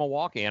trust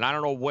Milwaukee, and I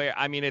don't know where.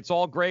 I mean, it's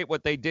all great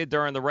what they did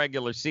during the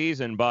regular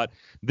season, but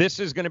this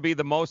is going to be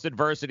the most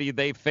adversity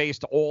they've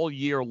faced all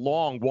year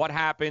long. What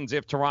happens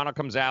if Toronto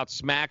comes out,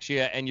 smacks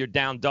you, and you're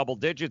down double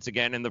digits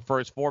again in the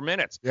first 4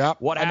 minutes? Yep.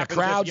 What and happens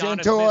the crowd's if Giannis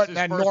into it, and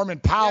then first... Norman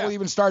Powell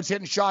even starts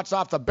hitting shots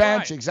off the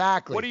bench. Right.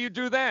 Exactly. What do you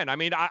do then? I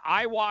mean,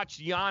 I watched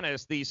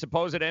Giannis, the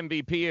supposed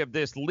MVP of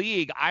this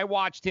league. I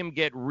watched him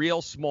get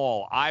real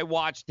small. I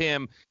watched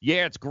him.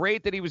 Yeah, it's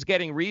great that he was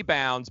getting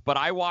rebounds, but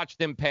I watched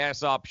him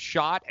pass up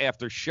shot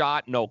after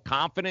shot, no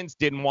confidence,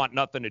 didn't want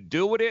nothing to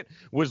do with it,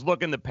 was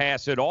looking to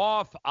pass it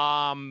off.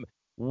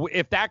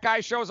 If that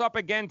guy shows up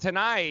again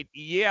tonight,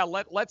 yeah,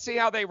 let's see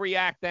how they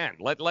react then.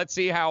 Let's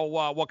see how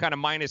what kind of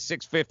minus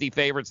 650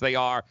 favorites they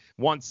are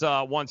once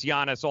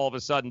Giannis all of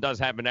a sudden does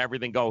have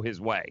everything go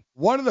his way.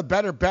 One of the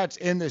better bets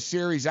in this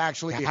series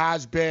actually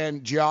has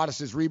been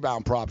Giannis's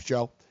rebound props,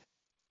 Joe.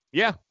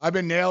 Yeah. I've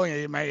been nailing it.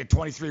 He made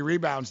 23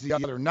 rebounds the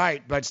other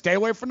night, but stay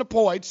away from the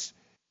points.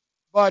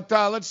 But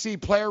let's see,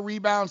 player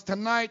rebounds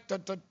tonight.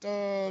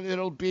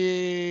 It'll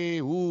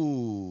be,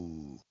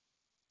 Man,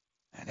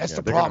 that's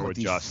the problem with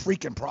these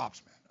freaking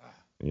props, man.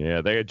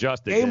 Yeah, they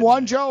adjusted. Game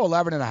 1, Joe,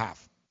 11.5.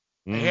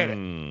 They hit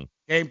it.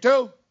 Game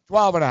 2,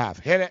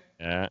 12.5. Hit it.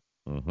 Yeah.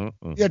 You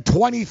had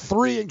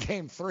 23 in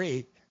Game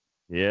 3.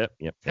 Yep.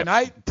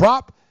 Tonight,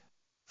 prop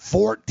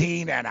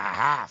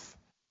 14.5.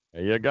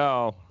 There you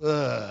go.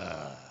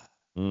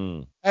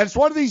 And it's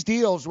one of these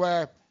deals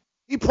where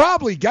he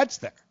probably gets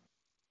there.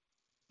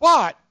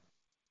 But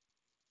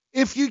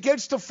if he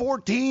gets to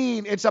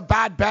 14, it's a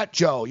bad bet,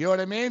 Joe. You know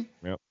what I mean?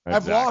 Yep, exactly.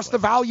 I've lost the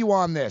value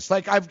on this.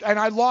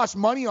 I lost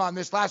money on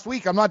this last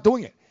week. I'm not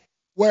doing it.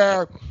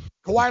 Where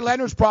Kawhi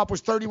Leonard's prop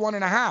was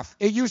 31.5.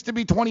 It used to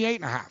be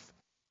 28.5.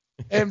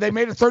 And they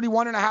made it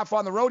 31.5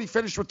 on the road. He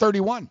finished with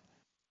 31.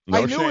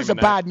 I knew it was a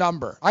bad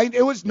number.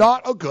 It was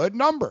not a good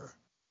number.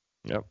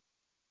 Yep.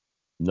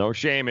 No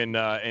shame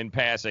in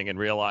passing and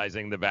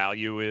realizing the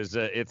value is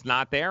it's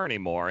not there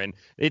anymore. And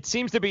it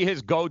seems to be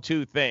his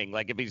go-to thing.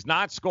 Like if he's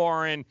not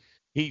scoring,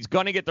 he's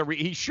going to get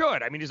he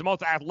should. I mean, he's the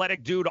most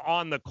athletic dude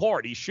on the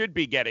court. He should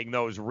be getting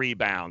those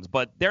rebounds.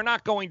 But they're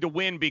not going to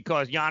win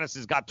because Giannis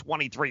has got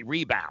 23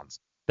 rebounds.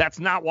 That's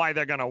not why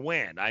they're going to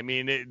win. I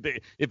mean,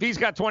 if he's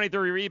got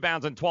 23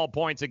 rebounds and 12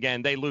 points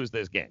again, they lose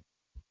this game.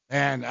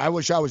 And I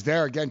wish I was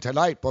there again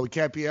tonight, but we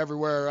can't be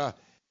everywhere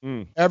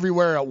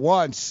at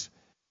once.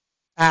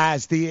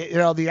 As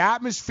the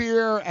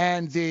atmosphere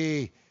and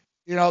the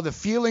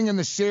feeling in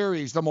the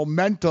series, the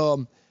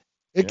momentum,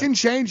 it can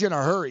change in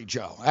a hurry,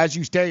 Joe. As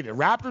you stated,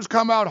 Raptors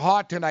come out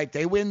hot tonight.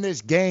 They win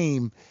this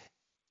game.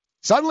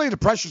 Suddenly the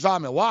pressure's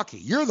on Milwaukee.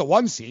 You're the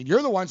 1 seed.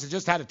 You're the ones that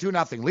just had a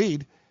 2-0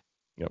 lead.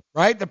 Yep.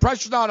 Right? The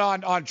pressure's not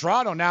on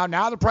Toronto now.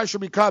 Now the pressure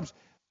becomes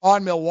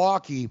on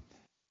Milwaukee.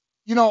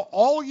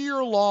 all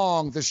year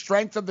long, the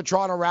strength of the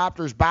Toronto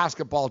Raptors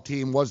basketball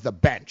team was the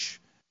bench.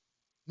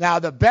 Now,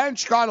 the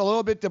bench got a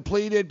little bit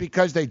depleted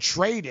because they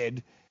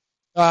traded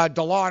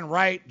DeLon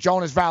Wright,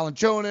 Jonas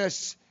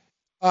Valanciunas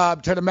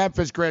to the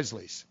Memphis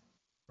Grizzlies.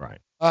 Right.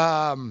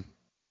 Pascal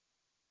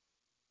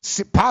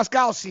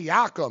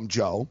Siakam,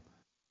 Joe,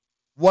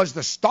 was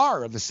the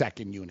star of the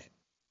second unit.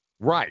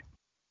 Right.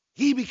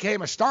 He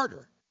became a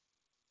starter.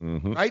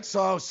 Mm-hmm. Right?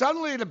 So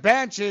suddenly their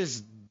bench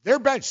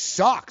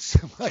sucks.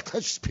 Like,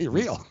 let's just be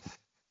real.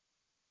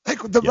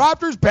 Like, the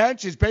Raptors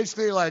bench is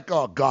basically like,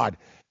 oh, God,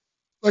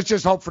 let's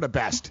just hope for the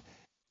best.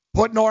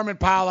 Put Norman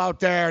Powell out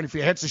there, and if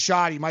he hits a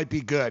shot, he might be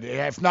good.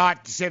 If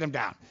not, sit him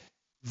down.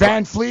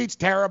 Van Fleet's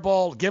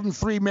terrible. Give him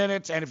 3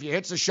 minutes, and if he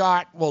hits a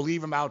shot, we'll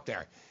leave him out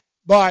there.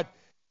 But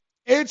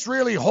it's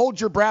really hold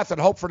your breath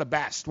and hope for the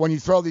best when you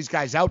throw these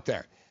guys out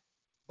there.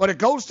 But it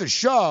goes to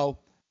show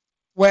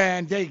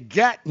when they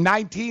get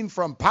 19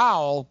 from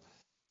Powell,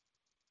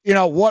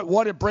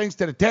 what it brings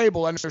to the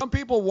table. And there's some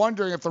people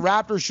wondering if the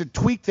Raptors should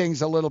tweak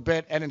things a little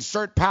bit and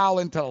insert Powell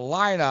into the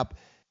lineup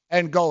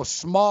and go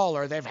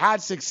smaller. They've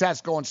had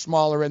success going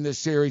smaller in this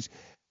series.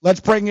 Let's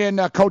bring in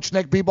Coach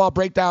Nick B-Ball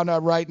breakdown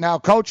right now.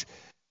 Coach,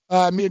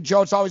 me and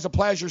Joe, it's always a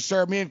pleasure,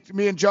 sir.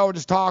 Me and Joe are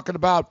just talking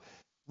about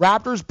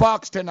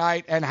Raptors-Bucks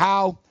tonight and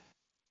how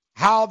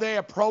they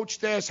approach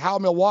this, how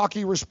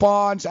Milwaukee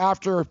responds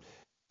after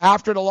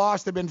the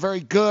loss. They've been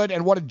very good,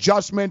 and what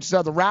adjustments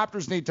the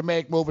Raptors need to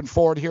make moving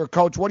forward here.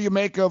 Coach, what do you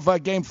make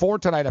of Game 4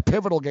 tonight, a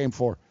pivotal Game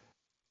 4?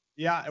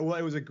 Yeah, well,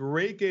 it was a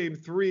great Game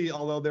 3,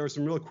 although there was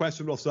some real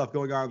questionable stuff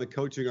going on in the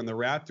coaching on the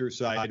Raptors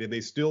side, and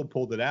they still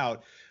pulled it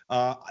out.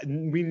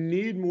 We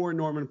need more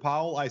Norman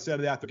Powell. I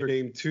said it after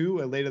Game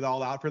 2. I laid it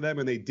all out for them,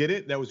 and they did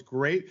it. That was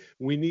great.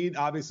 We need,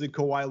 obviously,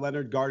 Kawhi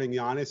Leonard guarding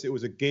Giannis. It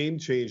was a game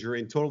changer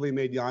and totally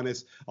made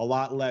Giannis a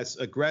lot less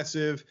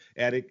aggressive,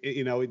 and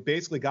it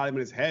basically got him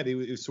in his head. He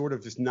was sort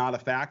of just not a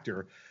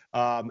factor.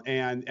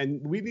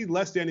 And we need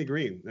less Danny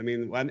Green. I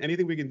mean,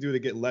 anything we can do to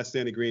get less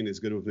Danny Green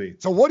is good with me.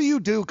 So what do you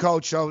do,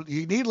 Coach? So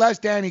you need less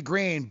Danny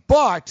Green,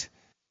 but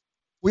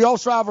we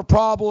also have a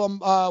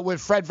problem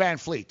with Fred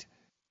VanVleet.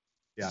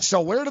 Yeah.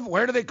 So where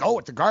do they go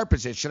at the guard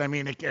position? I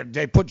mean,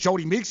 they put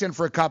Jody Meeks in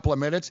for a couple of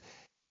minutes.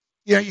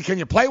 Can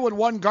you play with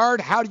one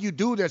guard? How do you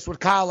do this with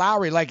Kyle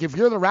Lowry? Like, if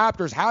you're the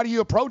Raptors, how do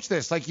you approach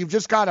this? Like, you've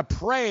just got to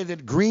pray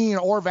that Green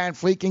or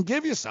VanVleet can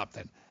give you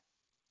something.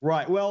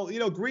 Right. Well,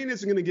 Green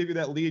isn't going to give you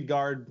that lead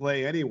guard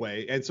play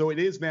anyway, and so it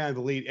is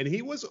VanVleet, and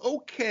he was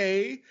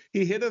okay.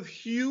 He hit a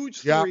huge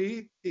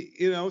three,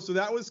 so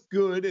that was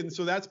good, and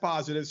so that's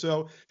positive.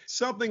 So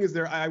something is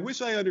there. I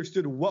wish I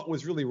understood what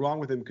was really wrong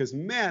with him because,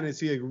 man,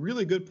 is he a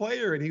really good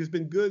player, and he's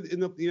been good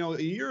in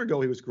a year ago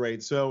he was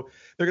great. So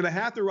they're going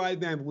to have to ride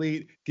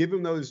VanVleet, give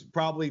him those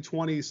probably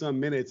 20-some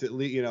minutes at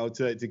least,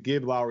 to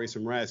give Lowry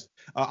some rest.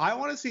 I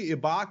want to see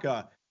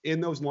Ibaka in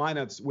those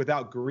lineups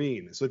without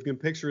Green. So if you can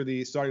picture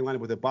the starting lineup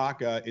with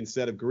Ibaka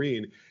instead of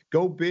Green,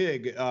 go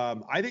big.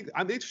 I think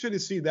I'm interested to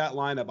see that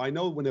lineup. I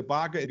know when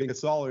Ibaka and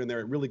Gasol are in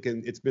there,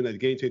 it's been a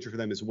game changer for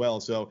them as well.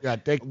 So yeah,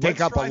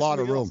 take up a lot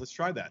of room. Let's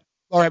try that.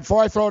 All right,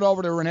 before I throw it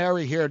over to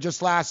Ranieri here,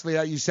 just lastly,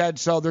 you said,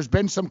 so there's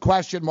been some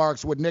question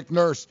marks with Nick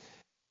Nurse.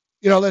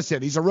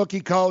 Listen, he's a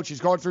rookie coach. He's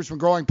going through some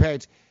growing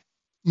pains.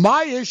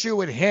 My issue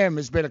with him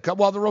has been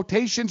the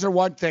rotations are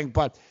one thing,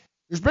 but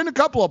there's been a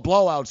couple of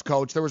blowouts,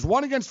 Coach. There was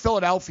one against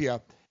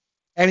Philadelphia,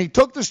 and he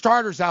took the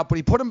starters out, but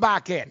he put them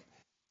back in.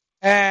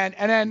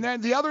 And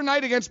then the other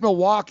night against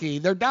Milwaukee,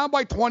 they're down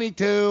by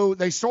 22.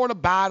 They sort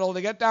of battle.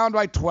 They get down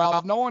by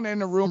 12. No one in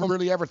the room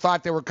really ever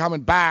thought they were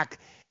coming back.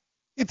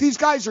 If these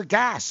guys are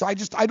gas, so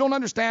I don't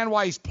understand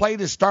why he's played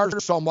his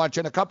starters so much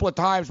and a couple of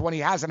times when he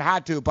hasn't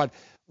had to. But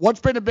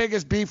what's been the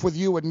biggest beef with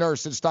you and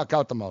Nurse that stuck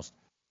out the most?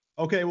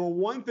 Okay, well,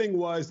 one thing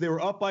was they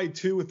were up by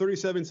 2 with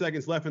 37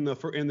 seconds left in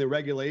the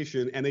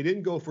regulation, and they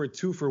didn't go for a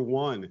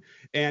 2-for-1.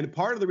 And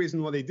part of the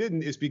reason why they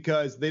didn't is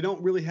because they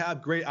don't really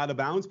have great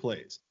out-of-bounds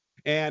plays.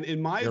 And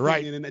in my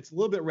opinion, and it's a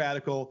little bit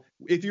radical,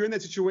 if you're in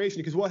that situation,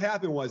 because what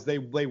happened was they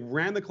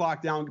ran the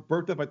clock down,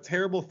 burped up a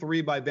terrible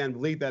three by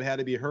VanVleet that had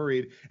to be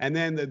hurried, and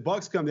then the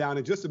Bucks come down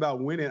and just about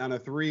win it on a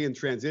three in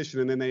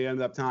transition, and then they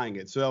ended up tying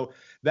it. So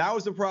that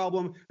was the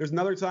problem. There's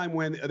another time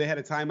when they had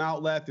a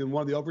timeout left in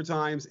one of the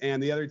overtimes,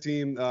 and the other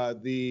team,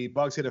 the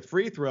Bucks, hit a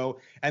free throw,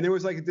 and there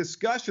was like a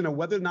discussion of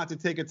whether or not to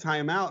take a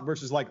timeout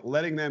versus like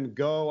letting them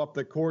go up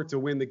the court to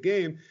win the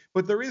game.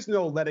 But there is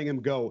no letting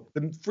him go.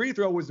 The free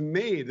throw was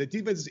made. The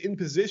defense is in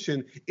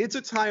position. It's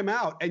a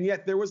timeout, and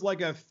yet there was like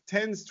a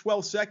 10,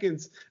 12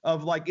 seconds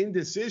of like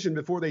indecision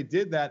before they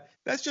did that.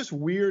 That's just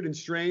weird and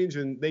strange,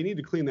 and they need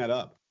to clean that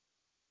up.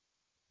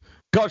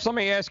 Coach, let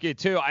me ask you,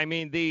 too. I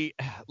mean, the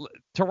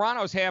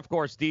Toronto's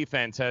half-court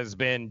defense has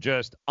been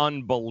just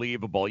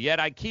unbelievable. Yet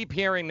I keep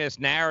hearing this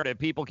narrative.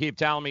 People keep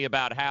telling me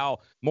about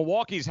how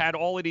Milwaukee's had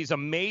all of these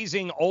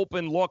amazing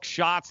open-look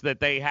shots that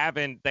they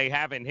haven't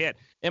hit.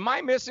 Am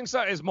I missing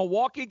something? Is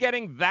Milwaukee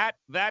getting that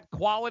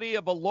quality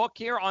of a look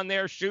here on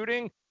their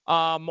shooting,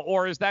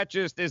 or is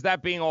that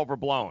being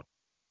overblown?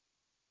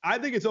 I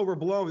think it's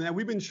overblown, and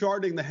we've been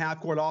charting the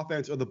half-court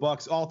offense of the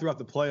Bucks all throughout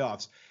the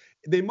playoffs.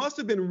 they must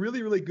have been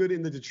really, really good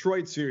in the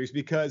Detroit series,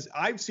 because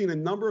I've seen a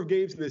number of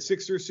games in the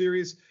Sixers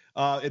series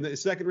in the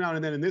second round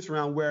and then in this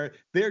round where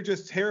they're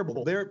just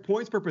terrible. Their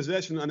points per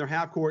possession on their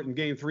half court in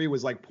game 3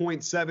 was like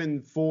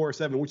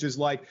 0.747, which is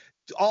like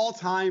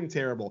all-time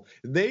terrible.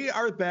 They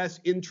are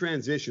best in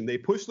transition. They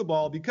push the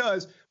ball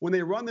because when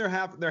they run their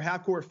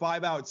half-court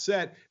 5-out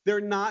set,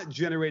 they're not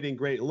generating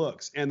great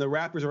looks, and the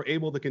Raptors are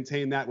able to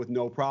contain that with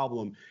no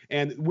problem.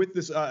 And with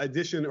this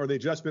addition or the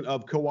adjustment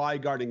of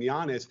Kawhi guarding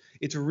Giannis,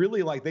 it's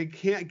really like they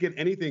can't get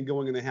anything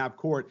going in the half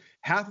court.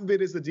 Half of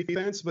it is the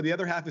defense, but the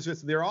other half is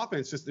just their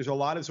offense. Just there's a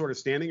lot of sort of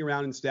standing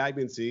around in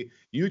stagnancy.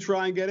 You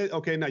try and get it,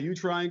 okay, now you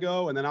try and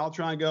go, and then I'll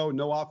try and go.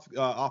 No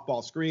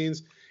off-ball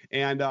screens.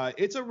 And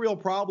it's a real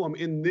problem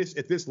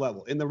at this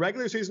level. In the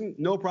regular season,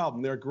 no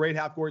problem. They're a great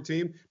half-court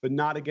team, but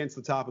not against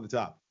the top of the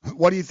top.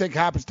 What do you think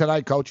happens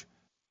tonight, Coach?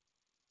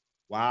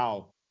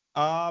 Wow.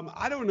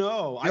 I don't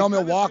know.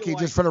 Milwaukee,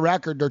 just for the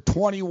record, they're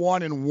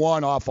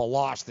 21-1 off a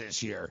loss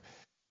this year.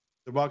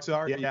 The Bucks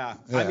are? Yeah.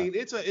 I mean,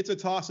 it's a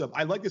toss-up.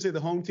 I'd like to say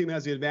the home team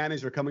has the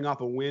advantage. They're coming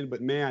off a win,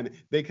 but, man,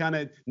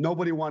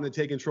 nobody wanted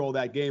to take control of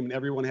that game, and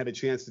everyone had a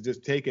chance to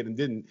just take it and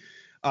didn't.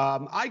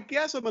 I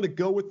guess I'm going to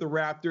go with the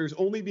Raptors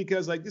only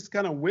because I just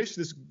kind of wish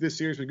this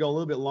series would go a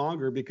little bit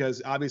longer,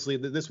 because obviously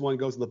this one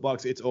goes to the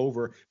Bucks. It's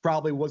over.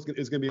 Probably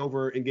is going to be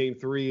over in Game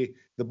 3.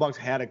 The Bucks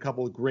had a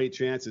couple of great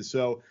chances.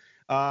 So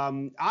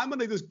I'm going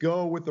to just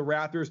go with the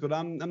Raptors, but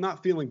I'm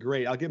not feeling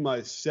great. I'll give them a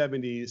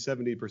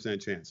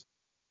 70% chance.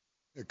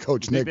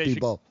 Coach Nick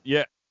Debo.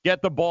 Yeah,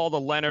 get the ball to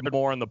Leonard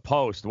more in the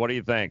post. What do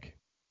you think?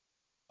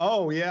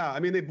 Oh, yeah.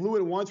 I mean, they blew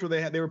it once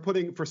where they were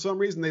putting, for some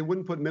reason, they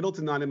wouldn't put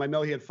Middleton on him. I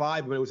know he had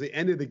 5, but it was the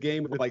end of the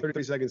game with like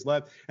 30 seconds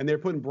left, and they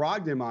were putting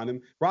Brogdon on him,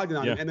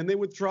 and then they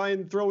would try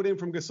and throw it in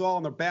from Gasol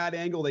on a bad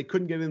angle. They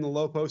couldn't get it in the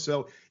low post.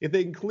 So if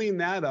they can clean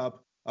that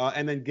up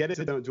and then get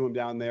it to him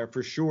down there,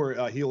 for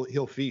sure,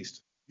 he'll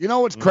feast. You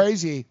know what's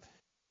crazy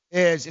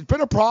is it's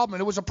been a problem,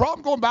 and it was a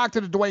problem going back to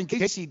the Dwayne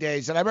Casey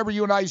days, and I remember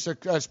you and I used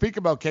to speak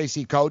about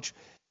Casey, Coach.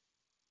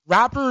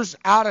 Raptors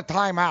out of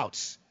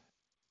timeouts.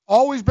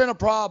 Always been a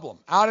problem.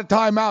 Out of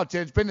timeouts.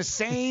 It's been the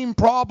same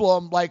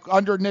problem like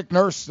under Nick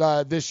Nurse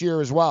this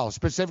year as well,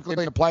 specifically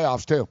in the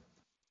playoffs too.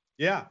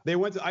 Yeah, they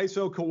went to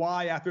ISO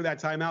Kawhi after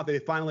that timeout they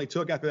finally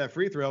took after that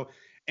free throw.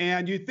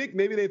 And you'd think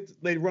maybe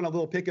they'd run a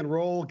little pick and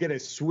roll, get a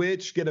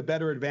switch, get a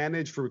better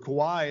advantage for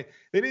Kawhi.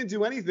 They didn't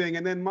do anything.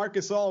 And then Marc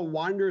Gasol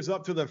wanders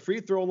up to the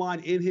free throw line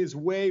in his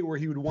way where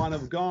he would want to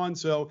have gone.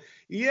 So,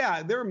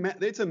 yeah,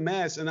 it's a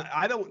mess. And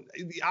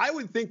I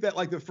would think that,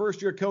 like, the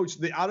first-year coach,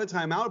 the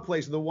out-of-timeout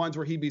plays are the ones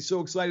where he'd be so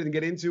excited to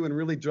get into and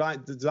really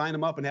design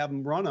them up and have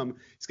them run them.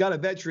 He's got a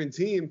veteran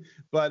team,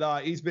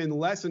 but he's been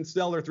less than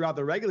stellar throughout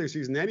the regular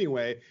season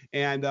anyway.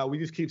 And we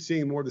just keep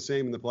seeing more of the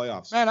same in the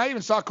playoffs. Man, I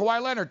even saw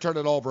Kawhi Leonard turn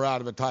it over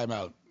out of a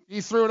timeout.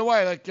 He threw it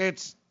away. Like,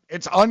 it's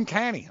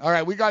uncanny. All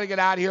right, we got to get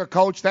out of here.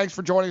 Coach, thanks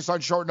for joining us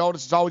on short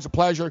notice. It's always a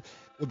pleasure.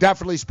 We'll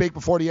definitely speak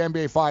before the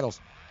NBA Finals.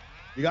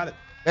 You got it.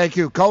 Thank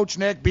you, Coach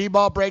Nick,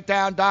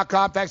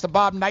 bballbreakdown.com. Thanks to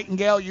Bob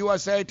Nightingale,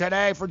 USA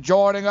Today, for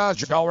joining us.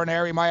 Joe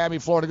Ranieri, Miami,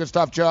 Florida. Good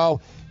stuff, Joe.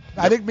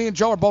 I think me and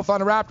Joe are both on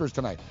the Raptors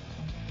tonight.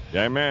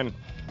 Yeah, man.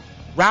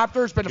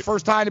 Raptors been the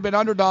first time they've been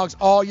underdogs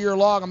all year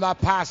long. I'm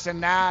not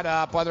passing that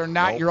up. Other than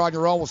that, You're on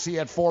your own. We'll see you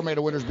at 4. May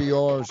the winners be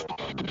yours.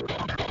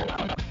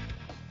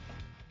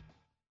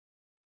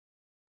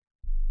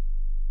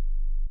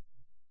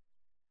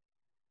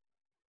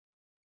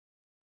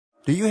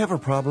 Do you have a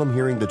problem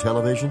hearing the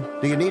television?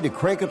 Do you need to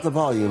crank up the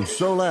volume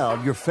so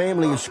loud your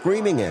family is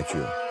screaming at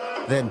you?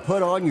 Then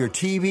put on your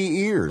TV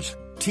ears.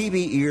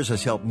 TV Ears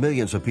has helped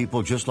millions of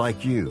people just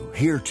like you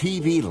hear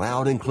TV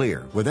loud and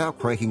clear without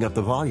cranking up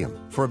the volume.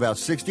 For about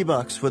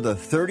 $60 with a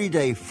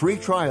 30-day free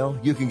trial,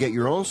 you can get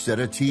your own set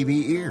of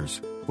TV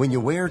Ears. When you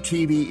wear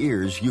TV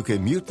Ears, you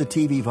can mute the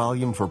TV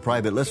volume for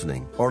private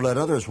listening or let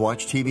others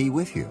watch TV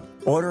with you.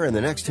 Order in the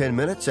next 10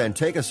 minutes and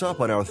take us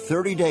up on our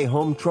 30-day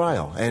home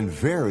trial and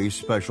very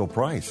special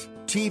price.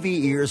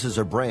 TV Ears is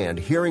a brand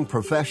hearing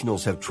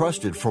professionals have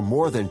trusted for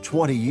more than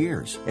 20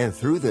 years. And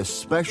through this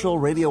special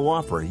radio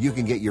offer, you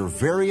can get your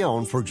very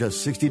own for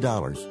just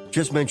 $60.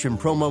 Just mention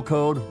promo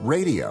code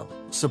RADIO.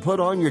 So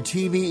put on your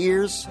TV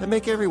ears and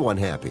make everyone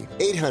happy.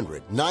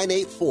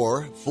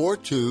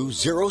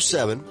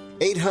 800-984-4207.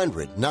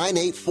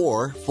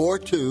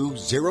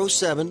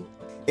 800-984-4207.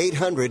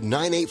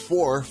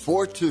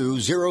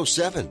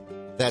 800-984-4207.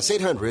 That's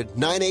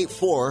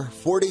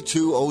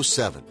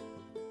 800-984-4207.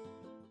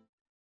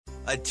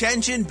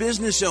 Attention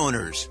business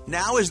owners.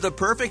 Now is the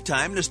perfect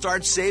time to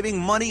start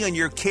saving money on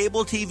your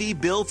cable TV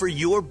bill for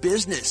your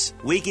business.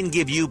 We can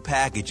give you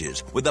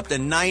packages with up to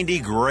 90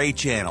 great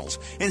channels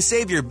and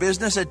save your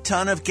business a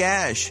ton of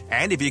cash.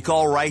 And if you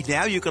call right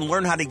now, you can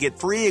learn how to get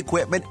free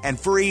equipment and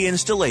free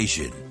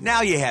installation.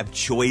 Now you have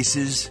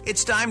choices.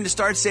 It's time to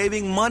start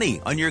saving money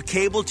on your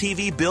cable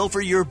TV bill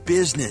for your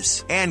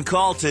business. And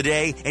call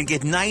today and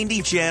get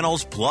 90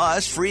 channels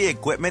plus free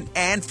equipment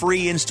and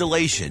free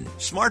installation.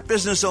 Smart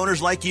business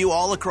owners like you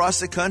all across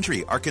the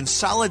country are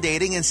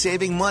consolidating and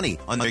saving money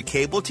on their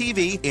cable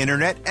TV,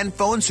 internet, and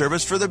phone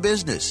service for their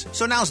business.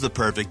 So now's the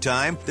perfect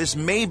time. This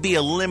may be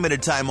a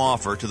limited time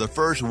offer to the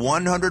first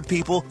 100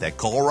 people that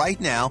call right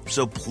now,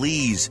 so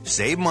please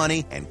save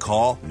money and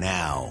call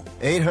now.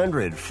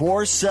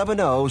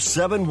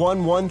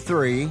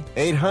 800-470-7113.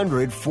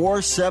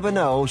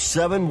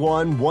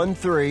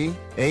 800-470-7113.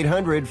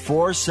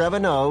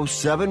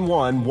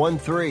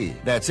 800-470-7113.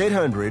 That's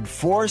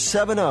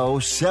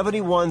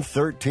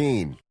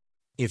 800-470-7113.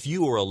 If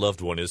you or a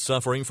loved one is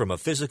suffering from a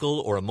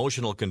physical or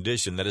emotional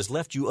condition that has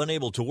left you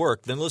unable to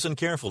work, then listen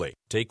carefully.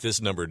 Take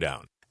this number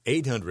down.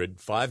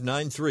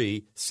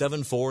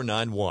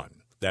 800-593-7491.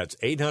 That's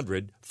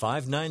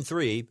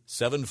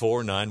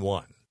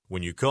 800-593-7491.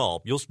 When you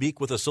call, you'll speak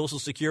with a Social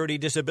Security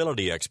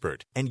disability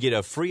expert and get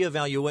a free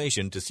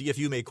evaluation to see if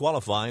you may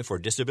qualify for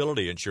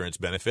disability insurance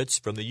benefits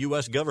from the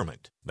U.S.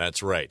 government.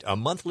 That's right, a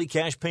monthly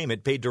cash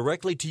payment paid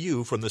directly to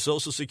you from the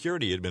Social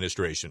Security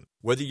Administration.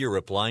 Whether you're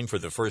applying for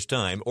the first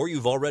time or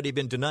you've already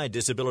been denied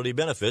disability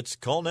benefits,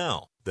 call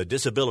now. The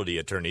disability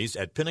attorneys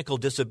at Pinnacle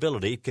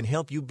Disability can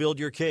help you build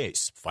your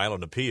case, file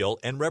an appeal,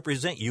 and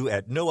represent you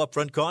at no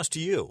upfront cost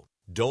to you.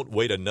 Don't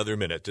wait another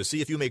minute to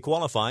see if you may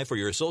qualify for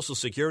your Social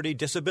Security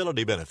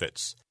disability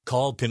benefits.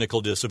 Call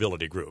Pinnacle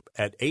Disability Group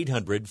at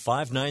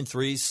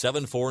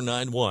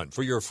 800-593-7491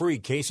 for your free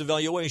case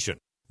evaluation.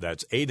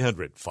 That's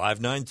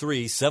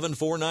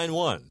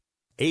 800-593-7491.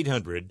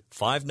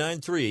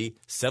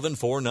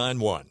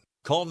 800-593-7491.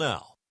 Call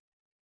now.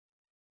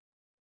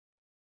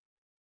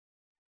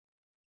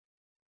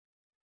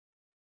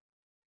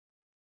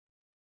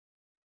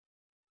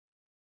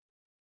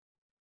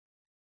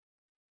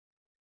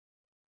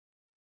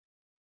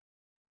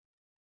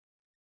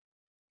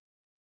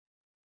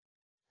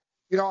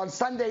 You know, on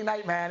Sunday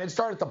night, man,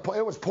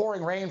 it was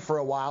pouring rain for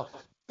a while.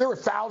 There were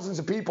thousands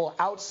of people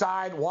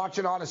outside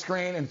watching on a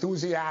screen,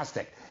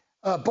 enthusiastic.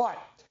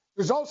 But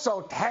there's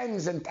also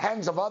tens and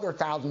tens of other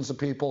thousands of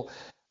people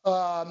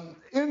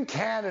in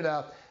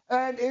Canada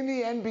and in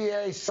the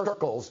NBA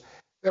circles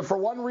that for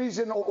one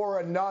reason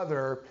or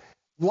another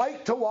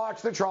like to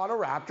watch the Toronto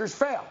Raptors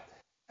fail.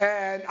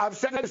 And I've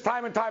said this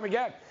time and time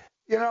again.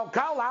 You know,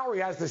 Kyle Lowry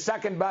has the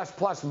second best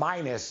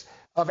plus-minus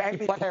of any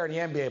player in the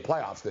NBA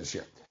playoffs this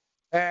year.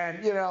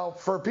 And, you know,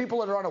 for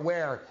people that are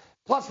unaware,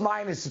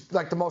 plus-minus is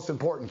like the most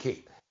important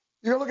key.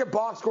 You can look at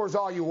box scores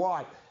all you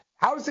want.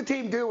 How does the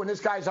team do when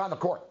this guy's on the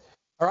court?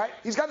 All right?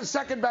 He's got the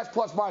second best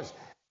plus-minus.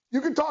 You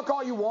can talk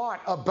all you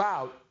want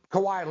about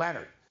Kawhi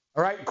Leonard.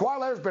 All right? Kawhi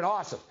Leonard's been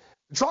awesome.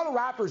 The Toronto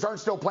Raptors aren't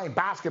still playing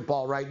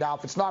basketball right now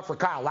if it's not for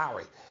Kyle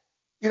Lowry.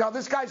 You know,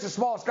 this guy's the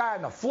smallest guy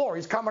on the floor.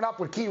 He's coming up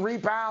with key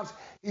rebounds.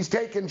 He's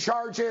taking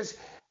charges,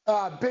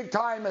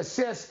 big-time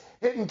assists,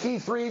 hitting key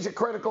threes at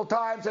critical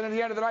times. And at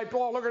the end of the night,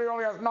 oh, look at it, he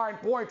only has 9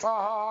 points.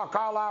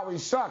 Kyle Lowry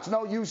sucks.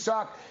 No, you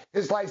suck.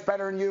 His life's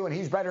better than you, and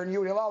he's better than you,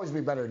 and he'll always be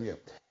better than you.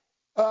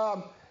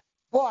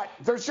 But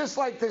there's just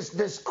like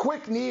this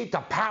quick need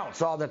to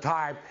pounce all the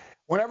time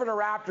whenever the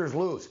Raptors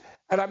lose.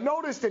 And I've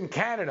noticed in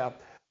Canada,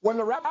 when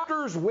the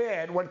Raptors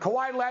win, when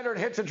Kawhi Leonard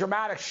hits a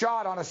dramatic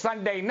shot on a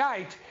Sunday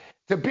night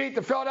to beat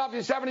the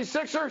Philadelphia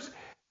 76ers,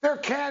 they're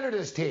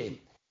Canada's team.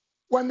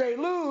 When they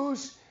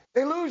lose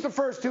the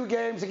first 2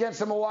 games against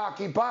the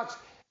Milwaukee Bucks,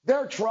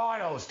 they're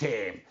Toronto's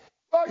team.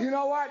 Oh, you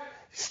know what?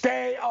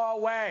 Stay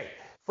away.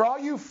 For all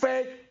you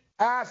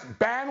fake-ass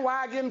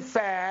bandwagon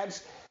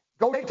fans,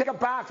 go take a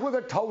bath with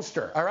a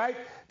toaster, all right?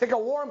 Take a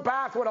warm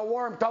bath with a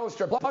warm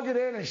toaster. Plug it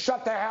in and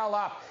shut the hell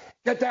up.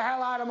 Get the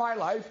hell out of my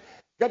life.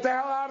 Get the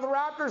hell out of the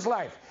Raptors'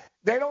 life.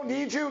 They don't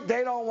need you.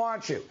 They don't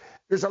want you.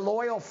 There's a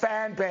loyal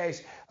fan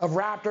base of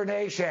Raptor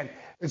Nation.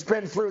 It's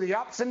been through the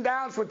ups and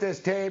downs with this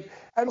team,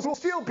 and will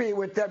still be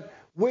with them,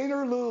 win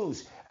or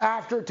lose,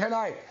 after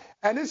tonight.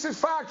 And this is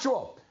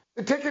factual.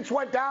 The tickets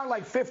went down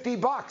like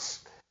 $50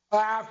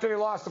 after they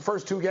lost the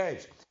first 2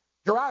 games.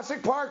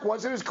 Jurassic Park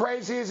wasn't as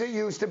crazy as it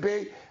used to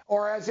be,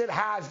 or as it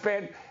has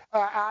been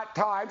at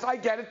times. I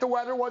get it, the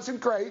weather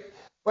wasn't great,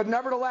 but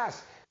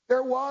nevertheless,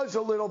 there was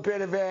a little bit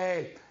of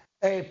a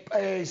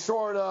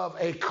sort of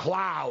a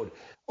cloud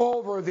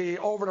over the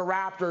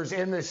Raptors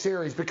in this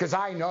series, because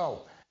I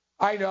know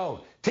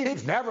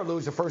teams never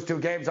lose the first 2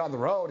 games on the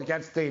road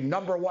against the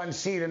number 1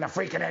 seed in the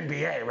freaking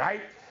NBA,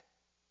 right?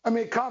 I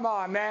mean, come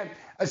on, man.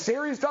 A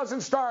series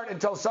doesn't start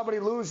until somebody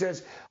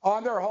loses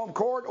on their home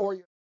court or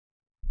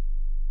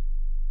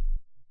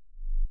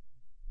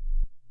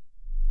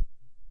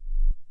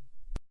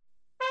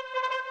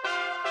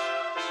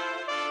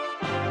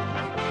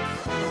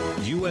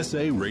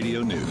USA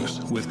Radio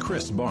News with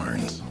Chris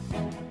Barnes.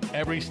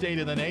 Every state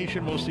in the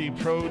nation will see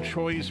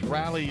pro-choice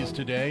rallies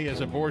today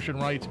as abortion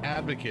rights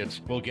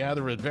advocates will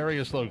gather at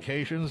various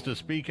locations to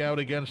speak out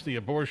against the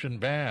abortion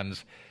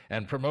bans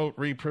and promote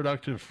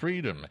reproductive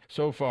freedom.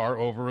 So far,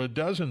 over a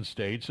dozen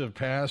states have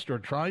passed or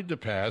tried to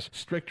pass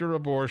stricter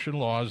abortion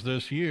laws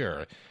this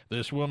year.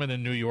 This woman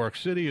in New York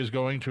City is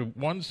going to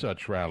one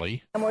such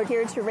rally. And we're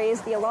here to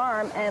raise the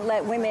alarm and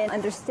let women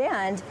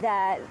understand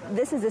that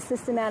this is a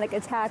systematic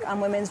attack on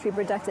women's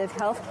reproductive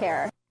health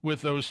care.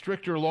 With those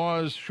stricter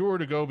laws sure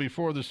to go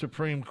before the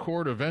Supreme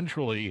Court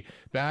eventually,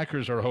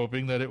 backers are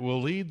hoping that it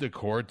will lead the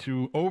court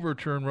to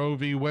overturn Roe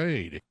v.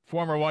 Wade.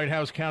 Former White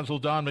House counsel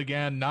Don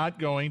McGahn not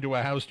going to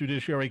a House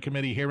Judiciary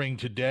Committee hearing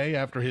today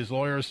after his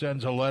lawyer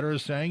sends a letter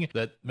saying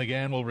that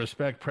McGahn will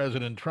respect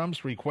President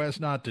Trump's request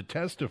not to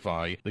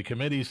testify. The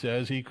committee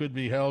says he could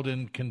be held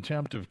in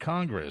contempt of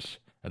Congress.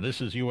 And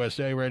this is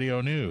USA Radio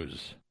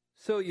News.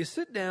 So you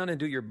sit down and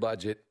do your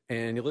budget,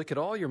 and you look at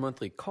all your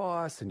monthly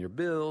costs and your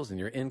bills and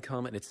your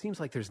income, and it seems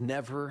like there's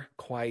never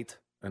quite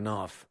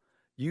enough.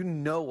 You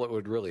know what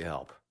would really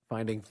help?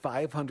 Finding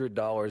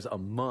 $500 a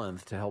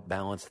month to help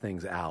balance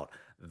things out.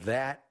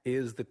 That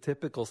is the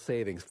typical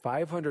savings,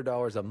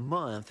 $500 a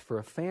month for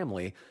a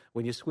family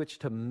when you switch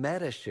to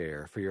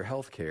Medi-Share for your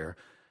health care.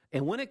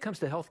 And when it comes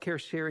to healthcare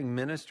sharing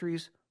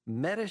ministries,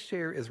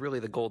 Medi-Share is really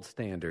the gold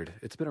standard.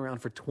 It's been around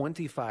for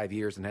 25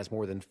 years and has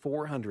more than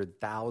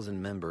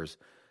 400,000 members.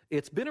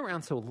 It's been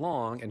around so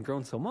long and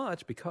grown so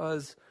much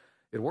because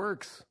it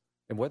works.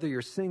 And whether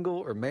you're single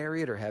or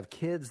married or have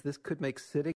kids, this could make sitting